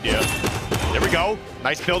himself. Yeah. There we go.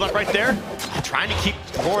 Nice build up right there. Trying to keep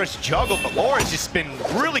Loras juggled, but Loras just been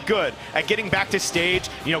really good at getting back to stage,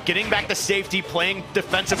 you know, getting back to safety, playing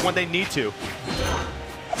defensive when they need to.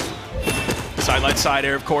 Side light side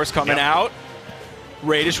air, of course, coming out.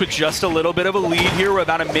 Radish with just a little bit of a lead here. We're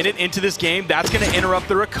about a minute into this game. That's going to interrupt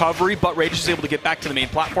the recovery, but Radish is able to get back to the main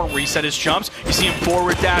platform, reset his jumps. You see him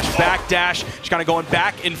forward dash, back dash, just kind of going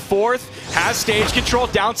back and forth. Has stage control.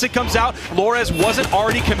 Down sig comes out. Loras wasn't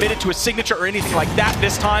already committed to a signature or anything like that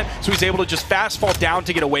this time, so he's able to just fast fall down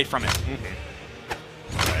to get away from it.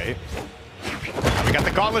 Okay. We got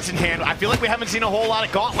the gauntlets in hand. I feel like we haven't seen a whole lot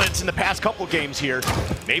of gauntlets in the past couple games here.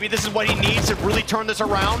 Maybe this is what he needs to really turn this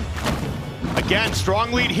around. Again,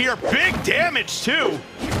 strong lead here. Big damage, too.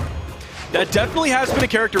 That definitely has been a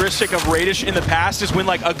characteristic of Radish in the past, is when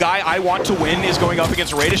like a guy I want to win is going up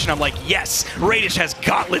against Radish, and I'm like, yes, Radish has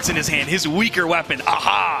gauntlets in his hand, his weaker weapon,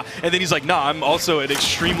 aha! And then he's like, nah, I'm also an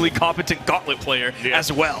extremely competent gauntlet player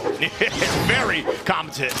as well. Very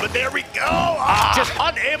competent, but there we go! Just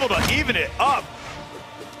unable to even it up.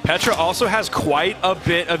 Petra also has quite a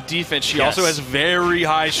bit of defense. She also has very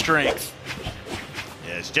high strength.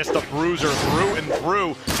 It's just a bruiser through and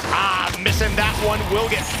through. Missing that one, will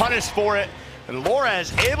get punished for it. And Laura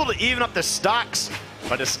is able to even up the stocks,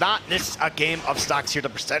 but it's not this a game of stocks here. The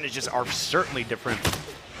percentages are certainly different.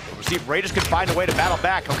 We'll see if Raiders can find a way to battle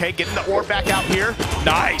back. Okay, getting the orb back out here.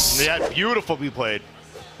 Nice. Yeah, beautifully played.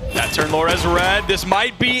 That turned Loras red. This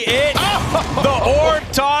might be it. The orb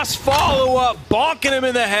toss follow-up, bonking him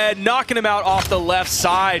in the head, knocking him out off the left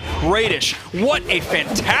side. Radish, what a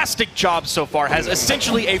fantastic job so far. Has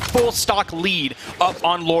essentially a full stock lead up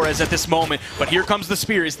on Loras at this moment. But here comes the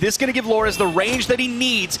spear. Is this going to give Loras the range that he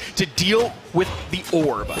needs to deal with the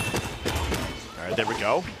orb? All right, there we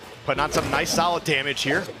go. Putting on some nice solid damage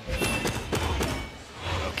here.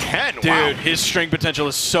 Dude, his string potential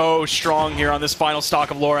is so strong here on this final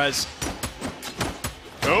stock of Loras.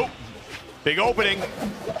 Oh, big opening.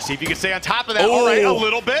 See if you can stay on top of that. All right, a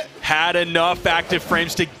little bit. Had enough active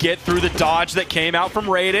frames to get through the dodge that came out from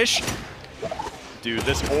Radish. Dude,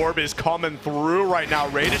 this orb is coming through right now.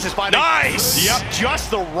 Radish is finding... Nice! Yep,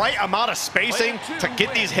 just the right amount of spacing to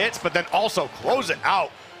get these hits, but then also close it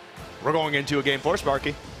out. We're going into a game 4,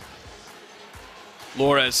 Sparky.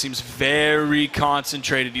 Loras seems very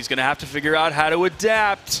concentrated. He's going to have to figure out how to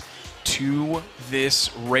adapt to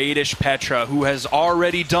this Radish Petra, who has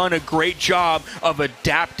already done a great job of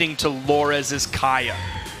adapting to Loras' Kaya.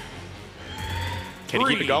 Can he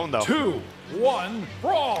keep it going, though? 2, 1,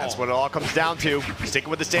 brawl. That's what it all comes down to. Sticking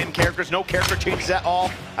with the same characters, no character changes at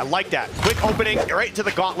all. I like that. Quick opening right into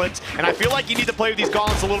the gauntlets, and I feel like you need to play with these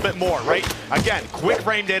gauntlets a little bit more, right? Again, quick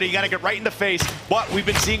frame data, you got to get right in the face, but we've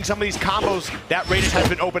been seeing some of these combos that Radish has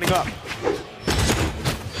been opening up.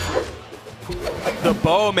 The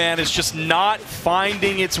bow, man, is just not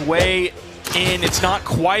finding its way in. It's not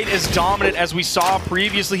quite as dominant as we saw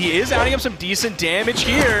previously. He is adding up some decent damage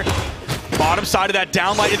here. Bottom side of that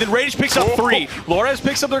downlight, and then Radish picks up 3. Lorez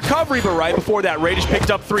picks up the recovery, but right before that, Radish picked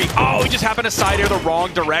up 3. Oh, he just happened to side air the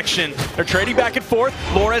wrong direction. They're trading back and forth.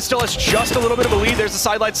 Lorez still has just a little bit of a lead. There's the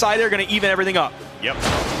sidelight side air, going to even everything up. Yep.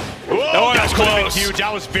 Oh, that was close. Huge.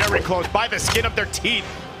 That was very close. By the skin of their teeth.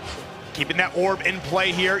 Keeping that orb in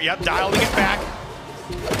play here. Yep, dialing it back.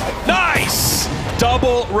 Nice!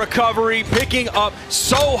 Double recovery, picking up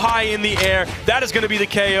so high in the air. That is going to be the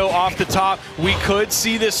KO off the top. We could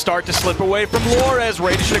see this start to slip away from Lorez.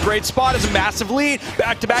 Radish in a great spot as a massive lead.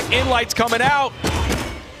 Back-to-back inlights coming out.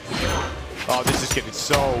 Oh, this is getting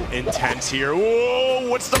so intense here. Whoa,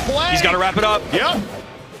 what's the play? He's got to wrap it up. Yep.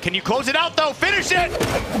 Can you close it out, though? Finish it!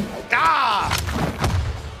 Ah!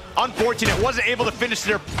 Unfortunate, wasn't able to finish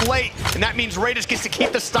their plate, and that means Raiders gets to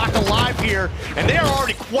keep the stock alive here, and they are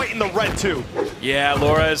already quite in the red, too. Yeah,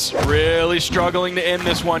 Lorez really struggling to end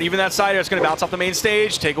this one. Even that side air is going to bounce off the main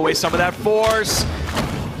stage, take away some of that force.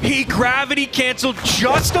 He gravity canceled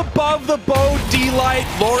just above the bow D-Light.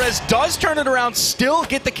 Lorez does turn it around, still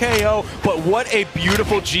get the KO, but what a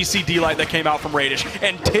beautiful GC D-Light that came out from Radish,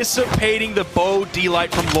 anticipating the bow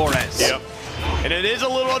D-Light from Lorez. Yep. And it is a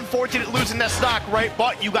little unfortunate losing that stock, right?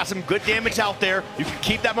 But you got some good damage out there. You can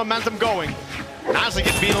keep that momentum going. Honestly,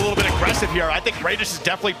 just being a little bit aggressive here. I think Radish is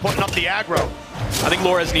definitely putting up the aggro. I think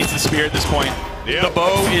Lorez needs the spear at this point. Yep. The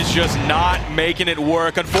bow is just not making it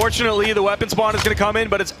work. Unfortunately, the weapon spawn is going to come in,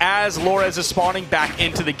 but it's as Lorez is spawning back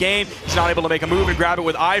into the game. He's not able to make a move and grab it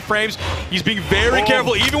with iframes. He's being very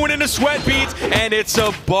careful, even when in a sweat beats, and it's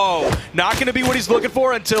a bow. Not going to be what he's looking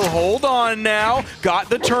for until, hold on now, got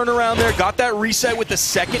the turnaround there, got that reset with the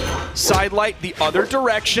second side light the other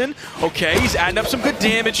direction. Okay, he's adding up some good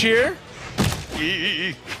damage here.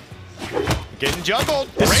 Getting juggled.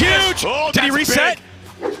 This is huge. Oh, did he reset? Big.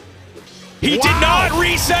 He did not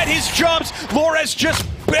reset his jumps. Lorez just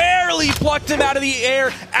barely plucked him out of the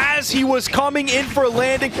air as he was coming in for a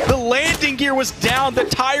landing. The landing gear was down. The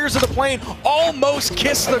tires of the plane almost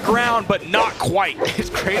kissed the ground, but not quite. It's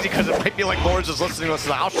crazy because it might be like Lorez is listening to us.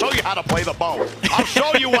 I'll show you how to play the bow. I'll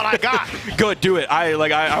show you what I got. Good, do it. I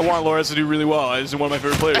want Lorez to do really well. He's one of my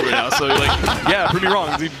favorite players right now. So yeah, prove me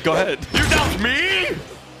wrong. Go ahead. You doubt me?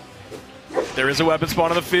 There is a weapon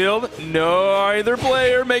spawn on the field. Neither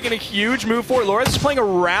player making a huge move for it. Lorez is playing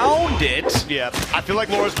around it. Yeah, I feel like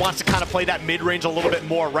Lorez wants to kind of play that mid-range a little bit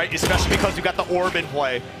more, right? Especially because you got the orb in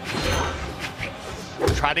play.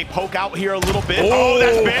 Trying to poke out here a little bit. Oh,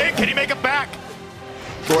 that's big. Can he make it back?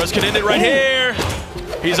 Lorez can end it right here.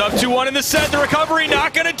 He's up 2-1 in the set. The recovery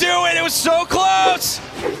not going to do it. It was so close.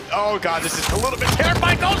 Oh, God, this is a little bit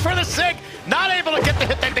terrifying. Goes for the sig. Not able to get the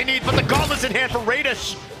hit that they need, but the gauntlet's in hand for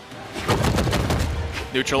Radish.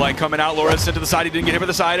 Neutral light coming out. Lorez sent to the side. He didn't get hit with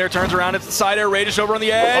the side air. Turns around. It's the side air. Radish over on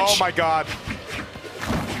the edge. Oh, my God.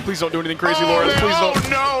 Please don't do anything crazy, Lorez. Please don't. Oh,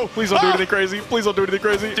 no. Please don't do anything crazy. Please don't do anything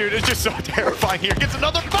crazy. Dude, it's just so terrifying here. Gets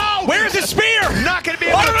another bow. Where's his spear? Not going to be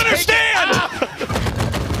able to I don't take understand.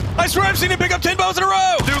 I swear I've seen him pick up 10 bows in a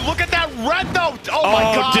row. Dude, look at that red, though. Oh, my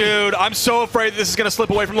God. Dude, I'm so afraid this is going to slip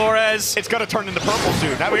away from Lorez. It's going to turn into purple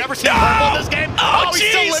soon. Have we ever seen purple in this game? Oh, he's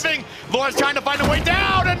still living. Lorez trying to find a way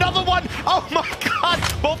down. Another one. Oh, my God.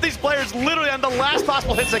 Both these players literally on the last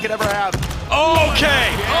possible hits they could ever have.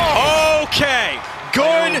 Okay. Okay.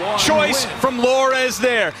 Good choice from Lorez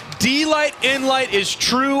there. D-Light Inlight is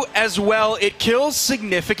true as well. It kills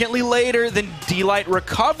significantly later than D-Light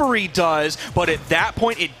Recovery does, but at that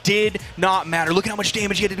point it did not matter. Look at how much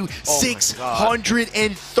damage he had to do.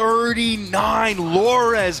 639.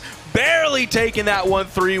 Lorez barely taking that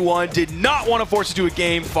 1-3-1. Did not want to force it to a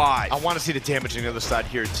game 5. I want to see the damage on the other side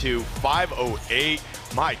here too. 508.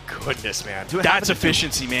 My goodness, man. That's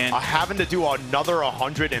efficiency, man. Having to do another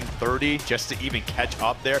 130 just to even catch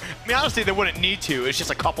up there. I mean, honestly, they wouldn't need to. It's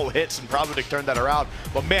just a couple hits and probably to turn that around.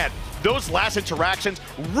 But man, those last interactions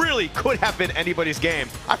really could have been anybody's game.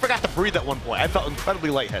 I forgot to breathe at one point. I felt incredibly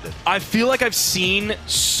lightheaded. I feel like I've seen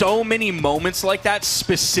so many moments like that,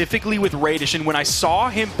 specifically with Radish. And when I saw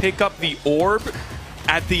him pick up the orb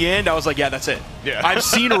at the end, I was like, yeah, that's it. Yeah. I've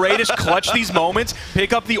seen Radish clutch these moments,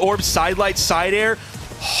 pick up the orb, sidelight, side air,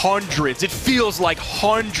 hundreds. It feels like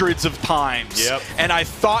hundreds of times. Yep. And I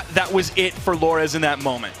thought that was it for Lorez in that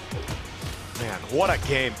moment. Man, what a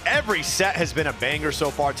game. Every set has been a banger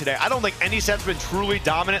so far today. I don't think any set's been truly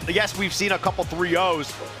dominant. Yes, we've seen a couple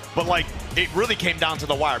 3-0s, but like, it really came down to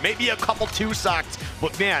the wire. Maybe a couple 2-socks,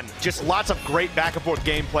 but man, just lots of great back and forth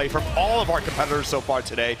gameplay from all of our competitors so far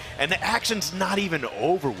today, and the action's not even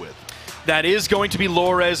over with. That is going to be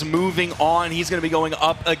Lores moving on. He's going to be going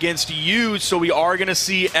up against you, so we are going to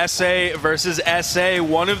see SA versus SA.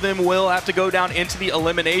 One of them will have to go down into the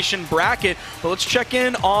elimination bracket, but let's check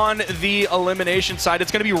in on the elimination side.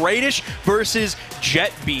 It's going to be Radish versus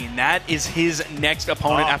Jetbean. That is his next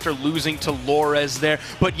opponent after losing to Lores there.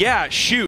 But yeah, shoot.